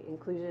equity,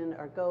 inclusion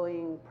are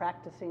going,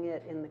 practicing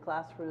it in the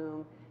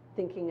classroom,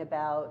 thinking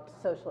about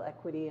social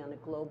equity on a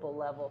global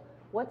level.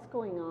 What's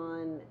going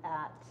on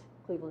at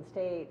Cleveland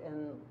State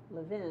and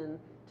Levin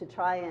to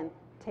try and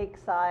take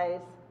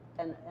size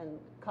and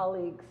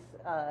colleagues'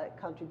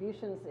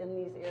 contributions in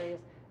these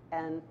areas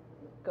and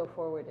go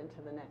forward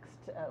into the next,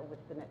 with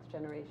the next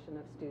generation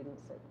of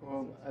students?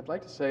 Well, I'd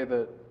like to say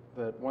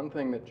that one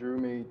thing that drew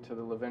me to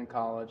the Levin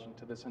College and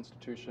to this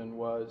institution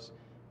was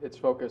its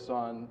focus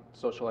on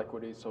social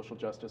equity, social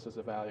justice as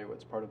a value.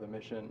 It's part of the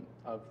mission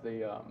of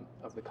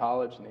the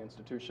college and the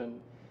institution.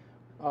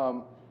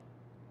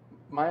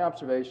 My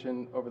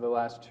observation over the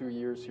last 2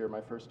 years here,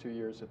 my first 2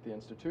 years at the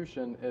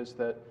institution, is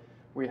that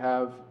we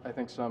have, I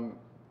think,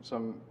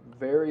 some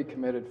very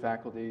committed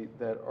faculty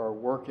that are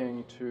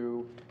working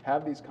to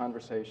have these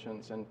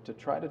conversations and to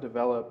try to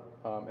develop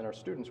in our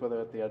students,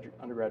 whether at the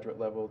undergraduate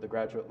level, the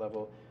graduate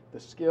level, the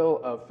skill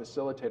of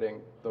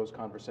facilitating those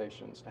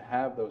conversations, to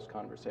have those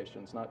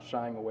conversations, not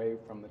shying away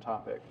from the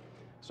topic.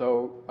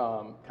 So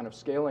kind of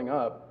scaling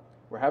up,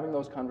 we're having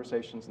those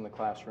conversations in the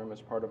classroom as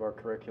part of our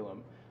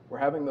curriculum. We're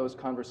having those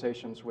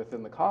conversations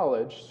within the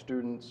college,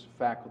 students,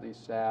 faculty,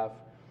 staff,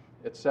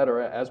 et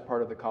cetera, as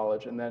part of the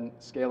college, and then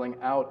scaling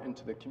out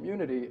into the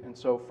community. And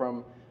so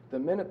from the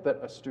minute that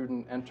a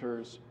student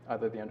enters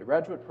either the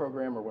undergraduate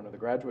program or one of the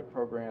graduate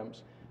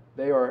programs,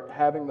 they are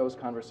having those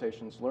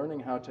conversations,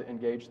 learning how to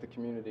engage the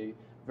community,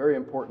 very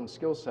important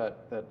skill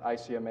set that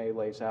ICMA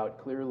lays out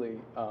clearly.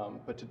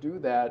 But to do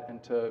that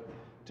and to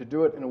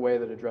do it in a way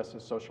that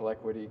addresses social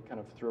equity kind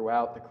of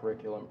throughout the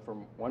curriculum,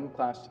 from one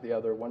class to the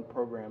other, one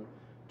program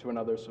to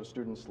another, so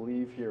students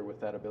leave here with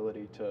that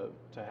ability to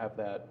have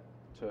that,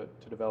 to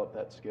develop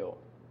that skill.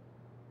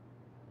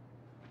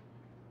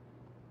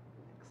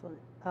 Excellent.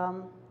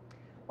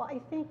 Well, I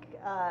think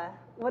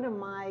one of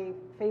my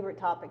favorite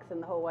topics in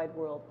the whole wide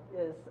world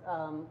is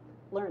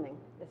learning,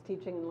 is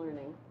teaching and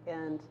learning,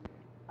 and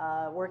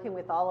working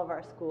with all of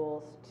our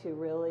schools to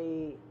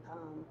really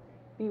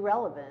be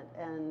relevant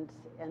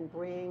and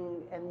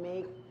bring and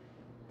make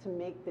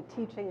the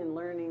teaching and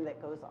learning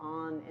that goes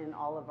on in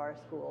all of our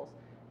schools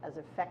as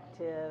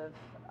effective,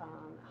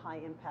 high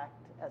impact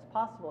as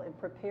possible in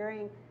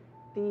preparing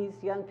these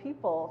young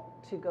people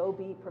to go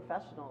be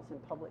professionals in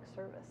public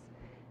service.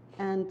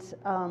 And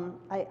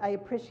I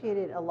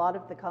appreciated a lot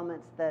of the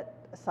comments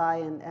that Cy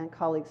and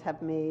colleagues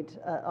have made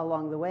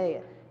along the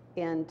way.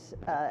 And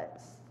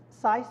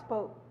Cy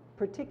spoke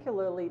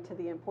particularly to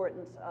the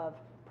importance of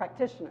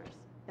practitioners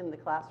in the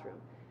classroom.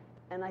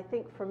 And I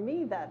think for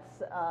me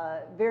that's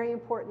very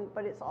important,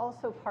 but it's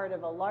also part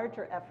of a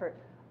larger effort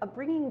of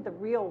bringing the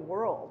real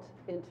world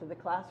into the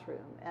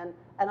classroom. And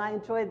I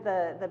enjoyed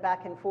the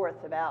back and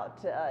forth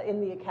about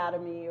in the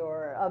academy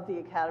or of the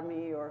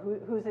academy or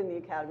who's in the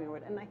academy.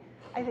 And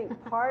I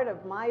think part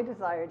of my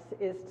desire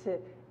is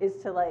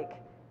to like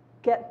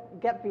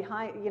get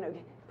behind,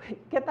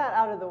 get that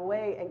out of the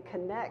way and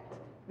connect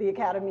the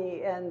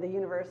academy and the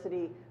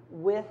university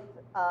with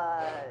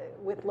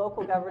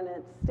local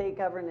governance, state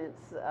governance,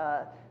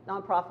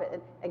 nonprofit,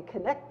 and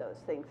connect those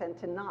things, and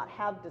to not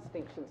have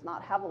distinctions,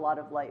 not have a lot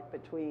of light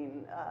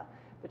between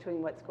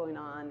what's going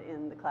on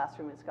in the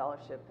classroom and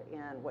scholarship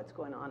and what's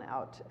going on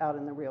out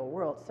in the real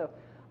world. So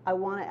I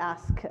want to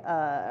ask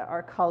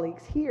our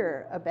colleagues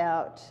here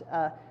about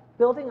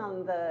building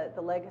on the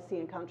legacy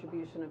and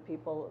contribution of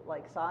people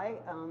like Cy,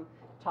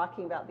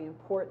 talking about the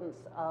importance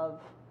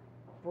of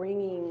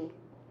bringing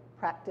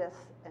practice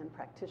and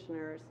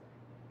practitioners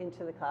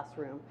into the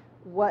classroom.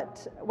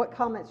 What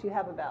comments you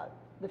have about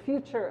the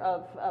future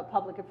of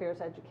public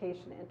affairs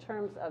education in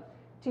terms of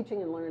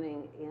teaching and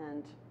learning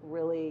and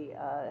really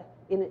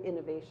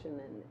innovation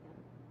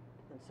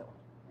and so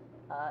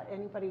on.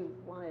 Anybody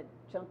want to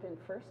jump in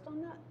first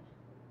on that?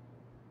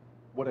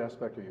 What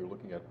aspect are you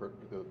looking at,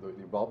 the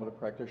involvement of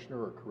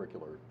practitioner or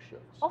curricular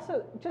shifts?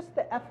 Also, just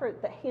the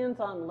effort, the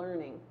hands-on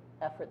learning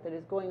effort that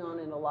is going on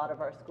in a lot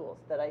of our schools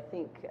that I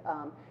think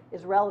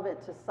is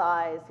relevant to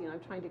Cy's. You know,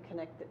 I'm trying to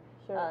connect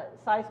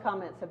Cy's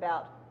comments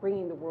about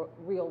bringing the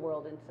real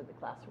world into the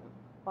classroom.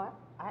 Well,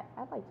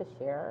 I'd like to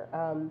share.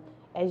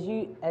 As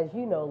you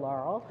know,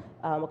 Laurel,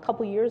 a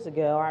couple years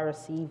ago, I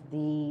received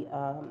the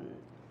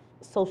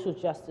Social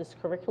Justice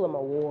Curriculum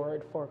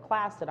Award for a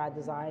class that I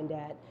designed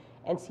at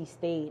NC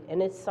State, and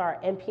it's our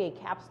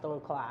MPA capstone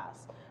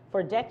class.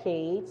 For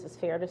decades, it's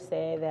fair to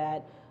say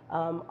that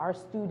our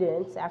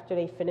students, after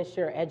they finish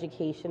their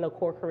education, a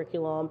core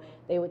curriculum,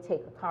 they would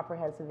take a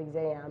comprehensive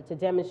exam to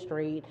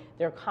demonstrate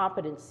their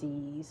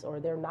competencies or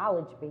their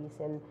knowledge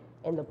base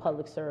in the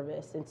public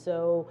service. And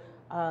so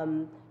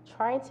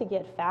trying to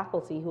get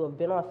faculty who have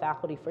been on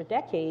faculty for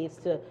decades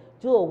to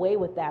do away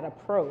with that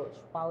approach,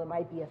 while it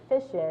might be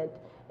efficient,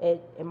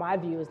 it, in my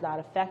view, is not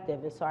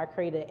effective. And so I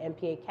created an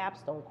MPA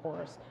capstone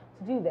course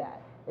to do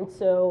that. And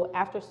so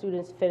after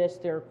students finish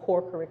their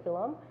core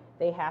curriculum,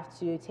 they have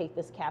to take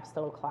this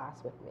capstone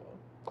class with me.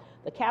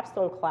 The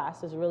capstone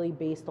class is really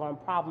based on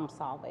problem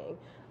solving,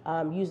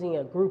 using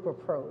a group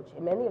approach.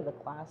 In many of the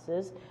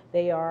classes,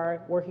 they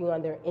are working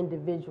on their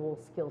individual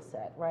skill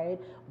set, right?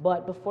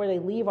 But before they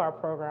leave our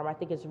program, I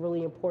think it's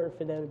really important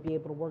for them to be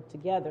able to work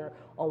together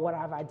on what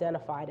I've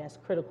identified as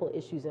critical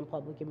issues in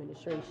public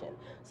administration.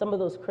 Some of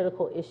those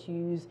critical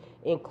issues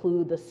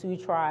include the Sioux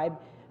Tribe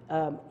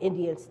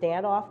Indian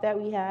standoff that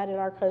we had in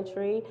our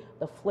country,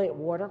 the Flint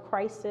water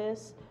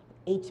crisis,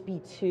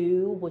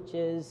 HB2, which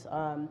is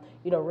a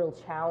real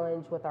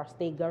challenge with our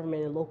state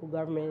government and local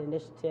government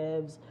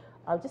initiatives,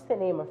 just to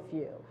name a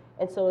few.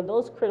 And so in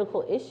those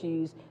critical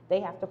issues,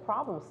 they have to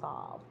problem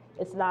solve.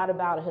 It's not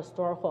about a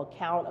historical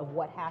account of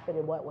what happened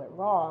and what went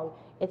wrong.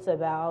 It's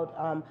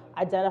about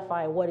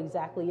identifying what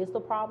exactly is the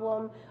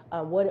problem,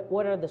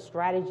 what are the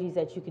strategies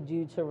that you could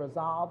do to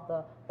resolve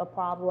the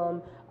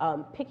problem,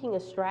 picking a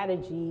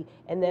strategy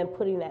and then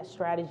putting that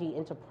strategy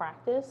into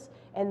practice,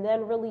 and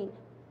then really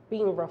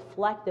being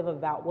reflective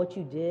about what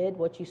you did,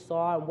 what you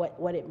saw, and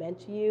what it meant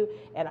to you,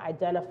 and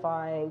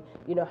identifying,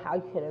 how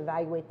you can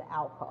evaluate the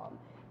outcome.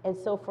 And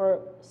so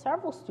for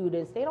several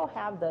students, they don't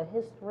have the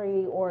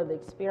history or the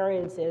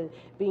experience in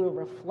being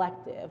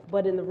reflective,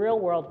 but in the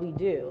real world we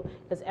do,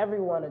 because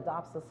everyone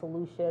adopts a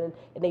solution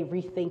and they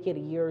rethink it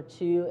a year or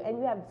two, and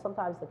you have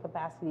sometimes the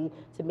capacity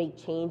to make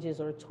changes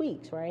or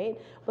tweaks,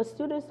 right? But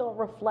students don't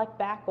reflect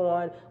back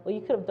on, well, you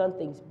could have done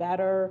things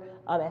better.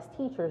 As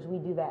teachers, we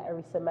do that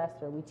every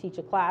semester. We teach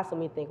a class and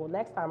we think, well,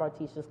 next time I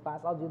teach this class,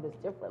 I'll do this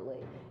differently.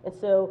 And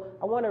so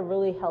I want to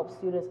really help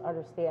students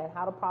understand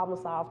how to problem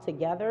solve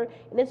together,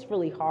 and it's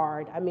really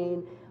hard. I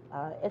mean,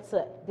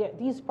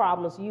 these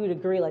problems, you would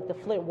agree, like the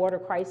Flint water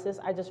crisis.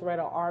 I just read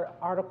an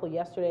article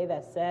yesterday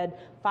that said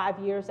 5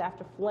 years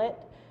after Flint,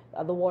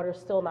 the water is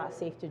still not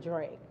safe to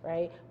drink,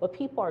 right? But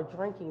people are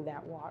drinking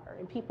that water,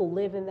 and people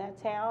live in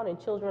that town,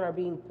 and children are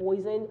being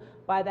poisoned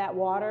by that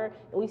water,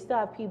 and we still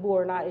have people who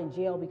are not in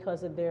jail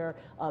because of their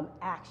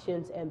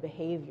actions and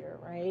behavior,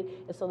 right?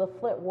 And so the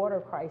Flint water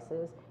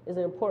crisis is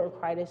an important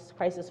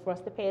crisis for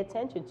us to pay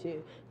attention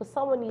to, because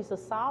someone needs to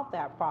solve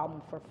that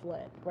problem for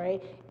Flint,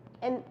 right?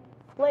 And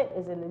Flint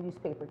is in the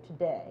newspaper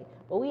today,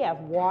 but we have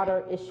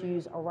water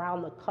issues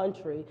around the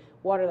country,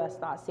 water that's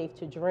not safe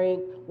to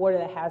drink, water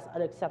that has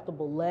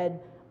unacceptable lead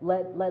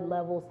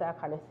levels, that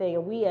kind of thing.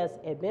 And we as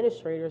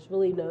administrators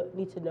really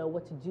need to know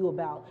what to do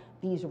about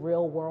these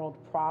real world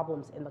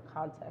problems in the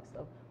context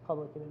of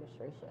public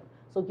administration.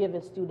 So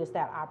giving students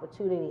that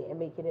opportunity and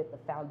making it the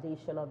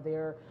foundation of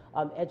their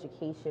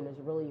education is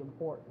really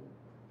important.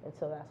 And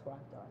so that's what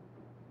I've done.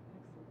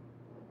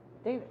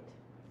 David.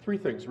 Three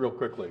things real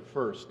quickly.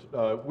 First,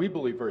 we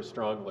believe very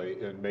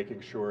strongly in making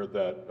sure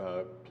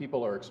that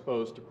people are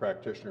exposed to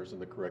practitioners in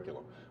the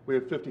curriculum. We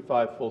have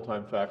 55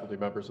 full-time faculty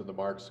members in the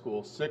Mark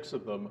School. 6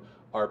 of them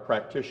are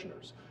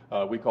practitioners.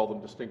 We call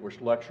them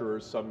distinguished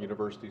lecturers. Some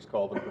universities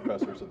call them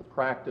professors of the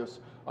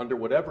practice. Under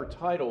whatever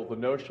title, the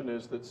notion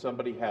is that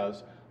somebody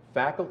has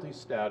faculty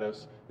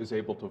status, is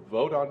able to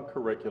vote on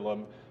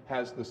curriculum,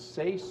 has the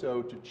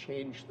say-so to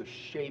change the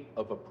shape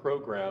of a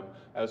program,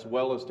 as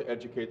well as to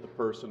educate the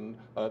person,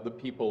 the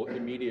people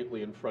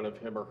immediately in front of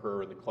him or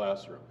her in the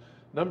classroom.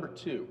 Number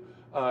 2,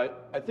 I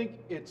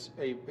think it's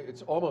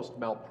almost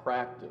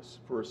malpractice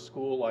for a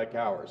school like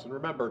ours. And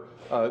remember,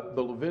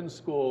 the Levin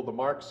School, the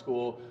Mark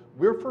School,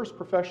 we're first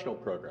professional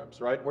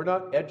programs, right? We're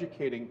not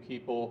educating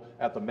people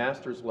at the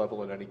master's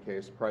level in any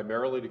case,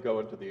 primarily to go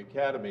into the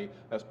academy,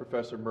 as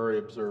Professor Murray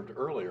observed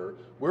earlier.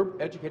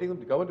 We're educating them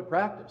to go into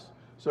practice.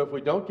 So if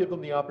we don't give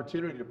them the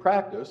opportunity to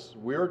practice,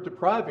 we're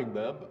depriving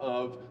them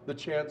of the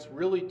chance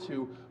really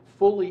to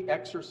fully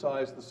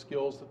exercise the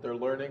skills that they're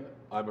learning.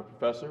 I'm a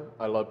professor,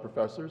 I love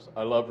professors,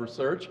 I love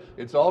research.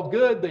 It's all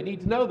good, they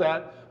need to know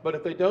that, but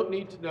if they don't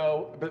need to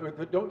know, but if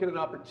they don't get an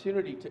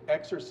opportunity to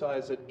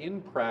exercise it in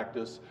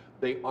practice,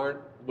 they aren't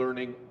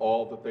learning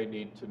all that they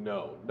need to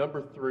know.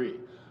 Number three,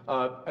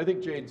 I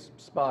think Jade's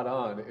spot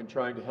on in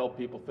trying to help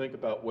people think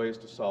about ways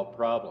to solve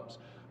problems.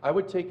 I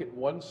would take it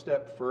one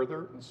step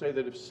further and say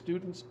that if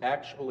students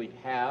actually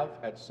have,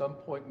 at some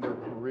point in their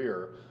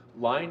career,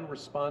 line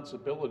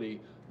responsibility,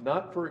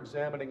 not for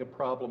examining a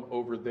problem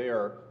over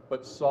there,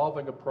 but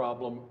solving a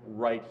problem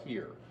right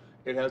here.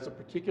 It has a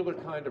particular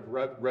kind of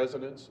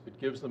resonance, it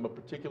gives them a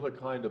particular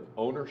kind of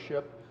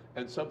ownership,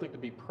 and something to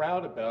be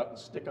proud about and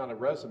stick on a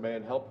resume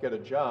and help get a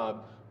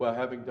job while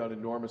having done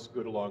enormous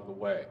good along the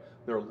way.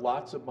 There are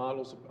lots of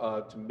models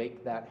to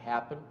make that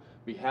happen.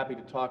 Be happy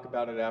to talk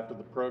about it after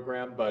the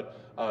program, but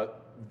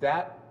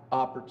that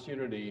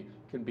opportunity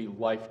can be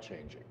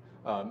life-changing.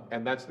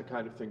 And that's the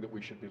kind of thing that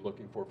we should be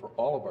looking for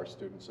all of our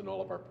students in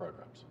all of our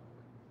programs.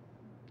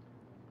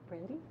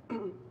 Brandy?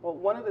 Well,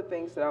 one of the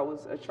things that I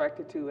was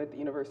attracted to at the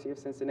University of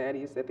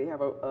Cincinnati is that they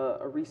have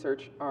a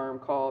research arm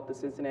called the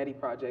Cincinnati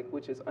Project,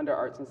 which is under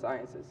Arts and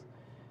Sciences.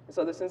 And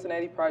so the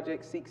Cincinnati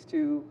Project seeks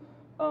to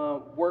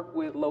work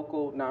with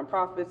local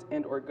nonprofits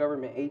and or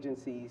government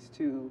agencies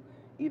to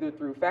either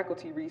through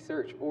faculty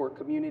research or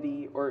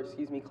community or,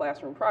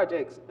 classroom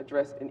projects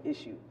address an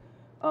issue.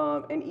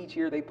 And each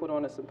year they put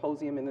on a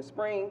symposium in the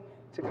spring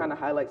to kind of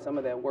highlight some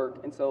of that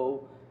work. And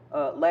so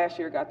last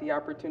year got the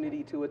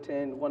opportunity to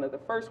attend one of the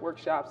first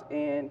workshops,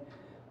 and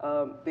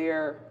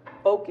their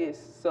focus,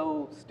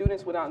 so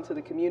students went out into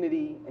the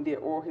community and did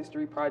oral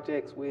history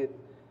projects with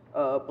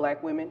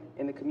Black women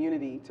in the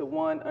community to,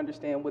 one,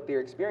 understand what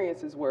their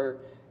experiences were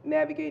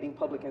navigating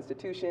public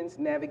institutions,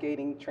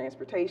 navigating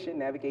transportation,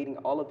 navigating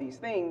all of these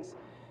things,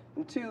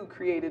 and two,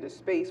 created a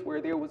space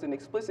where there was an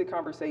explicit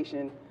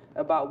conversation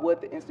about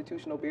what the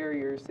institutional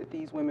barriers that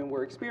these women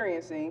were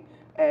experiencing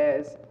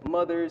as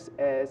mothers,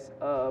 as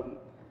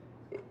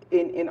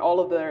in all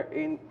of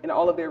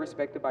their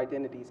respective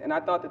identities. And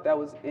I thought that that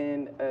was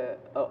in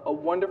a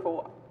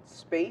wonderful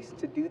space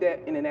to do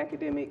that in an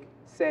academic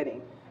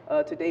setting.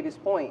 To David's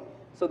point,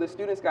 so the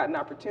students got an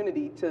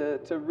opportunity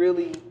to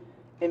really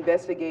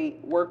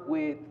investigate, work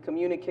with,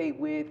 communicate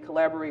with,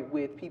 collaborate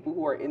with people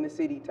who are in the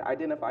city to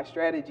identify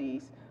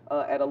strategies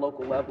at a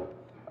local level.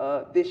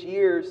 This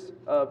year's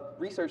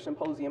research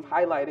symposium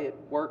highlighted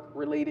work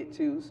related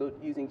to, so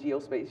using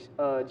geospace,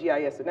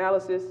 GIS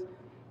analysis,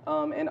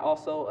 and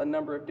also a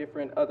number of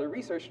different other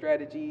research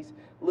strategies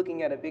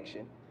looking at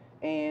eviction.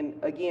 And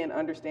again,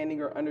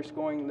 understanding or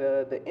underscoring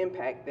the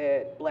impact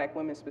that Black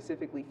women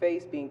specifically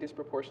face being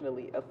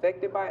disproportionately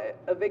affected by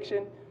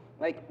eviction.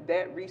 Like,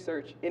 that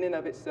research in and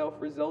of itself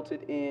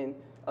resulted in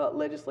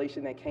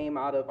legislation that came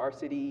out of our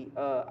city,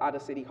 out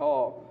of City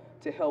Hall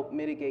to help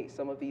mitigate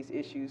some of these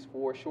issues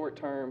for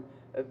short-term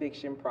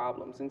eviction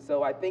problems. And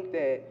so I think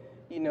that,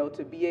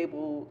 to be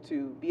able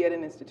to be at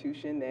an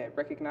institution that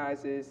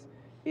recognizes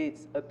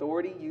its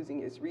authority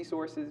using its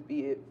resources,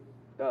 be it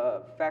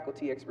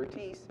faculty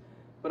expertise,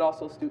 but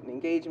also student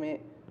engagement,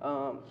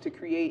 to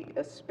create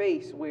a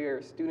space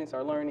where students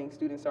are learning,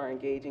 students are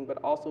engaging, but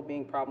also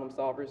being problem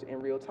solvers in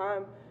real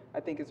time, I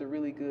think is a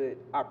really good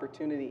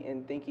opportunity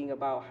in thinking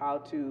about how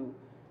to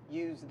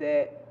use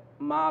that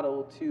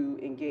model to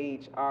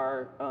engage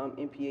our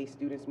MPA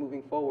students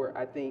moving forward.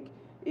 I think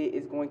it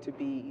is going to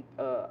be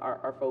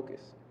our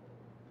focus.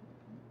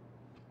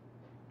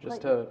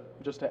 Just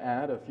to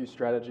add a few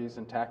strategies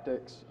and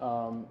tactics,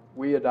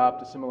 we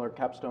adopt a similar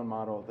capstone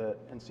model that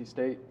NC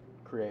State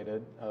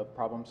created, a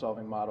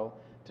problem-solving model.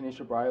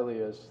 Tanisha Briley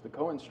is the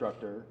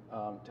co-instructor.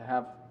 To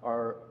have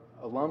our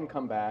alum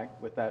come back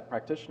with that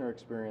practitioner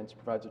experience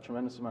provides a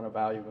tremendous amount of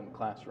value in the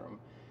classroom.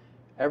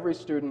 Every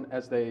student,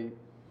 as they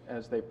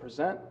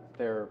present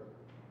their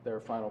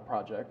final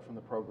project from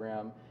the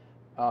program,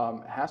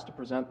 has to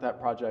present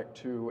that project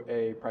to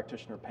a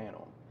practitioner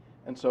panel.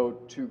 And so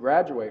to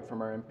graduate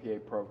from our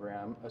MPA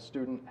program, a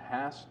student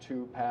has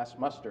to pass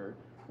muster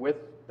with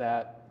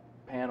that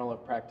panel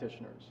of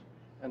practitioners.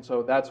 And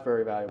so that's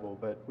very valuable.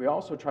 But we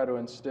also try to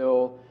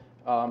instill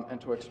and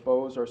to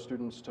expose our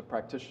students to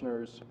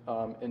practitioners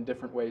in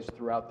different ways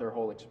throughout their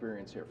whole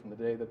experience here, from the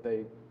day that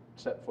they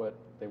set foot,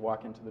 they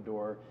walk into the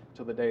door,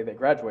 till the day they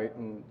graduate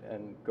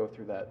and go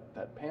through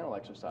that panel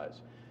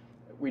exercise.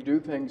 We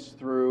do things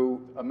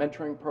through a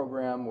mentoring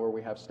program where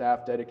we have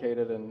staff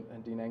dedicated,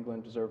 and Dean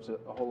Englund deserves a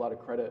whole lot of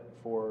credit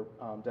for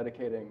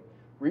dedicating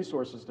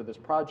resources to this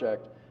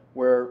project,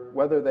 where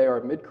whether they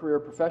are mid-career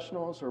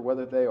professionals or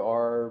whether they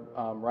are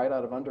right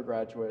out of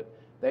undergraduate,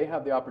 they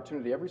have the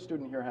opportunity, every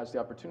student here has the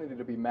opportunity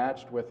to be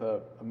matched with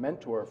a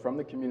mentor from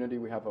the community.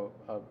 We have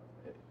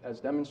as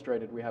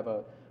demonstrated, we have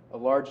a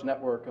large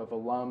network of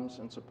alums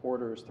and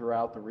supporters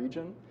throughout the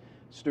region.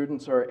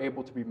 Students are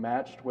able to be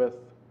matched with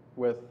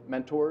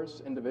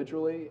mentors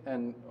individually,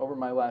 and over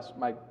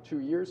my 2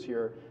 years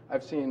here,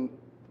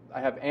 I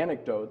have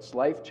anecdotes,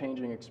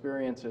 life-changing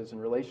experiences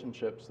and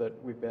relationships that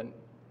we've been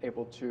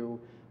able to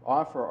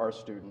offer our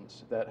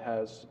students that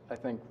has, I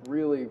think,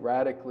 really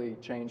radically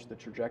changed the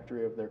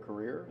trajectory of their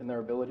career and their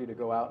ability to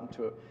go out and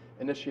to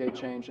initiate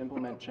change,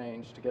 implement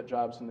change, to get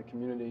jobs in the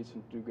communities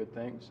and do good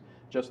things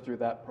just through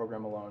that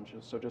program alone.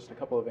 So just a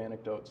couple of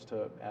anecdotes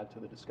to add to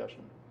the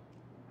discussion.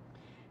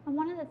 And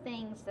one of the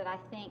things that I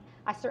think,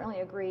 I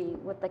certainly agree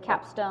with the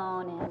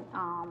capstone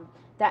and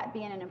that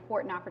being an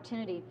important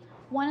opportunity.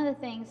 One of the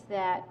things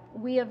that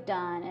we have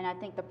done, and I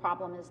think the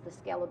problem is the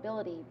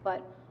scalability,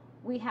 but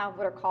we have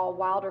what are called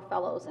Wilder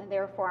Fellows, and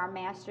they're for our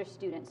master's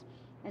students.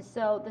 And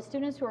so the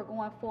students who are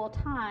going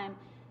full-time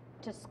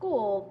to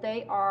school,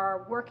 they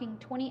are working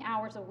 20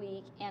 hours a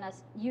week in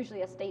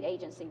usually a state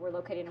agency. We're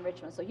located in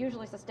Richmond, so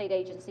usually it's a state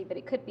agency, but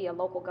it could be a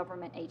local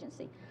government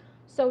agency.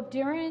 So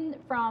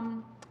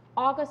from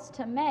August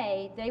to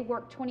May, they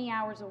work 20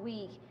 hours a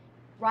week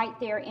right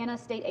there in a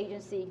state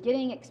agency,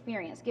 getting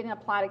experience, getting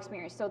applied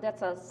experience. So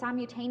that's a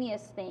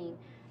simultaneous thing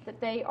that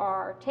they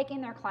are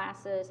taking their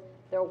classes,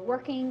 they're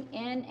working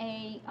in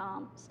a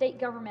state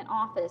government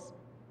office,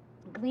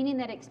 gleaning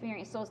that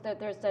experience, so that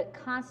there's that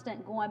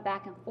constant going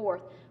back and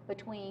forth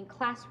between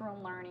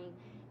classroom learning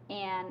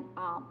and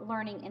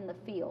learning in the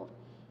field.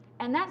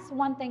 And that's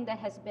one thing that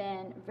has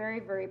been very,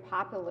 very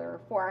popular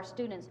for our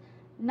students,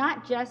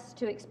 not just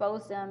to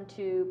expose them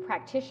to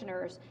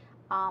practitioners,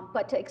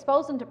 but to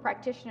expose them to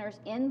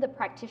practitioners in the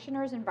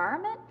practitioner's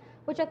environment,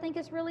 which I think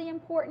is really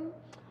important.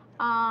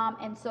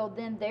 And so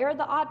then they're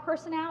the odd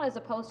person out as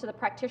opposed to the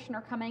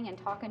practitioner coming and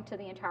talking to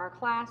the entire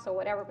class or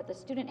whatever, but the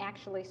student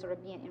actually sort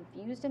of being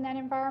infused in that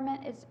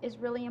environment is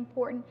really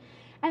important.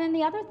 And then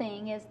the other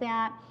thing is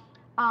that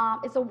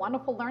it's a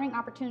wonderful learning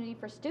opportunity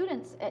for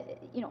students.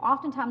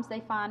 Oftentimes they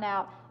find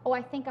out, oh,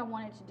 I think I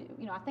want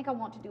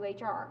to do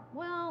HR.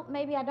 Well,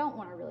 maybe I don't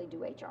want to really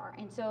do HR.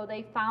 And so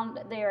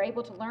they're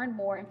able to learn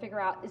more and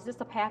figure out, is this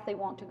a path they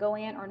want to go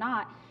in or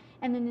not?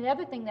 And then the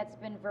other thing that's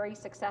been very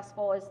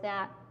successful is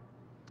that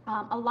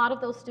a lot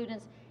of those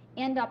students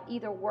end up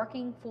either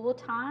working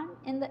full-time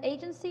in the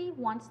agency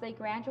once they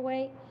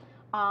graduate,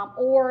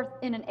 or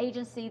in an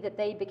agency that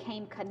they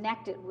became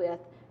connected with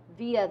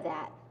via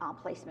that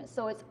placement.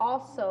 So it's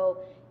also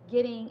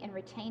getting and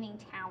retaining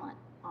talent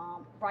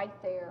right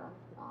there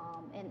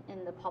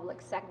in the public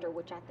sector,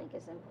 which I think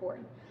is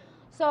important.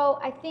 So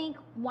I think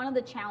one of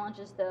the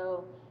challenges,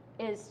 though,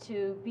 is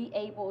to be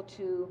able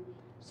to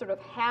sort of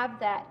have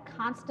that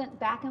constant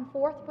back and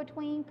forth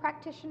between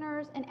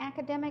practitioners and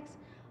academics,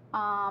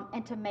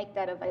 and to make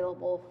that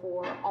available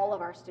for all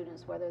of our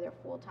students, whether they're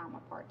full-time or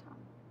part-time.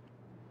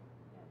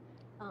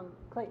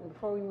 Clayton,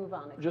 before we move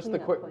on, Just a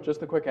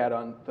quick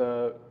add-on.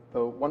 The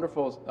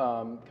wonderful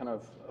kind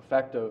of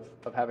effect of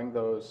having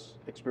those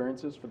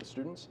experiences for the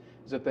students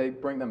is that they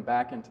bring them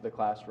back into the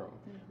classroom.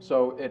 Mm-hmm.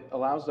 So it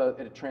allows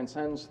it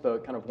transcends the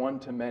kind of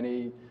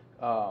one-to-many,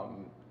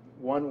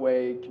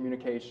 one-way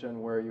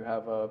communication where you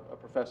have a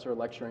professor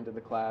lecturing to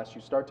the class.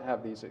 You start to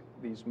have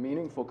these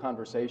meaningful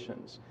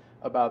conversations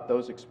about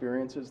those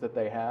experiences that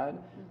they had,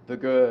 mm-hmm. the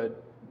good,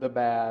 the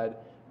bad,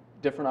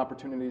 different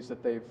opportunities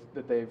that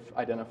they've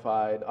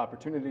identified,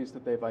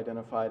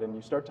 and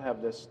you start to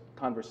have this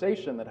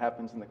conversation that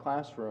happens in the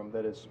classroom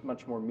that is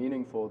much more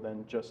meaningful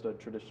than just a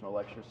traditional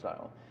lecture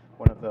style.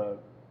 One of the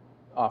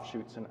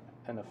offshoots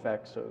and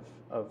effects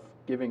of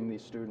giving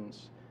these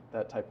students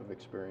that type of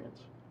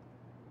experience.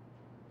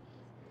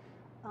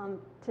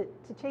 To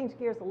change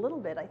gears a little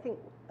bit, I think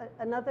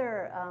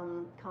another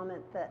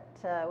comment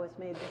that was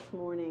made this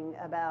morning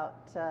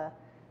about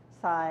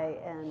Cy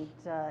and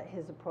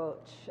his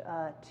approach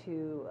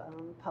to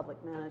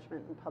public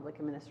management and public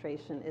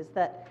administration is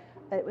that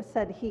it was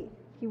said he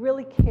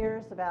really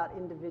cares about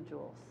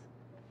individuals.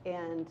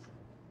 And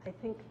I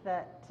think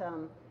that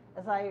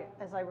as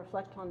I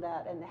reflect on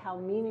that and how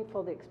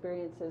meaningful the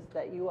experiences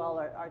that you all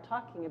are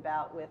talking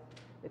about with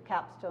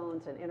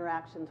capstones and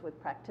interactions with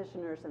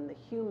practitioners and the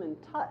human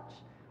touch,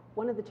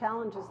 one of the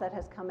challenges that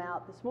has come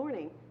out this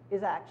morning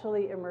is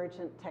actually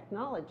emergent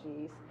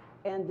technologies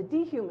and the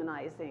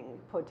dehumanizing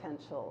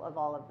potential of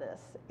all of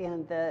this,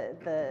 and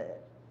the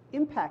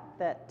impact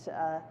that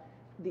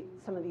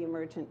some of the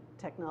emergent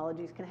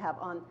technologies can have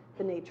on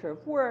the nature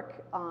of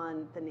work,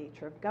 on the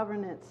nature of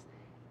governance,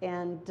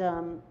 and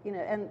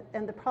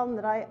and the problem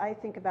that I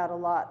think about a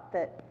lot,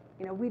 that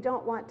we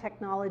don't want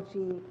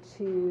technology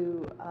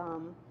to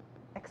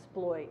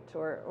exploit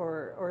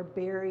or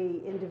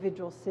bury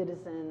individual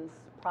citizens'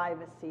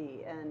 privacy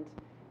and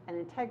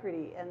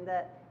integrity, and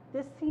that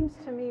this seems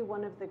to me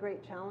one of the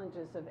great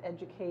challenges of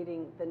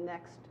educating the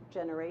next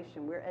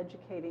generation. We're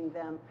educating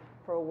them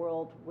for a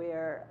world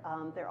where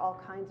there are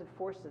all kinds of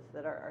forces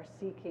that are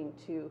seeking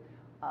to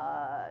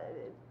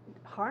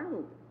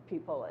harm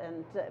people.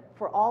 And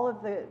for all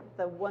of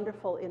the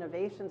wonderful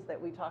innovations that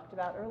we talked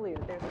about earlier,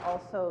 there's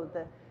also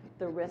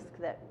the risk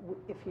that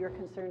if you're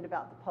concerned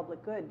about the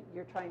public good,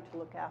 you're trying to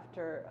look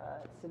after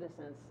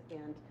citizens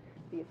and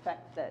the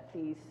effect that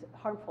these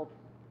harmful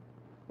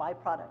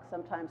byproducts,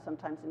 sometimes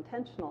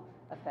intentional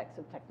effects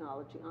of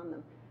technology on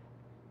them.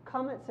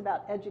 comments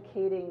about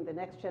educating the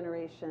next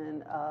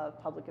generation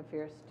of public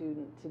affairs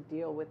student to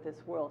deal with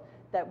this world,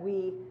 that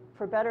we,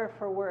 for better or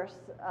for worse,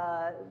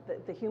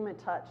 the human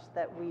touch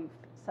that we've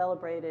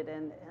celebrated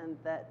and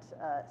that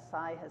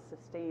Cy has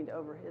sustained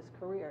over his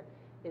career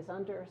is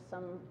under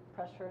some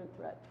pressure and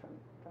threat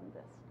from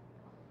this.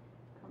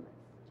 Comments?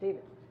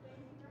 David.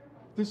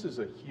 This is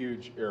a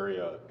huge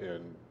area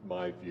in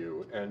my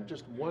view, and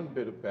just one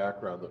bit of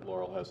background that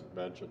Laurel hasn't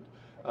mentioned.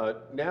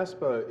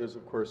 NASPA is,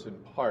 of course, in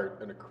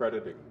part an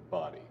accrediting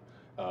body.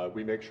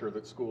 We make sure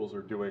that schools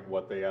are doing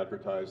what they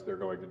advertise they're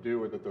going to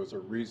do and that those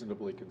are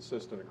reasonably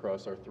consistent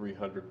across our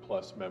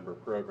 300+ member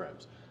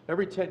programs.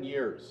 Every 10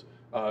 years,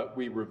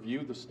 we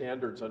review the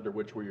standards under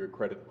which we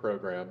accredit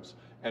programs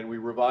and we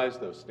revise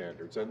those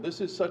standards. And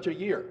this is such a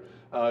year.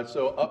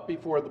 So up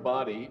before the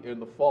body in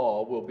the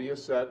fall will be a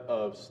set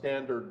of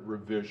standard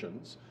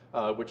revisions,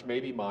 which may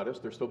be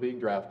modest. They're still being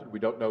drafted. We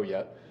don't know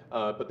yet.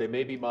 But they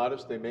may be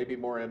modest. They may be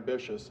more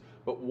ambitious.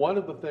 But one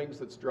of the things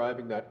that's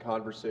driving that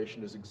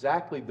conversation is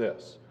exactly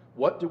this.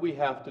 What do we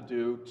have to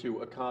do to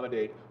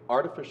accommodate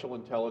artificial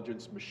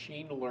intelligence,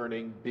 machine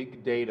learning,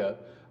 big data,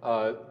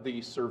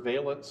 the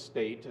surveillance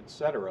state, et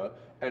cetera,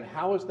 and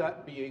how is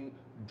that being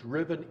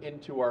driven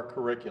into our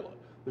curricula?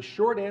 The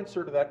short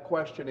answer to that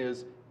question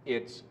is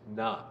it's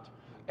not.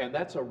 And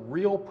that's a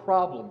real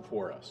problem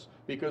for us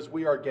because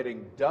we are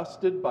getting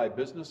dusted by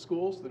business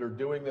schools that are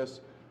doing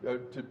this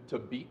to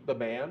beat the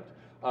band.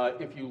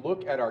 If you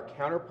look at our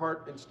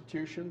counterpart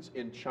institutions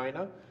in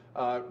China,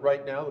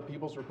 right now the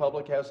People's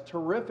Republic has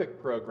terrific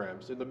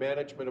programs in the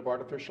management of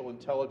artificial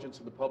intelligence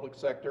in the public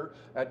sector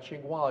at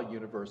Tsinghua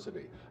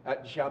University,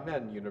 at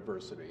Xiamen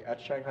University,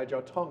 at Shanghai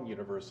Jiao Tong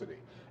University.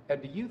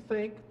 And do you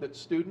think that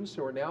students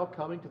who are now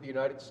coming to the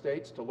United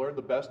States to learn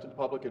the best in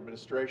public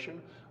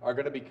administration are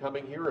going to be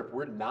coming here if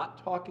we're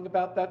not talking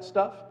about that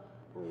stuff?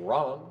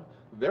 Wrong.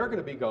 They're going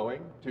to be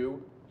going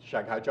to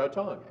Shanghai Jiao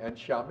Tong and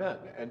Xiamen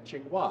and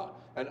Tsinghua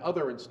and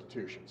other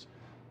institutions.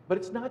 But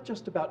it's not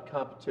just about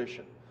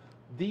competition.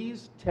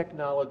 These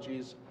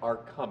technologies are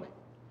coming,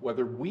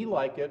 whether we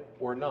like it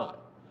or not.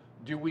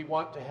 Do we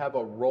want to have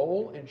a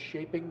role in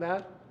shaping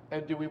that?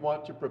 And do we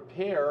want to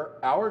prepare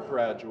our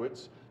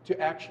graduates to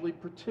actually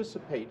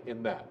participate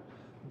in that?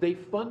 They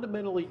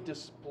fundamentally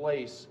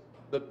displace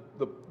the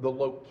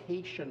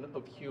location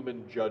of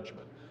human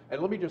judgment.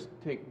 And let me just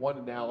take one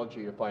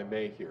analogy, if I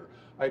may, here.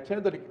 I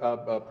attended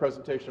a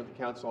presentation at the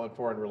Council on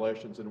Foreign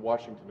Relations in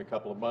Washington a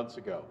couple of months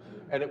ago,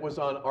 and it was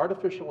on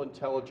artificial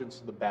intelligence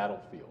in the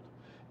battlefield.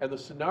 And the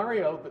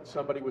scenario that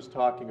somebody was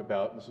talking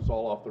about, and this is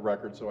all off the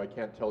record, so I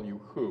can't tell you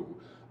who,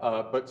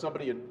 but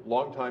somebody in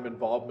long-time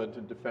involvement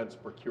in defense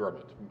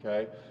procurement,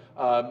 okay?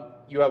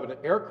 You have an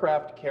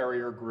aircraft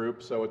carrier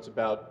group, so it's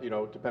about,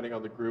 depending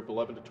on the group,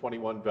 11 to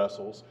 21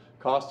 vessels,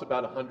 costs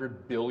about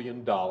 $100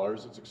 billion,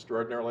 it's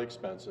extraordinarily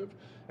expensive.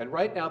 And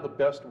right now the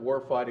best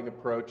warfighting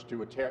approach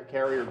to a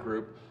carrier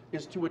group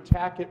is to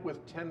attack it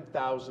with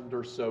 10,000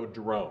 or so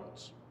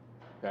drones,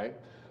 okay?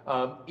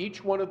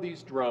 Each one of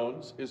these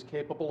drones is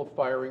capable of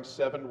firing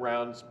 7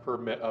 rounds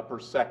per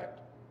second.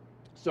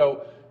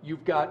 So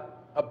you've got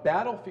a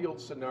battlefield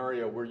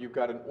scenario where you've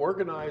got an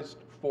organized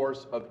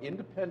force of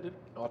independent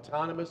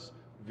autonomous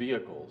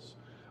vehicles,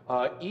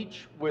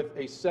 each with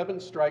a 7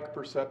 strike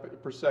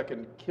per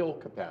second kill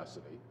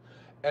capacity.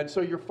 And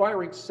so you're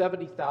firing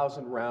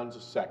 70,000 rounds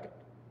a second,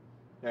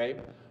 okay?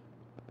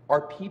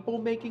 Are people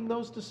making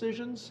those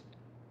decisions?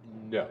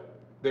 No.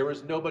 There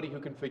is nobody who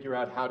can figure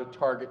out how to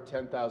target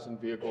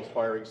 10,000 vehicles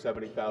firing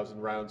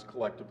 70,000 rounds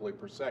collectively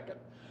per second.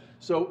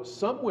 So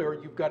somewhere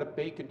you've got to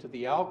bake into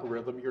the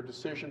algorithm your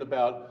decision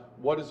about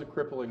what is a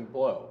crippling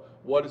blow,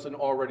 what is an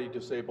already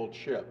disabled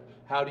ship,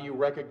 how do you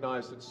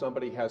recognize that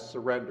somebody has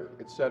surrendered,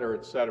 et cetera,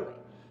 et cetera.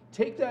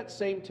 Take that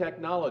same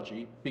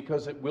technology,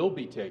 because it will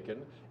be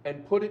taken,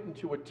 and put it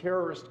into a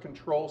terrorist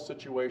control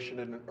situation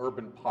in an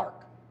urban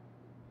park.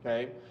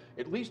 Okay?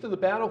 At least in the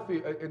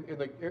battlefield, in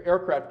the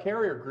aircraft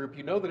carrier group,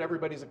 you know that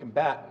everybody's a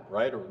combatant,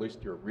 right? Or at least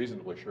you're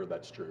reasonably sure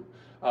that's true.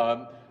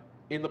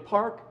 In the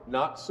park,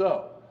 not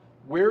so.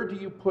 Where do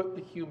you put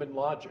the human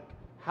logic?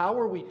 How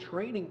are we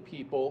training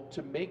people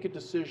to make a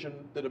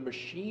decision that a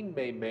machine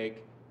may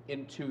make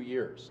in 2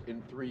 years,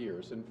 in 3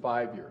 years, in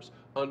 5 years,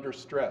 under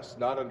stress,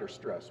 not under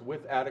stress,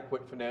 with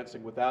adequate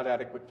financing, without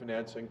adequate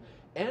financing,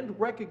 and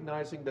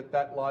recognizing that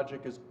that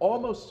logic is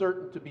almost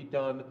certain to be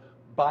done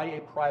by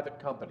a private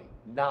company,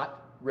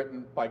 not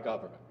written by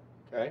government,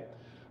 okay?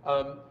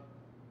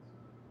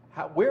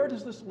 Where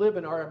does this live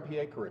in our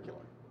MPA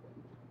curriculum?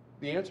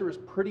 The answer is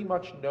pretty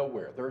much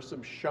nowhere. There are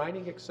some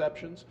shining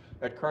exceptions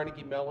at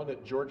Carnegie Mellon,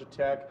 at Georgia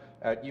Tech,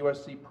 at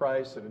USC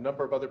Price, and a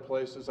number of other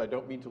places. I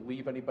don't mean to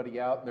leave anybody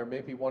out, and there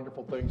may be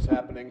wonderful things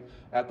happening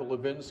at the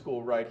Levin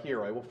School right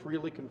here. I will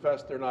freely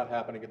confess they're not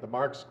happening at the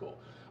Marx School.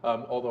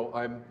 Although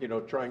I'm,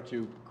 trying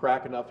to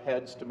crack enough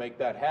heads to make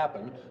that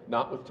happen,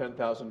 not with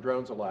 10,000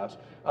 drones, alas,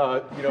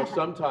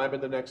 sometime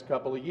in the next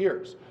couple of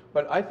years.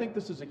 But I think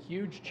this is a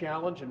huge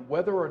challenge, and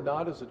whether or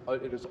not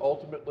it is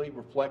ultimately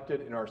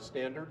reflected in our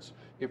standards,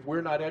 if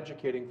we're not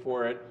educating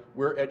for it,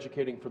 we're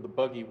educating for the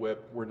buggy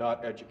whip. We're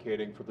not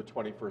educating for the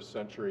 21st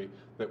century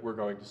that we're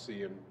going to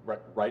see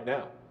right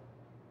now.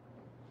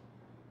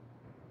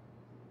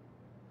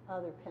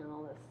 Other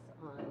panelists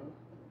on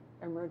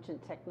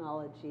emergent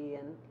technology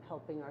and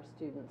helping our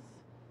students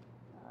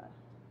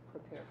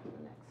prepare for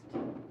the next.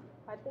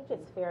 I think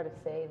it's fair to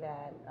say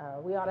that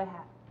we ought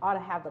to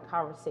have the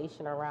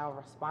conversation around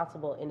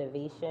responsible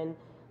innovation.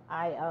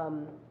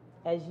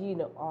 As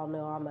you all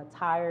know, I'm a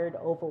tired,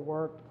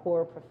 overworked,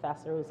 poor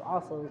professor who's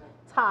also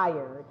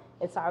tired.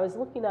 And so I was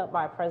looking up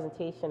my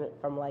presentation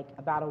from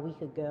about a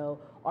week ago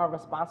on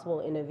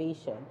responsible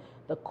innovation.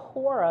 The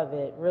core of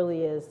it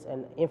really is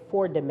in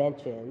 4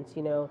 dimensions,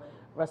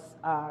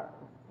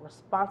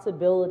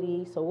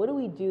 responsibility. So what do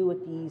we do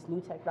with these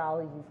new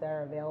technologies that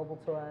are available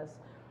to us?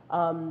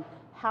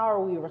 How are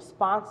we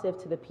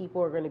responsive to the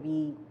people who are going to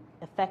be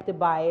affected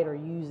by it or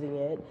using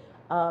it?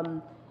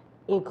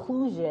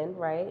 Inclusion,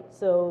 right?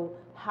 So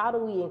how do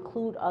we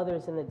include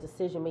others in the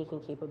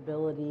decision-making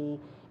capability?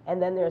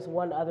 And then there's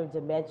one other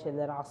dimension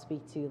that I'll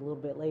speak to a little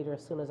bit later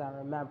as soon as I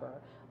remember.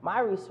 My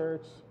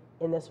research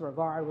in this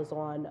regard was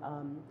on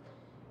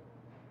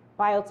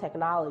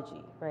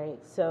biotechnology, right?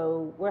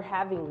 So we're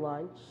having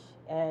lunch,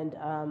 and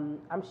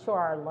I'm sure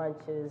our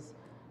lunch is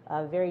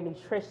very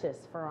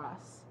nutritious for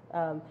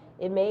us.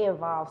 It may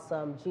involve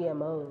some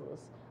GMOs.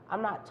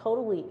 I'm not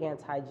totally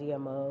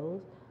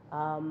anti-GMOs.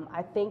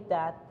 I think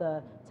that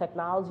the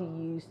technology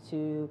used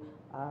to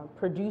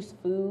produce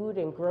food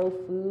and grow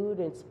food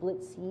and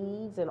split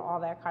seeds and all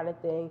that kind of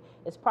thing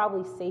is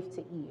probably safe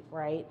to eat,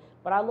 right?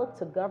 But I look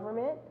to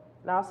government,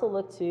 and I also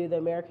look to the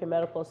American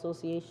Medical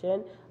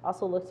Association, I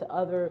also look to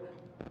other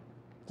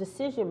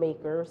decision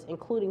makers,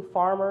 including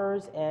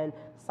farmers and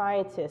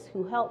scientists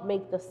who help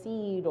make the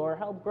seed or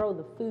help grow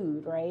the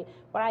food, right?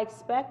 But I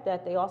expect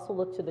that they also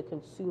look to the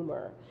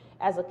consumer.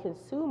 As a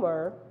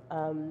consumer,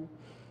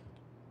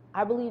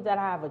 I believe that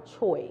I have a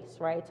choice,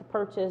 right, to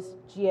purchase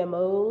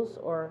GMOs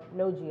or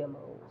no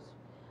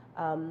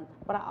GMOs.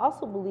 But I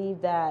also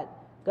believe that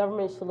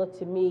government should look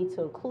to me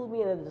to include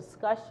me in a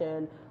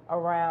discussion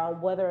around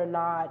whether or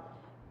not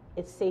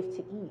it's safe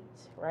to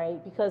eat,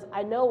 right? Because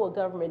I know what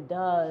government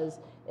does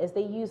is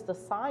they use the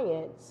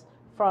science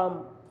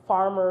from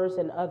farmers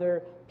and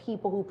other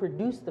people who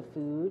produce the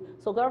food.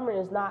 So government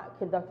has not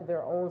conducted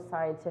their own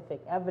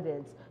scientific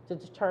evidence to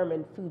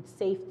determine food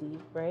safety,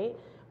 right?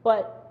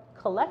 But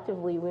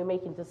collectively, we're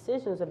making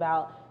decisions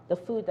about the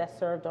food that's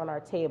served on our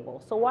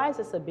table. So why is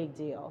this a big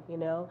deal,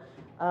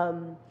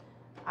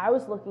 I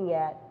was looking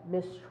at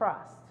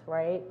mistrust,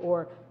 right?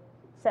 Or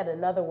said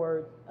another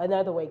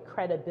way,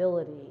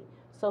 credibility.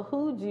 So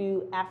who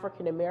do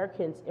African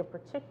Americans in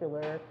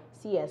particular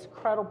see as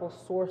credible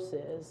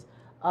sources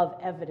of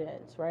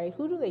evidence, right?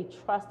 Who do they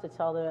trust to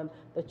tell them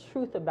the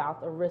truth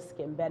about the risk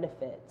and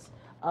benefits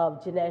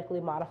of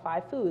genetically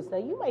modified foods? Now,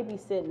 you might be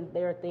sitting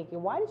there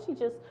thinking, why did she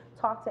just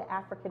talk to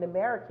African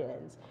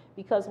Americans?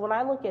 Because when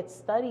I look at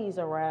studies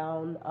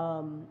around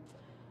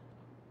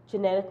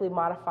genetically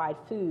modified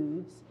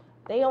foods,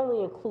 they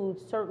only include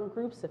certain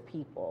groups of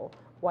people: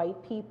 white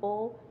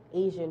people,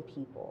 Asian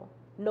people,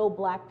 no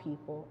black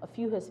people, a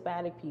few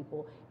Hispanic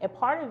people. And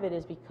part of it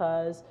is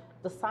because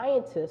the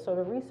scientists or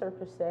the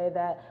researchers say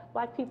that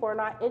black people are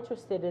not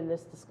interested in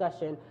this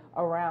discussion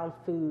around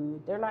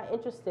food. They're not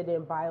interested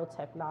in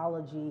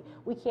biotechnology.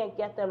 We can't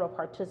get them to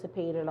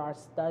participate in our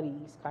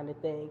studies, kind of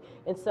thing.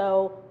 And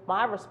so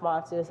my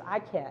response is I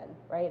can,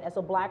 right? As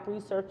a black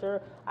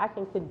researcher, I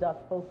can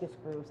conduct focus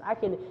groups. I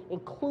can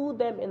include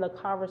them in the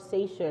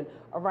conversation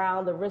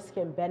around the risk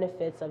and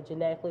benefits of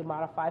genetically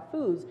modified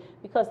foods.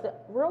 Because the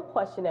real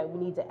question that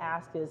we need to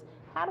ask is,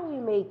 how do we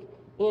make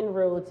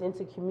inroads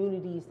into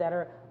communities that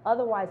are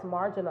otherwise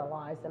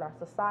marginalized in our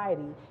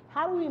society?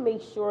 How do we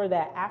make sure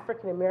that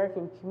African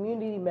American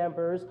community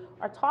members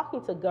are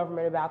talking to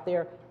government about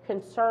their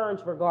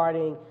concerns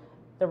regarding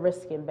the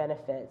risk and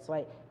benefits?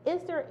 Like,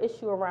 is there an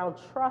issue around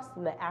trust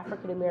in the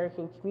African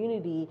American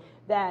community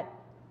that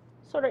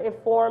sort of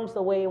informs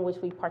the way in which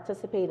we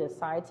participate in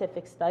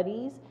scientific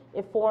studies,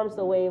 informs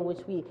the way in which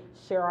we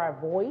share our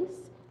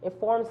voice,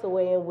 informs the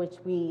way in which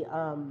we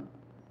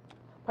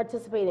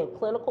participate in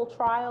clinical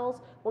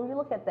trials? When you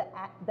look at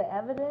the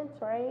evidence,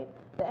 right,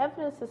 the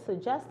evidence is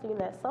suggesting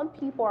that some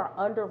people are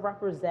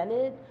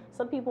underrepresented,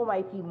 some people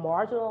might be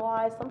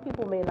marginalized, some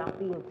people may not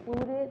be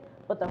included,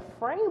 but the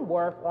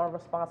framework on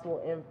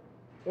responsible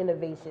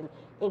innovation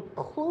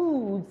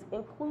includes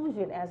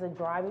inclusion as a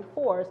driving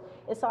force.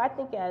 And so I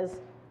think as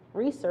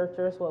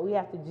researchers, what we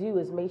have to do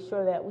is make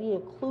sure that we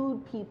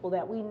include people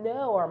that we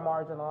know are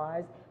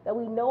marginalized, that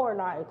we know are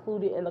not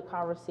included in the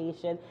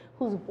conversation,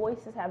 whose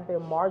voices have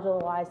been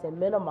marginalized and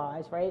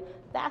minimized, right?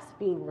 That's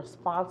being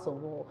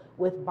responsible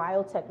with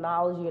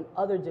biotechnology and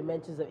other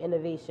dimensions of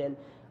innovation.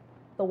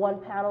 The one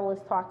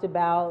panelist talked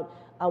about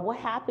What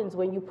happens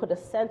when you put a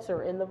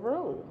sensor in the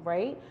room,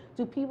 right?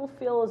 Do people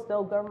feel as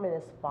though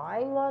government is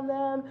spying on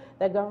them,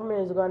 that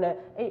government is going to,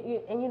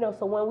 and you know,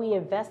 so when we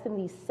invest in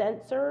these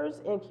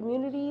sensors in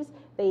communities,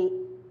 they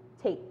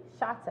take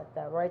shots at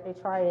them, right? They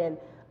try and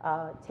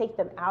take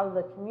them out of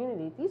the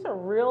community. These are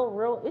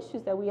real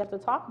issues that we have to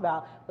talk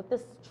about. But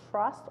this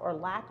trust or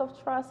lack of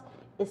trust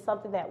is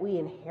something that we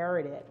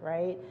inherited,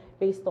 right?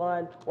 Based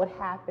on what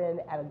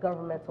happened at a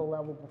governmental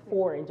level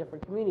before in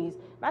different communities.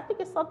 And I think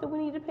it's something we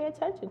need to pay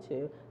attention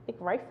to. I think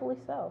rightfully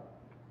so.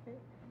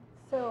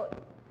 So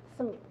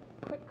some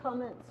quick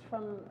comments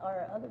from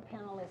our other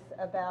panelists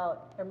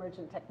about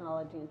emergent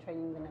technology and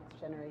training the next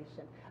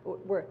generation.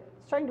 We're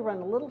starting to run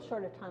a little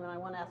short of time, and I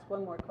want to ask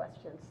one more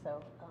question.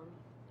 So,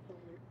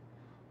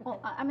 well,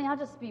 I mean, I'll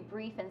just be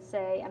brief and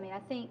say, I mean, I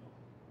think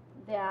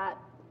that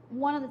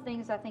one of the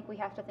things I think we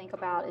have to think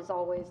about is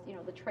always, you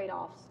know, the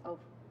trade-offs of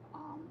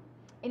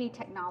any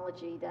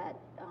technology that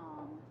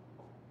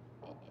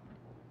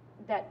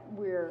that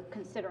we're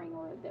considering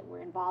or that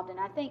we're involved in.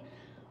 I think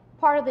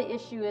part of the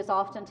issue is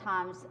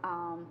oftentimes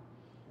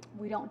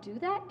we don't do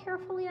that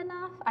carefully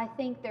enough. I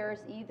think there's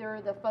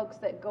either the folks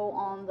that go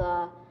on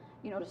the,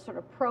 you know, the sort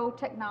of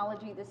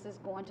pro-technology, this is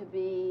going to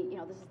be, you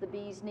know, this is the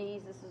bee's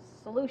knees, this is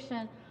the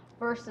solution,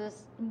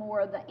 versus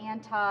more the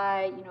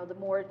anti, you know, the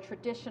more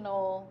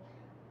traditional,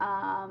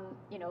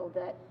 you know,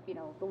 that, you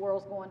know, the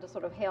world's going to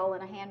sort of hell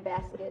in a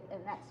handbasket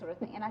and that sort of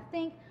thing. And I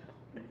think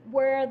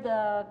where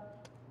the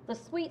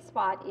sweet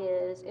spot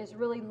is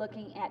really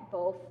looking at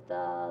both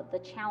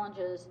the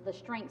challenges, the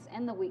strengths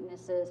and the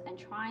weaknesses, and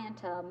trying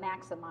to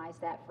maximize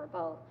that for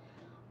both.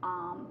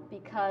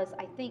 Because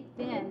I think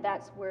then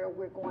that's where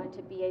we're going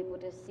to be able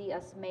to see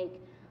us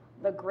make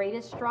the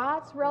greatest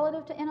strides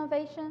relative to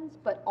innovations,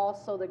 but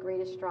also the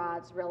greatest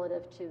strides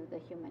relative to the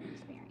human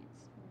experience.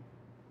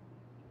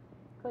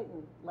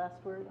 Clayton, last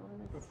word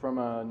on this? From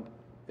an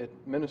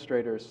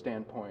administrator's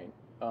standpoint,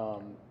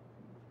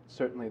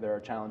 certainly there are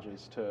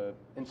challenges to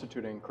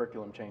instituting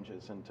curriculum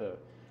changes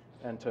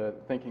and to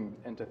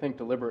think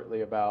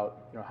deliberately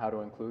about, you know, how to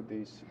include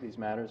these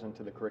matters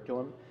into the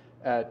curriculum.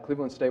 At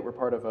Cleveland State, we're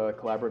part of a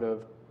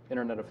collaborative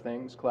Internet of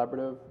Things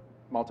collaborative,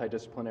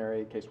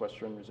 multidisciplinary, Case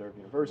Western Reserve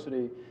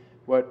University.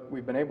 What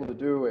we've been able to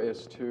do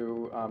is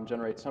to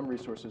generate some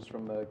resources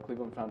from the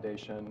Cleveland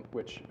Foundation,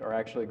 which are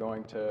actually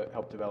going to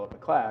help develop a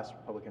class,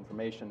 Public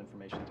Information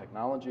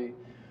Technology.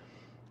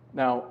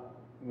 Now,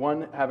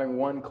 having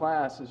one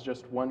class is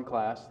just one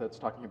class that's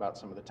talking about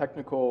some of the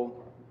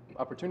technical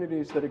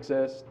opportunities that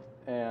exist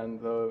and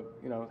the,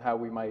 you know, how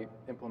we might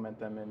implement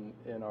them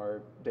in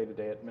our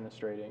day-to-day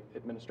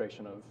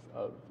administration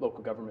of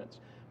local governments.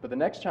 But the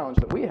next challenge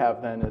that we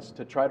have then is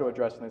to try to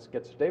address, and this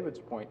gets to David's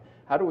point,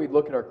 how do we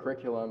look at our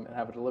curriculum and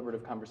have a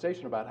deliberative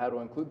conversation about how to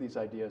include these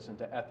ideas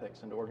into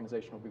ethics, into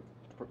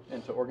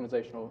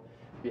organizational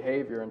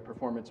behavior and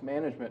performance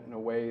management in a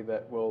way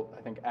that will,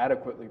 I think,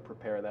 adequately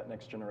prepare that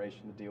next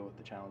generation to deal with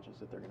the challenges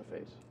that they're going to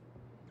face.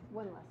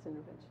 One last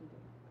intervention.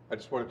 I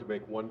just wanted to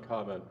make one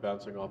comment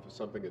bouncing off of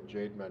something that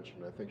Jade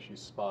mentioned. I think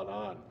she's spot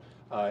on.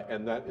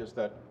 And that is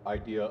that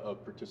idea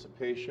of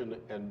participation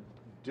and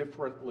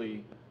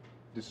differently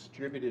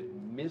distributed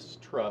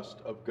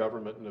mistrust of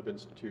government and of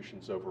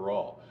institutions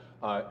overall.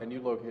 And you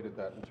located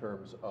that in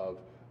terms of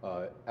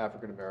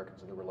African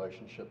Americans and the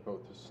relationship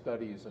both to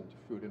studies and to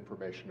food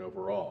information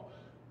overall.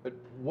 But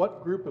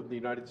what group of the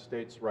United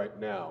States right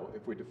now,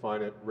 if we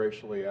define it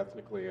racially,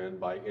 ethnically, and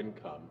by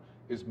income,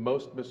 is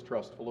most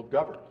mistrustful of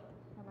government?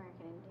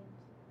 American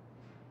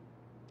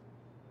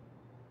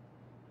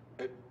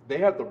Indians. They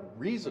have the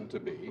reason to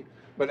be,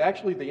 but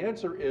actually the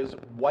answer is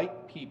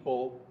white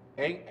people,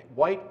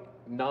 white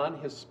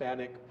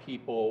non-Hispanic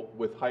people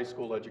with high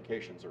school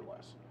educations or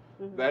less.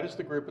 Mm-hmm. That is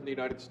the group in the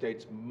United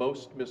States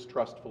most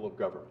mistrustful of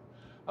government.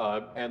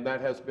 And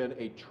that has been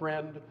a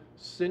trend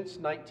since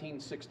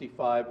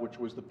 1965, which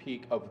was the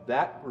peak of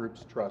that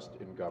group's trust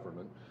in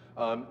government.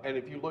 And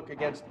if you look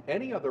against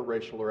any other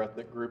racial or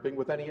ethnic grouping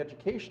with any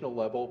educational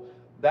level,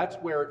 that's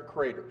where it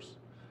craters.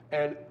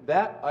 And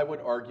that, I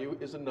would argue,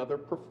 is another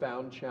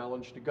profound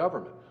challenge to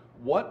government.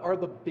 What are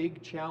the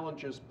big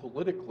challenges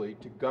politically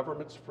to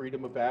government's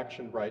freedom of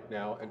action right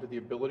now and to the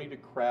ability to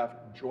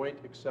craft joint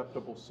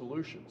acceptable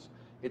solutions?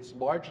 It's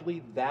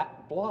largely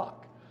that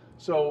block.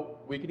 So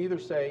we can either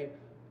say,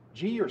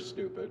 gee, you're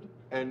stupid,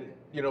 and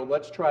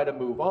let's try to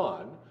move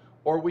on,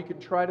 or we can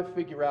try to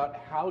figure out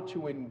how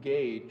to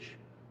engage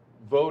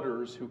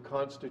voters who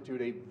constitute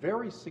a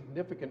very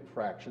significant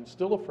fraction,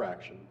 still a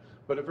fraction,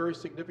 but a very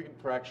significant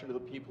fraction of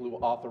the people who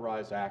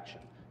authorize action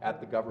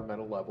at the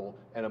governmental level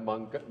and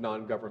among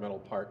non-governmental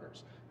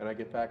partners. And I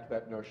get back to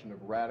that notion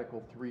of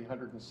radical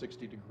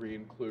 360-degree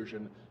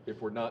inclusion.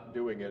 If we're not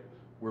doing it,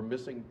 we're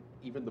missing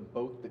even the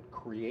boat that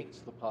creates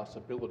the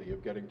possibility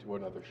of getting to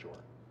another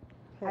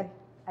shore.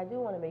 I do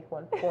want to make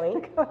one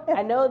point.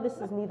 I know this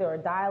is neither a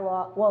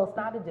dialogue, well, it's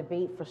not a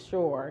debate for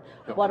sure,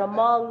 but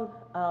among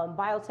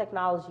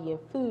biotechnology and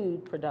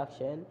food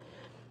production,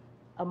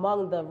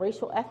 among the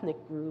racial ethnic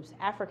groups,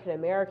 African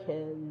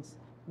Americans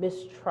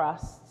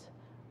mistrust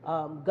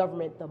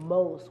government the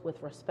most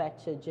with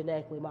respect to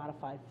genetically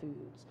modified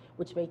foods,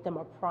 which make them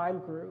a prime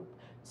group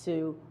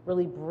to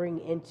really bring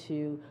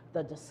into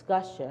the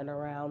discussion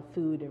around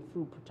food and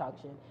food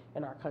production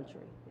in our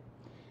country.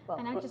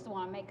 And I just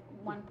want to make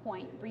one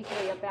point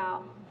briefly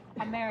about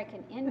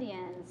American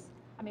Indians.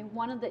 I mean,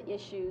 one of the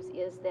issues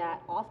is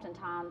that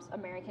oftentimes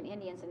American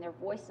Indians and their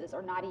voices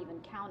are not even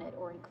counted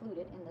or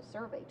included in the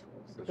survey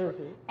tools. That's right.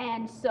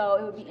 And so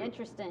it would be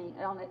interesting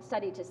on that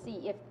study to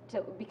see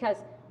because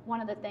one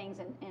of the things,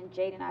 and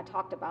Jade and I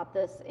talked about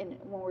this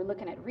when we're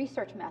looking at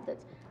research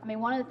methods, I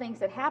mean, one of the things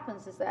that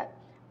happens is that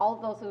all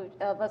of those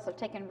of us have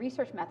taken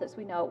research methods,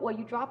 we know, well,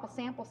 you drop a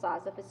sample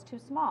size if it's too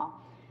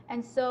small.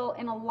 And so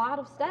in a lot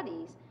of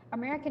studies,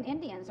 American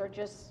Indians are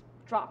just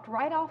dropped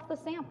right off the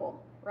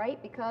sample,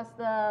 right? Because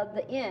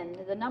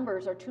the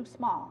numbers are too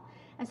small.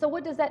 And so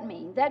what does that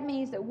mean? That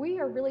means that we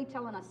are really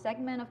telling a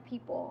segment of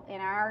people in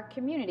our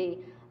community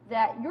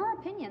that your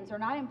opinions are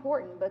not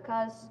important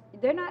because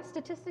they're not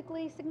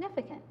statistically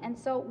significant. And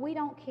so we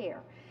don't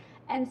care.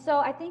 And so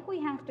I think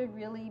we have to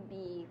really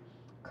be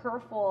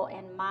careful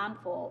and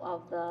mindful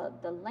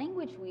of the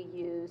language we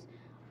use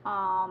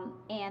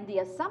and the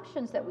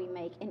assumptions that we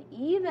make, and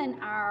even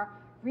our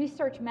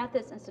research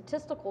methods and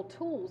statistical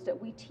tools that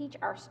we teach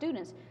our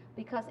students,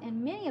 because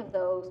in many of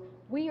those,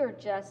 we are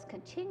just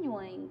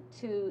continuing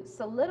to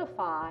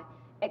solidify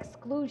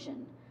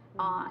exclusion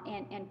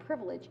and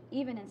privilege,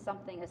 even in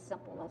something as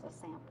simple as a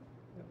sample.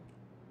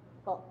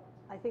 Well,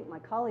 I think my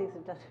colleagues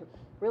have done a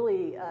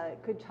really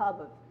good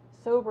job of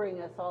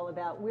sobering us all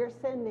about, we're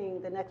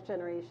sending the next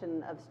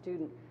generation of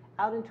student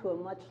out into a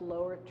much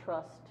lower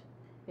trust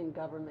in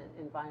government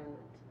environment.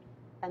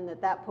 And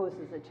that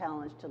poses a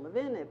challenge to live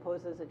in, it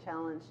poses a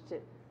challenge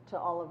to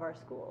all of our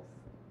schools.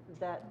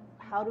 That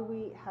how do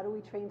we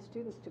train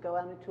students to go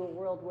out into a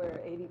world where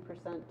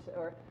 80%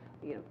 or,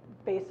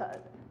 based on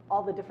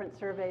all the different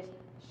surveys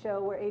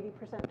show where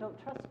 80%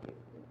 don't trust you?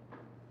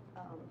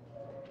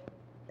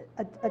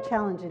 A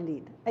challenge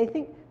indeed. I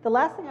think the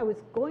last thing I was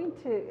going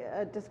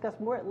to discuss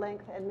more at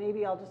length, and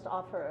maybe I'll just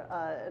offer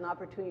an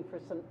opportunity for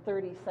some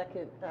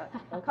 30-second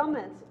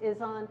comments,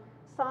 is on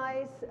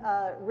size,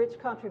 rich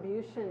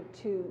contribution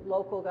to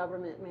local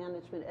government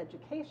management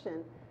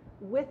education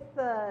with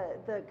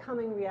the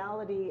coming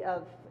reality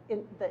of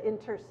the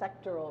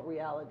intersectoral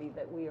reality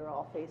that we are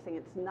all facing.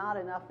 It's not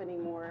enough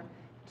anymore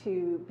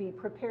to be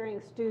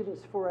preparing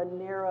students for a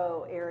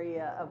narrow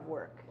area of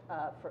work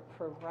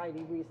for a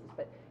variety of reasons.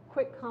 But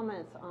quick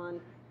comments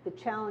on the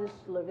challenge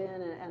to live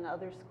in and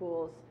other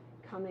schools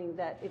coming,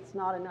 that it's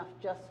not enough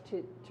just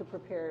to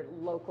prepare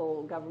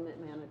local government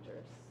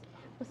managers.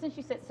 Well, since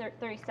you said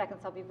 30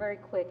 seconds, I'll be very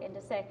quick and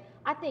to say,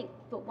 I think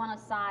that one of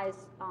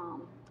Cy's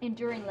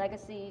enduring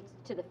legacy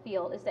to the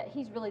field is that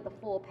he's really the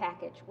full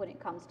package when it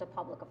comes to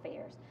public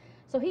affairs.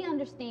 So he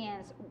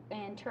understands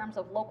in terms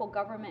of local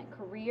government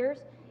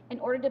careers, in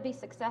order to be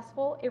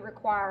successful, it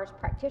requires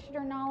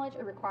practitioner knowledge,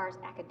 it requires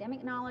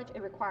academic knowledge,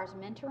 it requires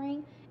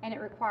mentoring, and it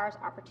requires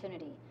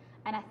opportunity.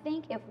 And I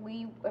think if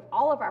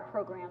all of our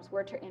programs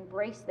were to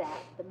embrace that,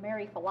 the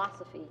Murray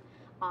philosophy,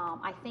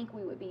 I think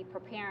we would be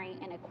preparing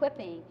and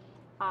equipping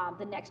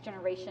the next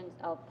generations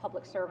of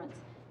public servants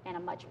in a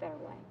much better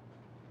way.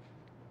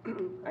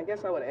 I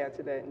guess I would add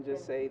to that and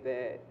just say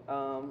that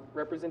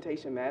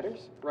representation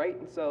matters, right?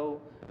 And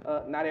so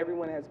not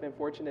everyone has been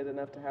fortunate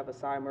enough to have a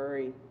Cy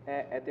Murray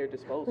at their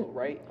disposal,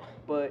 right?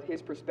 But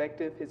his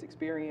perspective, his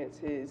experience,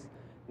 his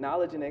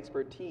knowledge and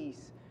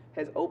expertise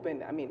has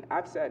opened, I mean,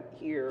 I've sat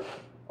here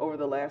over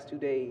the last 2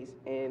 days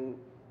and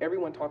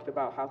everyone talked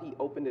about how he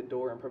opened the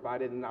door and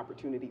provided an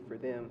opportunity for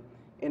them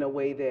in a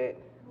way that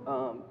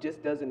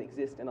just doesn't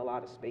exist in a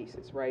lot of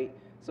spaces, right?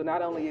 So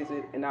not only is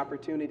it an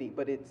opportunity,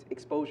 but it's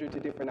exposure to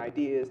different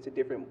ideas, to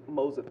different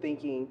modes of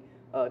thinking,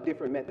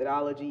 different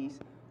methodologies.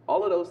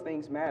 All of those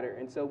things matter.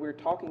 And so we're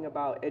talking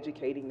about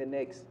educating the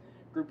next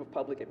group of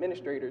public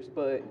administrators,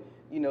 but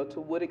to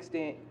what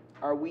extent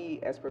are we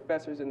as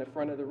professors in the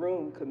front of the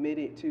room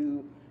committed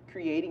to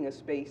creating a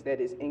space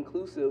that is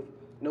inclusive,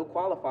 no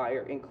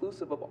qualifier,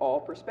 inclusive of all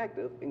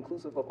perspective,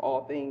 inclusive of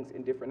all things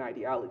and different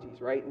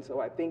ideologies, right? And so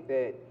I think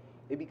that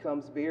it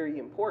becomes very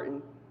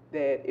important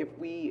that if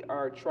we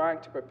are trying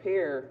to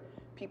prepare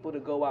people to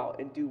go out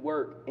and do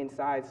work in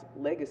Cy's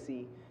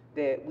legacy,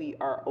 that we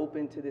are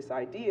open to this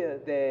idea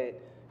that,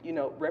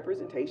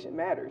 representation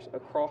matters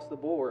across the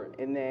board,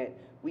 and that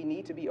we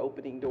need to be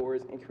opening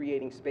doors and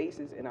creating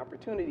spaces and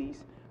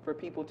opportunities for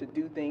people to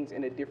do things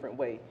in a different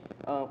way.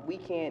 We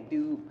can't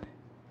do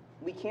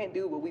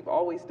what we've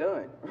always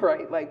done,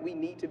 right? Like, we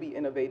need to be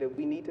innovative.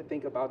 We need to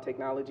think about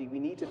technology. We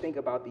need to think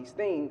about these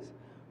things,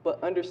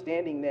 but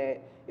understanding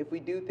that if we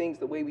do things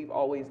the way we've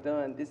always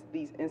done,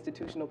 these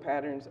institutional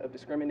patterns of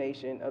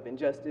discrimination, of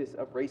injustice,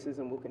 of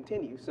racism will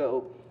continue.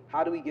 So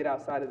how do we get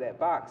outside of that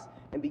box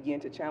and begin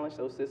to challenge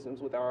those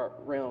systems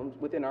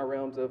within our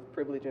realms of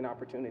privilege and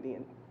opportunity?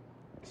 And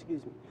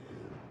excuse me.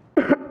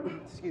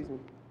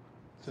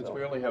 Since So-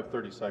 we only have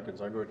 30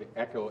 seconds, I'm going to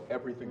echo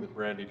everything that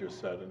Brandy just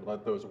said and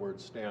let those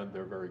words stand.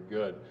 They're very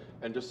good.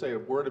 And just say a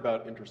word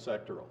about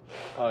intersectoral.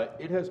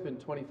 It has been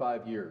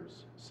 25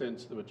 years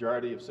since the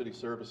majority of city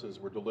services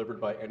were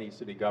delivered by any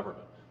city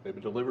government. They've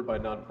been delivered by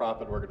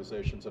nonprofit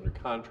organizations under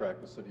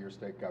contract with city or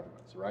state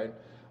governments, right?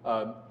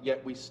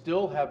 Yet we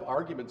still have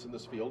arguments in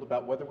this field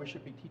about whether we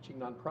should be teaching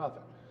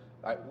nonprofit,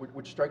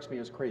 which strikes me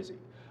as crazy.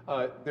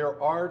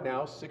 There are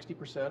now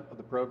 60% of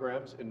the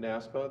programs in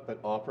NASPA that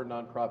offer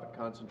nonprofit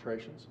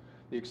concentrations.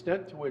 The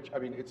extent to which, I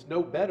mean, it's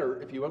no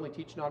better if you only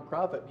teach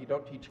nonprofit and you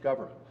don't teach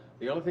government.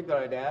 The only thing that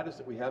I'd add is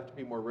that we have to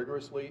be more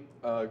rigorously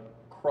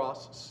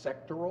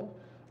cross-sectoral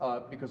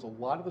because a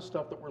lot of the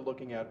stuff that we're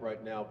looking at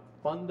right now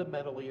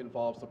fundamentally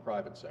involves the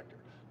private sector.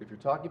 If you're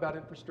talking about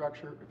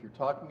infrastructure, if you're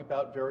talking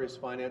about various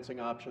financing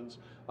options,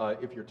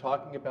 if you're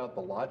talking about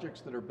the logics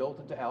that are built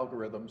into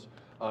algorithms,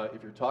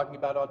 if you're talking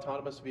about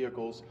autonomous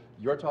vehicles,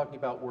 you're talking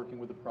about working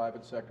with the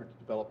private sector to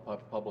develop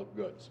public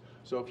goods.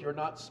 So if you're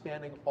not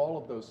spanning all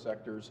of those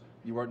sectors,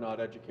 you are not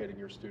educating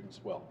your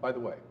students well. By the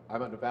way,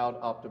 I'm an avowed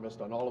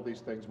optimist on all of these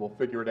things. We'll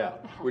figure it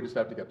out. We just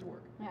have to get to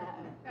work.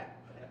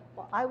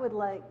 Well, I would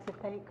like to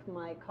thank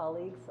my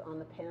colleagues on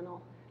the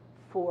panel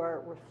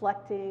for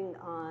reflecting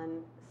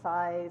on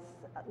size,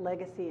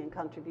 legacy, and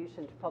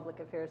contribution to public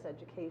affairs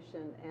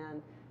education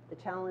and the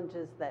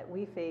challenges that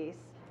we face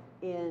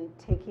in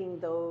taking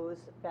those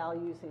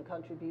values and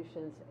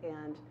contributions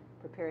and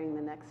preparing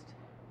the next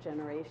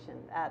generation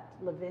at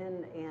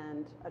Levin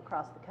and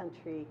across the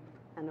country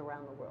and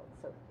around the world.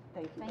 So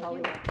thank you,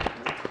 colleagues.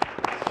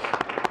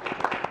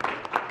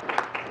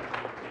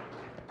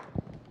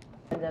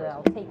 And then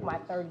I'll take my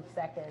 30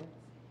 seconds.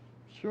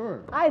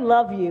 Sure. I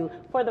love you.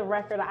 For the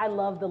record, I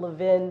love the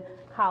Levin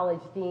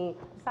College Dean.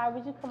 Sai,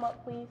 would you come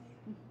up, please?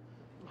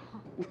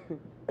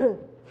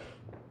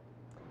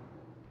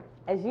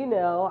 As you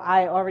know,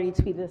 I already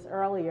tweeted this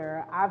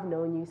earlier, I've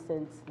known you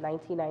since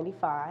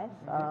 1995,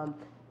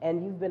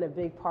 and you've been a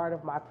big part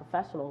of my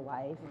professional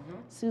life.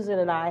 Susan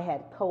and I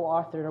had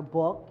co-authored a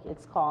book.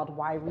 It's called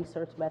Why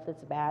Research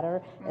Methods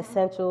Matter,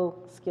 Essential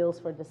Skills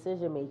for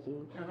Decision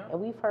Making. And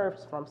we've heard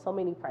from so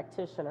many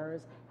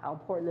practitioners how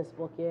important this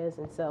book is,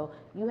 and so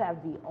you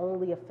have the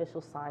only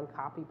official signed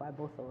copy by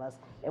both of us.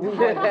 And we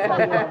want to tell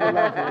you that we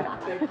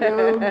love you. Thank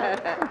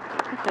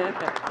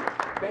you.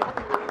 Thank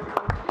you.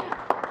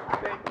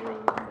 Thank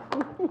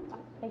you.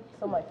 Thank you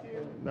so much.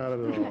 Not at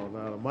all.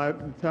 Not at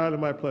all. Entirely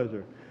my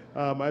pleasure.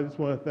 I just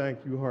want to thank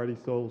you, Hardy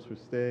Souls, for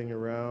staying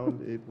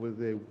around. It was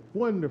a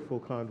wonderful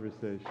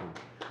conversation.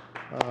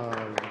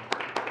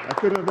 I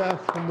couldn't have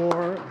asked for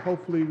more.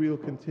 Hopefully, we'll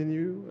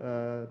continue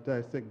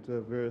dissect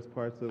various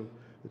parts of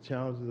the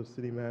challenges of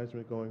city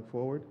management going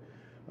forward.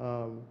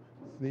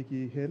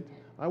 Sneaky hint,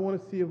 I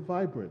want to see a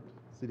vibrant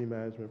city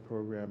management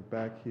program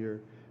back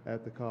here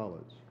at the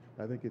college.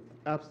 I think it's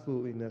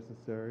absolutely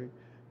necessary,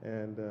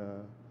 and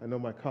I know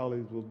my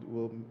colleagues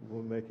will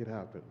make it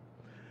happen.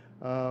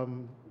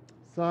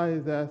 Sai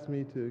has asked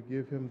me to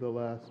give him the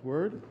last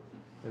word,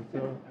 and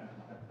so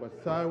what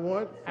Sai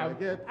wants, I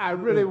get. I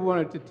really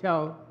wanted to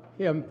tell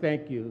him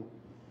thank you,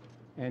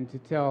 and to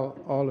tell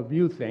all of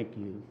you thank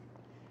you,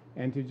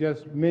 and to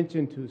just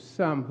mention to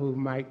some who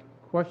might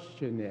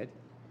question it,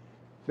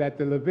 that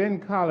the Levin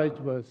College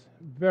was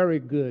very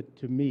good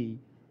to me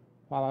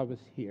while I was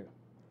here.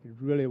 It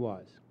really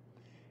was.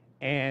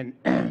 And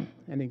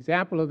an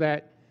example of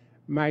that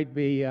might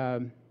be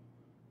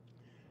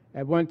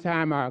at one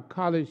time our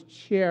college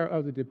chair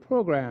of the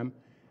program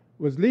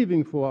was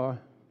leaving for a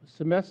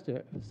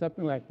semester,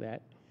 something like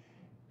that,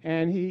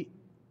 and he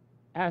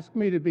asked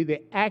me to be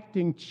the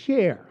acting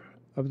chair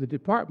of the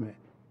department.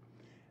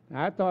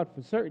 Now, I thought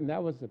for certain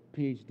that was a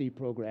PhD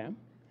program,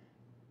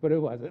 but it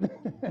wasn't.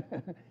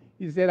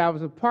 He said I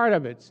was a part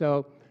of it,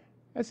 so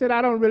I said,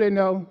 I don't really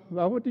know.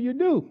 Well, what do you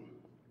do?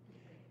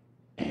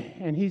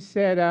 And he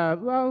said,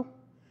 well,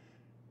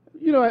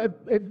 you know,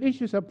 if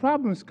issues or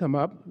problems come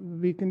up,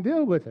 we can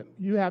deal with them.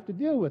 You have to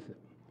deal with it.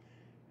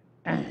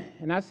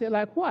 And I said,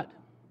 like what?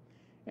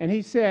 And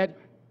he said,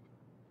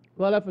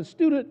 well, if a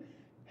student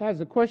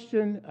has a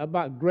question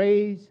about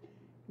grades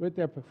with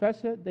their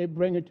professor, they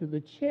bring it to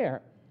the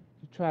chair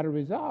to try to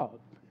resolve.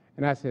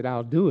 And I said,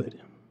 I'll do it.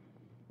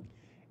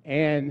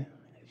 And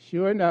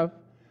sure enough,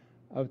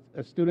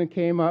 a student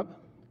came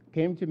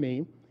to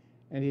me,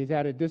 and he's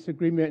had a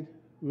disagreement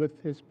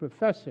with his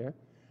professor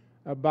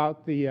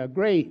about the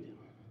grade.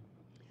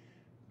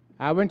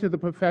 I went to the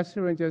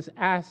professor and just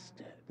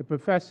asked the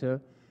professor,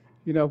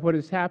 you know, what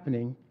is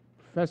happening.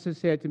 The professor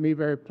said to me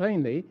very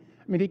plainly,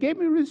 I mean, he gave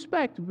me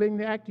respect for being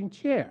the acting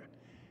chair.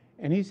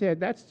 And he said,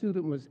 that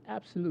student was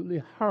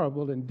absolutely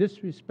horrible and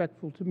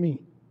disrespectful to me.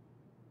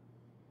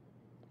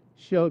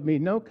 Showed me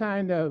no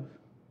kind of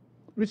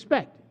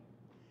respect.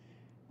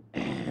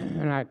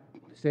 And I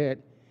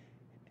said,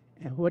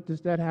 and what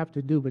does that have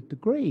to do with the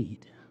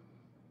grade?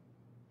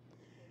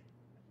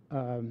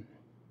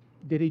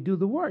 Did he do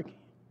the work? He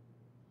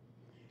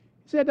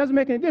said, it doesn't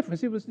make any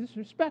difference. He was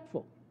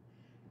disrespectful.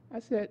 I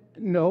said,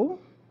 no,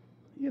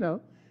 you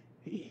know,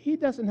 he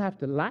doesn't have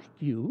to like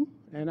you,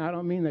 and I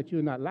don't mean that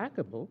you're not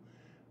likable,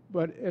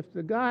 But if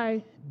the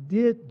guy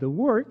did the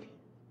work,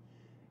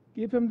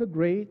 give him the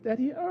grade that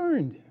he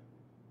earned.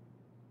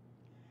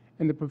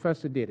 And the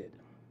professor did it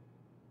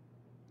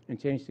and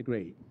changed the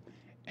grade.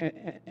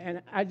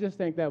 And I just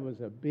think that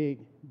was a big,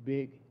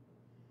 big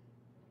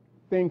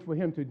thing for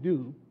him to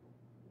do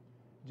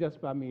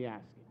just by me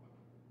asking.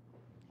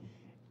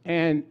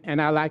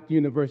 And I like the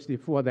university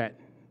for that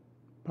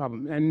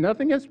problem. And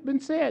nothing has been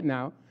said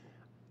now.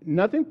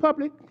 Nothing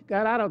public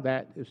got out of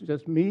that. It's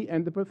just me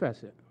and the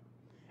professor.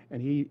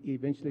 And he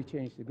eventually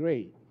changed the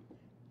grade.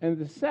 And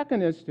the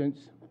second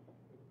instance,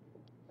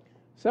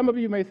 some of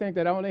you may think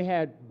that I only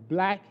had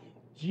black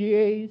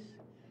GAs.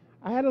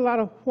 I had a lot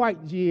of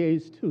white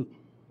GAs too.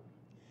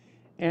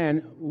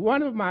 And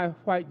one of my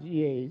white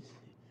GAs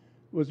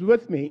was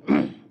with me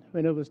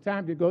when it was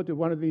time to go to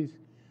one of these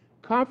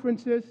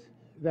conferences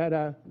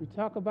that we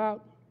talk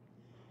about.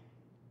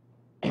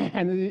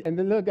 And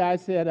the little guy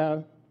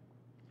said,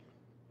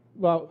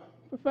 well,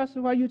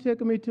 Professor, why are you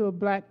taking me to a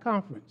black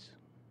conference?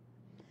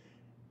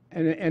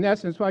 And in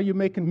essence, why are you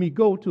making me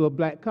go to a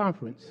black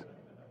conference?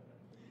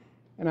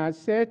 And I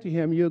said to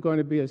him, you're going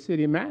to be a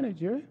city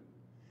manager,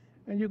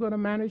 and you're going to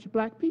manage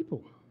black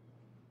people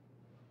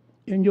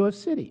in your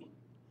city.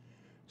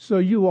 So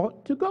you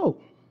ought to go.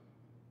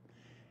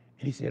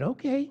 And he said,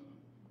 okay.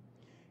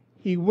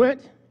 He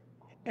went,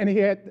 and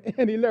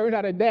he learned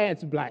how to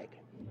dance black.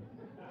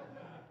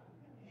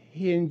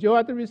 He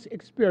enjoyed the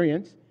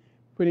experience.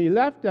 When he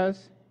left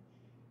us,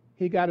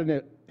 he got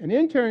an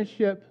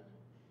internship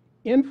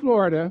in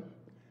Florida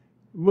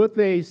with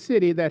a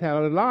city that had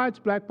a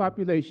large black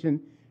population,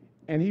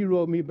 and he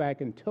wrote me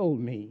back and told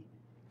me,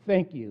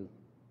 thank you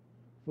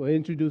for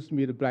introducing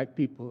me to black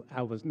people.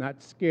 I was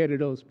not scared of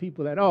those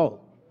people at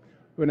all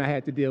when I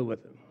had to deal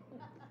with them.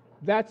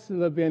 That's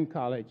Levin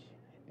College,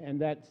 and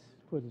that's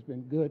what has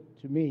been good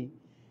to me.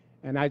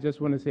 And I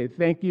just want to say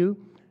thank you.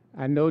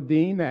 I know,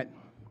 Dean, that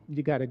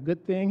you got a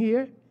good thing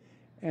here,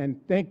 and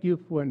thank you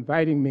for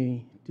inviting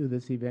me to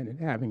this event and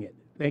having it.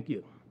 Thank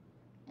you.